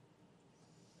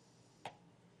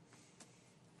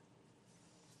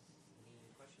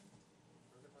 Any questions?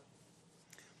 Further questions?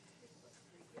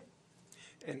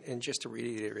 And just to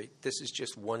reiterate, this is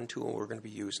just one tool we're going to be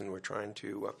using. We're trying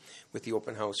to, with the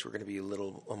open house, we're going to be a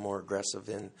little more aggressive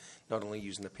in not only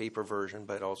using the paper version,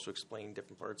 but also explaining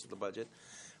different parts of the budget.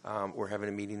 We're having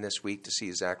a meeting this week to see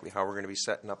exactly how we're going to be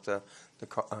setting up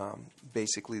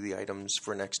basically the items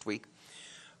for next week.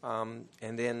 And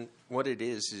then what it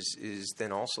is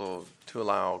then also to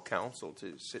allow council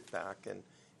to sit back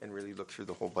and really look through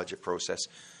the whole budget process.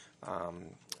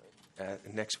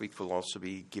 Next week we'll also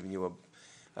be giving you a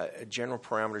general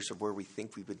parameters of where we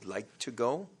think we would like to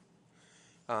go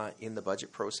in the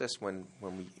budget process when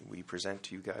we present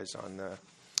to you guys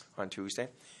on Tuesday.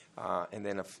 And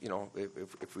then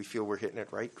if we feel we're hitting it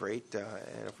right, great.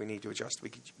 And if we need to adjust, we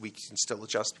can still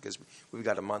adjust because we've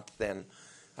got a month then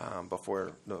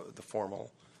before the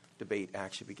formal debate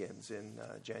actually begins in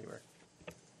January.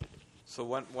 So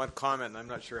one comment, and I'm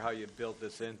not sure how you build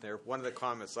this in there. One of the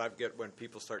comments I get when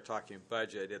people start talking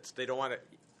budget, it's they don't want to.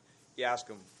 You ask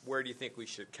them, where do you think we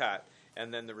should cut?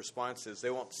 And then the response is, they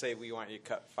won't say we want you to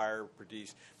cut fire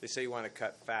produce. They say you want to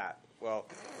cut fat. Well,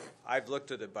 I've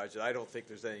looked at the budget. I don't think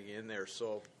there's anything in there.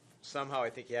 So somehow I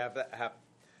think you have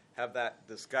that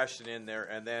discussion in there,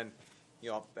 and then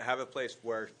have a place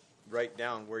where write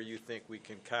down where you think we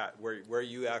can cut, where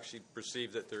you actually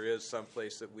perceive that there is some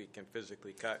place that we can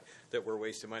physically cut that we're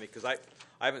wasting money. Because I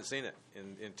haven't seen it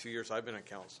in 2 years I've been on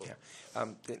council. Yeah,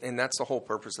 and that's the whole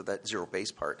purpose of that zero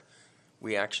base part.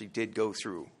 We actually did go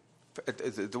through.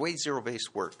 The way zero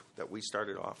base worked that we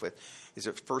started off with is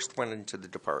it first went into the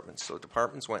departments. So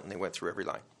departments went and they went through every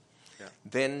line. Yeah.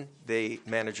 Then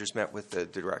managers met with the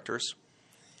directors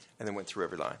and they went through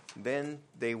every line. Then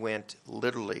they went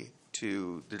literally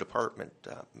to the department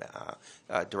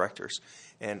directors.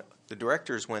 And the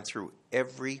directors went through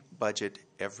every budget,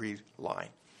 every line.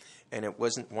 And it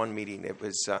wasn't one meeting. It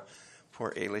was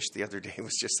poor Ailish the other day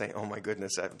was just saying, "Oh my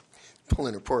goodness, I'm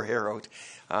pulling her poor hair out."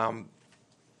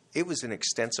 It was an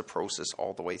extensive process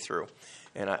all the way through,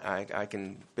 and I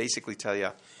can basically tell you,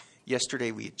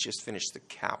 yesterday we had just finished the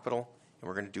capital, and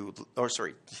we're going to do. Or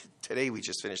sorry, today we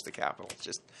just finished the capital. It's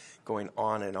just going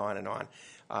on and on and on,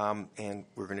 and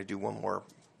we're going to do one more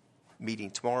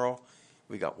meeting tomorrow.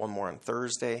 We got one more on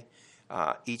Thursday.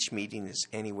 Each meeting is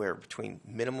anywhere between,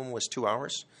 minimum was 2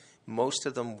 hours. Most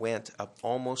of them went up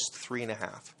almost 3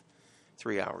 hours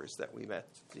that we met,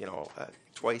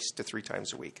 twice to 3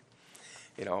 times a week.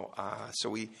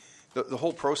 So the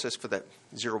whole process for that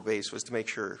zero base was to make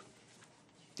sure,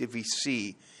 did we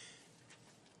see,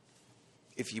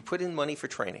 if you put in money for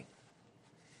training,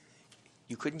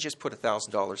 you couldn't just put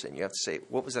 $1,000 in. You have to say,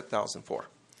 what was that $1,000 for?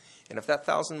 And if that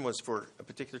 $1,000 was for a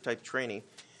particular type of training,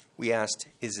 we asked,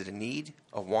 is it a need,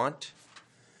 a want?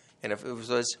 And if it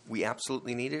was we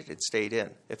absolutely need it, it stayed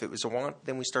in. If it was a want,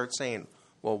 then we started saying,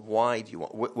 well, why do you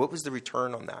want? What was the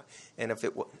return on that? And if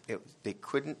they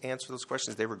couldn't answer those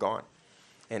questions, they were gone.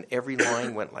 And every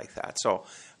line went like that. So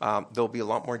there'll be a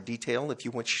lot more detail if you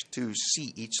wish to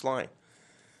see each line.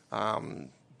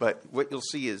 But what you'll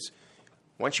see is,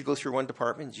 once you go through one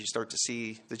department, you start to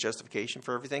see the justification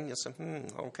for everything. You'll say,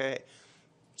 okay.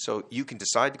 So you can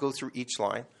decide to go through each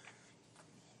line.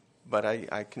 But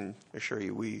I can assure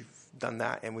you we've done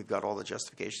that, and we've got all the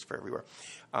justifications for everywhere.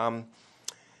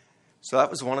 So that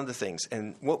was one of the things.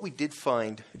 And what we did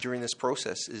find during this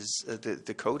process is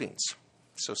the codings.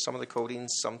 So some of the codings,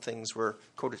 some things were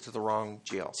coded to the wrong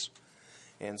GLs.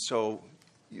 And so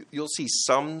you'll see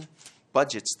some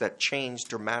budgets that change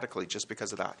dramatically just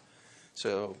because of that.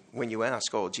 So when you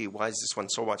ask, oh, gee, why is this one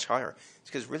so much higher?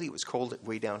 It's because really it was coded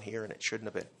way down here, and it shouldn't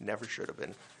have been, never should have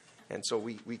been. And so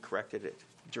we corrected it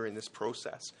during this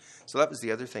process. So that was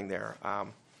the other thing there.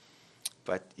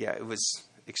 But, yeah, it was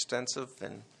extensive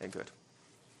and good.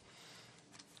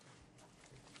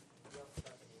 We also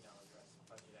got an email address,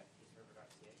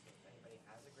 budget@peaceriver.ca, so if anybody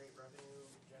has a great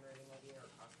revenue-generating idea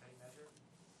or cost-cutting measure,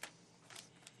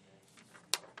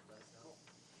 let us know.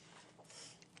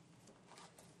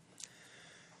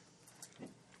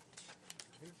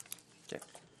 Okay.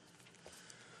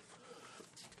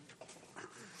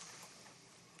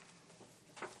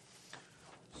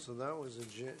 So that was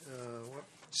what?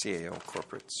 CAO,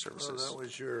 Corporate Services. Oh, that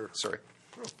was your... Sorry.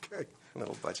 Okay.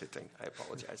 Little budget thing. I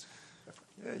apologize.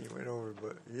 Yeah, you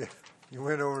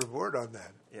went overboard on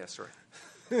that. Yeah, sorry.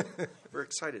 We're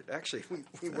excited. Actually,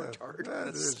 we worked hard. That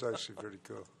is actually pretty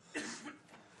cool.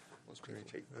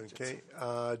 Okay.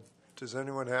 Does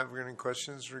anyone have any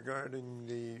questions regarding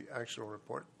the actual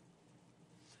report?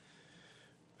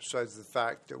 Besides the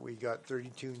fact that we got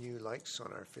 32 new likes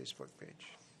on our Facebook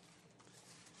page.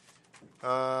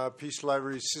 Peace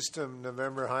Library System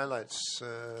November highlights.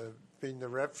 Being the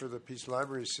rep for the Peace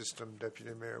Library System,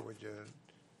 Deputy Mayor,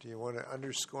 do you want to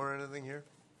underscore anything here?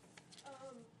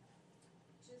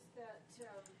 Just that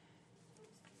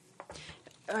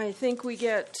I think we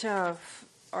get,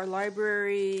 our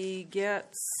library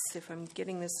gets, if I'm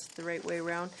getting this the right way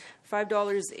around,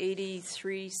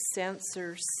 $5.83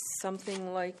 or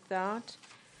something like that.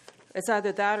 It's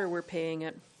either that or we're paying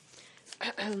it.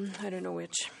 I don't know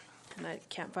which. And I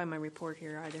can't find my report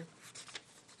here either.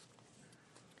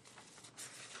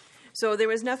 So there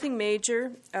was nothing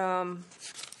major.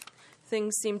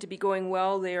 Things seem to be going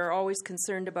well. They are always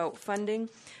concerned about funding.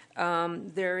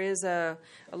 There is a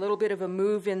little bit of a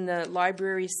move in the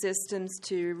library systems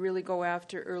to really go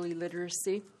after early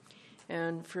literacy.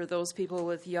 And for those people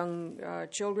with young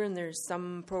children, there's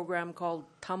some program called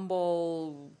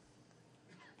Tumble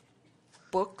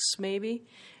Books, maybe,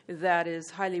 that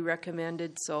is highly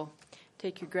recommended. So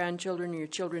take your grandchildren or your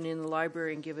children in the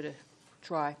library and give it a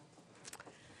try.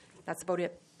 That's about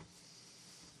it.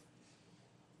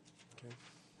 Okay.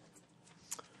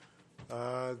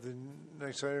 The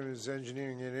next item is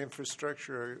engineering and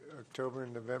infrastructure, October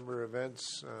and November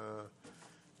events.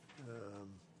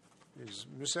 Is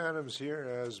Ms. Adams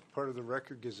here as part of the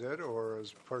Record Gazette or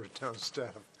as part of town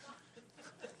staff?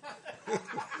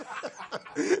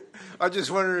 I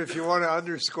just wonder if you want to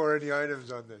underscore any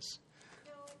items on this.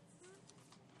 No,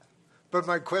 but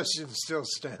my question still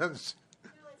stands. No,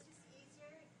 it's just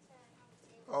easier to have a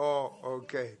table. Oh,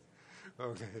 okay.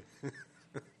 Okay.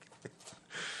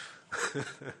 I'd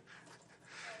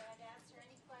answer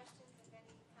any questions if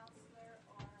any counselor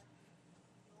or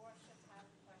your worship have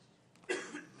questions.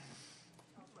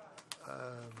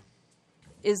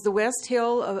 Is the West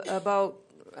Hill about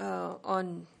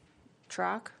on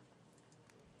track?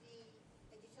 The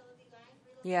utility line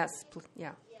relocation? Yes,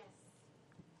 yeah. Yes.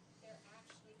 They're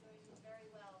actually doing very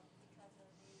well because of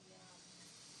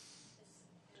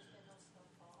there's been no snow.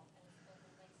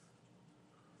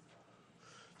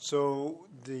 So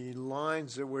the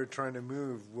lines that we're trying to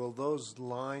move, will those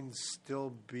lines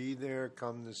still be there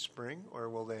come the spring, or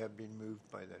will they have been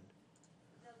moved by then?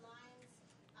 The lines.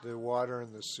 The water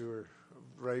and the sewer,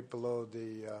 right below the.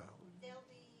 They'll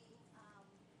be.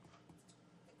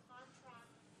 The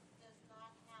contract does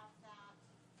not have that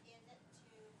in it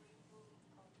to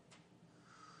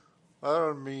remove. I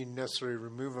don't mean necessarily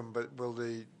remove them, but will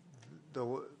the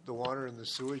water and the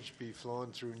sewage be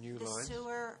flowing through new The lines?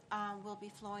 sewer will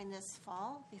be flowing this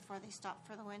fall before they stop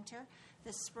for the winter.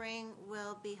 The spring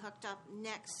will be hooked up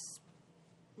next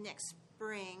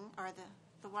spring, or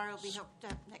the water will be hooked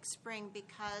up next spring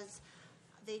because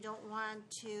they don't want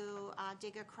to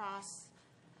dig across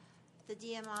the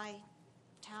DMI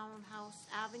Townhouse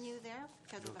Avenue there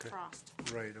because of the frost.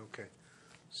 Right. Okay.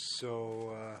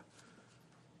 So,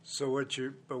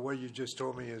 what you just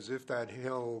told me is if that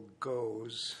hill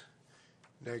goes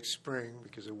next spring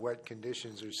because of wet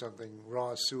conditions or something,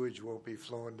 raw sewage won't be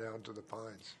flowing down to the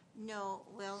pines. No,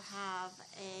 we'll have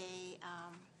a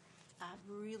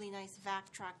really nice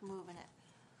vac truck moving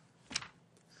it.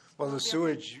 Well, the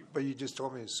sewage, but you just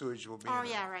told me the sewage will be. Oh,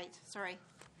 yeah, right. Sorry.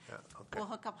 Yeah, okay. We'll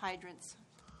hook up hydrants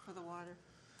for the water.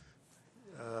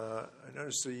 I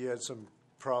noticed that you had some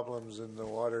problems in the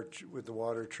water with the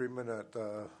water treatment at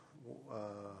the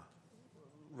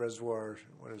reservoir.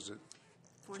 What is it?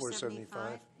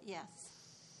 475. Yes.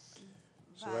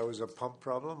 So that was a pump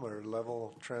problem or a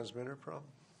level transmitter problem?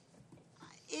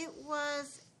 It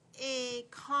was a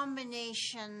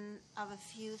combination of a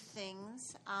few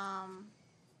things.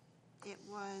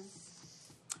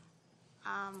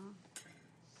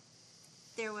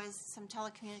 There was some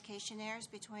telecommunication errors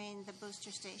between the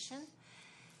booster station.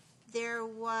 There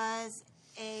was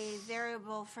a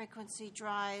variable frequency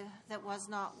drive that was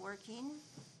not working.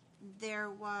 There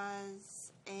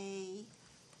was a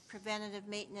preventative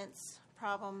maintenance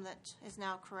problem that is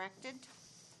now corrected.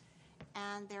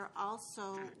 And there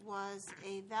also was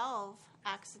a valve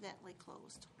accidentally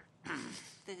closed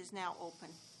that is now open.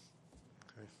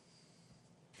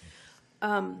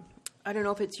 I don't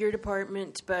know if it's your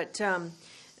department, but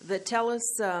the TELUS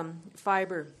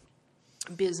fiber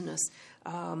business,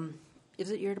 is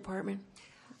it your department?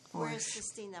 We're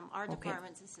assisting them. Our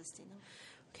department's assisting them.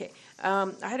 Okay.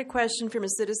 I had a question from a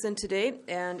citizen today,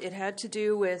 and it had to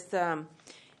do with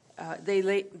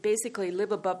they basically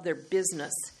live above their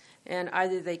business, and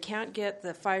either they can't get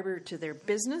the fiber to their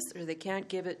business or they can't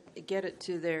get it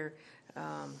to their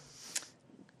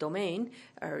domain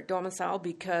or domicile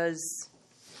because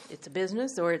it's a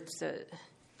business or it's a.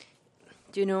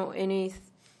 Do you know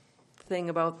anything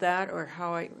about that, or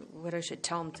what I should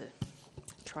tell them to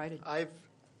try to? I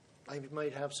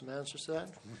might have some answers to that.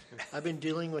 I've been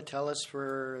dealing with TELUS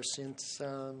for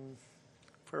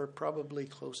probably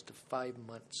close to 5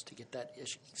 months to get that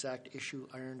exact issue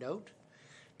ironed out,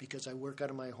 because I work out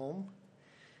of my home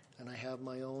and I have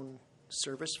my own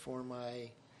service for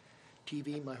my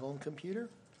TV, my home computer,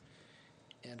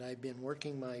 and I've been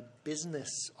working my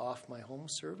business off my home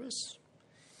service,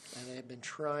 and I've been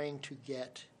trying to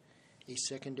get a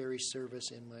secondary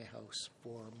service in my house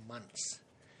for months.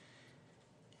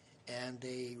 And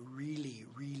they really,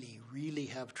 really, really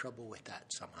have trouble with that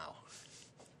somehow.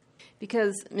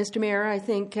 Because, Mr. Mayor, I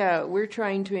think we're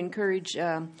trying to encourage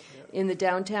in the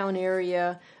downtown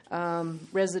area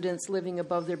residents living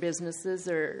above their businesses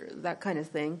or that kind of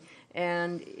thing.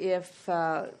 And if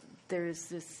there's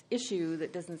this issue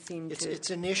that doesn't seem to... It's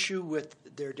an issue with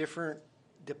their different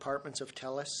departments of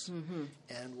TELUS,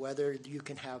 and whether you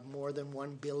can have more than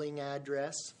one billing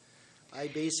address. I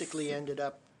basically ended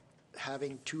up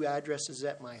having 2 addresses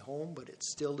at my home, but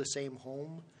it's still the same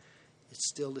home. It's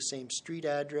still the same street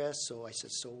address. So I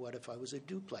said, so what if I was a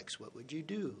duplex? What would you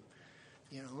do?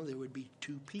 You know, there would be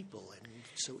 2 people, and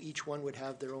so each one would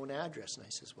have their own address. And I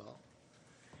says, well,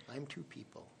 I'm 2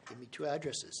 people. Give me 2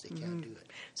 addresses. They can't do it.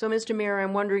 So, Mr. Mayor,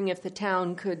 I'm wondering if the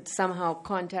town could somehow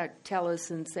contact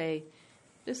TELUS and say,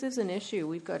 this is an issue.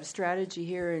 We've got a strategy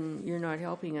here, and you're not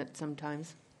helping it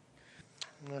sometimes.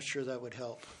 I'm not sure that would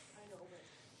help.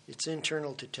 It's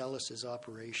internal to TELUS's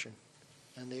operation,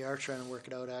 and they are trying to work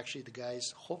it out. Actually, the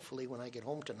guys, hopefully when I get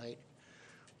home tonight,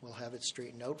 will have it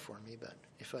straightened out for me. But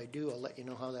if I do, I'll let you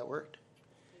know how that worked.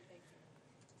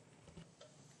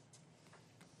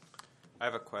 I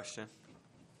have a question.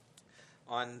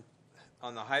 On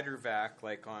the hydrovac,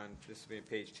 like on, this will be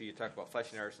page 2, you talk about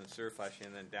flushing artists and sewer flushing,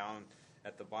 and then down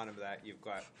at the bottom of that, you've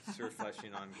got sewer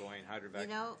flushing ongoing, hydrovac. You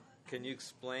know, can you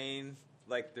explain,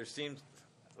 like there seems,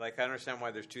 like I understand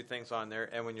why there's 2 things on there,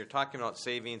 and when you're talking about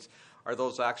savings, are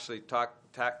those actually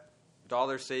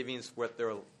dollar savings, what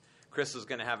they're Chris is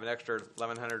going to have an extra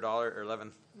 $1,100 or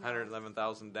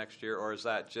 $11,000 next year, or is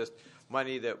that just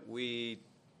money that you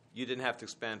didn't have to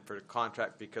spend for the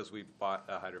contract because we bought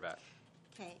a hydrovac?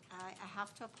 Okay, I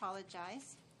have to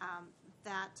apologize.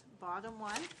 That bottom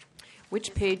one,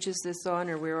 Which page is this on,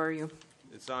 or where are you?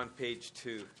 It's on page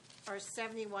 2. or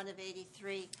 71 of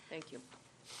 83, Thank you.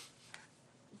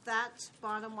 that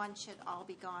bottom one should all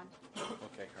be gone.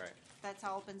 Okay, all right. That's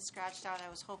all been scratched out. I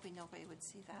was hoping nobody would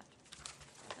see that.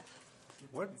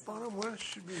 What bottom one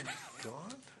should be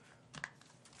gone?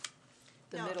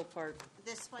 The No, middle part.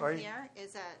 This Are one you- here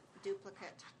is a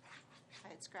duplicate. I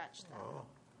had scratched that. Oh.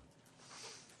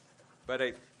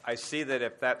 But I see that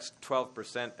if that's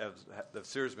 12% of the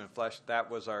sewer's been flushed, that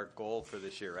was our goal for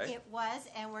this year, right? It was,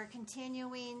 and we're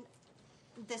continuing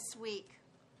this week,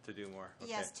 To do more.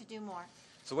 Okay. yes, to do more.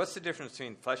 So what's the difference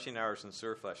between flushing hours and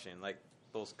sewer flushing? Like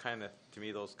those kind of, to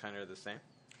me, those kind of are the same?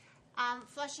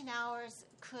 Flushing hours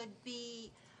could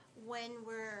be when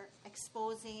we're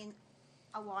exposing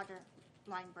a water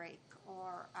line break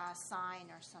or a sign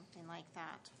or something like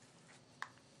that.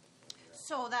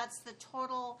 So that's the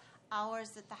total hours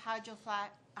that the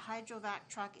hydrovac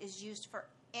truck is used for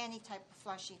any type of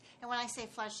flushing. And when I say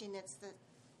flushing, it's the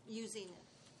using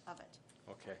of it.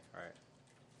 Okay, all right.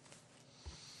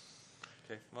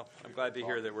 Okay, well, I'm glad to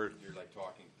hear that we're. You're like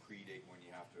talking predate when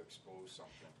you have to expose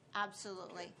something.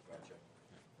 Absolutely. Gotcha.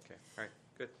 Okay, all right,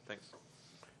 good, thanks.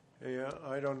 Hey,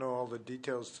 I don't know all the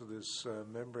details to this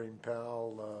membrane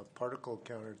pal particle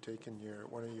counter taking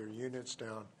one of your units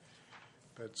down,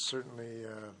 but certainly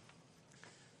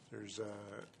there's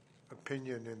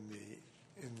opinion in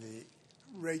the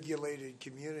regulated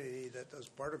community that those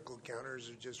particle counters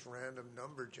are just random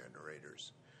number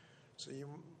generators. So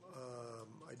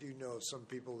I do know some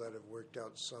people that have worked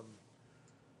out some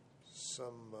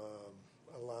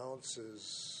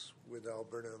allowances with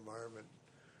Alberta Environment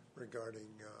regarding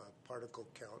particle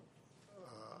count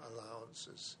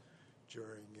allowances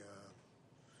during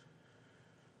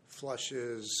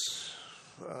flushes,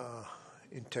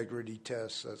 integrity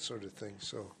tests, that sort of thing.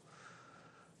 So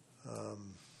you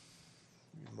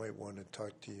might want to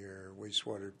talk to your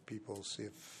wastewater people, see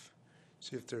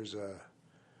if there's a.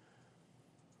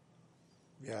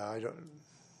 Yeah, I don't.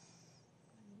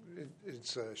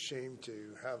 It's a shame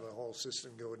to have a whole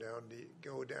system go down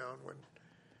when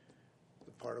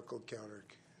the particle counter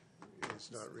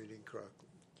is not reading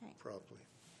properly.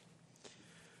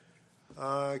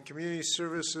 Community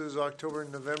services October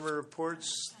and November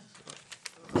reports.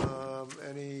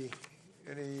 Any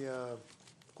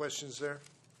questions there?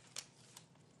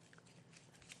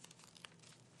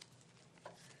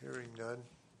 Hearing none,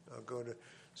 I'll go to.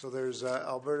 So there's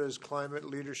Alberta's climate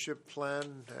leadership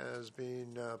plan has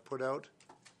been put out,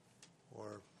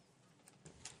 or.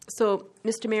 So,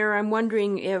 Mr. Mayor, I'm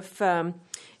wondering if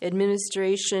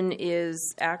administration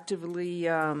is actively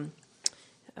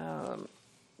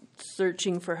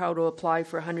searching for how to apply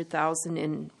for $100,000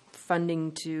 in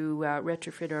funding to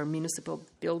retrofit our municipal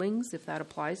buildings, if that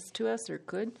applies to us or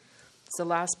could. It's the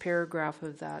last paragraph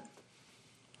of that.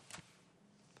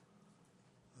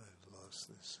 I've lost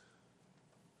this.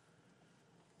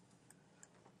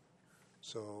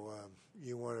 So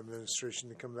you want administration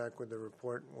to come back with a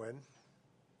report when?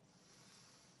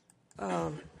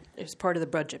 It's part of the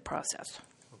budget process.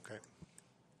 Okay.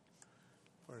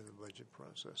 Part of the budget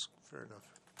process. Fair enough.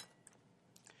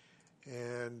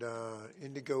 And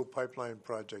Indigo Pipeline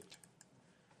Project.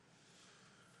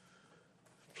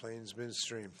 Plains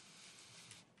Midstream.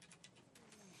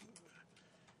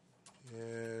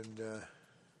 And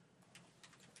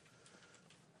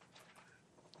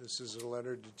this is a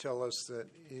letter to tell us that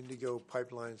Indigo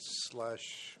Pipeline /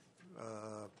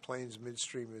 Plains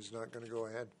Midstream is not going to go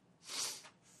ahead.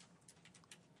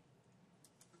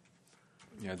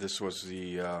 Yeah, this was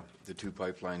the two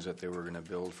pipelines that they were going to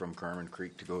build from Carmen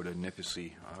Creek to go to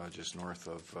Nipissing, just north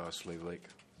of Slave Lake.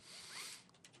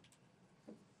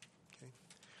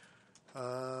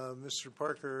 Mr.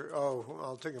 Parker,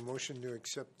 I'll take a motion to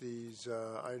accept these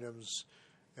items,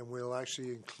 and we'll actually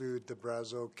include the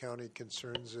Brazeau County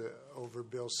concerns over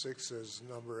Bill 6 as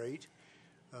number 8.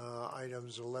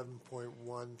 Items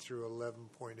 11.1 through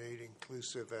 11.8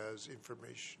 inclusive as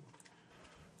information.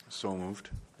 So moved.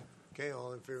 Okay,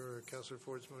 all in favor of Councillor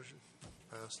Ford's motion?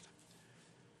 Passed.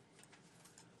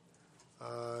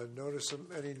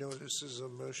 Any notices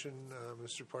of motion,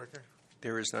 Mr. Parker?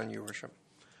 There is none, Your Worship.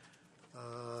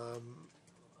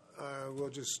 We'll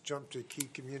just jump to key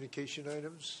communication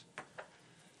items.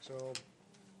 So,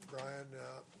 Brian,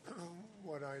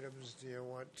 what items do you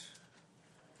want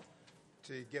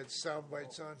to get sound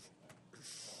bites on?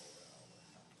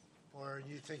 Or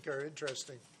you think are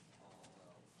interesting?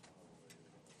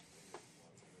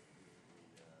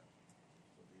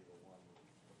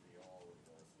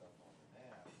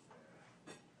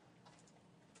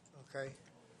 Okay.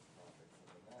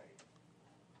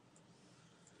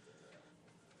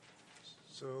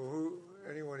 So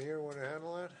anyone here want to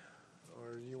handle that?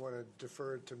 Or you want to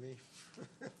defer it to me?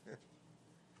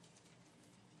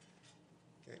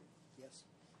 Okay. Yes.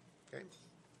 Okay.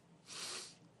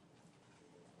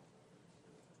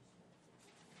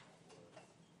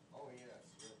 Oh, yes,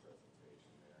 your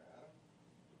presentation there, Adam.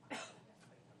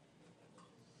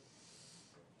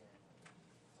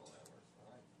 So that works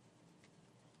fine.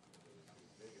 Those are the two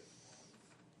biggest ones.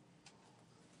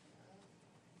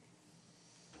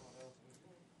 What else we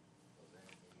do? Was there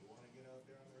anything you want to get out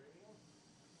there on the radio?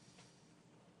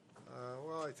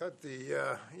 Well, I thought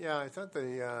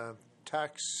the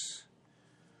tax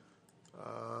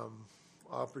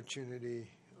opportunity,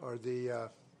 or the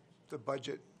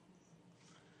budget,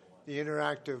 the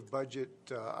interactive budget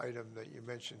item that you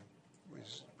mentioned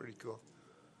was pretty cool.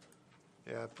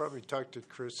 Yeah, probably talk to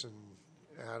Chris and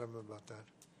Adam about that.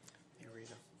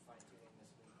 Arena.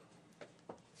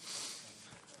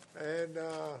 And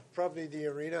probably the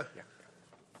arena. Yeah.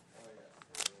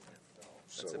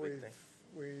 So That's a big thing.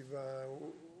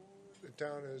 The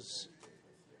town is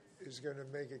going to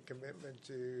make a commitment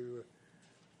to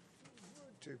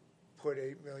put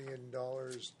 $8 million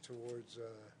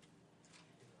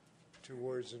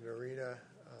towards an arena.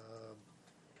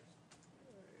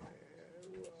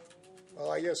 Well,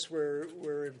 I guess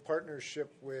we're in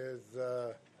partnership with.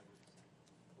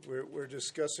 We're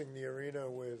discussing the arena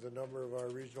with a number of our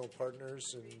regional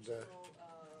partners, and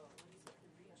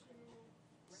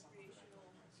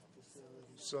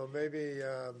so maybe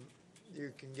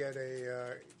you can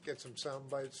get some sound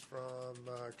bites from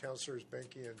Councillors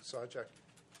Benke and Sajak.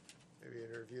 Maybe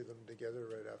interview them together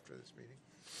right after this meeting.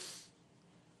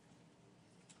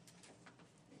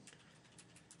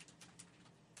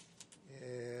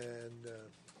 And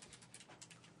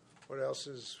what else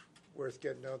is worth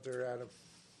getting out there, Adam?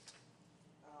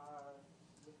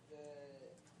 With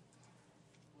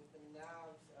the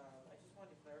NAVs, I just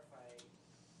wanted to clarify.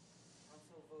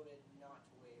 Council voted not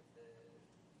to waive the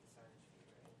signage fee,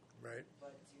 right? Right.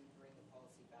 But to bring the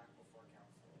policy back before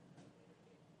council at a later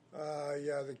date.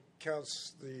 Yeah, the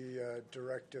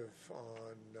directive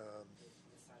on. The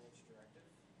signage directive.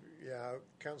 Yeah,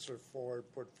 Councillor Ford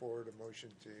put forward a motion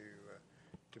to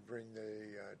bring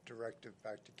the directive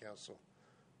back to council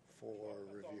for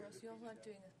review. Was you all not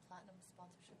doing a platinum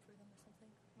sponsorship for them or something?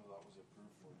 No, that was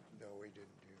approved for. No, we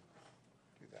didn't do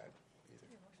that either.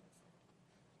 Your motion's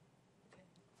okay.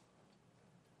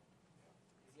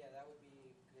 Yeah, that would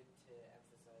be good to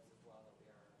emphasize as well that we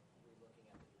are relooking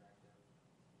at the directive.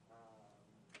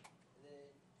 The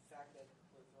fact that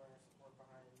we're throwing our support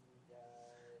behind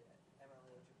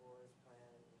MLA Jabor's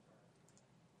plan,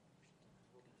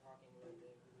 we'll be talking about the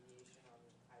remediation on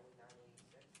Highway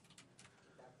 986.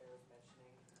 That bears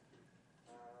mentioning.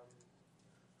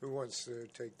 Who wants to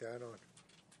take that on?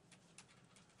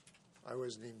 I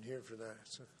wasn't even here for that.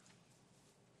 So.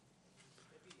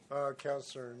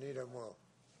 Councillor Needham, well,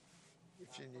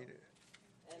 if you need it.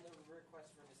 And the request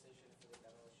for decision for the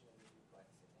demolition of the duplex,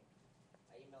 I think.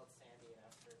 I emailed Sandy and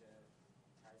asked her to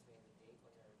advise me on the date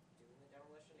when they're doing the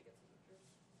demolition to get some pictures.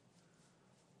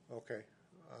 Okay.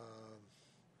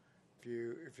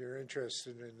 If you're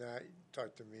interested in that,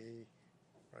 talk to me.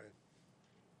 Right.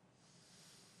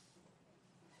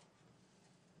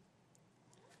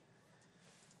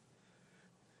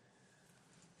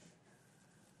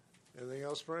 Anything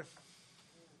else, Brian?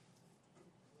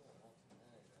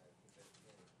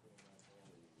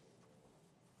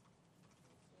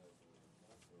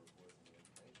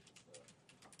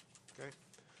 Okay.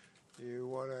 You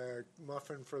want a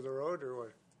muffin for the road or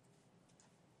what?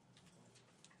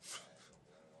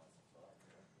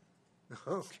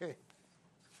 Okay.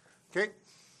 Okay.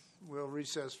 We'll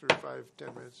recess for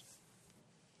 5-10 minutes.